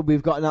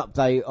 We've got an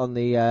update on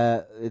the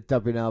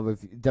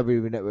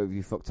WWE Network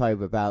review for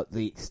October about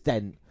the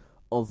extent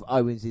of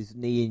Owens'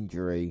 knee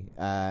injury,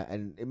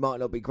 and it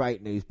might not be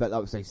great news, but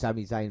like I say,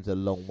 Sami Zayn's a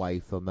long way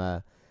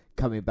from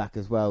coming back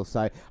as well.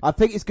 So I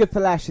think it's good for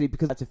Lashley,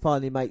 because it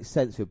finally makes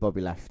sense with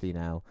Bobby Lashley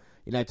now.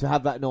 You know, to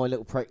have that annoying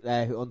little prick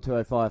there on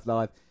 205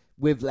 Live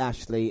with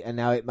Lashley, and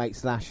now it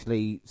makes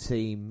Lashley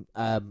seem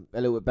a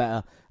little bit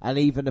better. And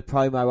even the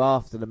promo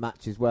after the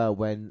match as well,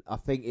 when I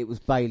think it was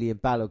Bayley and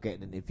Balor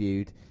getting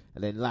interviewed,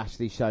 and then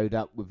Lashley showed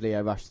up with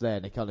Lio Rush there,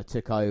 and they kind of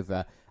took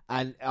over.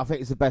 And I think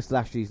it's the best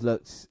Lashley's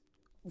looked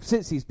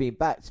since he's been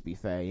back, to be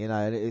fair, you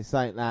know. And it's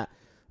something that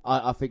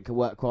I think can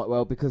work quite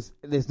well, because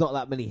there's not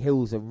that many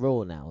hills in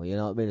Raw now, you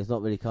know what I mean? It's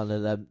not really kind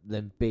of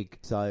them big.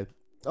 So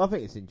I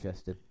think it's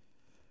interesting.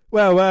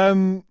 Well,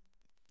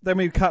 then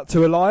we cut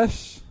to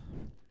Elias.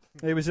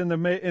 He was in the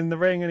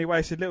ring, and he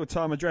wasted little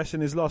time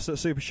addressing his loss at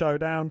Super Show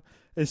Down,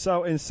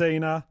 insulting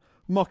Cena,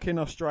 mocking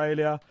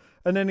Australia.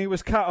 And then he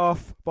was cut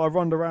off by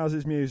Ronda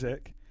Rousey's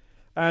music.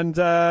 And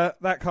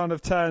that kind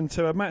of turned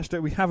to a match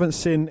that we haven't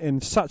seen in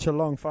such a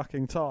long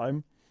fucking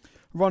time.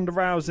 Ronda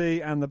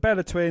Rousey and the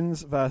Bella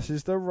Twins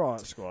versus the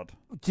Riot Squad.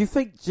 Do you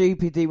think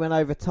GPD went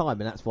over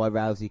time and that's why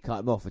Rousey cut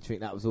him off? Or do you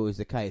think that was always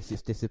the case? It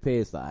just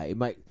disappears like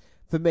that.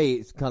 For me,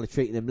 it's kind of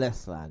treating him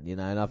less than, you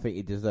know, and I think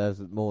he deserves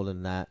more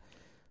than that.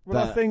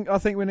 Well, I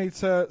think we need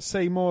to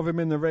see more of him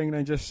in the ring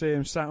than just see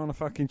him sat on a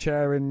fucking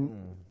chair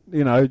and,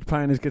 you know,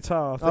 playing his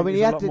guitar. I mean,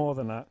 he had a lot more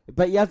than that.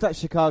 But you had that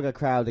Chicago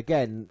crowd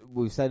again.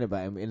 We were saying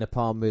about him in the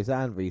palm of his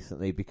hand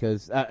recently,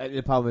 because in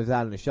the palm of his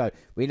hand in the show,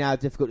 we know how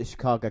difficult the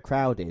Chicago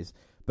crowd is.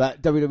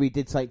 But WWE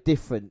did something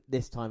different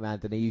this time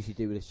around than they usually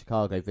do with the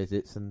Chicago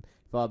visits. And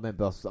if I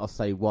remember, I'll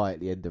say why at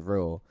the end of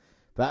Raw.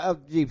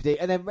 But GPD,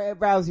 and then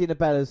Rousey and the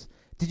Bellas.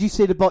 Did you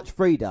see the botch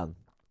free done?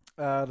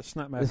 The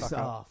snapmare fuck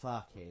up. Oh,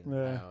 fucking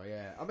hell,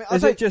 yeah. I mean,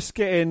 is it just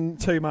getting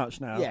too much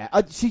now? Yeah.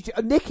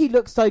 Nikki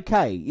looks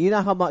okay. You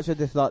know how much I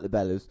dislike the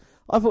Bellas.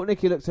 I thought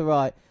Nikki looked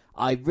alright.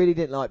 I really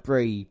didn't like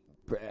Brie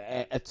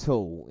at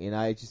all. You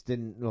know, it just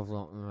didn't. I was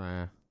like,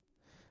 nah.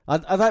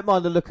 I don't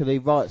mind the look of the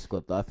Riot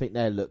Squad, though. I think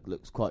their look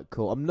looks quite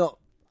cool. I'm not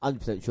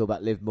 100% sure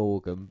about Liv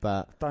Morgan,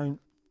 but... Don't...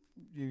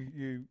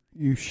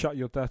 You shut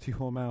your dirty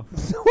whore mouth.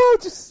 Well,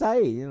 just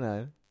say, you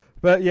know.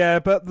 But yeah,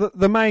 but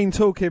the main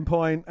talking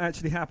point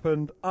actually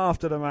happened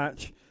after the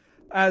match,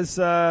 as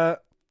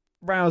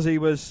Rousey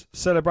was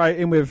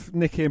celebrating with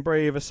Nikki and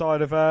Brie either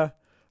side of her.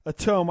 A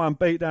 2-on-1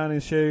 beatdown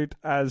ensued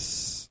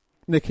as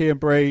Nikki and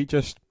Brie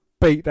just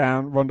beat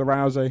down Ronda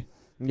Rousey.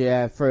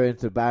 Yeah, threw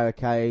into the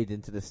barricade,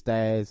 into the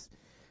stairs.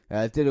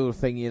 Did all the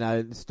thing, you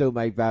know, still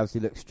made Rousey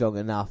look strong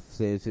enough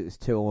since it was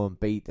 2-on-1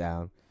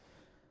 beatdown.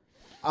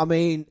 I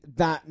mean,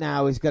 that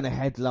now is going to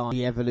headline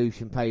the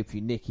Evolution pay-per-view,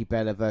 Nikki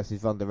Bella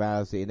versus Ronda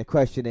Rousey. And the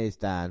question is,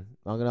 Dan,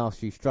 I'm going to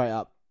ask you straight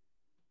up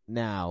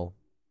now,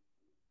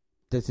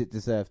 does it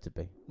deserve to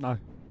be? No.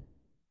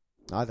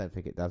 I don't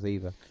think it does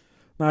either.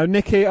 No,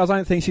 Nikki, I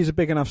don't think she's a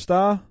big enough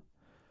star.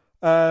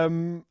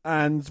 And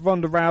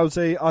Ronda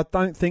Rousey, I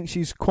don't think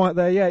she's quite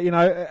there yet. You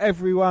know,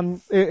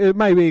 everyone, it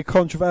may be a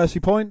controversy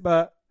point,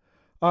 but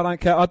I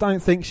don't care. I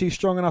don't think she's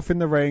strong enough in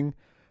the ring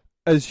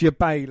as your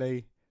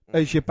Bayley,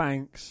 as your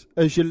Banks,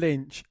 as your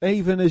Lynch,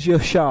 even as your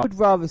Sharp. I would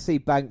rather see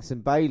Banks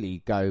and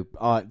Bayley go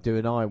do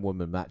an Iron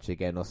Woman match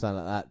again or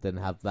something like that than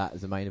have that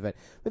as a main event.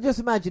 But just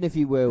imagine, if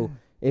you will,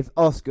 if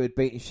Asuka had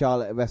beaten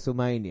Charlotte at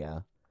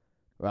WrestleMania,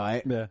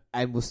 right? Yeah.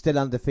 And was still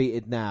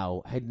undefeated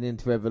now, heading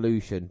into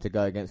Revolution to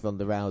go against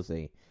Ronda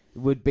Rousey. It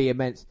would be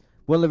immense.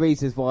 One of the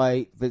reasons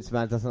why Vince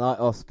McMahon doesn't like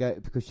Asuka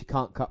is because she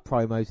can't cut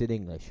promos in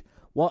English.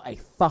 What a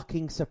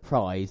fucking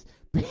surprise,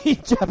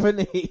 being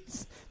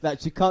Japanese,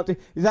 that she can't do.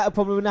 Is that a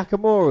problem with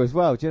Nakamura as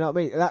well? Do you know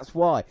what I mean? That's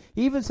why.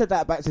 He even said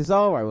that about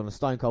Cesaro on a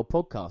Stone Cold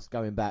podcast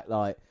going back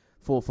like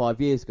 4 or 5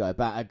 years ago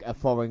about a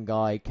foreign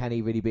guy. Can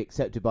he really be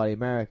accepted by the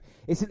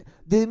Americans?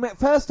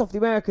 First off, the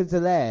Americans are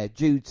there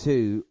due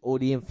to all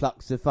the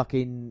influx of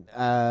fucking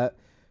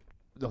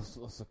what's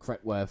the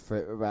correct word for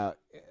it? About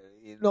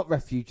not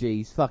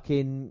refugees,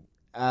 fucking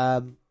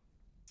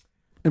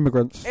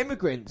Immigrants.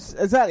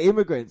 Exactly,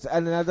 immigrants.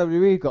 And then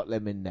WWE got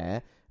them in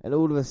there, and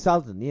all of a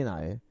sudden, you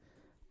know,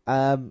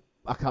 I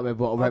can't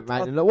remember what I went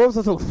ranting. What was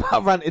I talking about? I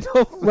ranted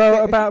off.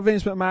 Well, about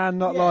Vince McMahon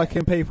not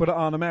liking people that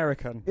aren't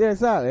American. Yeah,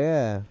 exactly,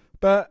 yeah.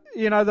 But,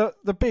 you know,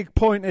 the big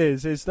point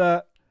is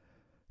that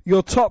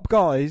your top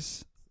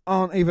guys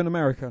aren't even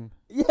American.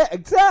 Yeah,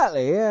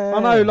 exactly, yeah. I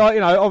know, like,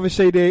 you know,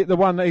 obviously the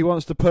one that he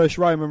wants to push,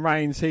 Roman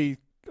Reigns, he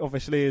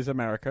obviously is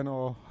American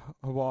or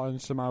Hawaiian,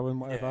 Samoan,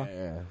 whatever.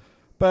 Yeah.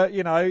 But,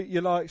 you know,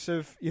 your likes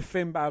of your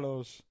Finn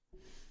Balor's,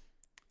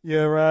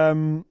 your,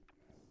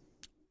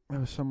 there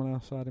was someone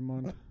else I had in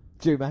mind.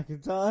 Drew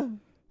McIntyre?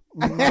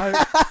 No,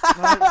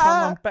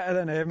 someone better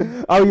than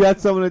him. Oh, you had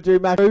someone at Drew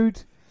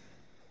McIntyre?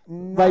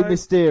 No. Rey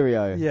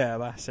Mysterio. Yeah,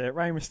 that's it.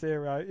 Rey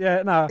Mysterio.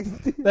 Yeah, no.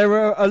 There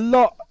were a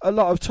lot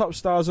of top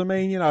stars. I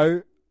mean, you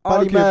know,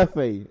 Buddy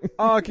Murphy.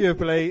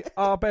 Arguably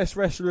our best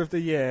wrestler of the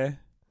year,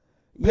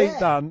 Pete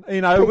Dunne. You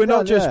know, we're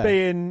not just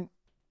being,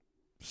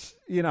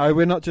 you know,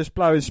 we're not just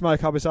blowing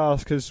smoke up his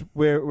arse because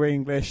we're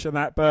English and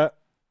that, but,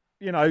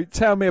 you know,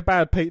 tell me a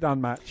bad Pete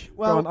Dunne match.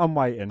 Well, go on, I'm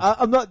waiting.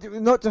 I'm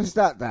not just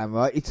that, Dan,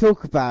 right? You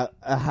talk about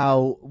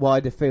how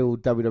wide the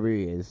field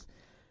WWE is.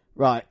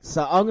 Right,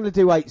 so I'm going to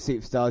do 8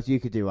 superstars, you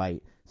could do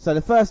 8. So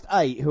the first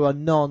 8 who are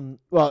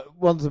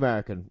one's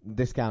American,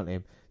 discount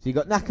him. So you've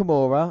got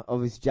Nakamura,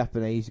 obviously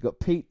Japanese, you've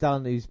got Pete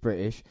Dunne, who's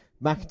British,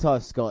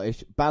 McIntyre's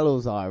Scottish,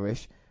 Balor's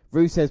Irish,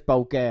 Rusev's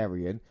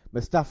Bulgarian,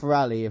 Mustafa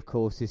Ali, of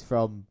course, is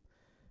from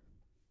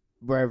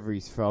wherever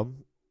he's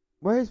from.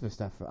 Where is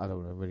Mustafa? I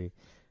don't know, really.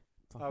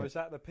 Oh, is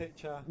that the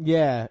picture?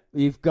 Yeah,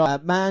 you've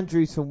got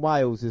Mandrews from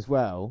Wales as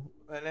well.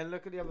 And then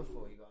look at the other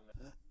 4 you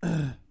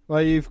got.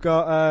 Well, you've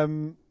got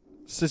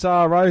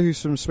Cesaro,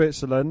 who's from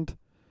Switzerland,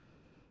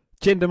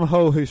 Jinder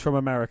Mahal, who's from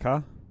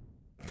America.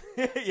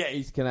 Yeah,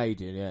 he's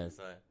Canadian, yeah.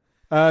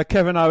 So.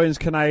 Kevin Owens,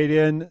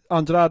 Canadian.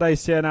 Andrade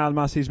Cien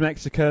Almas, he's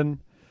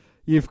Mexican.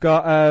 You've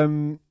got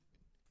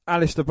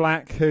Aleister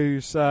Black,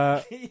 who's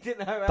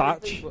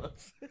Dutch,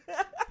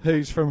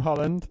 who's from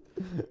Holland.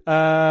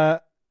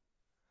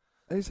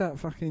 Who's that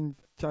fucking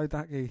Joe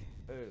Ducky?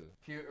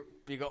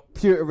 You got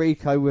Puerto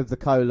Rico with the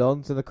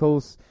colons, and of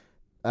course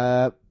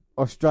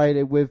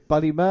Australia with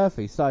Buddy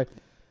Murphy. So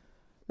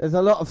there's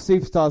a lot of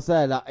superstars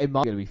there that in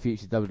my going to be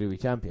future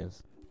WWE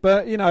champions.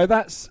 But you know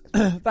that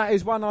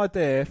is one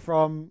idea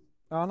from.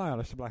 Oh no,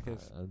 Aleister Black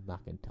is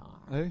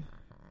McIntyre. Who?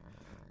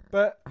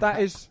 But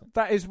that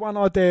is one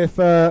idea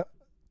for.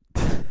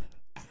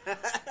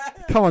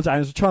 Come on,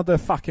 James, we're trying to do a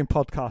fucking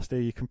podcast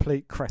here. You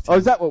complete cretin. Oh,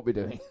 is that what we're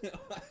doing?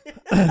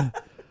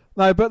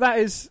 No, but that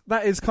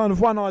is kind of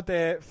one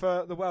idea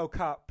for the World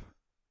Cup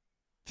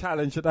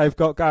challenge that they've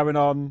got going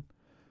on.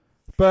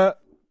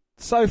 But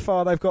so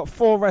far they've got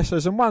 4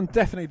 wrestlers, and one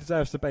definitely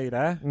deserves to be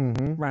there.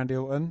 Mm-hmm. Randy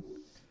Orton.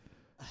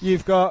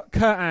 You've got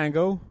Kurt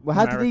Angle. Well,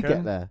 how American. did he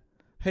get there?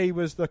 He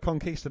was the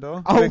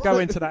conquistador. Oh, we'll go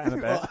into that in a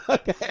bit.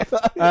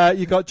 Okay.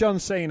 You got John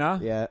Cena.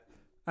 Yeah.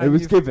 Who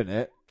was given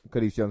it?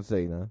 Because he's John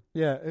Cena.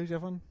 Yeah, who's the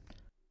other one?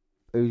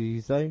 Who did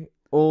you say?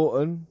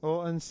 Orton,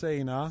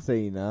 Cena.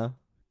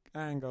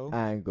 Angle.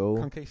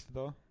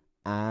 Conquistador.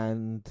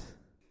 And...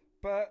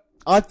 But...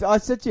 I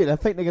said to you, I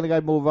think they're going to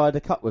go more Ryder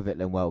Cup with it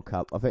than World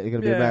Cup. I think they're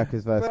going to be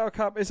America's version. World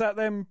Cup, is that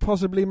them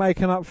possibly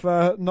making up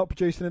for not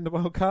producing in the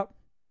World Cup?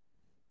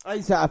 I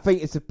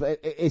think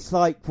it's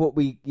like what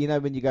we, you know,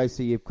 when you go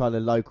see your kind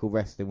of local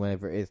wrestling,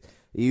 whenever it is,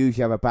 you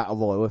usually have a battle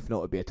royal. If not,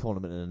 it'd be a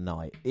tournament in a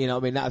night. You know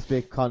what I mean? That's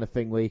the kind of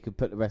thing where you can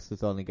put the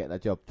wrestlers on and get their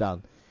job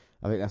done.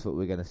 I think that's what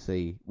we're going to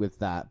see with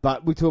that.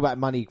 But we talk about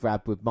money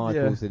grab with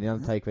Michaels and the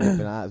Undertaker and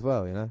everything like that as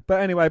well, you know.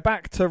 But anyway,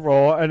 back to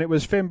Raw, and it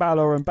was Finn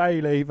Balor and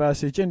Bayley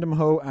versus Jinder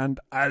Mahal and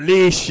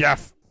Alicia.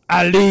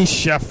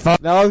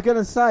 Now I was going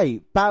to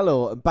say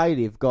Balor and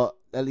Bayley have got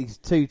at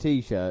least 2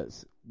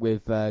 T-shirts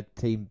with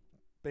Team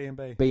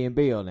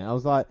B&B on it. I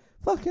was like,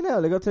 fucking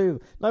hell, they got 2.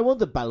 No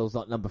wonder Balor's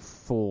like number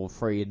 4 or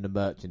 3 in the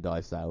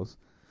merchandise sales.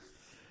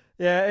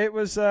 Yeah, it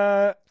was.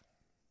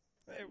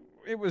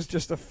 It was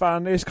just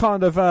it's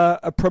kind of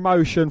a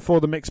promotion for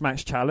the Mixed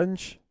Match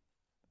Challenge.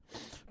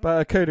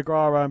 But coup de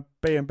grace and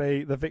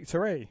B&B the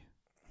victory.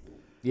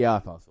 Yeah, I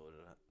fast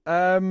forwarded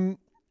that.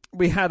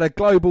 We had a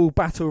global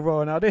battle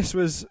royal. Now this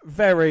was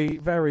very,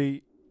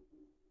 very.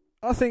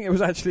 I think it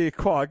was actually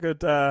quite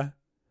a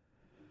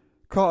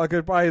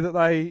good way that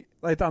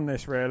they done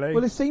this. Really.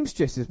 Well, the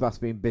seamstresses must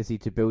have been busy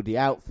to build the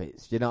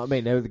outfits. Do you know what I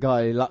mean? They were the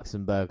guy in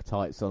Luxembourg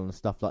tights on and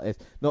stuff like this.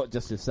 Not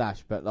just the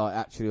sash, but like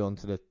actually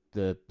onto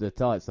the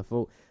tights. I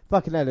thought,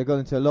 fucking hell, they've gone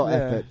into a lot of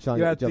effort trying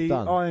to get the job done. You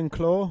had the Iron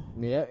Claw.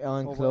 Yeah,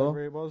 Iron Claw.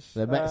 It was.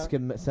 The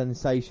Mexican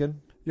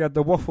sensation. You had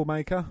the Waffle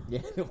Maker.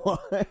 Yeah.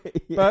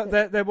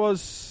 But there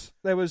was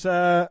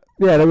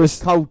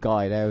Cold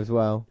Guy there as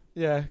well.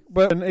 Yeah,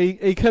 but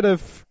he could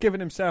have given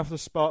himself the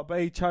spot, but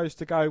he chose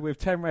to go with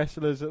 10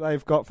 wrestlers that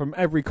they've got from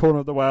every corner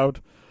of the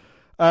world.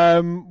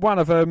 One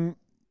of them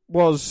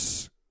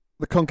was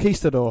the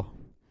Conquistador.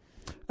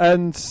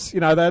 And,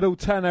 you know, they'd all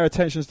turn their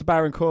attentions to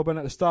Baron Corbin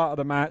at the start of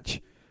the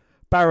match.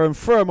 Baron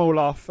threw them all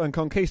off, and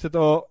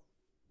Conquistador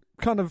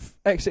kind of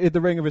exited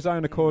the ring of his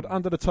own accord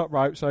under the top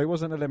rope, so he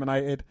wasn't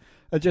eliminated,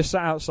 and just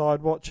sat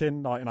outside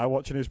watching,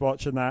 watching who's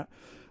watching that,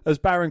 as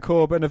Baron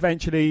Corbin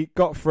eventually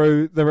got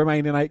through the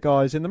remaining 8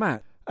 guys in the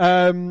match.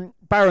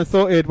 Baron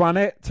thought he had won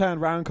it,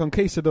 turned round,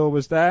 Conquistador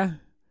was there.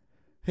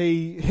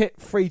 He hit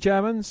 3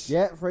 Germans.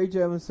 Yeah, 3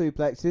 German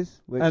suplexes,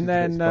 which and is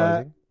then,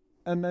 surprising.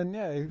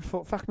 He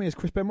thought, fuck me, is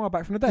Chris Benoit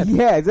back from the dead?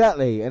 Yeah,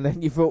 exactly. And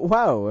then you thought,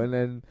 wow.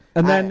 And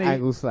then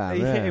angle slam.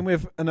 He hit him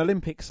with an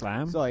Olympic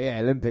slam. Sorry, yeah,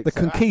 Olympic. The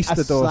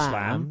Conquistador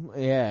slam.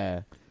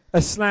 Yeah.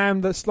 A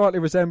slam that slightly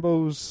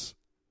resembles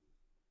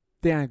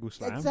the angle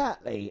slam.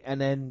 Exactly.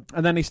 And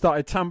then he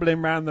started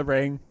tumbling round the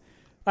ring.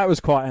 That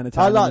was quite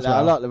entertaining. I like that. Well.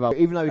 I like the roll.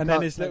 Even though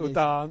then his little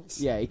dance.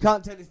 Yeah, he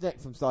can't turn his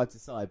neck from side to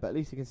side, but at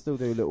least he can still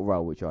do a little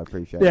roll, which I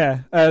appreciate.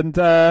 Yeah, and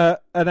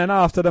then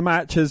after the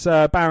match, as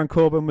Baron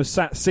Corbin was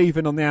sat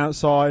seething on the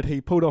outside,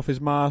 he pulled off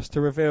his mask to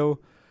reveal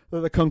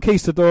that the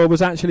Conquistador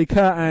was actually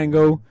Kurt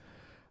Angle,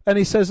 and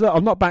he says, "Look,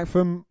 I'm not back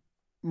from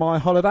my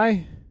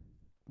holiday.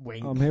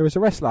 Wink. I'm here as a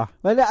wrestler."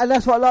 And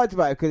that's what I liked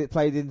about it, because it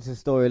played into the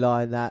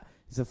storyline that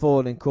it's a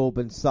thorn in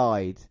Corbin's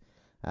side,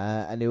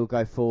 and he'll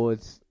go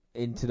forwards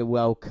into the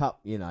World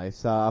Cup,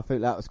 so I think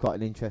that was quite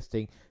an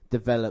interesting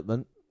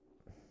development.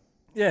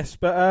 Yes,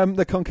 but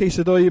the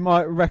Conquistador, you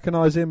might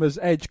recognise him as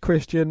Edge,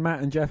 Christian,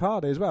 Matt and Jeff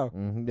Hardy as well.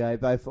 Mm-hmm. They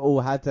both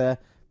all had to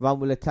run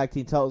with the tag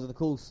team titles, and of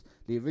course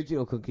the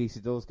original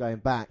Conquistadors going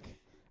back,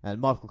 and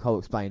Michael Cole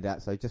explained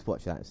that, so just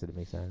watch that instead of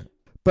me saying it.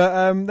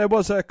 But there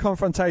was a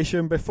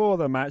confrontation before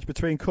the match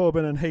between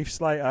Corbin and Heath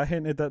Slater,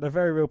 hinted at the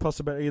very real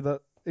possibility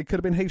that it could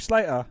have been Heath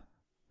Slater.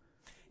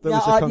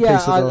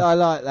 I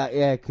like that,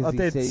 yeah, because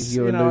he says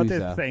you're a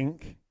loser. I did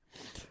think.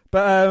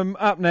 But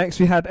up next,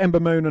 we had Ember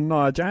Moon and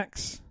Nia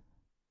Jax.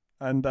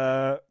 And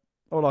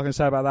all I can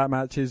say about that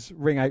match is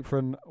Ring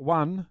Apron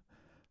 1,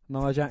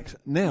 Nia Jax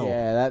 0.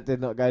 Yeah, that did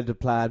not go to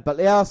plan. But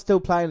they are still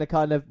playing the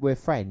kind of, we're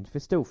friends. We're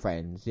still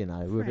friends,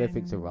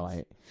 everything's all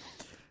right.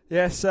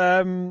 Yes,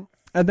 and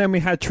then we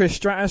had Trish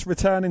Stratus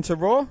returning to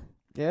Raw.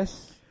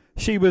 Yes.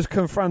 She was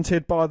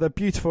confronted by the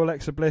beautiful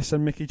Alexa Bliss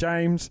and Mickie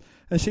James.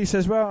 And she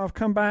says, well, I've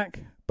come back,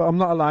 but I'm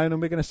not alone,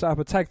 and we're going to set up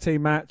a tag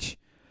team match.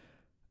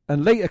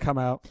 And Lita come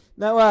out.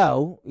 Now,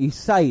 well, you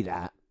say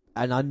that,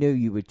 and I knew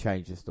you would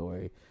change the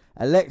story.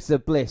 Alexa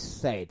Bliss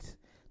said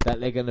that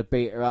they're going to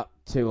beat her up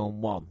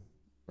 2-on-1.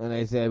 And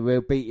they said,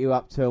 we'll beat you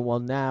up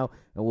 2-on-1 now,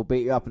 and we'll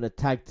beat you up in a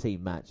tag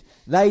team match.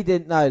 They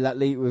didn't know that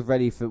Lita was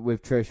ready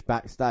with Trish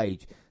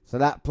backstage. So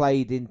that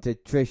played into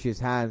Trish's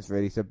hands,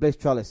 really. So Bliss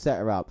tried to set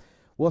her up.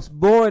 What's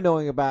more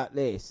annoying about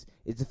this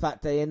is the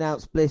fact they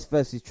announced Bliss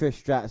versus Trish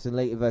Stratus and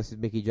Lita versus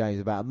Mickie James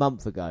about a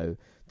month ago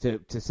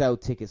to sell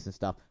tickets and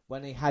stuff,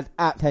 when they had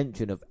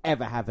intention of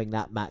ever having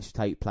that match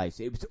take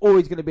place. It was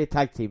always going to be a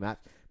tag team match,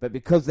 but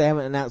because they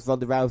haven't announced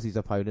Ronda Rousey's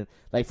opponent,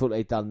 they thought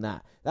they'd done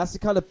that. That's the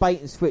kind of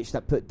bait and switch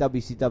that put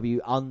WCW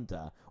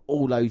under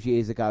all those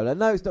years ago. And I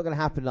know it's not going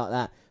to happen like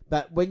that,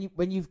 but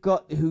when you've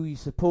got who you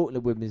support in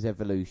the women's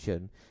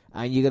evolution,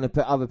 and you're going to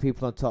put other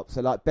people on top,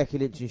 so like Becky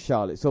Lynch and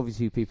Charlotte, it's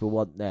obviously who people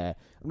want there.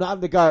 I'm not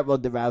having to go at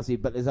Ronda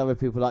Rousey, but there's other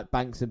people like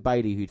Banks and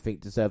Bayley who'd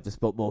think deserve the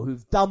spot more,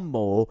 who've done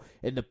more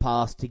in the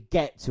past to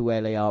get to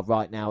where they are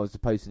right now, as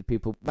opposed to the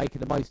people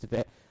making the most of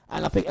it.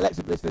 And I think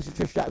Alexa Bliss versus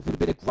Trish Stratus would have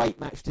been a great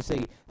match to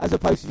see, as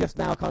opposed to just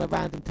now a kind of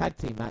random tag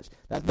team match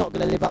that's not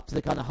going to live up to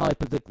the kind of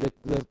hype of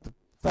the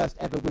first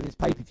ever women's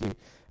pay-per-view.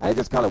 And it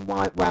just kind of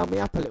wound me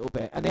up a little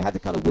bit. And they had the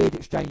kind of weird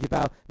exchange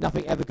about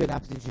nothing ever good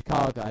happens in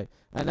Chicago.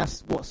 And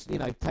that's what's,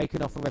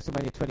 taken off from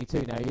WrestleMania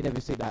 22 now. You never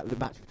see that with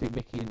the match between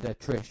Mickie and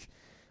Trish.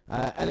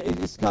 And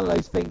it's kind of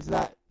those things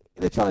that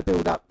they're trying to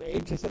build up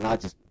interest. And I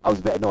was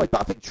a bit annoyed.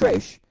 But I think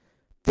Trish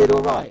did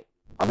all right.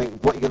 I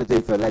think what you're going to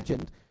do for a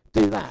legend,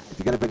 do that. If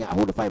you're going to bring out a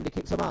Hall of Fame to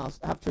kick some ass,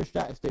 have Trish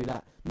Stratus do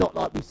that. Not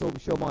like we saw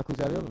with Shawn Michaels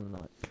earlier on in the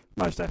night.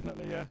 Most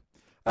definitely, yeah.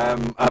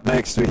 Up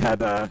next, we had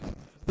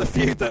the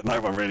feud that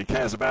no one really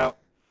cares about,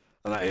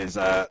 and that is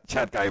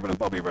Chad Gable and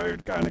Bobby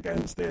Roode going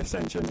against the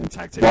Ascension in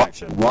tag team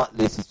action.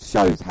 This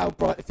shows how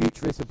bright the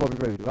future is for Bobby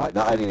Roode, right?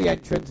 Not only the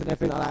entrance and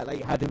everything like that, like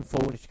you had him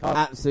fall in Chicago.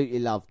 Absolutely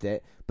loved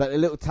it. But a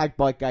little tag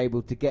by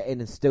Gable to get in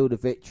and steal the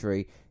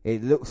victory.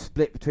 It looked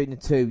split between the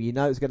two. You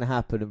know it's going to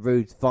happen, and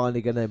Roode's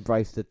finally going to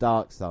embrace the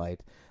dark side.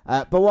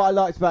 But what I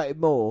liked about it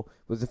more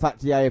was the fact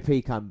the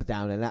AOP came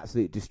down and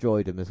absolutely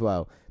destroyed him as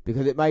well,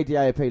 because it made the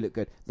AOP look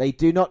good. They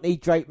do not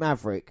need Drake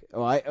Maverick,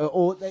 all right?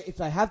 Or if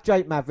they have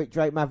Drake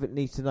Maverick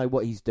needs to know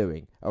what he's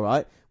doing, all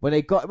right? When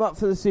they got him up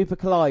for the Super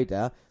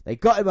Collider, they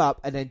got him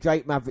up, and then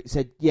Drake Maverick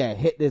said, yeah,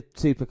 hit the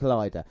Super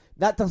Collider.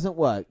 That doesn't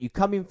work. You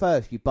come in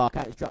first, you bark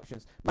out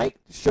instructions. Make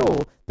sure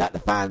that the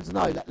fans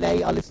know that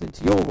they are listening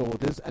to your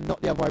orders and not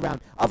the other way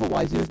around.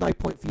 Otherwise, there's no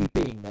point for you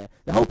being there.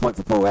 The whole point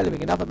for Paul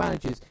Ellering and other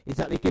managers is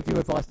that they give you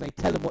advice and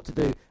they tell them what to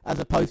do, as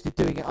opposed to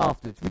doing it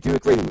afterwards. Would you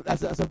agree?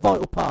 That's a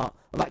vital part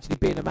of actually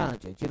being a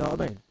manager. Do you know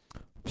what I mean?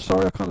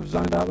 Sorry, I kind of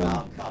zoned out there.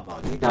 Oh, come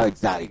on. You know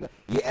exactly.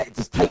 Yeah, it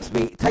just takes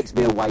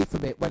me away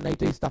from it when they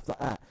do stuff like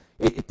that.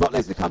 If Brock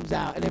Lesnar comes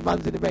out and then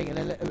runs in the ring, and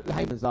then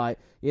Heyman's like,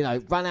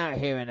 run out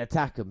here and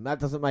attack him. That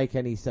doesn't make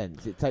any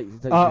sense. It takes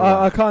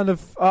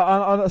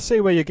I see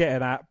where you're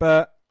getting at,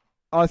 but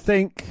I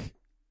think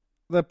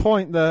the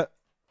point that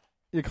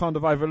you're kind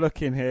of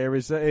overlooking here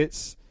is that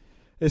it's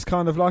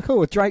kind of like,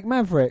 oh, Drake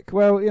Maverick.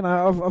 Well, you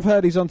know, I've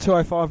heard he's on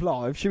 205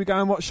 Live. Should we go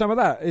and watch some of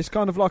that? It's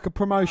kind of like a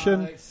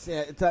promotion,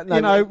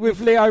 with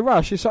Leo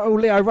Rush. It's like, oh,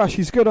 Leo Rush,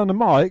 he's good on the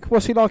mic.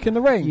 What's he like in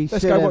the ring?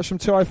 Let's go watch some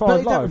 205 Live.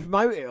 They don't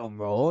promote it on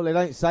Raw. They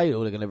don't say,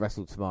 oh, they're going to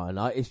wrestle tomorrow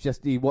night. It's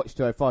just you watch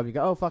 205 and you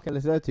go, oh, fuck it,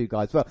 let's do two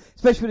guys. Well,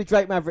 especially with the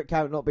Drake Maverick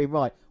count not being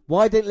right.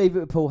 Why didn't leave it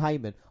with Paul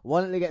Heyman?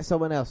 Why don't they get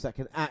someone else that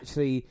can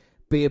actually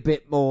be a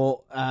bit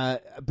more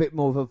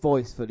of a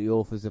voice for the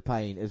Authors of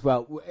Pain as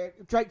well?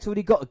 Drake's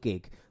already got a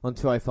gig on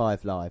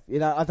 205 Live. You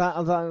know, I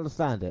don't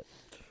understand it.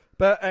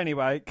 But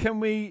anyway, can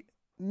we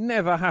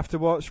never have to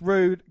watch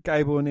Rude,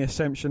 Gable and the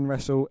Ascension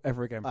wrestle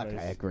ever again, please?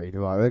 Okay, agreed.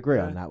 All right, I agree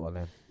on that one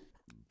then.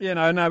 You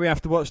know, now we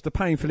have to watch the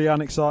painfully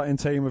unexciting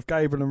team of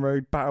Gable and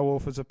Rude battle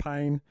Authors of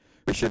Pain.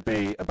 We should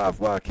be above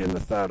working the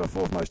third or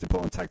fourth most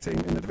important tag team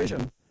in the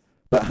division.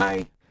 But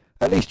hey,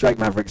 at least Drake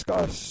Maverick's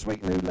got a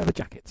sweet new leather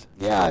jacket.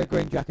 Yeah, a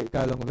green jacket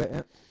go along with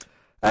it,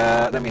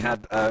 yeah. Then we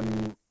had a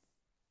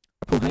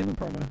Paul Heyman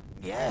promo.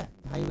 Yeah,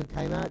 Heyman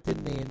came out,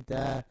 didn't he,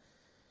 and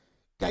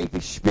gave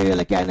his spiel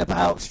again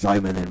about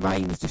Strowman and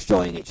Reigns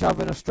destroying each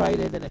other in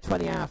Australia, then a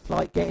 20-hour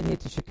flight getting here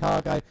to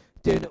Chicago,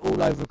 doing it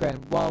all over again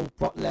while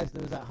Brock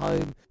Lesnar was at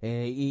home,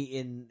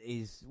 eating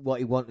what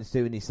he wanted to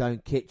do in his own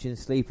kitchen,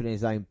 sleeping in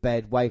his own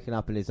bed, waking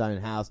up in his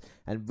own house,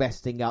 and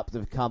resting up to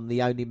become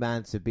the only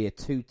man to be a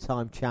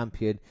two-time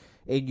champion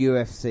in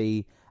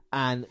UFC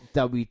and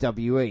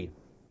WWE.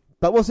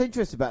 But what's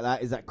interesting about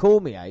that is that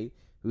Cormier,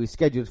 who is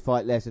scheduled to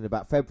fight Lesnar in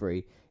about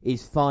February,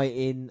 is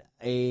fighting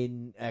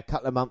in a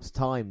couple of months'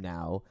 time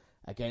now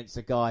against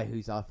a guy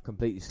who's I've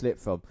completely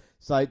slipped from.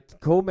 So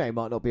Cormier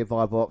might not be a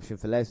viable option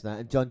for Lesnar,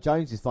 and John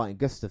Jones is fighting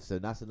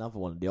Gustafsson. That's another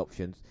one of the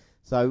options.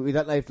 So we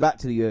don't know if back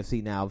to the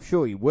UFC now. I'm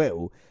sure he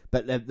will,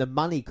 but the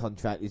money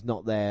contract is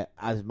not there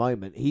at the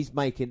moment. He's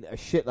making a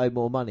shitload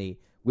more money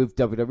with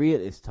WWE at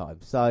this time.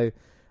 So,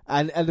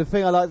 and the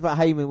thing I liked about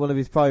Heyman, one of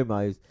his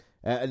promos,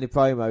 in the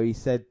promo, he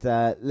said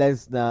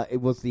Lesnar,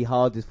 it was the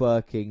hardest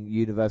working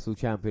Universal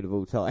Champion of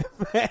all time.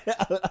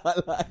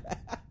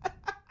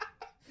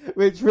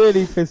 Which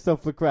really pissed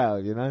off the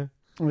crowd, you know?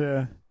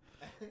 Yeah.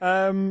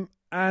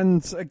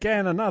 And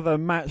again, another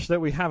match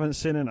that we haven't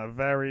seen in a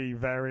very,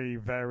 very,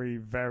 very,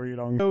 very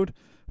long time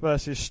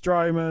versus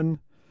Strowman,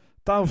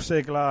 Dolph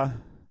Ziggler,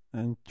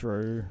 and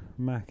Drew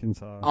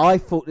McIntyre. I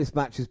thought this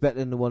match was better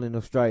than the one in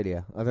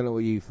Australia. I don't know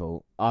what you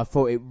thought. I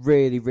thought it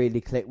really, really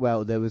clicked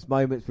well. There was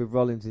moments with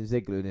Rollins and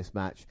Ziggler in this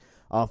match.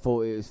 I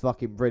thought it was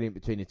fucking brilliant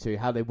between the two.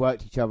 How they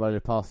worked each other over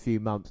the past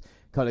few months.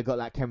 Kind of got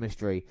that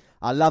chemistry.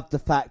 I loved the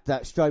fact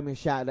that Strowman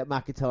shouted at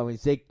McIntyre and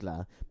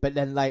Ziggler, but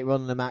then later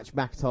on in the match,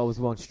 McIntyre was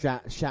the one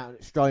shouting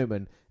at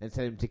Strowman and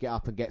telling him to get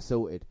up and get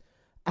sorted.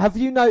 Have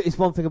you noticed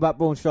one thing about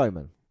Braun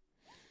Strowman?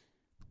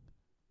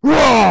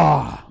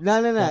 No.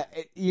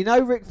 You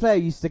know Ric Flair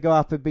used to go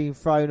up and being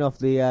thrown off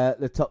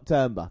the top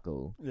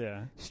turnbuckle?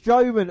 Yeah.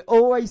 Strowman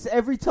always,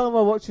 every time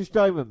I watch a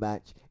Strowman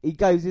match, he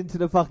goes into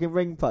the fucking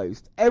ring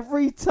post.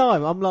 Every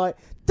time. I'm like,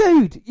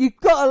 dude, you've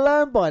got to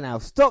learn by now.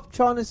 Stop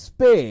trying to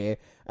spear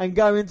and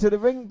go into the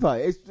ring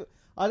post.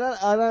 I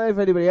don't know if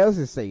anybody else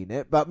has seen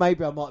it, but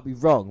maybe I might be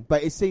wrong.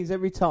 But it seems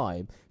every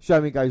time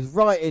Strowman goes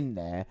right in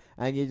there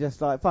and you're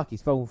just like, fuck,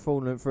 he's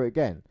falling through it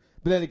again.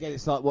 But then again,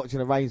 it's like watching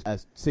a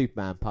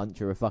Superman punch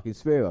or a fucking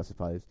spear, I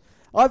suppose.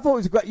 I thought it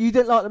was great. You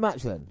didn't like the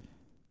match then?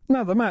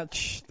 No, the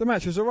match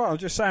was alright. I'm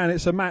just saying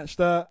it's a match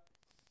that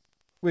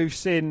we've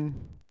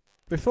seen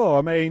before.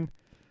 I mean,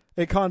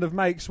 it kind of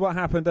makes what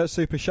happened at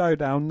Super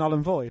Showdown null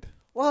and void.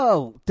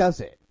 Well, does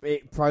it?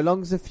 It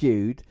prolongs the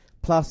feud,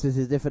 plus there's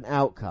a different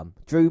outcome.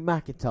 Drew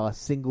McIntyre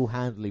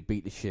single-handedly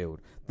beat the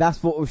Shield.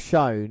 That's what was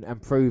shown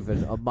and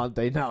proven on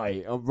Monday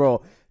night on Raw.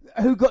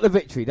 Who got the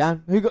victory,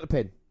 Dan? Who got the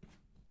pin?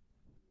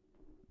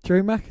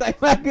 Drew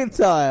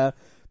McIntyre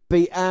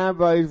beat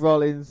Ambrose,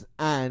 Rollins,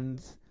 and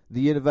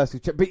the Universal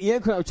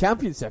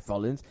Champion Seth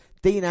Rollins,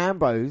 Dean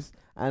Ambrose,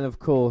 and of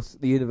course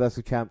the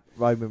Universal Champ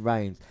Roman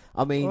Reigns.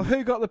 I mean, well,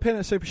 who got the pin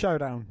at Super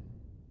Showdown?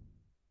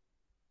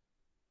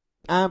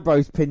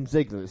 Ambrose pinned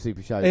Ziggler at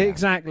Super Showdown.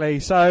 Exactly.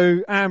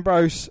 So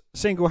Ambrose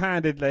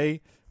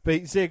single-handedly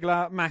beat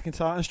Ziggler,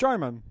 McIntyre, and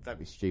Strowman. Don't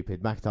be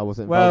stupid. McIntyre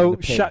wasn't involved in the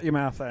pin. Well, shut your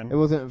mouth then. It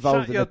wasn't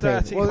involved in the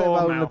pin. Shut your dirty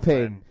whore mouth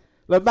then.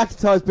 Look,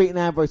 McIntyre's beaten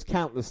Ambrose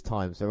countless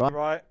times, all right?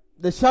 Right.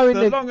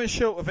 The long and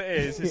short of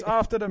it is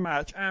after the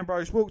match,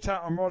 Ambrose walked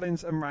out on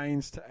Rollins and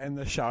Reigns to end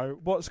the show.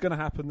 What's going to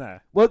happen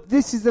there? Well,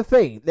 this is the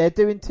thing. They're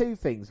doing two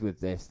things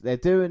with this. They're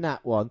doing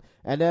that one,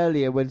 and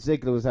earlier when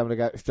Ziggler was having to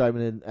go to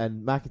Strowman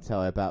and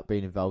McIntyre about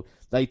being involved,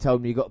 they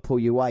told him you got to pull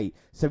your weight.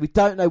 So we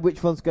don't know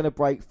which one's going to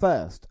break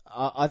first.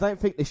 I don't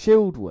think the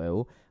Shield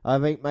will. I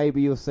think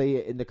maybe you'll see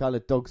it in the kind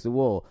of Dogs of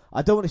War.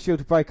 I don't want the Shield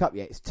to break up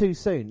yet. It's too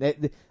soon.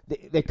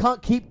 They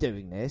can't keep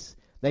doing this.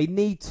 They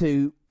need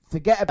to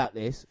forget about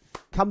this,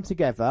 come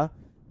together,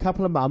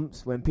 couple of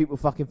months when people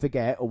fucking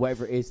forget or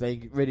whatever it is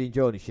they really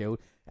enjoy the Shield,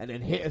 and then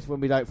hit us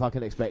when we don't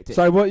fucking expect it.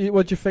 So what do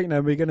you think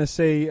then? We're going to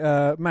see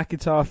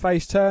McIntyre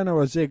face turn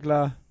or a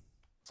Ziggler?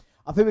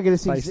 I think we're going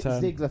to see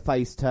Ziggler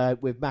face turn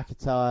with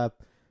McIntyre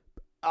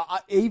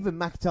even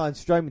McIntyre and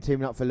Strowman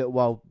teaming up for a little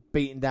while,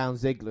 beating down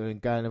Ziggler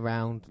and going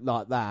around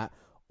like that,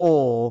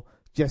 or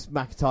just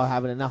McIntyre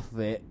having enough of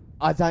it.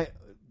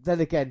 Then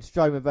again,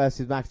 Strowman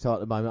versus McIntyre at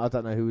the moment, I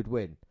don't know who would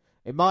win.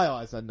 In my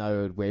eyes, I know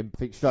who would win. I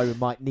think Strowman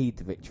might need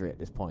the victory at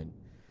this point.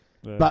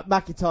 Yeah. But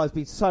McIntyre's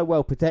been so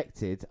well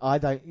protected.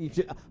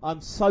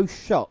 I'm so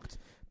shocked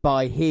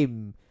by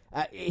him.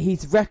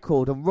 His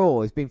record on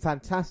Raw has been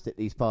fantastic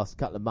these past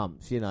couple of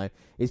months.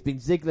 It's been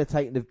Ziggler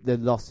taking the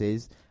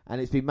losses, and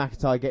it's been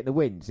McIntyre getting the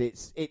wins.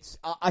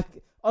 I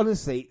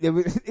honestly,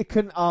 it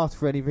couldn't ask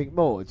for anything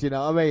more. Do you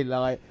know what I mean?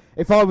 Like,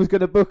 if I was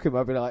going to book him,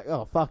 I'd be like,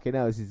 oh fucking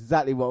hell, this is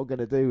exactly what I'm going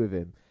to do with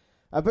him.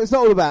 But it's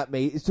not all about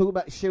me. It's talking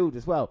about the Shield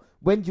as well.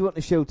 When do you want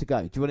the Shield to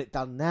go? Do you want it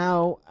done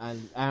now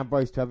and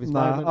Ambrose to have his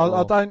moment?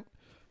 I don't.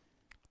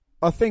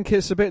 I think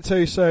it's a bit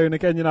too soon.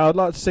 Again, I'd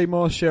like to see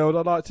more Shield.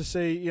 I'd like to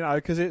see,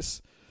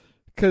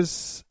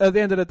 because at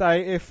the end of the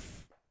day,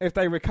 if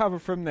they recover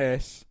from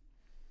this,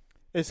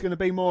 it's going to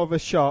be more of a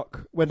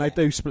shock when they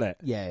do split.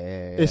 Yeah.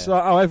 It's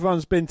like,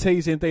 everyone's been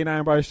teasing Dean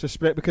Ambrose to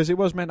split because it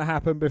was meant to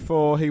happen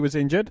before he was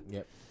injured.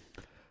 Yep.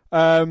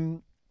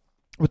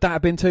 Would that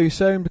have been too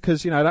soon?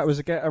 Because, that was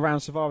a get around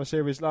Survivor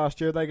Series last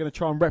year. They're going to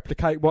try and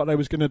replicate what they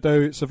was going to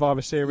do at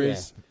Survivor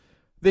Series. Yeah.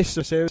 This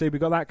series, we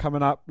got that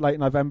coming up late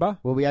November.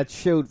 Well, we had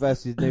Shield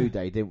versus New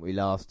Day, didn't we,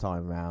 last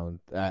time round,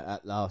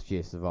 at last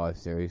year's Survivor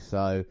Series.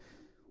 So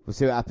we'll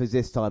see what happens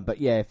this time. But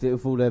yeah,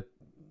 if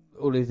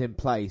all is in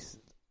place,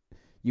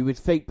 you would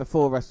think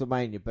before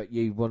WrestleMania, but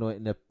you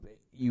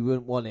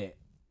wouldn't want it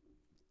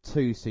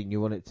too soon. You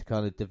want it to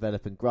kind of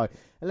develop and grow.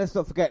 And let's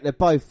not forget, they're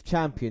both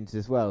champions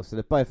as well, so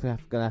they're both going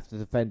to have to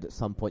defend at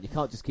some point. You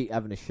can't just keep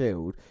having a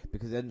Shield,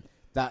 because then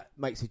that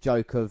makes a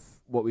joke of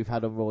what we've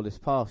had on Raw this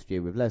past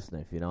year with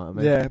Lesnar, if you know what I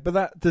mean. Yeah,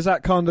 but does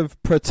that kind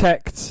of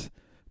protect...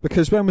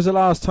 Because when was the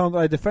last time that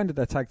they defended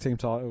their tag team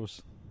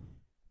titles?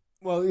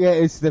 Well, yeah,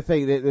 it's the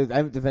thing. They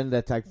haven't defended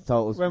their tag team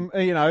titles. When,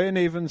 and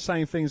even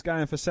same things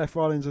going for Seth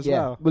Rollins as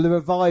well. Well, the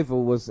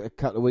Revival was a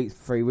couple of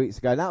 3 weeks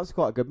ago, and that was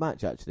quite a good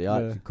match, actually.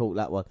 I actually caught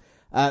that one.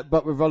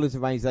 But with Rollins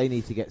and Reigns, they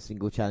need to get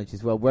single challenge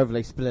as well, whether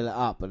they split it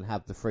up and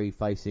have the three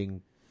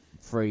facing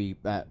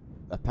a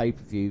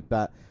pay-per-view.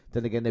 But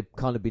then again, they've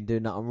kind of been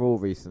doing that on Raw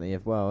recently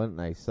as well, haven't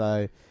they?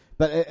 So,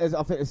 but I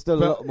think there's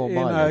still a lot more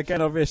mileage.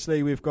 Again,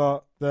 obviously, we've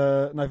got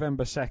the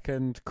November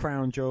 2nd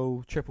Crown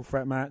Jewel triple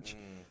threat match.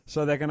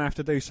 So they're going to have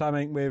to do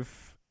something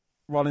with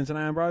Rollins and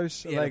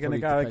Ambrose. Are they going to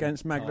go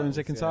against Magler and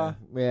Ziggler?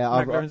 Yeah,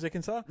 Magler and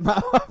Ziggler?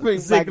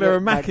 Ziggler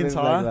and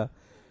McIntyre.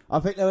 I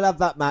think they'll have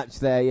that match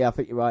there. Yeah, I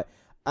think you're right.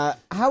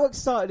 How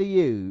excited are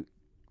you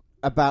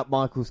about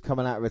Michaels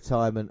coming out of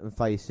retirement and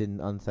facing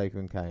Undertaker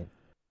and Kane?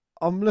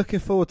 I'm looking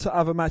forward to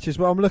other matches.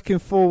 Well, I'm looking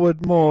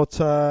forward more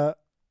to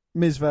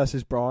Miz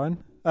versus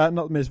Bryan.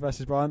 Not Miz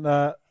versus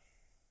Bryan.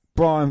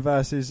 Bryan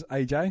versus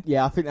AJ.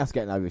 Yeah, I think that's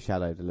getting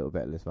overshadowed a little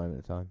bit at this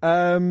moment in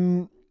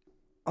time.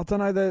 I don't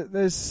know.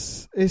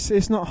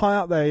 It's not high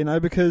up there,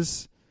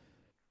 because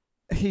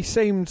he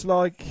seemed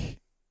like,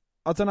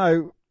 I don't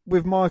know,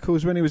 with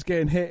Michaels, when he was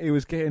getting hit, and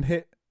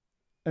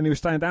he was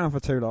staying down for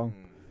too long.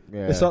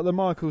 Yeah. It's like the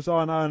Michaels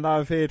I know and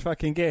love. He'd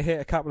fucking get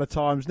hit a couple of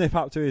times, nip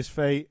up to his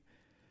feet,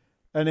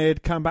 and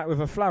he'd come back with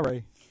a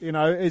flurry.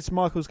 Is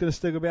Michaels going to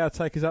still be able to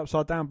take his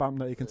upside down bump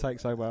that he can take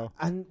so well?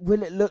 And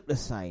will it look the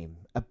same?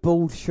 A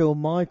bald Shawn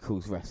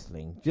Michaels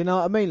wrestling? Do you know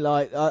what I mean?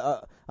 Like,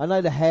 I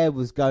know the hair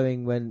was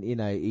going when,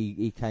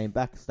 he came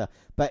back and stuff,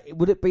 but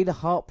would it be the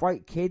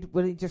Heartbreak Kid?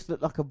 Would he just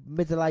look like a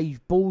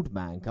middle-aged bald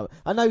man?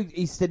 I know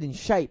he's still in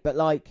shape, but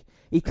like,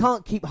 he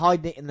can't keep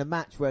hiding it in the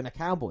match wearing a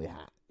cowboy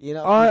hat.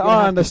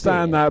 I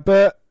understand that,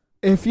 but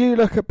if you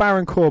look at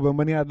Baron Corbin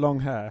when he had long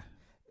hair,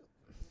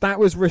 that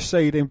was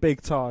receding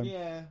big time.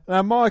 Yeah.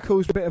 Now,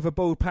 Michael's a bit of a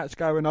bald patch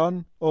going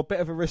on, or a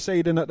bit of a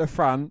receding at the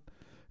front.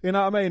 You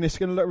know what I mean? It's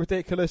going to look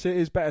ridiculous. It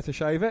is better to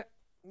shave it.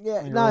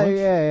 Yeah,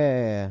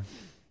 yeah.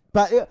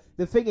 But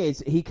the thing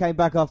is, he came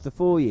back after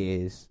 4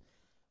 years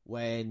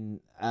when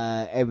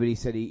everybody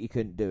said he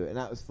couldn't do it. And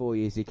that was 4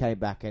 years he came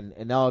back, and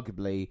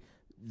arguably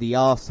the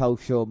arsehole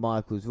Shawn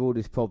Michaels, with all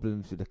his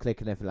problems with the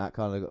click and everything, that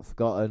kind of got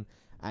forgotten,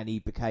 and he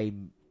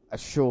became a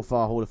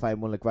surefire Hall of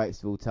Fame, one of the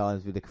greatest of all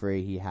times with the career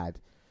he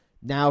had.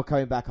 Now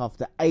coming back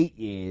after 8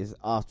 years,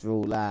 after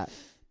all that,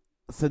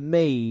 for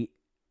me,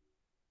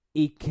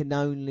 he can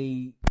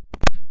only...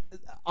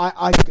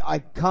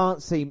 I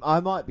can't see...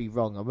 I might be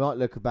wrong. I might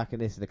look back at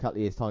this in a couple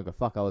of years' time and go,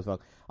 fuck, I was wrong.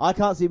 I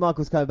can't see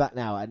Michaels coming back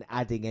now and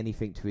adding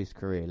anything to his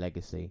career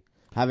legacy.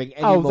 Having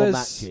any more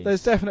matches.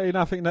 There's definitely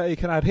nothing that he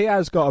can add. He's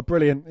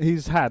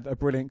had a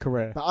brilliant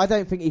career. But I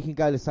don't think he can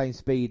go the same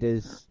speed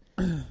as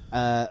an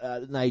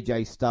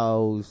AJ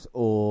Styles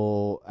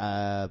or...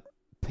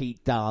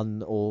 Pete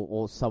Dunne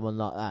or someone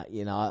like that,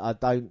 I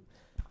don't.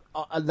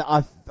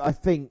 I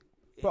think.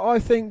 But I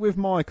think with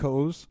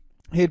Michaels,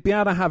 he'd be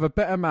able to have a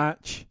better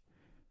match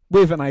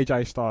with an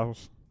AJ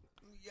Styles.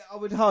 Yeah, I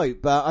would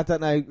hope, but I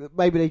don't know.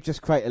 Maybe they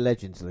just create a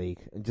Legends League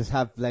and just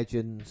have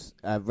legends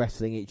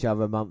wrestling each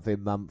other month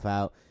in, month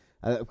out.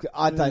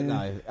 I don't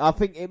know. I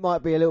think it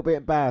might be a little bit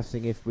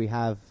embarrassing if we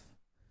have.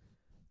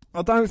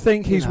 I don't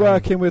think he's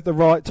working with the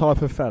right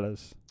type of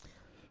fellas.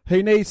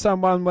 He needs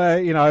someone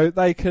where,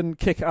 they can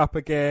kick it up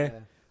a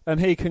gear and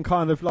he can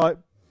kind of like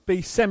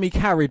be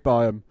semi-carried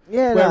by them.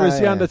 Yeah, Whereas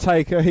The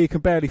Undertaker, he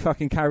can barely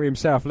fucking carry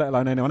himself, let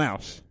alone anyone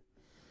else.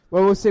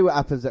 Well, we'll see what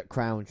happens at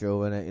Crown Jewel,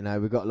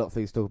 innit? We've got a lot of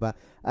things to talk about.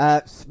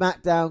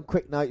 SmackDown,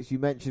 quick notes. You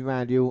mentioned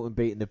Randy Orton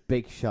beating the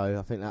Big Show.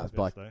 I think that was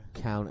by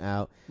count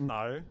out.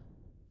 No.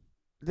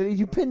 Did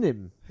you pin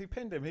him? He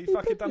pinned him. He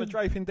fucking done a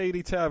draping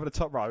DDT over the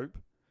top rope.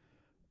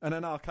 And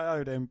then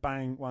RKO'd him,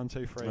 bang, 1,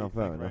 2, 3. Oh,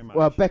 Thank you very much.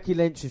 Well, Becky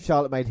Lynch and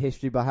Charlotte made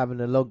history by having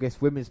the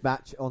longest women's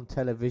match on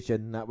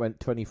television. That went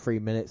 23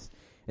 minutes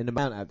in the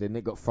mount out, didn't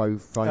it? Got thrown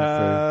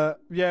through.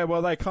 Yeah,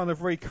 well, they kind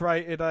of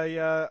recreated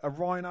a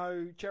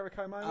Rhino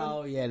Jericho moment.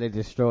 Oh, yeah, they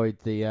destroyed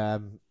the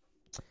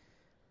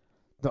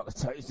not the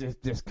toes,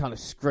 this kind of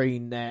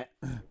screen there.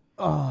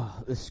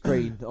 Oh, the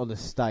screen on the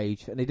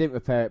stage. And they didn't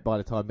repair it by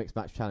the time Mixed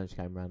Match Challenge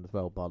came around as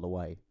well, by the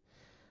way.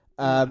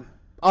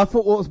 I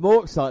thought what was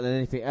more exciting than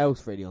anything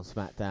else really on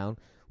SmackDown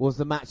was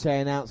the match they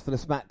announced for the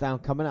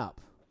SmackDown coming up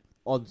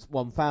on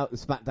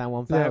SmackDown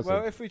 1000. Yeah,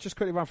 well, if we just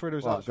quickly run through the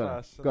results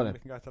first, we can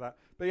go to that.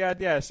 But yeah,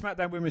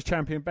 SmackDown Women's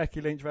Champion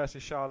Becky Lynch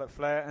versus Charlotte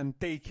Flair, and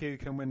DQ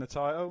can win the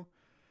title.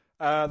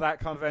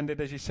 That kind of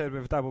ended, as you said,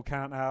 with a double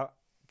count out,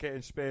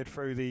 getting speared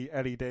through the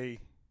LED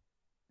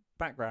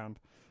background.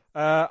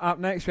 Up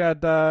next, we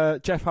had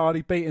Jeff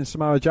Hardy beating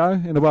Samoa Joe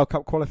in the World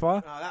Cup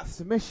qualifier. Oh, that's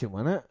submission,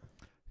 wasn't it?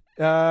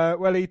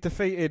 Well, he was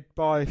defeated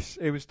by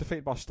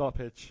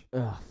stoppage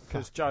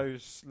because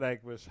Joe's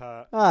leg was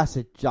hurt. Oh, that's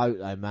a joke,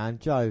 though, man.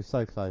 Joe,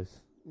 so close.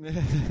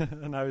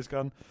 I know he's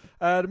gone.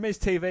 The Miz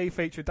TV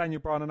featured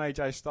Daniel Bryan and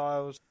AJ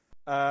Styles.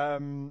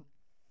 That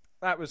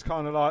was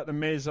kind of like the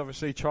Miz,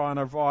 obviously trying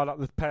to rile up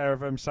the pair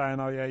of them, saying,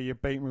 "Oh yeah, you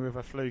beat me with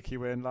a fluky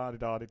win, la di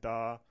da di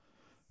da."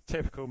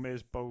 Typical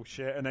Miz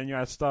bullshit. And then you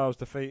had Styles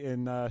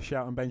defeating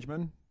Shelton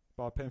Benjamin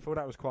by pinfall.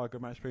 That was quite a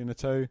good match between the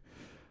two.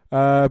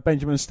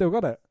 Benjamin still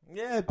got it.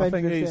 Yeah, I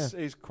think he's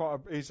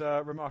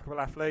a remarkable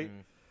athlete.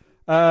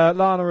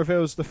 Lana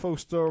reveals the full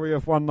story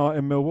of one night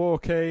in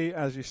Milwaukee.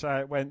 As you say,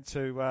 it went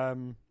to.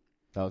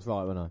 That was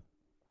right, wasn't I?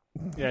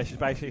 Yeah, she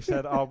basically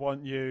said, "I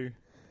want you,"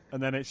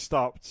 and then it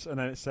stopped, and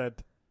then it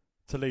said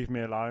to leave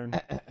me alone.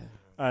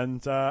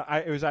 And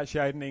it was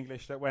actually Aiden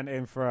English that went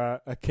in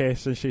for a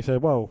kiss, and she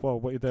said, "Whoa,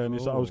 what are you doing?"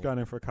 He's like, "I was going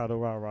in for a cuddle,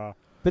 rah rah."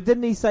 But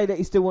didn't he say that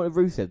he still wanted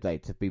Rusev Day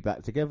to be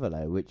back together,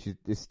 though? Which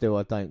is still,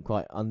 I don't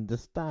quite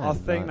understand. I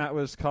think that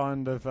was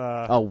kind of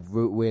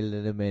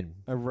wheeling them in.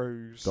 A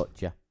ruse.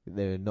 Gotcha.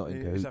 They're not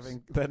in cahoots.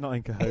 They're not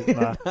in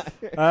cahoots,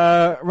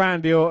 no.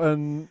 Randy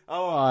Orton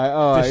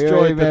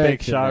destroyed the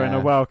Big Show in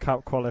a World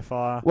Cup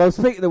qualifier. Well,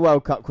 speaking of the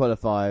World Cup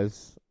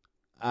qualifiers,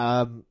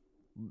 and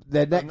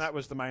that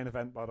was the main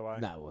event, by the way.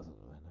 No, it wasn't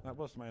the main event. That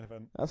was the main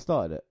event. That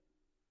started it.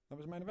 That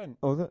was the main event.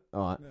 Oh, was it?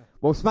 All right. Yeah.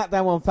 Well,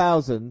 SmackDown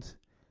 1000...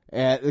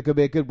 there's going to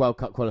be a good World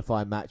Cup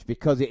qualifying match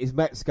because it is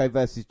Mexico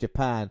versus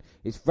Japan.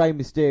 It's Rey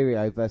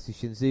Mysterio versus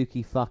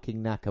Shinsuke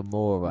fucking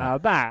Nakamura. Now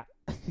that...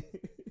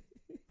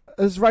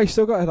 Has Ray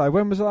still got it, though?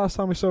 When was the last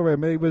time we saw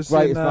him? He was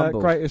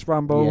Greatest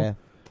Rumble. Yeah.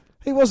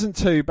 He wasn't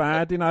too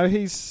bad,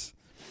 he's...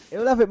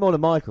 He'll have it more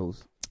than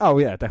Michaels. Oh,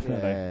 yeah,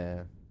 definitely.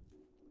 Yeah.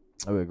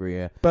 I would agree,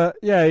 yeah. But,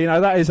 yeah,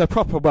 that is a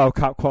proper World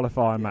Cup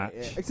qualifying match.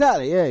 Yeah.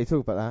 Exactly, yeah, you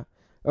talk about that.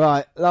 All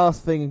right,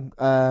 last thing,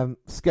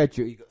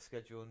 schedule. You got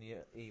schedule on the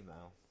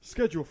email.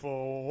 Schedule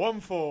for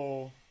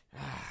 1-4.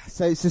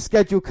 So it's a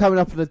schedule coming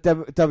up on the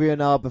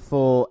WNR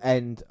before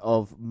end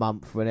of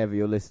month, whenever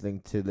you're listening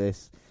to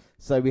this.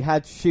 So we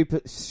had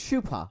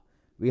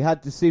we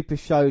had the Super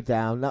Show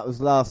Down. That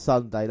was last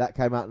Sunday. That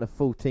came out on the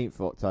 14th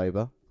of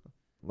October.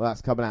 Well,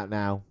 that's coming out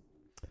now.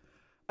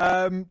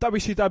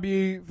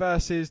 WWE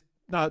versus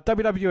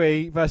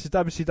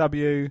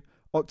WCW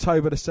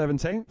October the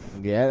 17th.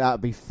 Yeah, that'll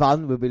be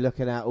fun. We'll be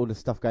looking at all the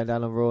stuff going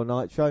down on Raw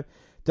Nitro.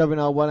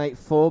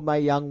 WNR184 Mae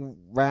Young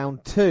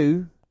Round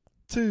 2.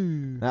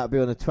 That'll be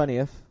on the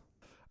 20th.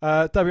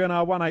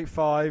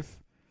 WNR185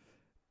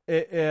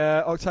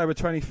 October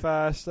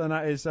 21st, and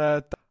that is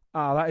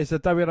the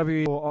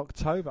WWE for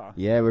October.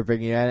 Yeah, we're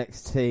bringing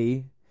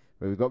NXT.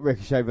 We've got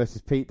Ricochet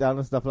versus Pete Dunne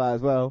and stuff like that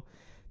as well.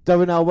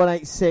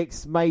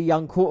 WNR186 Mae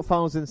Young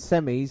quarterfinals and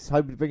semis.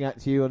 Hoping to bring that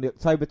to you on the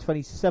October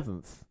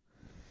 27th.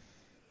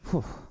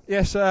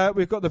 Yes,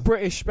 we've got the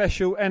British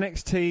special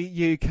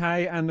NXT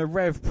UK and the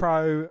Rev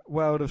Pro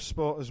World of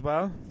Sport as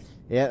well.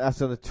 Yeah,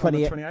 that's on the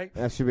 28th.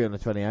 That should be on the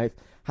 28th.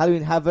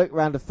 Halloween Havoc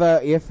around the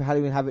 30th.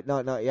 Halloween Havoc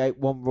 1998,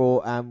 one Raw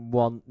and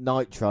one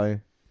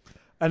Nitro.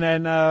 And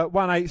then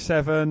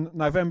 187,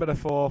 November the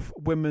 4th,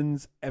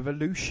 Women's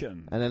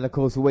Evolution. And then, of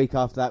course, a week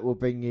after that, we'll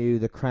bring you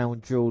the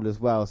Crown Jewel as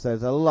well. So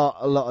there's a lot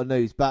of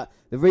news. But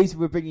the reason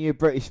we're bringing you a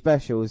British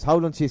special is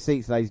hold on to your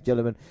seats, ladies and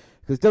gentlemen,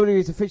 because WWE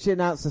has officially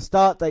announced the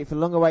start date for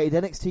the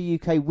long-awaited NXT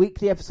UK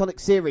weekly episodic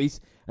series,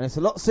 and it's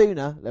a lot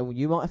sooner than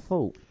you might have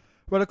thought.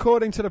 Well,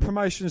 according to the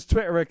promotion's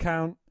Twitter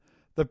account,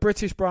 the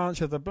British branch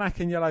of the Black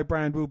and Yellow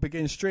brand will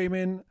begin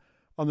streaming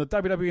on the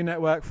WWE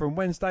Network from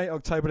Wednesday,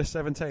 October the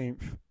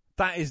 17th.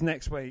 That is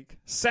next week.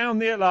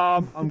 Sound the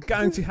alarm. I'm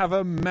going to have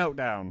a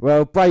meltdown.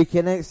 Well,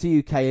 breaking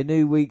NXT UK, a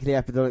new weekly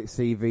episodic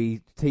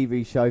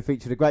TV show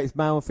featuring the greatest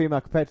male and female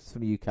competitors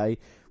from the UK,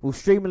 will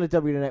stream on the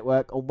W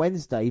Network on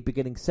Wednesday,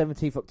 beginning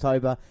 17th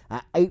October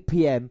at 8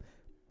 p.m.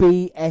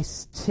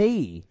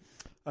 BST.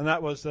 And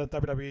that was the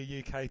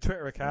WWE UK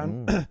Twitter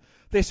account.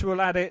 This will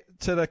add it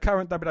to the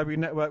current WWE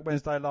Network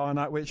Wednesday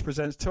lineup, which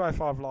presents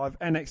 205 Live,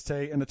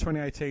 NXT, and the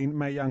 2018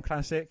 Mae Young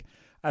Classic,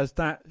 as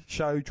that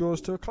show draws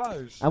to a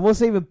close. And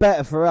what's even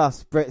better for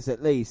us, Brits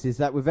at least, is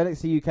that with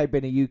NXT UK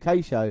being a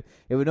UK show,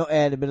 it will not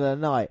air in the middle of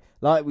the night.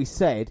 Like we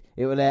said,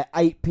 it will air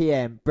 8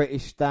 p.m.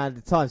 British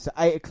Standard Time, so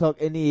 8 o'clock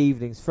in the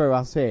evenings for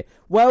us here.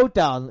 Well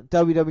done,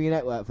 WWE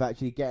Network, for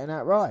actually getting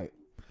that right.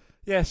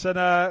 Yes,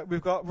 and we've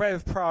got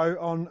Rev Pro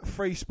on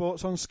Free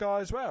Sports on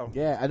Sky as well.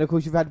 Yeah, and of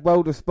course you've had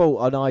World of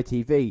Sport on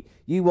ITV.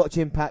 You watch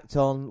Impact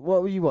on...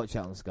 What will you watch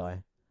on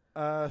Sky?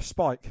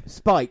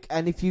 Spike,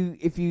 and if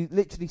you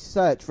literally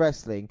search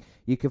wrestling,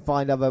 you can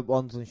find other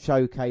ones on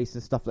Showcase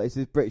and stuff like this.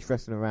 There's British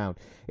wrestling around.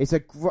 It's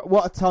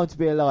what a time to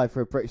be alive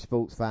for a British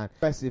sports fan,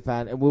 wrestling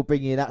fan, and we'll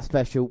bring you that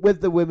special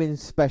with the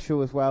women's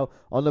special as well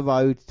on the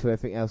road to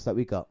everything else that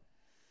we got.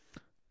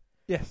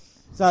 Yes.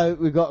 So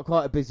we've got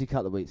quite a busy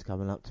couple of weeks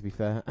coming up, to be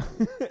fair.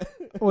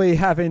 We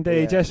have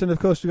indeed, yes, and of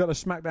course we've got the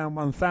SmackDown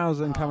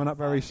 1000 coming up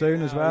very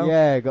soon as well.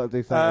 Yeah, got to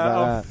do something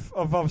about that.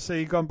 I've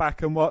obviously gone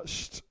back and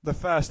watched the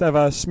first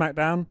ever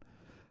SmackDown.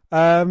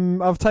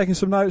 I've taken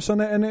some notes on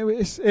it, and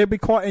it'd be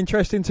quite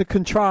interesting to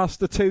contrast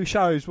the two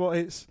shows, what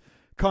it's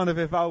kind of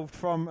evolved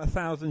from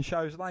 1,000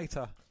 shows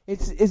later.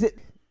 Is it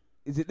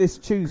this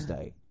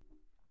Tuesday?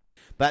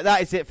 But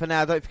that is it for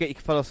now. Don't forget you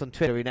can follow us on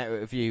Twitter, WWE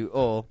Network Review,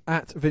 or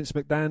at Vince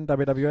McDan,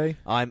 WWE.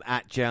 I'm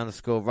at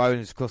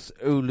J_Rollins across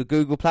all the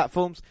Google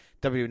platforms.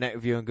 WWE Network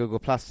Review on Google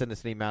Plus. Send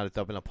us an email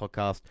to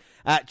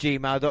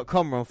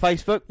WNRpodcast@gmail.com. We're on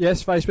Facebook.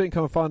 Yes, Facebook. You can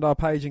come and find our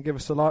page and give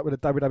us a like with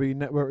the WWE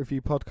Network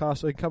Review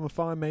podcast. Or you can come and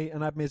find me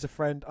and add me as a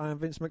friend. I am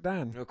Vince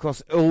McDan.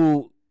 Across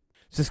all,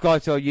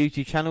 subscribe to our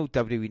YouTube channel,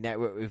 WWE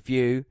Network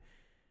Review.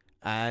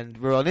 And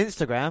we're on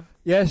Instagram.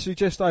 Yes, we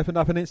just opened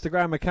up an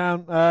Instagram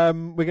account.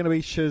 We're going to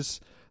be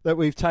that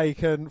we've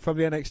taken from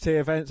the NXT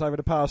events over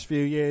the past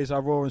few years,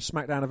 our Raw and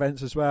Smackdown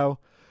events as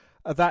well.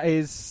 That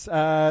is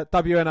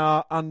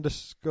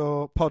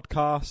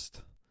WNR_podcast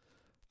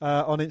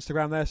on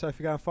Instagram there. So if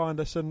you go and find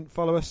us and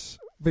follow us,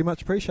 be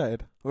much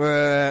appreciated.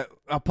 Our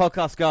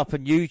podcast go up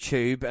on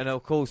YouTube, and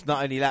of course,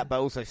 not only that, but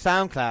also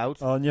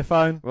SoundCloud. On your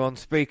phone. We're on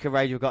Spreaker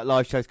Radio. We've got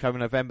live shows coming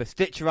in November,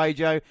 Stitcher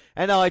Radio,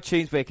 and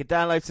iTunes, where you can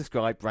download,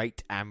 subscribe,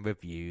 rate, and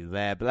review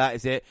there. But that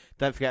is it.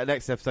 Don't forget, the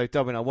next episode,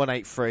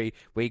 WNR183,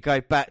 where you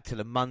go back to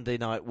the Monday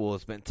Night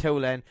Wars. But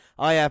until then,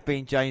 I have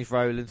been James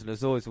Rowlands, and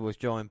as always, I was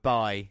joined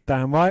by...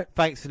 Damn right.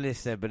 Thanks for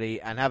listening, everybody,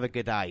 and have a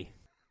good day.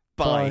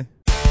 Bye. Bye.